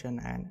permission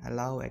and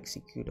allow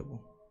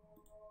executable.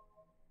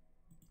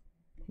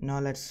 Now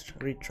let's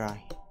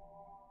retry.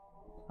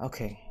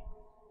 Okay,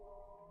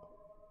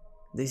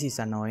 this is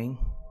annoying.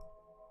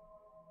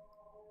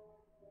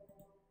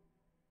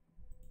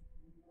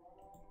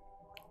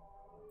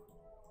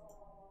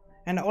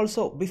 And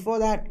also before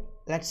that,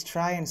 let's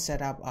try and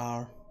set up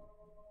our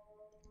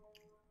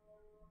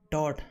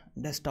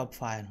 .desktop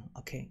file.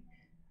 Okay,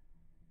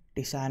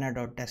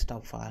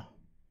 designer.desktop file.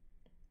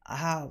 I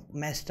have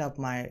messed up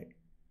my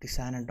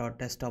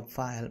designer.desktop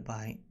file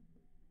by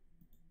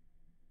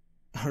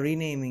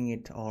renaming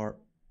it or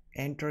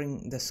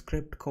entering the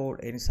script code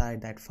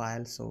inside that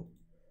file. So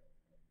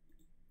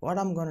what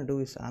I'm going to do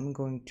is I'm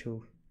going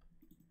to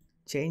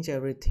change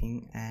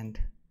everything and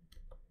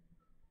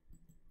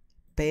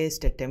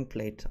paste a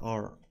template,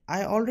 or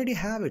I already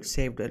have it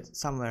saved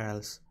somewhere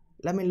else.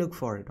 Let me look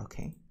for it.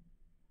 Okay,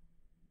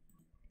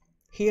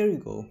 here you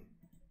go.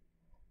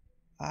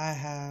 I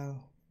have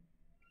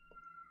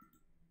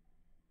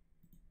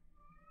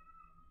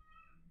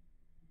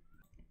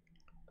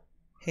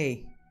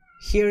hey,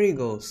 here you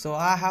go. So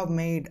I have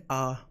made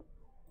a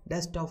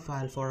desktop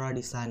file for our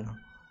designer.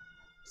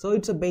 So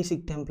it's a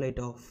basic template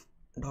of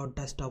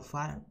 .desktop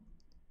file.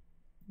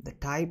 The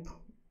type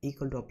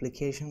equal to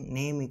application,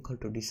 name equal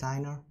to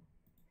designer,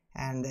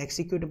 and the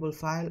executable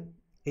file,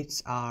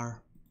 it's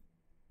our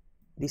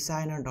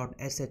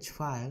designer.sh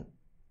file.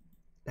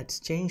 Let's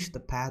change the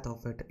path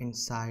of it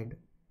inside.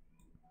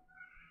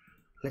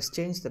 Let's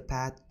change the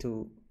path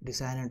to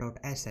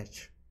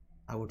designer.sh.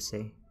 I would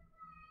say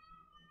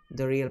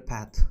the real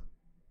path.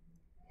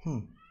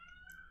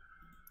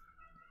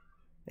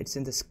 It's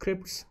in the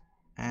scripts,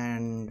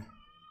 and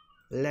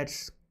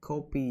let's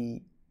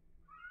copy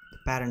the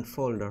parent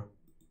folder.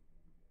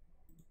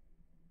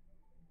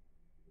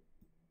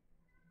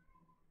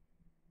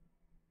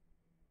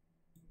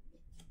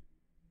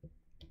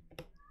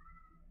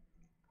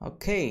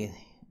 Okay,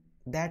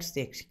 that's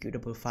the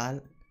executable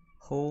file.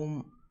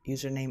 Home,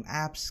 username,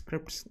 apps,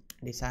 scripts,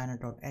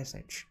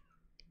 designer.sh.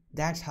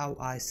 That's how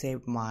I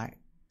saved my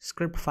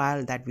script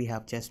file that we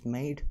have just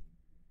made.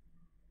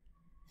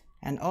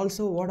 And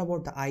also, what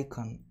about the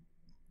icon?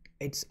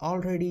 It's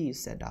already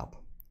set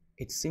up.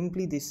 It's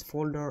simply this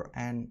folder,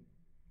 and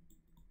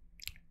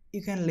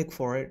you can look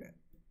for it,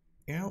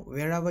 you know,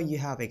 wherever you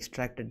have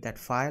extracted that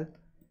file.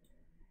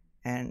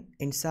 And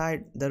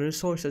inside the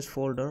resources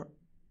folder,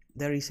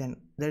 there is a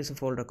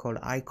folder called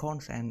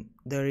icons, and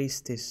there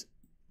is this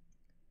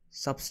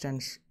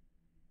substance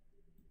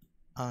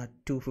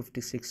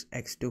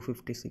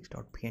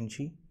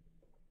 256x256.png.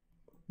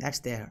 that's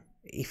there.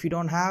 If you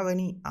don't have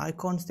any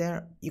icons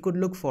there, you could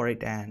look for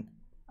it and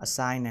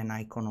assign an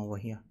icon over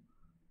here,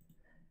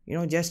 you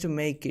know, just to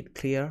make it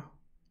clear.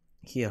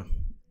 Here,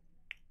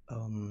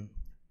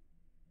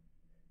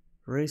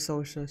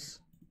 resources,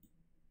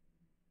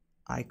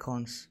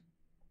 icons,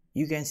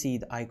 you can see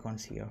the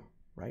icons here,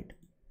 right?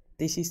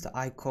 This is the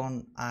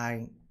icon.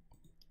 I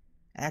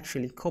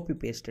actually copy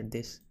pasted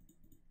this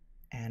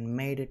and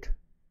made it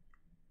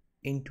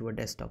into a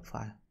desktop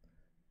file.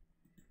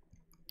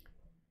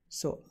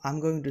 So I'm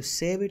going to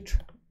save it.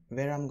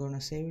 Where I'm going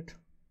to save it?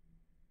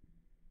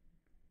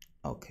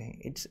 Okay,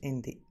 it's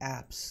in the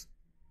apps.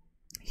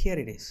 Here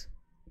it is.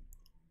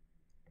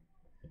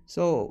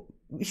 So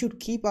we should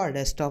keep our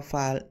desktop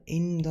file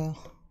in the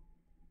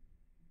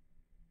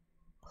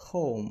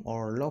home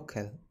or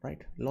local,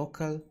 right?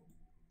 Local,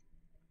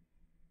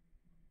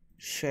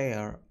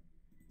 share,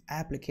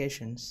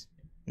 applications.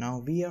 Now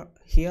we are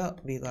here,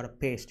 we gotta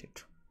paste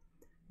it.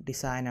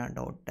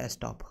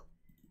 designer.desktop.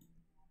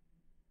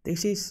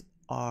 This is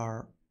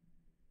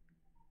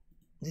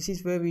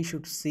where we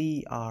should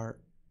see our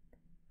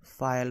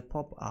file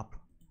pop up.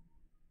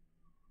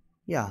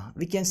 Yeah,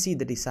 we can see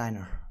the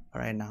designer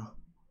right now.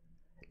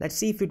 Let's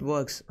see if it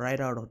works right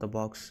out of the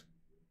box.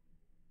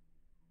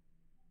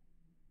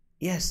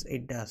 Yes,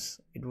 it does.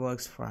 It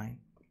works fine.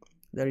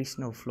 There is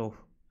no flow.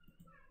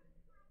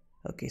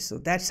 Okay, so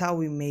that's how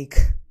we make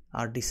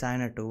our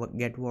designer to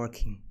get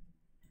working.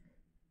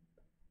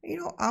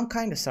 I'm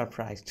kind of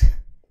surprised.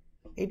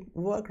 It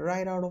worked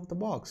right out of the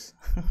box.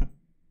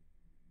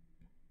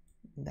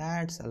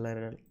 That's a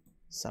little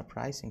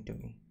surprising to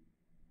me.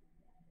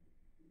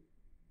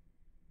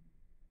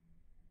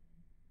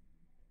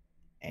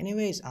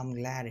 Anyways, I'm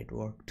glad it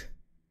worked.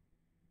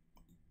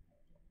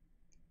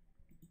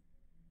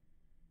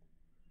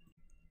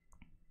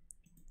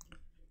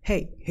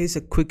 Hey, here's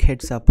a quick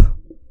heads up.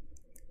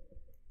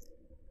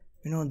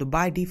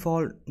 By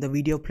default, the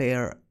video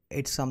player,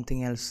 it's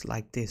something else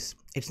like this.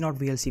 It's not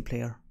VLC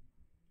player.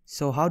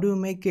 So how do you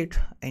make it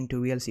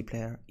into VLC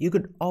player? You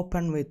could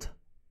open with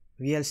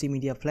VLC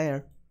media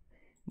player,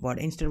 but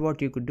instead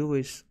what you could do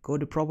is go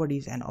to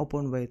properties and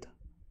open with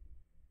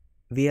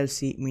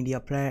VLC media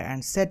player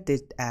and set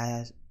it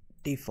as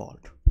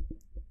default.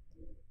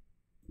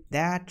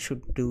 That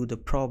should do the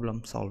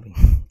problem solving.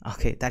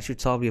 Okay, that should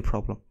solve your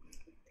problem.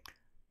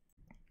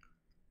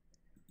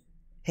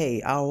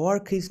 Hey, our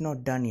work is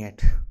not done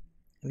yet.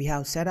 We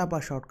have set up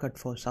a shortcut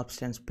for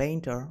Substance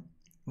Painter,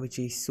 which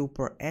is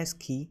Super S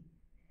key.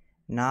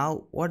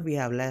 Now what we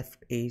have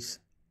left is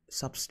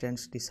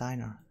Substance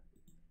Designer.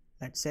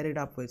 Let's set it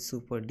up with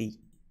Super D.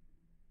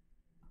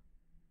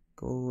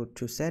 Go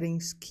to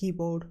settings,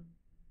 keyboard,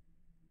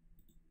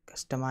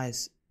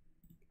 customize,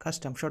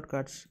 custom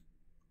shortcuts,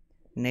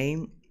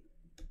 name,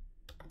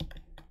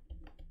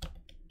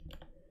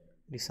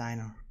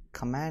 designer,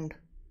 command.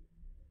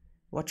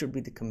 What should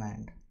be the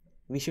command?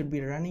 We should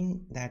be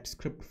running that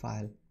script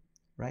file,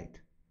 right?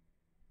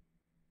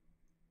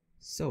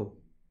 So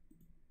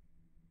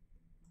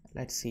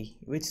let's see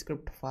which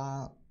script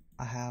file.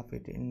 I have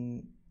it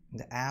in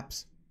the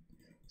apps,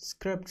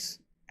 scripts,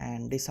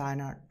 and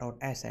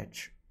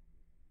designer.sh.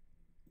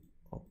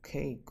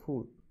 Okay,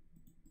 cool.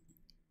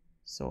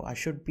 So I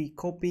should be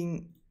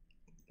copying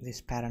this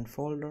parent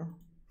folder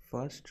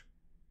first.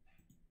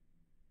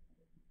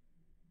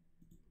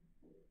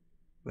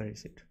 Where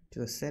is it? To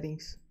the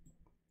settings.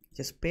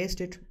 Just paste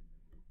it.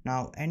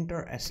 Now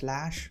enter a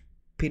slash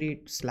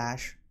period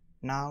slash.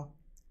 Now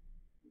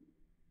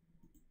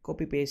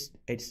copy paste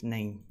its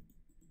name.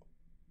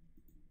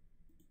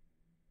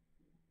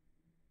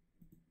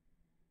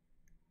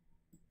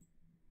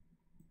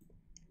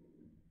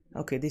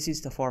 Okay, this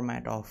is the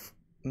format of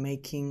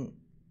making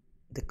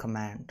the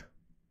command.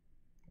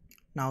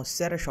 Now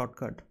set a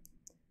shortcut.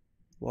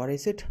 What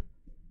is it?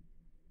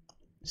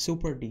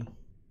 Super D.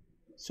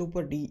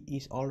 Super D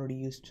is already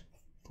used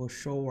for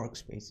show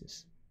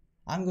workspaces.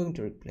 I'm going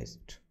to replace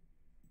it.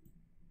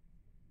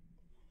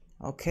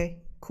 Okay,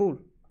 cool.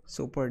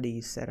 Super D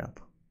is set up.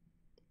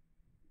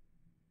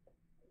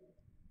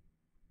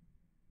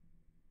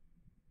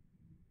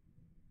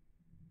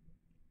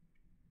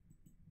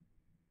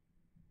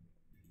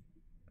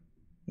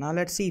 Now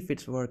let's see if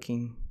it's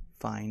working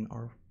fine,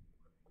 or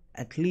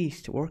at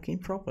least working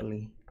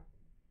properly.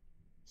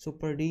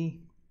 Super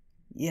D,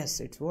 yes,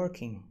 it's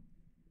working.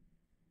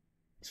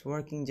 It's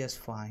working just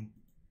fine.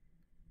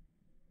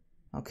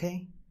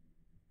 Okay,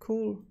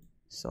 cool.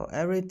 So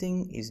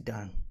everything is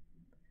done.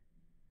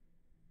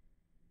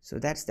 So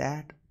that's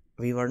that.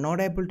 We were not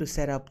able to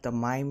set up the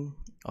MIME,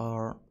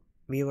 or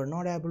we were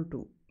not able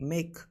to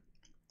make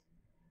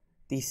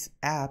these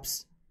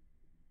apps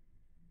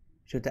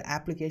to the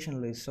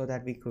application list so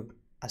that we could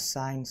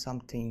assign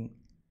something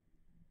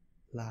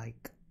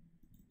like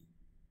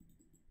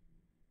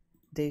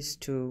this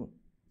to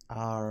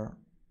our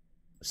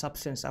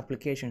Substance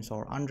applications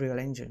or Unreal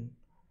Engine,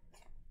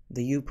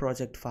 the U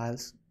project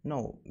files.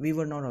 No, we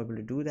were not able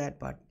to do that,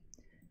 but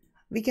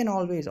we can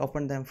always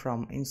open them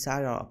from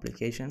inside our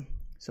application.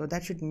 So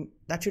that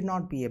should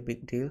not be a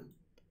big deal,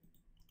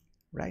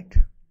 right?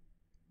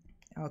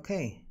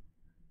 Okay,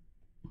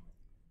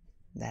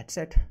 that's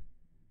it.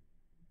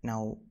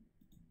 Now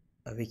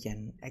we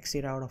can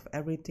exit out of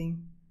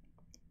everything,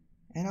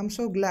 and I'm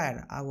so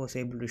glad I was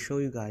able to show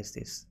you guys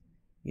this.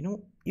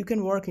 You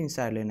can work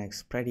inside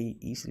Linux pretty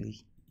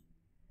easily,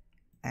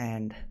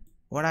 and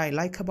what I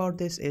like about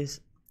this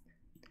is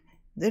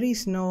there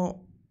is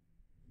no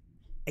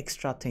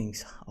extra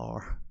things,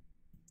 or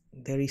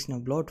there is no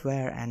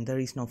bloatware, and there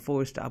is no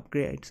forced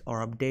upgrades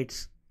or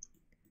updates.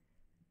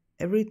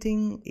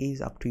 Everything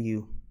is up to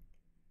you.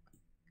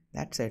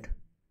 That's it.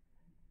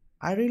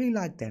 I really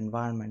like the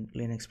environment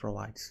Linux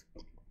provides.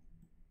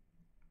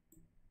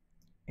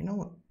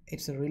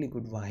 It's a really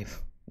good vibe.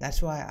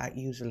 That's why I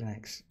use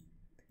Linux.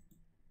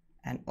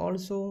 And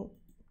also,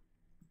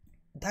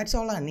 that's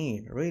all I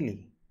need,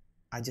 really.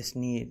 I just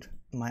need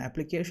my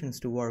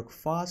applications to work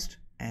fast,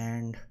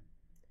 and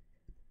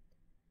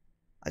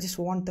I just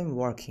want them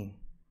working.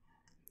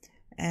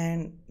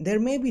 And there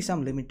may be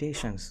some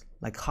limitations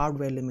like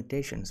hardware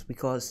limitations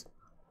because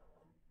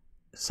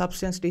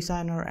Substance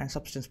Designer and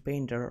Substance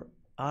Painter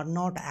are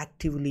not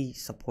actively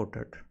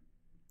supported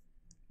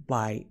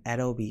by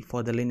Adobe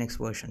for the Linux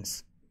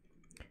versions.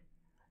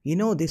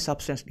 This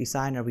Substance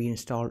Designer we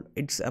installed,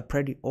 it's a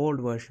pretty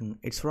old version.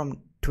 It's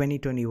from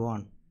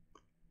 2021.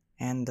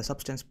 And the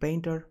Substance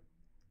Painter,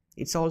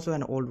 it's also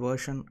an old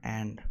version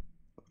and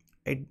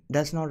it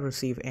does not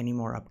receive any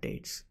more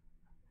updates.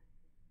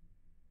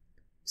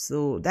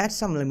 So that's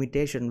some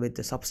limitation with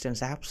the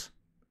Substance apps.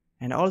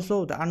 And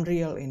also the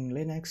Unreal in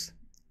Linux,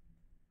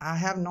 I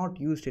have not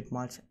used it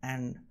much,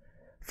 and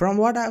from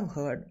what I've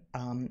heard,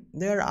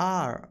 there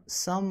are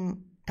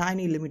some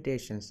tiny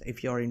limitations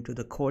if you're into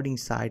the coding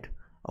side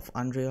of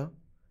Unreal,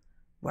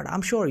 but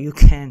I'm sure you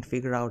can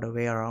figure out a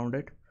way around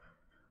it.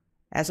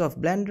 As of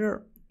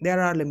Blender,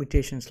 there are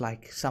limitations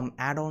like some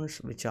add-ons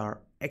which are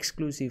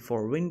exclusive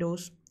for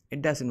Windows.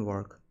 It doesn't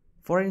work.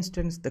 For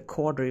instance, the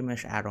Code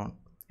Remesh add-on,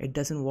 it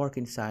doesn't work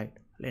inside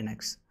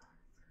Linux.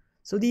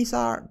 So these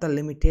are the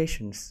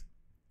limitations.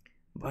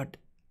 But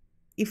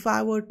if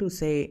I were to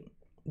say,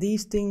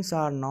 these things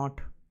are not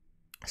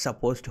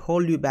supposed to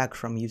hold you back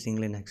from using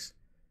Linux.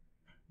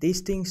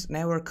 These things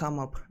never come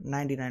up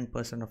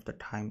 99% of the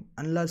time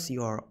unless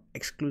you are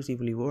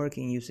exclusively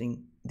working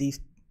using these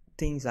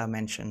things I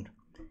mentioned.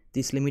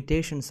 These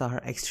limitations are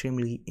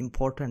extremely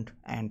important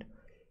and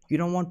you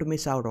don't want to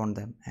miss out on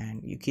them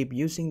and you keep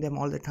using them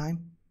all the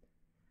time.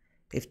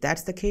 If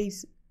that's the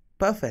case,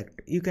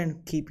 perfect. You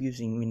can keep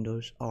using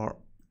Windows, or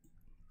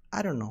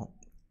I don't know,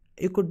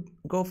 you could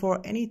go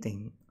for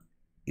anything.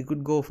 You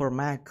could go for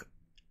Mac.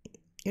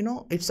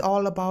 It's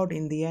all about,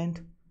 in the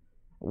end,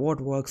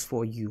 what works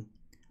for you.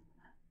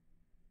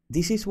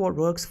 This is what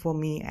works for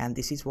me and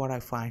this is what I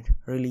find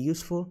really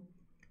useful.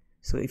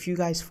 So if you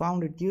guys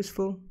found it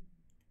useful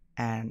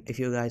and if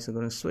you guys are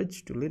going to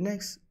switch to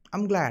Linux,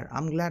 I'm glad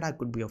I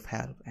could be of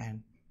help,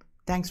 and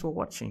thanks for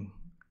watching.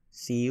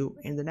 See you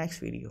in the next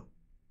video.